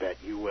bet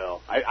you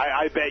will.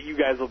 I bet you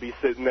guys will be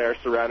sitting there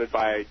surrounded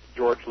by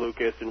George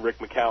Lucas and Rick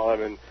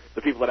McCallum and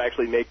the people that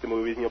actually make the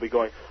movies, and you'll be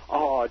going,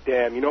 oh,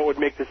 damn, you know what would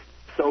make this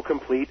so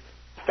complete?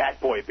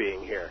 Fat Boy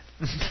being here.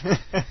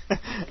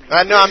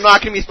 No, I'm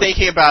not going to be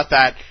thinking about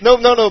that. No,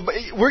 but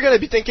we're going to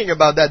be thinking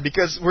about that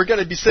because we're going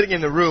to be sitting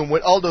in the room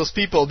with all those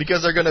people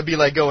because they're going to be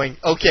like going,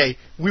 okay,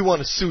 we want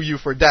to sue you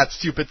for that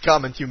stupid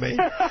comment you made.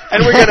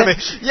 And we're going to be,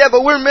 yeah,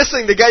 but we're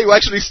missing the guy who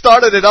actually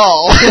started it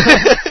all.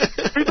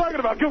 What are you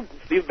talking about? Go,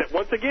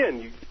 once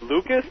again,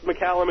 Lucas,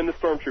 McCallum, and the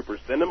Stormtroopers,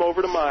 send them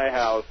over to my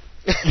house.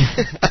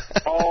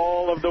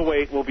 All of the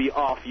weight will be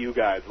off you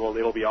guys. Well,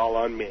 it'll be all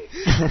on me.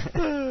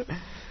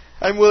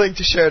 I'm willing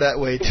to share that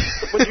weight.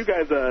 What did you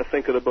guys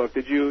think of the book?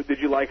 Did you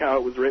like how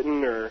it was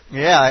written, or?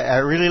 Yeah, I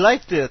really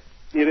liked it.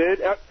 You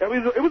did?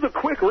 It was a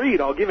quick read.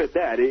 I'll give it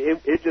that.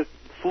 It just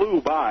flew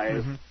by.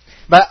 Mm-hmm.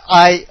 But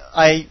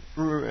I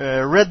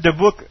read the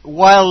book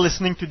while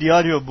listening to the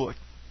audiobook.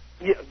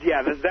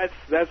 Yeah,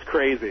 that's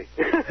crazy.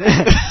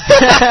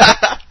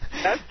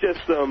 That's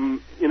just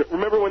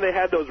remember when they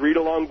had those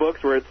read-along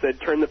books where it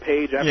said turn the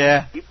page after?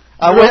 Yeah.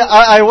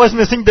 I was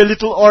missing the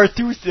little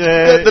R2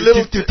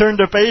 to turn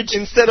the page.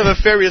 Instead of a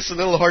fairy, it's a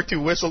little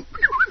R2 whistle.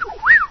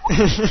 I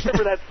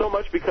remember that so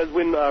much because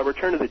when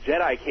Return of the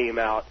Jedi came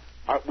out,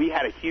 we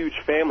had a huge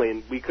family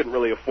and we couldn't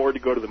really afford to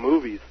go to the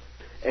movies.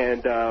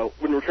 And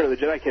when Return of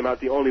the Jedi came out,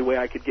 the only way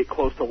I could get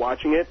close to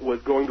watching it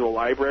was going to a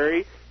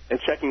library and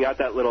checking out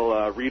that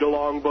little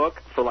read-along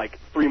book for like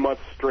 3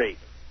 months straight.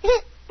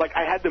 Like,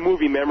 I had the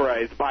movie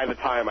memorized by the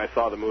time I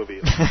saw the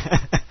movie.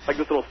 Like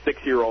this little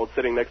 6-year-old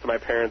sitting next to my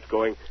parents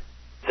going,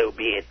 so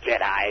be it,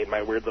 Jedi, in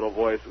my weird little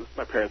voice.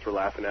 My parents were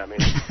laughing at me.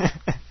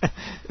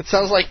 It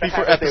sounds like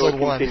before episode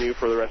 1. Continue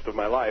for the rest of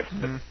my life.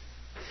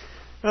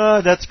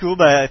 Mm-hmm. That's cool,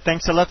 but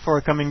thanks a lot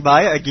for coming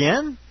by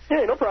again.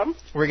 Hey, no problem.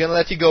 We're going to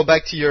let you go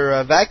back to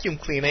your vacuum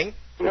cleaning.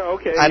 No,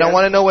 okay. I don't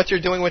want to know what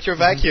you're doing with your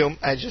vacuum.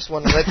 I just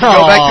want to let you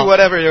go back to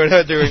whatever you're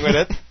doing with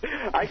it.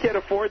 I can't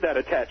afford that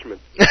attachment.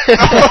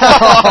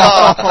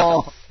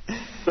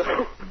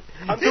 So,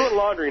 I'm doing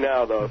laundry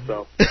now, though,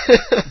 so.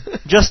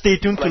 Just stay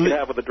tuned I can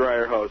have with a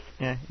dryer hose.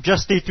 Yeah.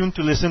 Just stay tuned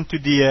to listen to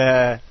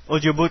the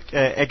audiobook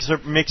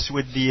excerpt mix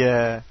with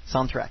the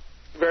soundtrack.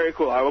 Very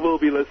cool. I will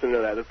be listening to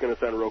that. It's going to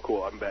sound real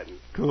cool, I'm betting.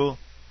 Cool.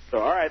 So,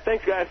 all right.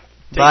 Thanks, guys.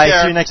 Bye.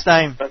 See you next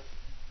time.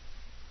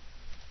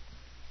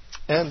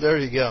 And there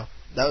you go.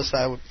 That was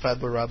Fat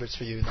Boy Roberts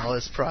for you in all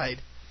his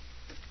pride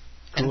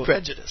and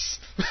prejudice.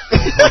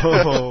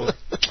 Oh.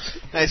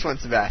 Nice one,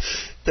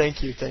 Sebastian.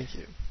 Thank you.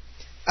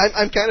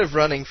 I'm kind of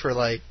running for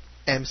like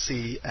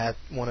MC at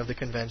one of the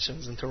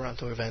conventions in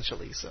Toronto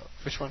eventually. So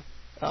which one?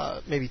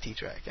 Maybe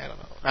T-Track. I don't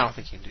know. I don't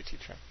think you can do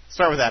T-Track.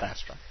 Start with that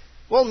Astra.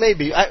 Well,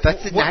 maybe.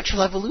 That's the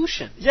natural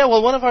evolution. Yeah.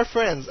 Well, one of our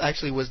friends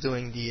actually was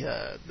doing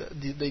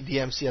the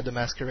MC at the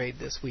Masquerade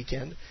this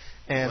weekend.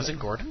 And was it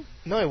Gordon?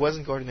 No, it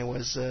wasn't Gordon. It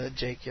was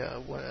Jake,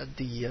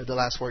 the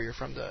last warrior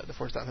from the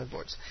Force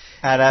Headboards.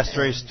 Ad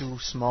Astra is too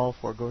small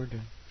for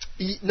Gordon.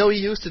 He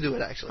used to do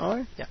it actually.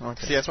 Oh, yeah.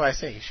 Okay. See, that's why I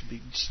say you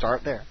should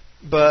start there.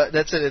 But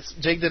that's it.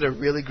 Jake did a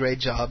really great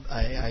job.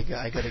 I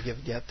got to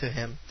give that to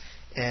him.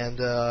 And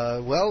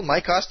well, my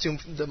costume,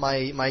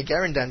 my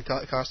Garandan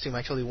costume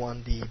actually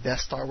won the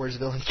best Star Wars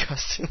villain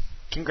costume.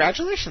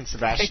 Congratulations,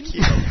 Sebastian.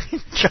 Thank you.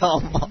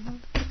 Come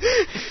on.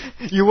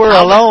 You were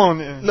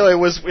alone. No, it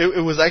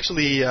was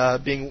actually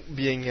being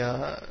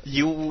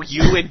you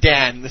and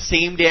Dan, the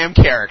same damn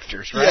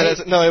characters, right?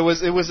 Yeah, it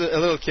was a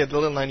little kid, a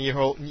little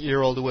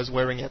 9-year-old who was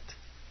wearing it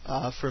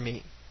for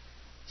me.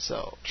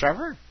 So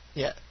Trevor?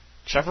 Yeah.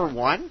 Trevor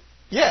won?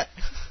 Yeah.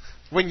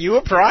 Win you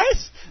a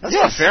prize? That's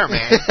not fair,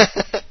 man.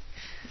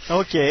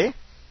 Okay.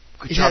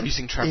 Good job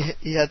using Trevor.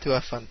 He had to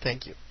have fun.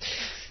 Thank you.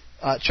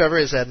 Trevor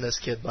is Edna's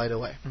kid, by the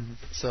way. Mm-hmm.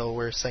 So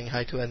we're saying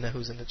hi to Edna,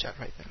 who's in the chat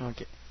right now.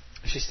 Okay.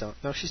 She's still...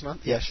 No, she's not.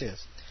 Yeah, she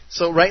is.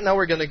 So right now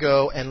we're going to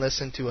go and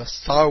listen to a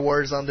Star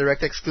Wars on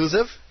Direct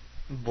exclusive.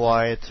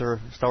 Boy, it's a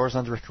Star Wars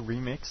on Direct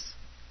remix.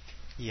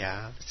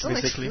 Yeah. It's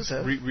basically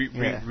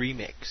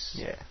remix.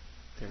 Yeah.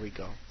 There we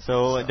go.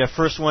 So the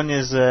first one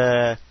is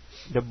the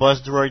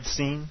buzz droid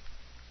scene.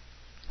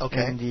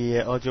 Okay. In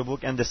the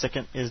audiobook, and the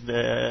second is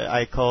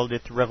I called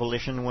it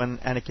Revelation, when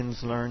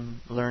Anakin's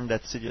learned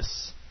that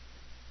Sidious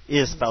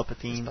is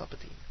Palpatine.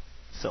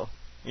 So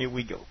here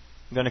we go.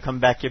 I'm gonna come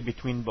back here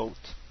between both.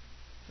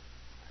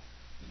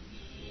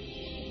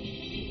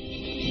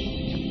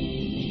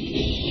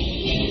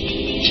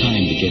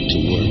 Time to get to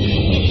work.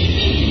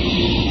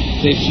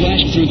 They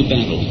flashed through the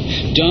battle,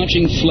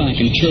 dodging flak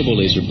and turbo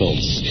laser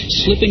bolts,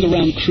 slipping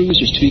around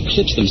cruisers to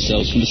eclipse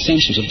themselves from the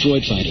sensors of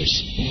droid fighters.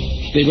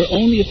 They were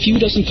only a few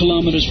dozen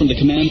kilometers from the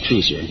command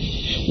cruiser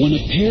when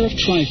a pair of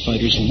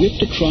TIE-fighters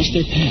whipped across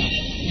their path,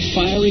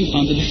 firing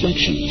on the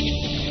deflection.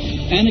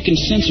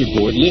 Anakin's sensor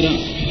board lit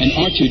up, and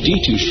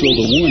R2-D2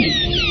 shrilled a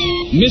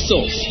warning.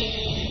 Missiles!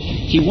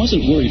 He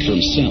wasn't worried for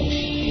himself.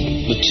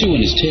 The two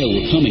and his tail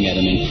were coming at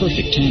him in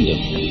perfect tandem.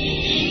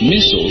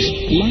 Missiles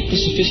lack the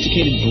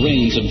sophisticated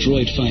brains of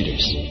droid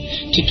fighters.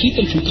 To keep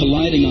them from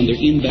colliding on their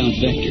inbound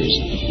vectors,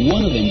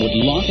 one of them would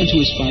lock onto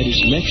his fighter's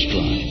left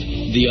drive,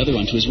 the other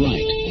onto his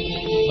right.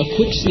 A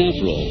quick snap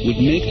roll would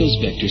make those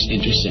vectors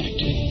intersect,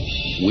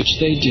 which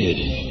they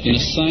did in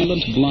a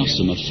silent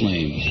blossom of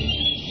flame.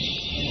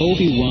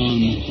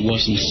 Obi-Wan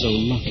wasn't so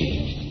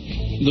lucky.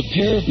 The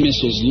pair of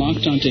missiles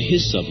locked onto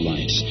his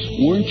sublights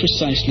weren't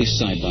precisely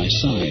side by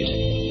side.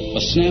 A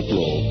snap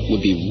roll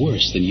would be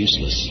worse than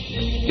useless.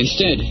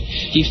 Instead,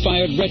 he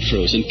fired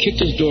retros and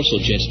kicked his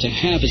dorsal jets to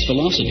halve his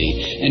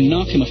velocity and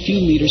knock him a few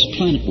meters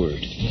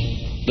planetward.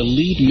 The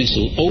lead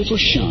missile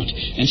overshot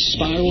and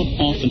spiraled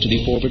off into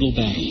the orbital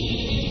battle.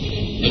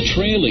 The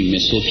trailing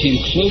missile came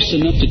close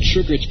enough to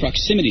trigger its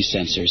proximity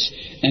sensors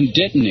and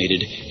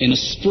detonated in a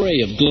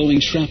spray of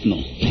glowing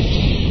shrapnel.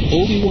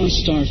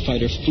 Obi-Wan's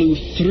starfighter flew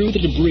through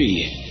the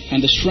debris,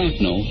 and the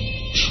shrapnel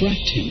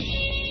tracked him.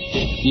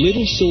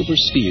 Little silver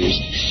spears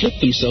flipped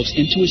themselves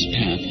into his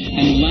path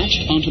and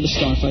latched onto the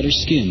starfighter's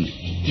skin,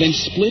 then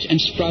split and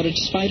sprouted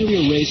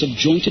spidery arrays of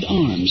jointed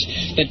arms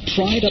that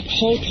pried up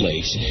hull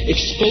plates,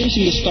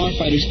 exposing the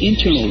starfighter's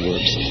internal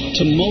works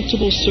to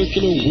multiple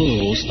circular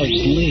whirls of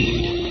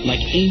blade,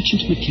 like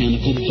ancient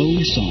mechanical bone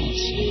saws.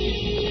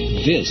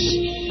 This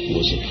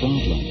was a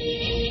problem.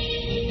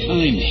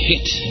 I'm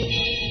hit.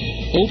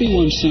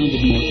 Obi-Wan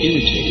sounded more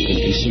irritated than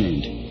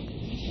concerned.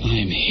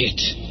 I'm hit.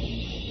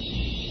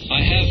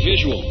 I have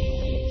visual.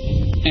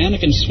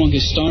 Anakin swung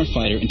his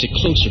starfighter into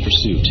closer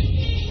pursuit.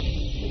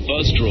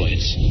 Buzz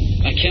droids.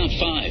 I count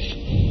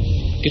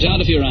 5. Get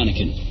out of here,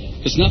 Anakin.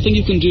 There's nothing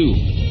you can do.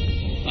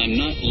 I'm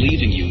not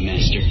leaving you,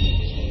 Master.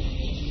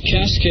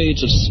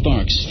 Cascades of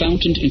sparks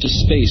fountained into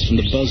space from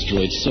the buzz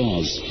droid's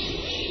saws.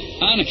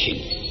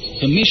 Anakin,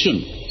 the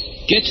mission.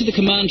 Get to the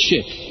command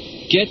ship.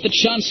 Get the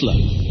Chancellor.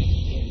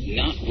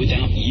 Not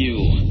without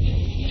you,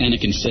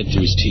 Anakin said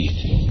through his teeth.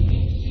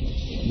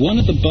 One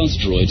of the buzz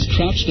droids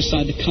crouched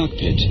beside the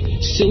cockpit,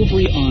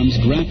 silvery arms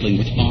grappling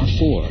with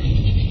R4.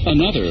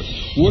 Another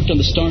worked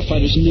on the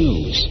starfighter's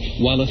nose,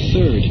 while a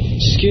third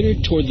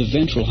skittered toward the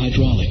ventral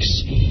hydraulics.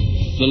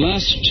 The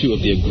last two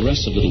of the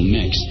aggressive little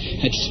mechs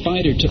had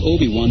spidered to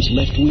Obi-Wan's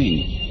left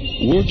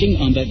wing, working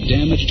on that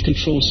damaged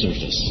control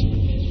surface.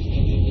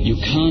 You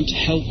can't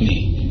help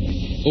me.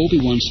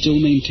 Obi-Wan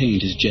still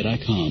maintained his Jedi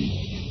calm.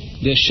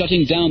 They're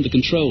shutting down the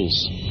controls.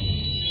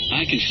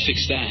 I can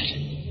fix that.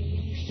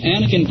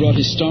 Anakin brought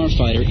his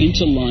starfighter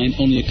into line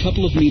only a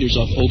couple of meters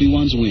off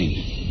Obi-Wan's wing.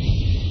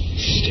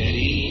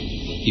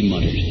 Steady, he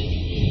muttered.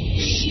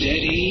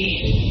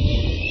 Steady.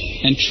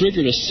 And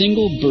triggered a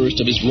single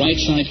burst of his right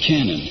side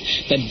cannon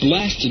that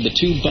blasted the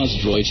two buzz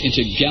droids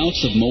into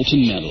gouts of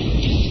molten metal,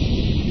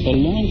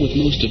 along with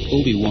most of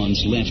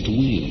Obi-Wan's left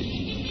wing.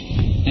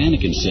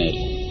 Anakin said,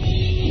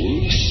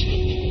 "Whoops."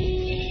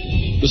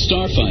 The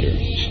starfighter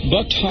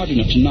bucked hard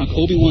enough to knock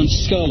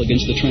Obi-Wan's skull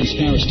against the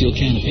transparent steel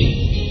canopy.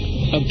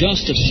 A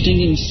gust of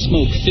stinging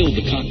smoke filled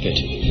the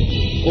cockpit.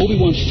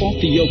 Obi-Wan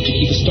fought the yoke to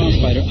keep the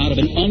starfighter out of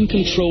an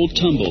uncontrolled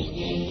tumble.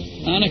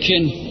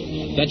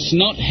 Anakin, that's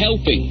not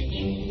helping.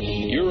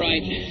 You're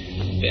right.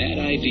 Bad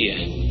idea.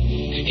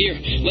 Here,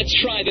 let's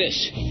try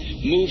this.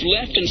 Move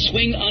left and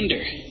swing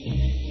under.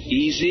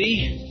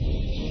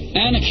 Easy.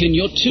 Anakin,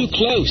 you're too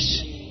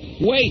close.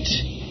 Wait.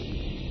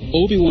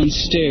 Obi-Wan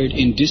stared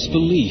in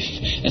disbelief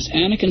as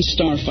Anakin's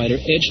starfighter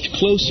edged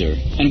closer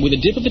and, with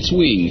a dip of its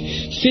wing,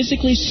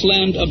 physically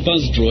slammed a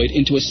buzz droid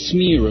into a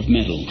smear of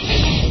metal.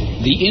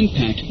 The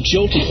impact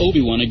jolted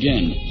Obi-Wan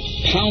again,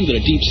 pounded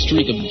a deep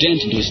streak of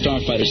dent into his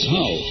starfighter's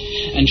hull,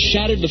 and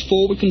shattered the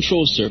forward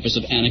control surface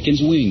of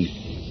Anakin's wing.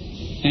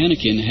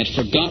 Anakin had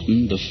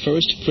forgotten the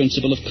first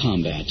principle of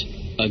combat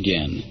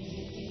again,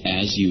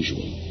 as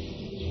usual.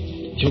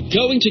 You're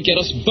going to get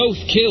us both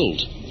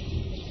killed.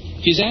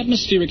 His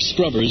atmospheric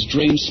scrubbers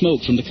drained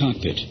smoke from the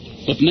cockpit.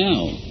 But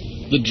now,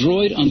 the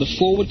droid on the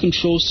forward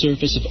control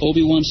surface of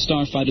Obi-Wan's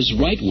starfighter's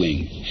right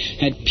wing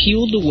had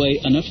peeled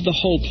away enough of the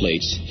hull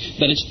plates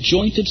that its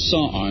jointed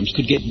saw arms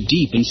could get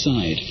deep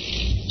inside.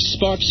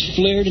 Sparks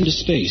flared into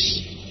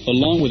space,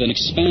 along with an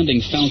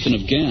expanding fountain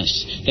of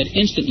gas that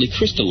instantly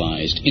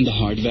crystallized in the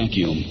hard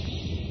vacuum.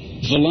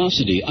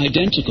 Velocity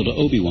identical to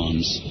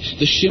Obi-Wan's,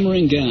 the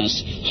shimmering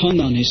gas hung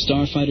on his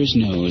starfighter's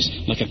nose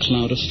like a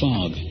cloud of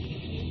fog.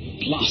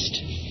 Lost,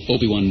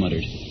 Obi-Wan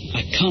muttered.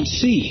 I can't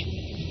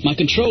see. My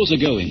controls are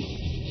going.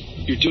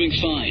 You're doing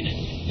fine.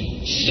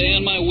 Stay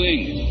on my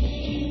wing.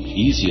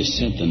 Easier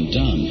said than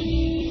done,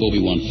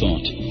 Obi-Wan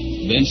thought.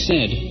 Then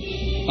said,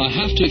 I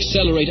have to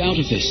accelerate out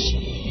of this.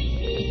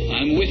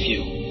 I'm with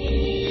you.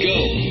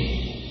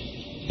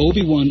 Go.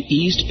 Obi-Wan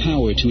eased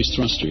power to his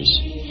thrusters,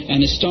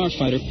 and his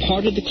starfighter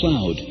parted the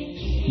cloud,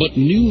 but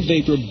new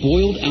vapor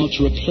boiled out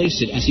to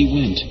replace it as he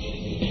went.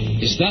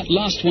 Is that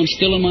last one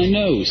still on my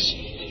nose?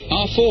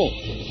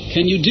 R4,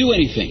 can you do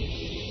anything?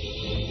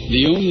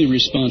 The only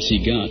response he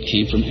got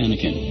came from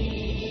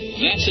Anakin.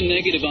 That's a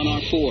negative on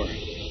R4.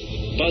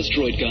 Buzz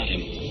droid got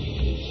him.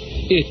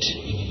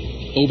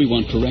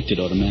 Obi-Wan corrected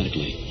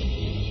automatically.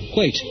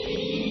 Wait,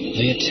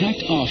 they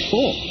attacked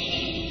R4?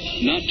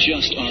 Not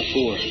just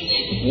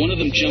R4. One of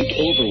them jumped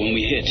over when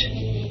we hit.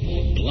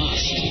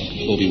 Blast,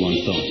 Obi-Wan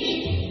thought.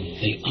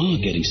 They are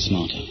getting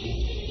smarter.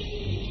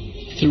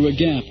 Through a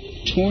gap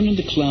torn in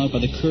the cloud by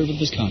the curve of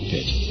his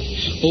cockpit,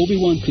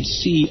 Obi-Wan could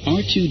see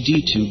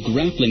R2-D2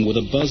 grappling with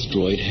a buzz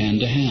droid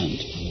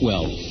hand-to-hand.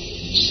 Well,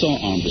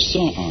 saw-arm to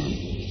saw-arm.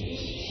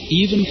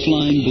 Even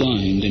flying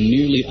blind and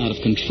nearly out of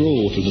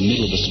control through the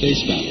middle of a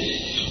space battle,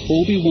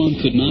 Obi-Wan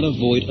could not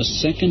avoid a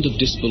second of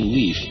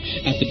disbelief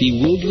at the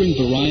bewildering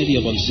variety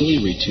of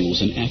auxiliary tools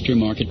and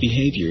aftermarket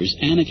behaviors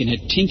Anakin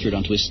had tinkered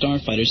onto his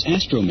starfighter's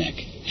astromech,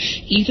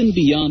 even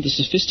beyond the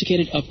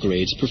sophisticated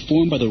upgrades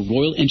performed by the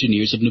Royal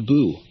Engineers of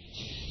Naboo.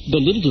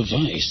 The little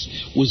device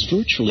was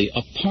virtually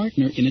a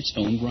partner in its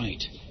own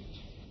right.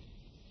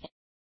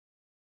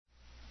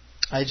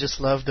 I just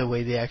love the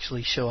way they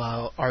actually show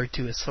how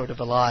R2 is sort of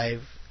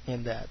alive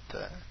in that.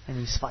 And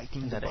he's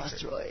fighting that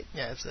asteroid.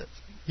 Yeah,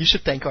 you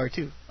should thank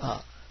R2.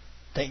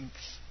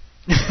 Thanks.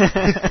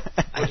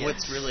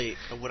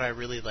 What I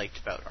really liked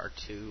about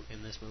R2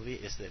 in this movie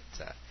is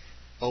that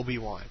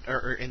Obi-Wan,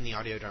 or in the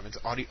audio dramas,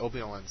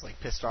 Obi-Wan's like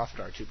pissed off at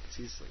R2 because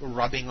he's like,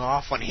 rubbing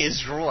off on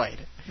his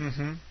droid.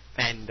 Mm-hmm.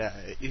 And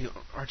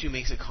R2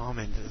 makes a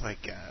comment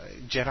like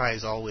Jedi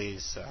is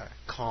always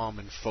calm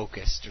and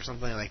focused or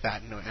something like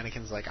that. And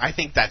Anakin's like, I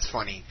think that's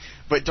funny,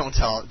 but don't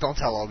tell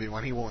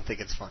Obi-Wan, he won't think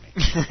it's funny.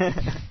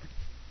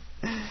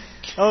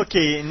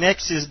 Okay,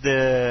 next is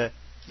the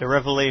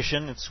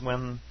revelation. It's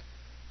when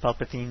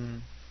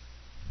Palpatine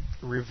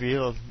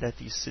revealed that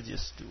he's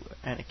Sidious to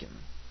Anakin.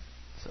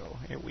 So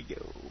here we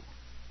go.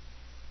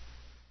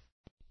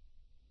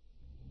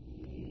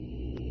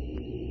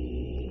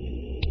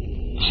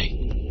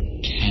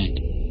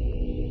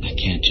 I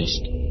can't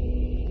just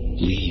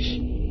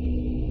leave.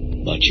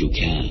 But you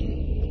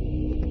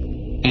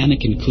can.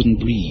 Anakin couldn't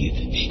breathe.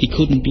 He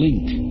couldn't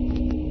blink.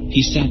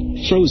 He sat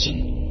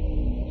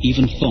frozen.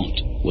 Even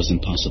thought was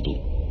impossible.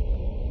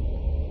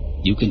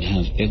 You can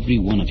have every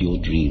one of your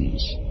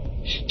dreams.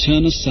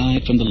 Turn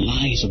aside from the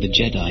lies of the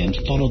Jedi and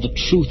follow the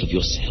truth of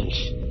yourself.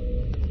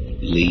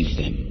 Leave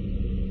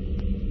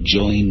them.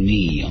 Join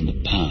me on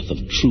the path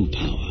of true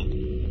power.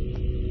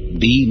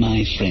 Be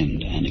my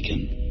friend,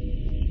 Anakin.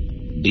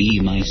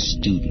 Be my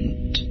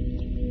student,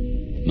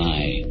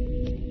 my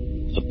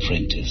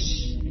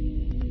apprentice.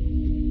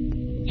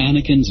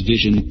 Anakin's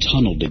vision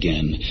tunneled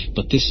again,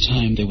 but this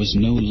time there was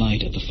no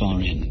light at the far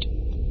end.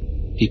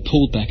 He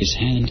pulled back his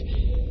hand,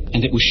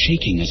 and it was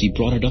shaking as he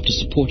brought it up to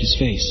support his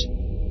face.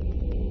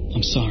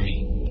 I'm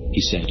sorry,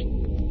 he said.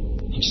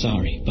 I'm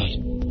sorry,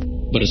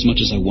 but as much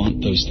as I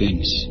want those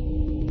things,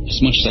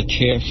 as much as I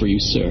care for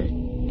you, sir,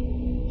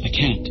 I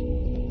can't.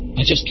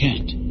 I just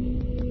can't.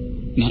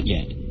 Not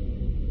yet.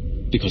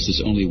 Because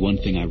there's only one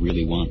thing I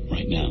really want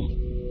right now.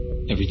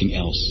 Everything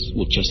else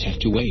will just have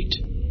to wait.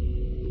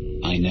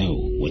 I know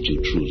what you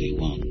truly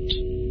want.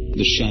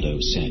 The Shadow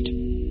said,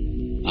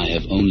 I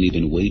have only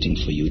been waiting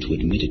for you to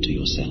admit it to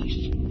yourself.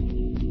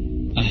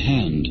 A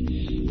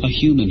hand, a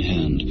human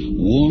hand,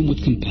 warm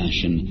with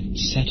compassion,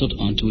 settled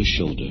onto his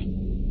shoulder.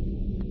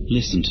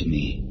 Listen to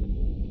me.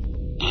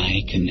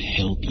 I can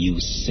help you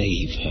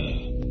save her.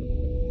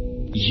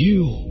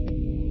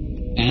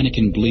 You?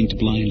 Anakin blinked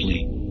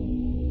blindly.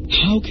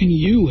 How can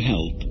you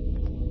help?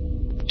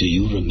 Do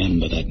you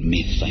remember that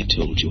myth I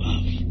told you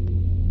of?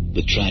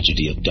 The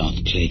tragedy of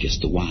Darth Plagueis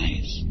the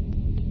Wise?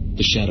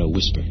 The Shadow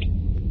whispered.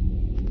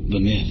 The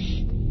myth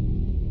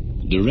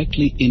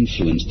directly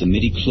influenced the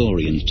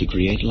midi-chlorians to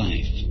create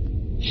life.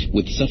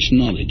 With such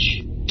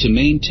knowledge, to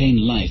maintain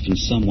life in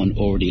someone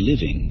already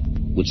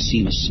living would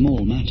seem a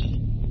small matter.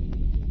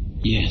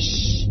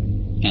 Yes,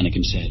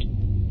 Anakin said.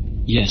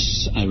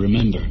 Yes, I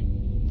remember.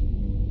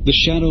 The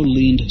Shadow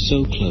leaned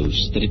so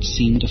close that it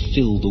seemed to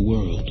fill the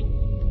world.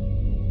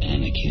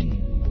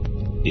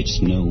 Anakin, it's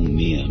no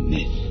mere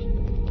myth.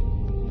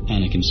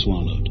 Anakin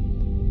swallowed.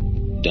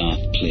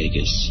 Darth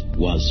Plagueis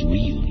was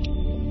real.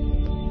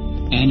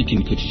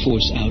 Anakin could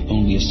force out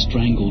only a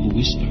strangled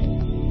whisper.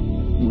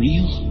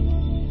 Real?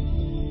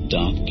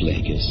 Darth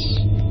Plagueis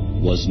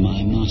was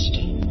my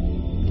master.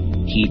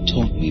 He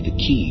taught me the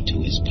key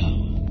to his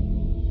power,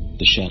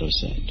 the Shadow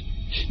said,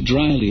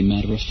 dryly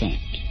matter of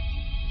fact.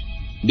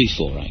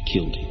 Before I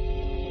killed him.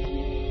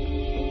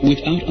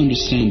 Without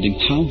understanding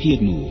how he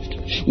had moved,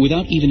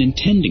 without even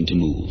intending to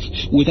move,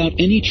 without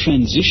any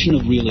transition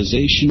of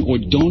realization or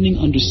dawning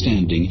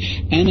understanding,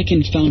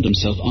 Anakin found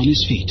himself on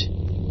his feet.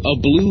 A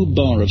blue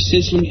bar of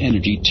sizzling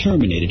energy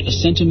terminated a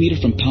centimeter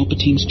from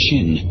Palpatine's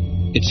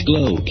chin, its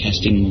glow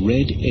casting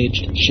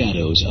red-edged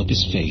shadows up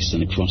his face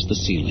and across the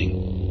ceiling.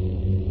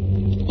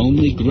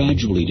 Only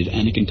gradually did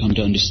Anakin come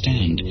to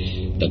understand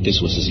that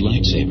this was his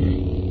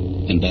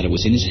lightsaber, and that it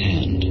was in his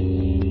hand.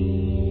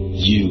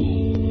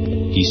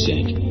 You, he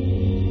said.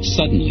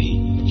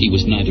 Suddenly, he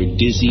was neither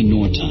dizzy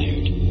nor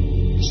tired.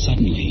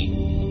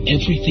 Suddenly,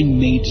 everything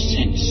made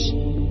sense.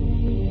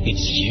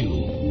 It's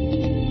you.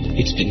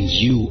 It's been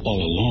you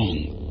all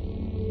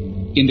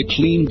along. In the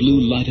clean blue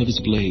light of his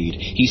blade,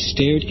 he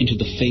stared into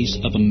the face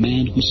of a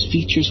man whose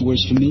features were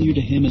as familiar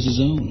to him as his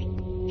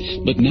own.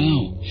 but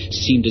now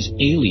seemed as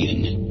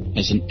alien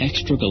as an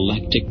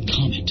extragalactic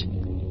comet.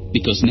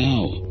 Because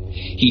now,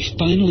 he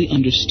finally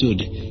understood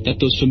that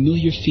those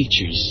familiar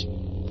features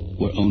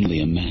were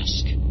only a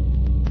mask.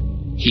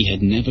 He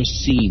had never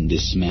seen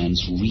this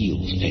man's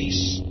real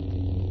face.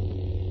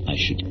 "I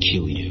should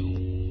kill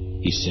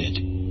you," he said.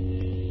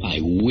 "I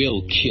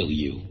will kill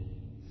you."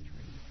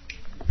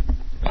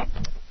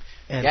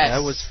 And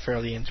that was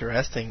fairly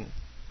interesting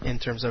in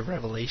terms of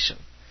revelation.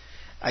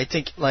 I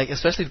think, like,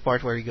 especially the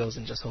part where he goes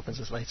and just opens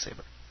his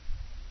lightsaber.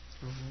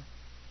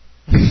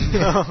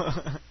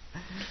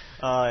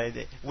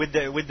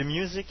 With the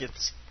music,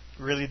 it's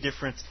really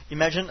different.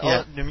 Imagine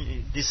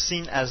this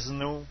scene has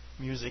no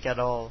music at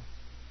all.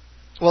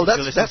 Well,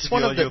 that's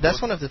one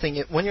of the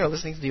things. When you're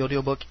listening to the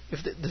audiobook,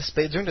 if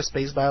during the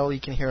space battle, you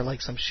can hear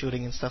like some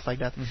shooting and stuff like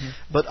that. Mm-hmm.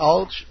 But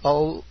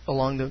all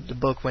along the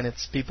book, when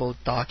it's people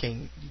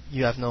talking,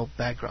 you have no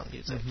background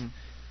music,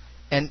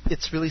 and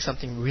it's really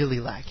something really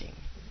lacking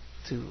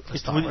to a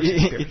Star Wars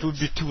experience. It would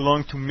be too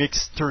long to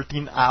mix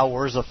 13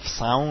 hours of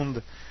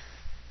sound.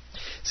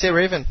 Say,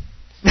 Raven.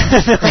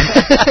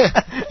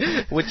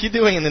 What you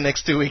doing in the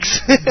next 2 weeks?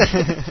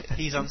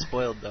 He's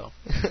unspoiled though.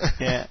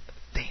 Yeah.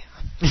 Damn.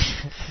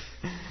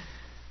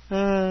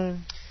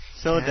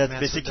 So that's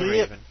basically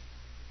it.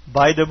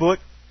 Buy the book.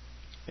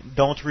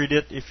 Don't read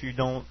it if you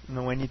don't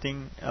know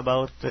anything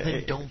about.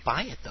 Then don't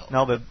buy it though.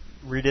 No, but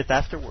read it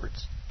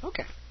afterwards.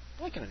 Okay,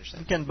 I can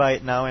understand. You can buy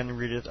it now and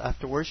read it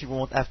afterwards. You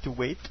won't have to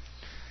wait.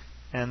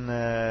 And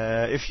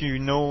if you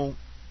know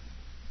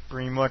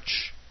pretty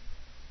much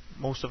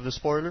most of the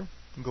spoiler,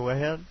 go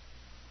ahead.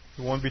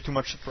 You won't be too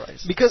much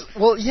surprised. Because,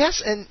 well,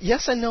 yes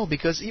and no.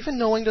 Because even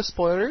knowing the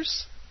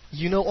spoilers,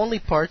 you know only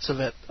parts of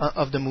it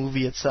of the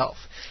movie itself.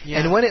 Yeah,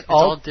 and when it's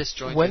all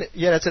disjointed.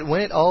 That's it.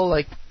 When it all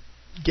like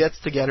gets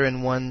together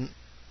in one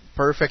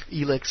perfect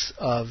helix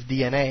of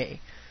DNA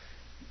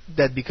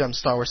that becomes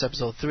Star Wars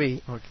Episode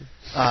 3. Okay.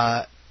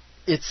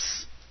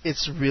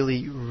 It's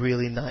really,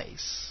 really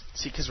nice.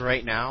 See, because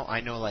right now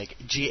I know like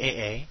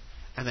GAA,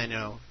 and I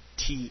know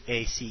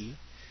TAC,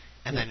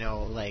 and I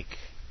know like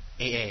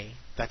AA.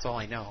 That's all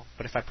I know.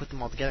 But if I put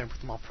them all together and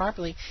put them all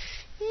properly,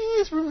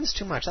 it ruins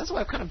too much. That's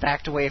why I've kind of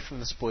backed away from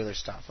the spoiler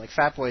stuff. Like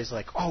Fat Boy's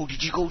like, "Oh,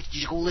 did you go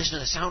listen to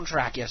the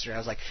soundtrack yesterday?" I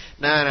was like,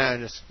 "No,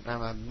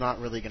 I'm not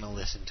really gonna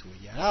listen to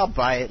it yet. I'll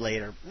buy it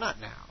later, not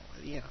now."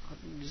 You know,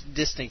 just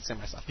distancing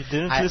myself. You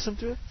didn't listen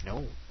to it?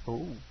 No.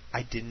 Oh,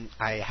 I didn't.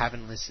 I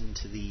haven't listened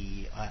to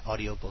the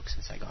audiobook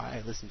since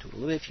I listened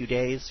to it a few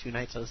days, a few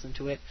nights. I listened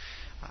to it.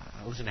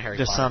 I listened to Harry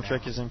Potter. The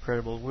soundtrack is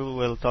incredible. We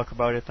will talk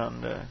about it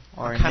on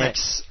our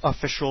next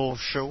official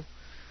show.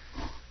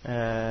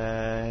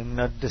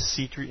 Not the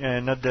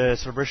C3, not the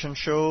Celebration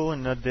show,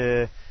 not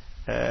the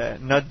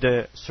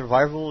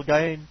survival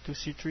guide to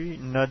C3,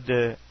 not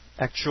the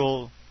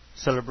actual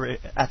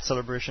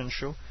Celebration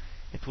show.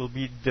 It will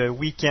be the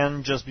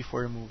weekend just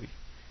before the movie.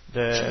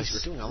 Jeez,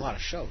 we're doing a lot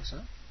of shows,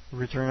 huh?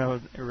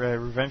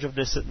 Revenge of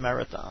the Sith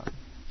Marathon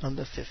on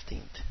the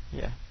 15th.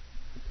 Yeah.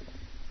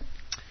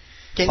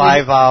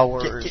 5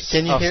 hours.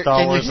 Can you hear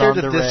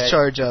the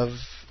discharge of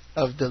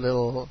the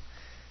little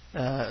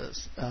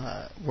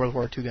World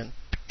War II gun?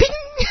 Ding!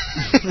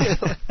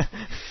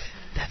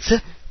 That's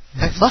it.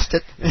 I've lost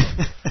it.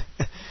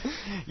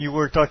 You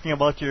were talking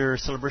about your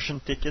celebration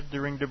ticket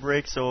during the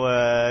break, so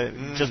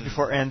just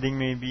before ending,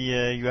 maybe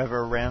you have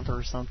a rant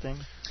or something.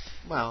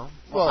 Well,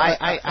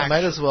 I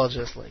might as well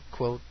just like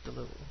quote the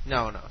little.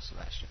 No,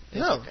 Sebastian.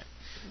 It's okay.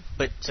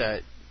 But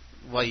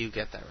while you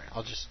get that right,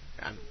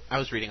 I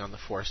was reading on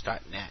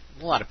theforce.net.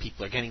 A lot of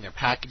people are getting their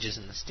packages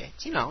in the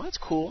States. You know, it's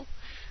cool.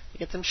 You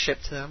get them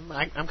shipped to them.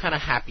 I'm kind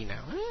of happy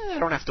now. I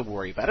don't have to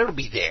worry about it. It'll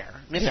be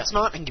there. And if it's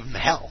not, I can give them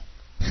hell.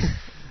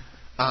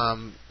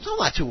 I'm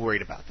not too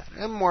worried about that.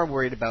 I'm more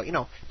worried about,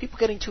 people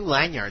getting 2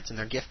 lanyards in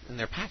their gift in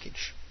their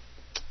package.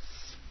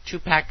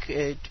 2-pack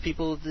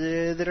people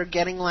that are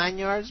getting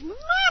lanyards. I'm in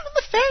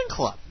the fan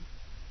club.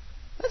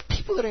 There's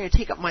people that are going to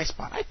take up my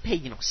spot. I pay,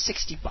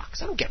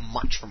 $60. I don't get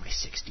much for my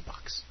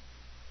 $60.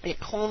 I get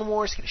Clone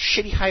Wars, I get a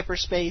shitty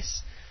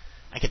hyperspace.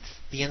 I get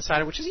the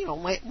Insider, which is,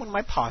 one of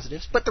my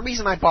positives. But the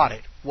reason I bought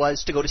it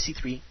was to go to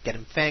C3, get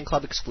him fan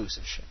club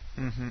exclusive shit.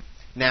 Mm-hmm.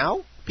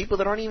 Now, people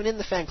that aren't even in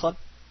the fan club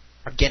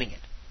are getting it.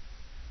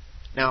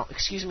 Now,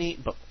 excuse me,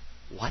 but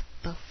what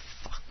the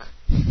fuck?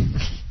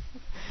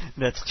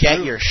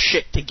 Get your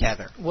shit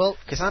together. Well,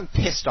 because I'm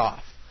pissed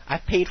off. I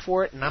paid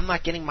for it and I'm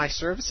not getting my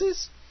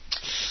services.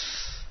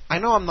 I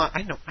know I'm not.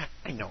 I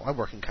know. I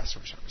work in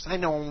customer service. I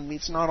know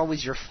it's not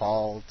always your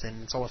fault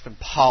and it's always been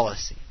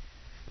policy.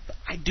 But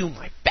I do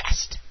my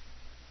best.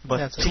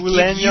 But to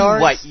give you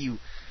what you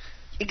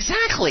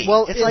exactly.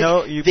 Well, it's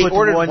like you they put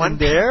ordered one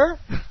there.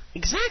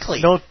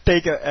 Exactly. Don't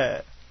take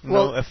a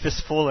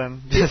fistful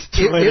and just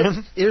throw it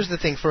in. Here's the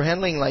thing: for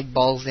handling like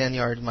balls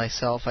lanyard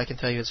myself, I can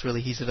tell you it's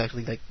really easy to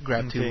actually like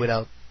grab 2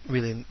 without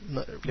really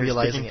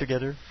realizing it.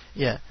 Together.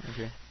 Yeah.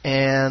 Okay.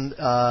 And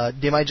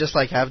they might just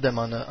like have them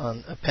on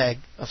a peg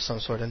of some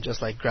sort and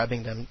just like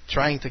grabbing them,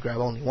 trying to grab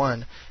only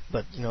one,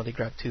 but they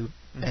grab 2,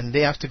 and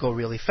they have to go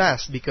really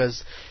fast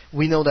because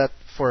we know that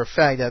for a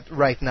fact that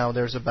right now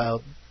there's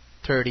about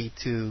 30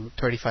 to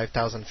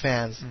 35,000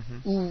 fans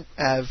who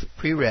have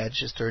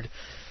pre-registered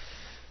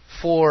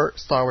for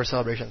Star Wars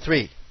Celebration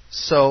 3.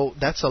 So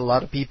that's a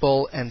lot of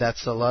people, and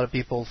that's a lot of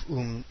people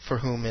for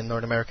whom in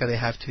North America they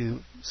have to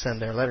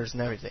send their letters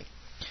and everything.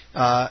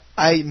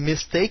 I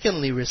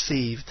mistakenly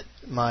received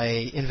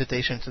my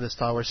invitation to the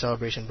Star Wars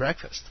Celebration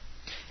breakfast.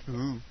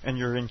 Ooh, and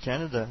you're in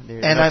Canada.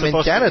 I'm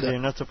in Canada. They're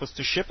not supposed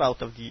to ship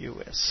out of the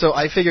U.S. So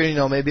I figured,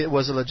 maybe it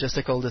was a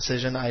logistical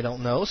decision. I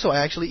don't know. So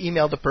I actually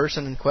emailed the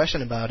person in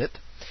question about it.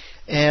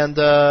 And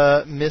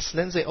Miss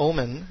Lindsay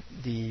Oman,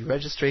 the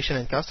registration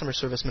and customer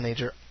service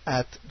manager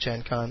at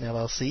Gen Con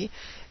LLC,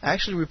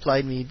 actually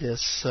replied me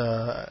this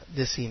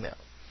email.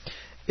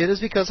 It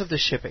is because of the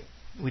shipping.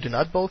 We do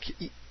not bulk.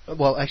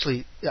 Well,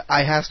 actually,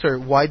 I asked her,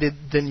 why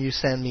didn't you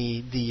send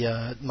me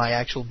the my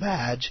actual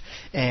badge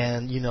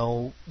and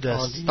the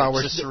Star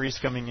Wars accessories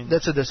coming in?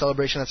 That's the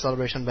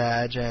celebration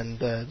badge and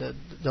the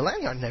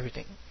lanyard and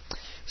everything.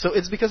 So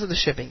it's because of the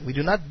shipping. We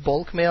do not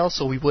bulk mail,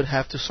 so we would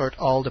have to sort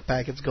all the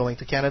packets going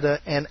to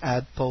Canada and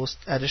add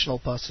additional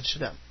postage to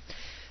them.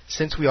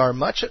 Since we are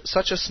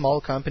such a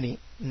small company,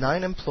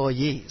 9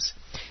 employees,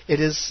 it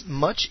is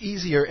much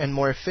easier and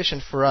more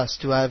efficient for us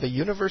to have a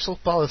universal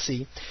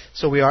policy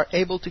so we are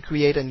able to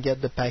create and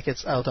get the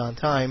packets out on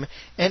time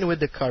and with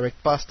the correct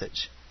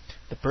postage.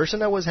 The person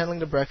that was handling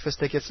the breakfast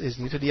tickets is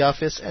new to the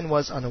office and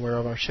was unaware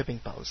of our shipping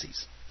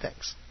policies.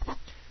 Thanks.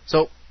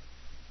 So,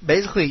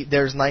 basically,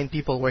 there's 9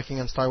 people working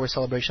on Star Wars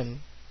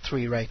Celebration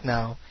 3 right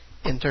now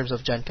in terms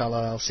of Gen Con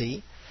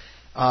LLC.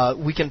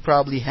 We can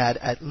probably add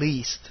at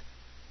least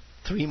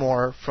 3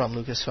 more from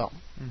Lucasfilm.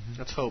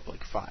 Let's hope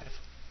 5.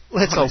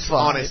 Let's hope 5.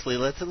 Honestly,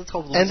 let's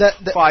hope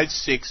 5,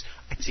 6.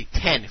 I'd say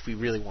 10 if we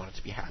really wanted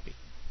to be happy.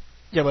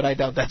 Yeah, but I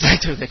doubt that's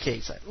actually the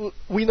case.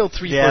 We know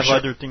 3 they for have sure.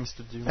 other things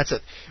to do. That's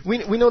it.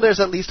 We know there's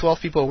at least 12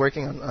 people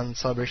working on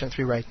Celebration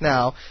 3 right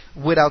now,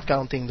 without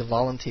counting the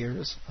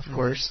volunteers, of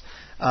course.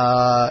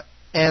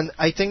 And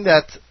I think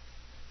that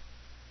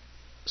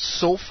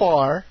so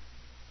far,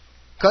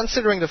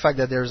 considering the fact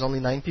that there's only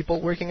 9 people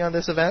working on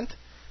this event,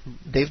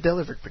 they've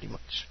delivered pretty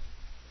much.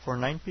 For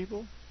 9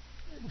 people?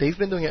 They've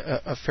been doing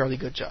a fairly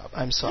good job.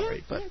 I'm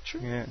sorry, but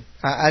yeah.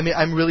 I mean,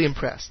 I'm really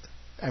impressed.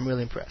 I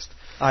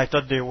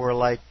thought there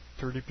were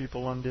 30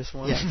 people on this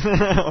one,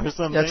 or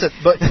something. That's it.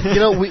 But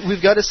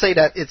we've got to say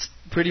that it's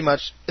pretty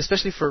much,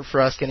 especially for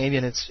us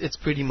Canadian, it's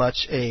pretty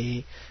much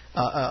a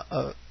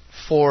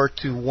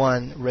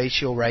 4-to-1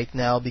 ratio right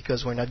now,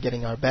 because we're not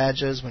getting our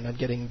badges, we're not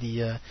getting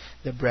the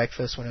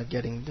breakfast, we're not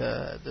getting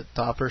the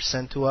toppers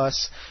sent to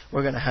us.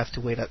 We're going to have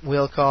to wait at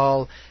will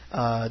call.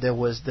 There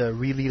was the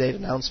really late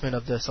announcement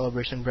of the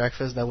celebration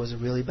breakfast. That was a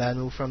really bad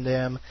move from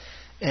them.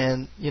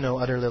 And,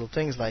 other little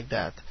things like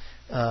that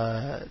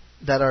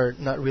that are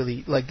not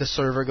really, like the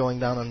server going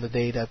down on the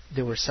day that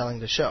they were selling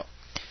the show.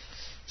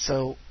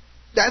 So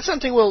that's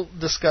something we'll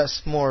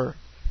discuss more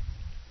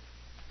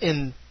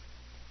in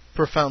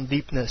profound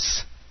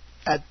deepness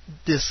at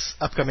this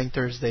upcoming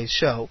Thursday's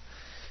show,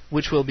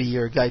 which will be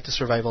your guide to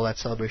survival at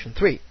Celebration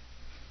 3.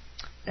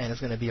 And it's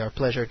going to be our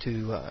pleasure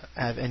to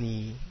have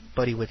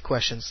anybody with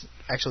questions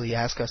actually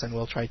ask us, and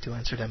we'll try to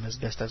answer them as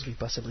best as we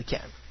possibly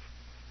can.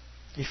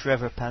 If you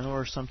have a panel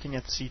or something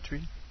at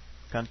C3,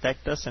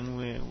 contact us, and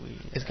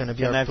it's going to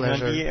be our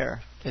pleasure. On the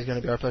air. It's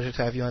going to be our pleasure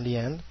to have you on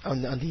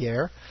the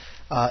air.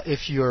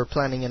 If you're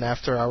planning an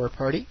after-hour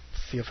party,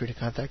 feel free to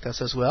contact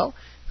us as well.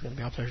 It's going to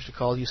be our pleasure to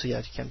call you so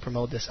that you can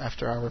promote this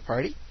after-hour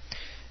party.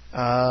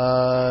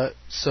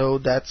 So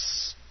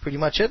that's pretty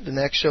much it. The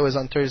next show is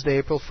on Thursday,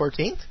 April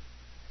 14th,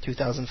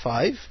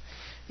 2005.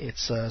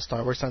 It's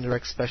Star Wars on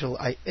Direct Special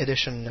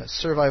Edition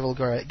Survival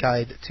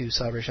Guide to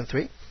Celebration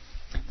 3.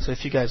 So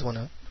if you guys want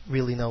to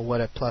really know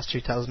what a plus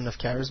 3 talisman of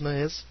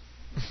charisma is,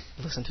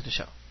 listen to the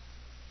show.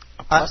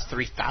 A plus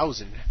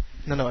 3,000?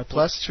 No, a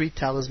plus 3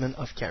 talisman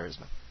of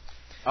charisma.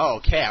 Oh,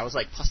 okay. I was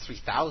like plus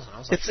 3,000. I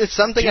was like, it's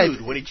something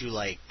dude, what did you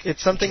like?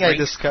 It's something I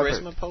discovered.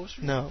 Charisma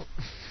potion? No.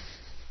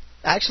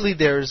 Actually,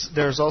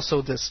 there's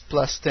also this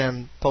plus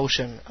 10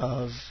 potion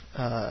of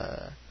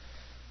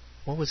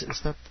what was it?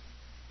 It's not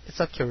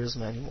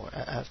charisma anymore.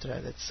 After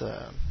that, it's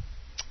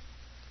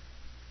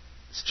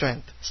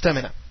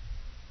stamina.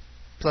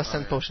 Plus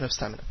 10 potion of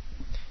stamina.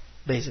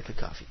 Basically,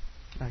 coffee.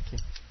 Okay.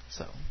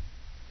 So,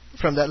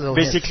 from that little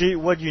basically,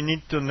 what you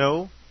need to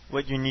know,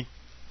 what you need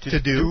to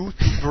do,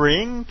 to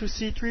bring to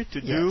C3,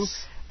 do,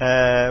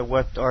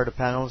 what are the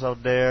panels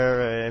out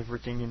there,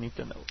 everything you need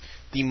to know.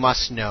 The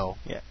must know.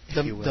 Yeah,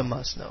 the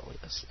must know,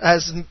 yes.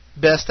 As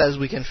best as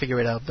we can figure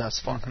it out thus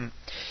far.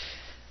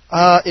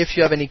 If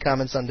you have any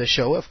comments on the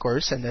show, of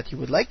course, and that you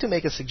would like to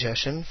make a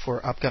suggestion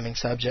for upcoming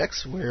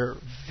subjects, we're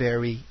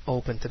very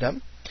open to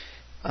them.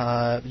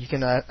 You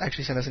can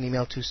actually send us an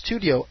email to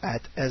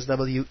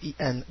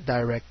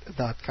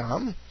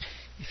studio@swendirect.com.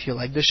 If you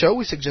like the show,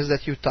 we suggest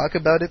that you talk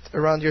about it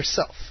around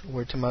yourself.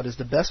 Word to mouth is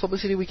the best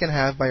publicity we can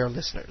have by our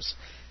listeners.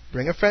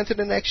 Bring a friend to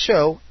the next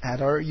show,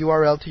 add our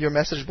URL to your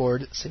message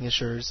board,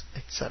 signatures,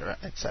 etc.,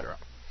 etc.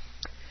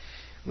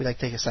 We'd like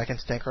to take a second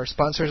to thank our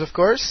sponsors, of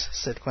course,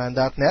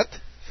 sitclan.net,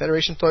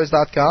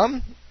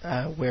 federationtoys.com,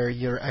 where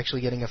you're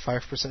actually getting a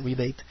 5%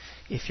 rebate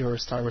if you're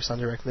Star Wars on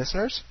Direct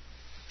listeners.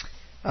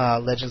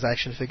 Legends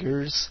Action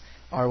Figures,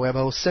 our web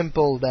host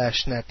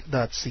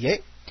simple-net.ca,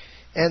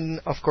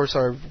 and of course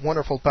our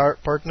wonderful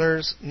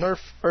partners, Nerf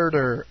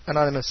Erder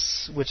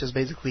Anonymous, which is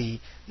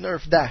basically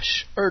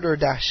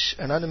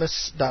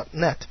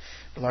nerf-erder-anonymous.net,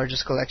 the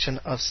largest collection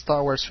of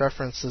Star Wars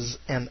references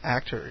and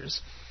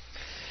actors.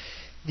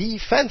 The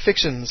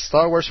fanfiction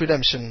Star Wars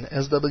Redemption,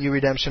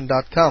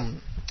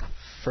 swredemption.com,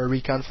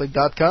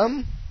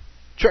 furryconflict.com,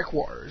 Trek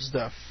Wars,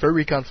 the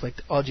Furry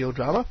Conflict audio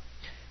drama,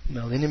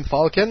 Millennium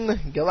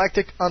Falcon,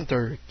 Galactic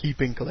Hunter,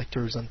 keeping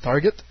collectors on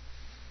target,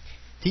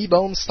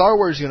 T-Bone Star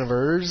Wars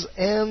Universe,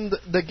 and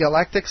the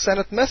Galactic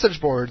Senate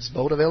message boards,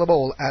 both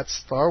available at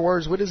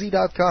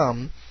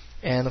StarWarsWithAZ.com,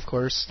 and of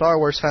course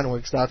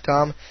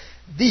StarWarsFanWorks.com,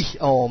 the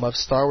home of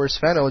Star Wars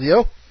fan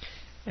audio,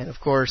 and of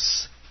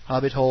course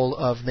Hobbit Hole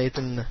of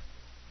Nathan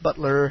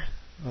Butler,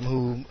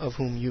 of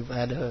whom you've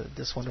had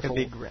this wonderful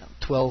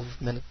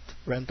 12-minute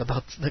rant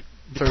about the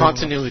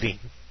continuity.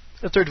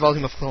 The third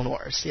volume of Clone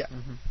Wars, yeah.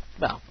 Mm-hmm.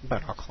 Well,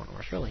 about our Clone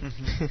Wars, really.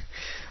 Mm-hmm.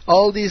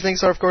 All these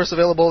links are, of course,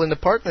 available in the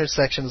partners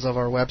sections of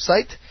our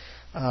website.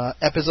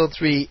 Episode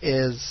 3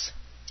 is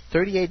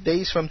 38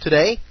 days from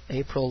today.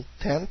 April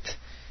 10th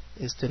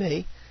is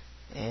today.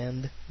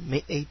 And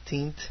May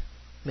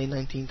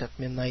 19th at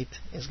midnight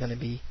is going to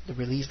be the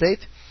release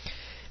date.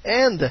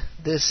 And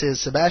this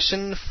is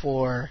Sebastian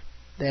for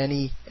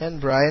Danny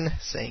and Brian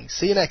saying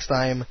see you next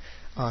time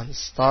on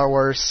Star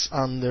Wars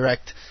on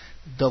Direct,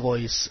 the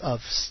voice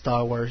of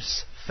Star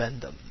Wars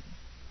fandom.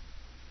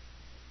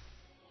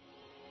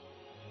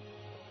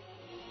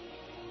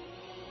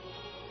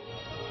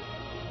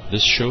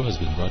 This show has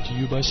been brought to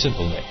you by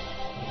SimpleNet.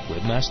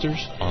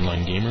 Webmasters,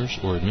 online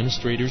gamers, or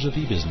administrators of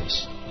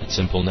e-business. At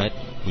SimpleNet,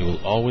 we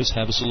will always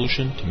have a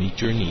solution to meet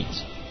your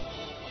needs.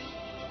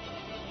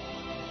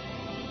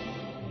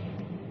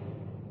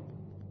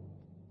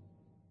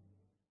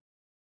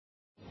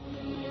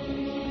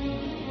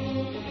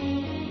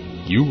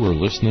 You were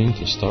listening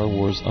to Star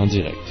Wars en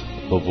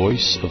Direct, the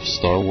voice of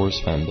Star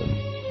Wars fandom.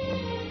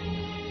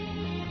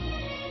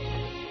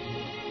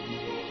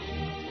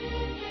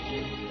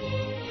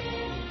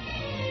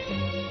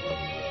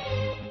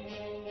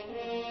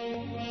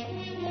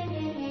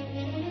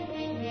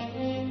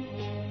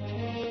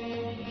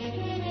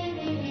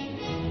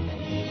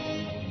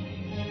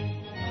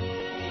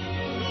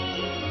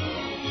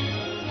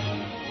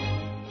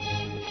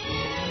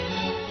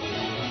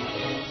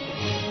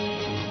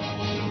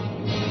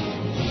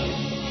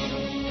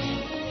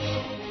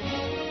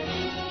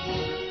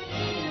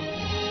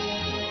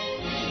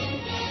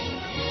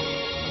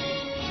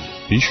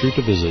 Be sure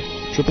to visit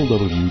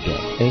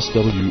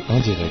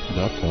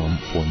www.swndirect.com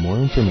for more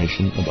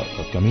information about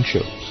upcoming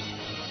shows.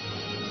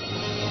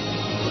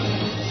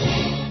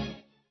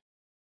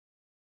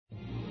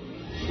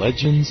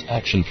 Legends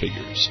Action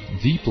Figures,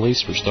 the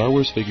place for Star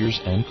Wars figures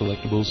and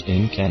collectibles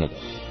in Canada.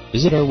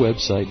 Visit our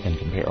website and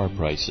compare our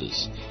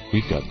prices.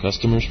 We've got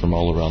customers from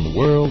all around the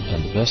world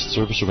and the best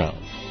service around.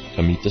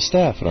 Come meet the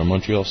staff at our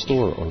Montreal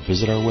store or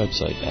visit our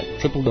website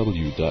at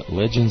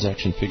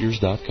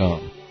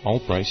www.legendsactionfigures.com. All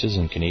prices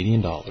in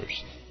Canadian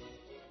dollars.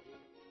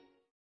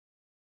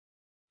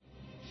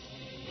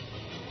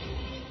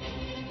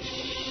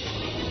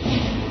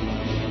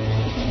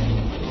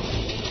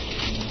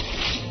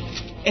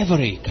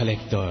 Every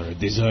collector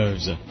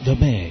deserves the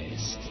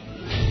best.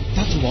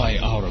 That's why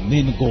our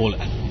main goal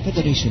at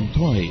Federation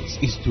Toys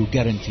is to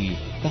guarantee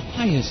the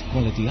highest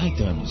quality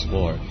items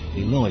for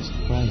the lowest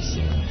prices.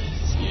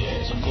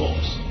 Yes, of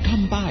course.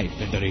 Come by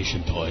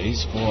Federation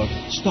Toys for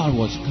Star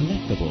Wars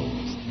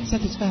collectibles.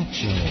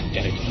 Satisfaction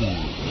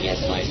guaranteed. Yes,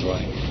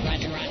 Viceroy.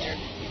 Roger, roger.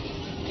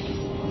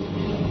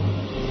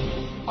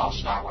 All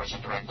Star Wars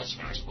and Direct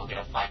listeners will get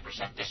a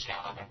 5%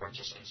 discount on their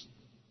purchases.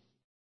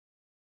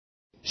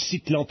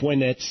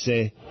 Sitlan.net,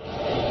 c'est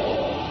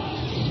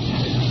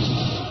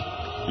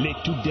les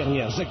toutes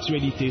dernières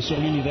actualités sur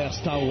l'univers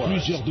Star Wars,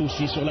 plusieurs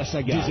dossiers sur la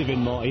saga, des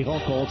événements et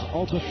rencontres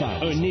entre fans,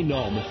 un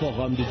énorme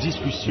forum de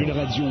discussion, une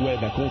radio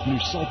web à contenu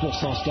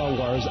 100% Star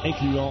Wars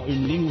incluant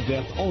une ligne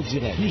ouverte en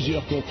direct,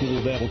 plusieurs concours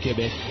ouverts au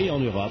Québec et en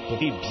Europe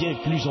et bien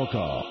plus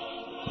encore.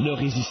 Ne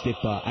résistez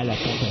pas à la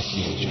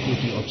tentation du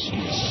côté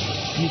obscur.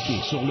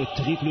 Cliquez sur le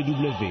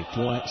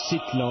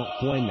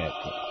www.sitlan.net.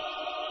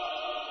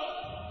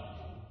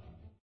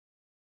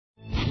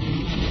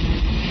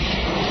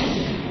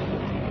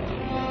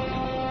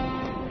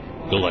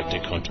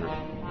 Galactic Hunter,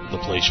 the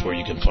place where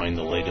you can find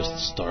the latest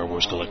Star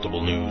Wars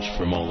collectible news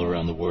from all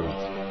around the world.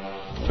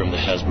 From the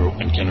Hasbro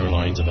and Kenner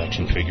lines of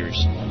action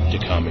figures to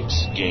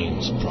comics,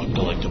 games, prop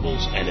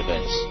collectibles, and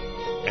events,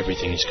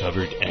 everything is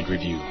covered and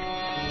reviewed.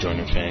 Join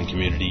our fan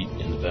community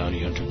in the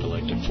Bounty Hunter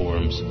Galactic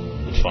forums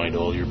and find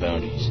all your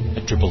bounties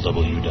at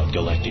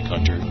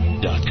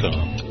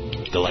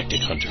www.galactichunter.com.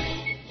 Galactic Hunter,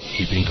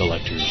 keeping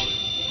collectors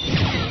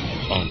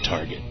on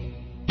target.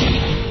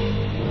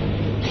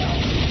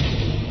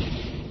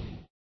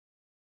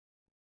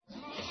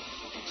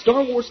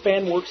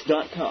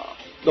 StarWarsFanWorks.com,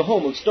 the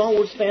home of Star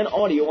Wars fan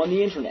audio on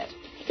the internet.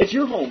 It's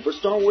your home for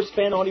Star Wars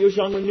fan audio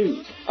genre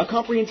news, a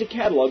comprehensive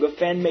catalog of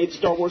fan-made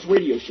Star Wars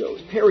radio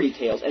shows, parody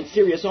tales, and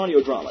serious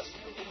audio dramas.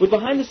 With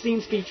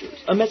behind-the-scenes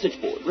features, a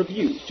message board,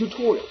 reviews,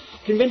 tutorials,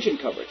 convention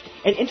coverage,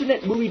 an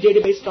internet movie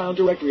database-style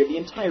directory of the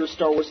entire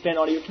Star Wars fan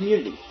audio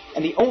community,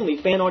 and the only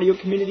fan audio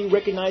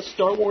community-recognized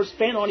Star Wars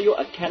Fan Audio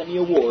Academy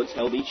Awards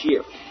held each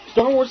year.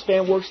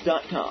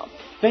 StarWarsFanWorks.com.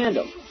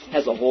 Fandom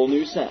has a whole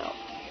new sound.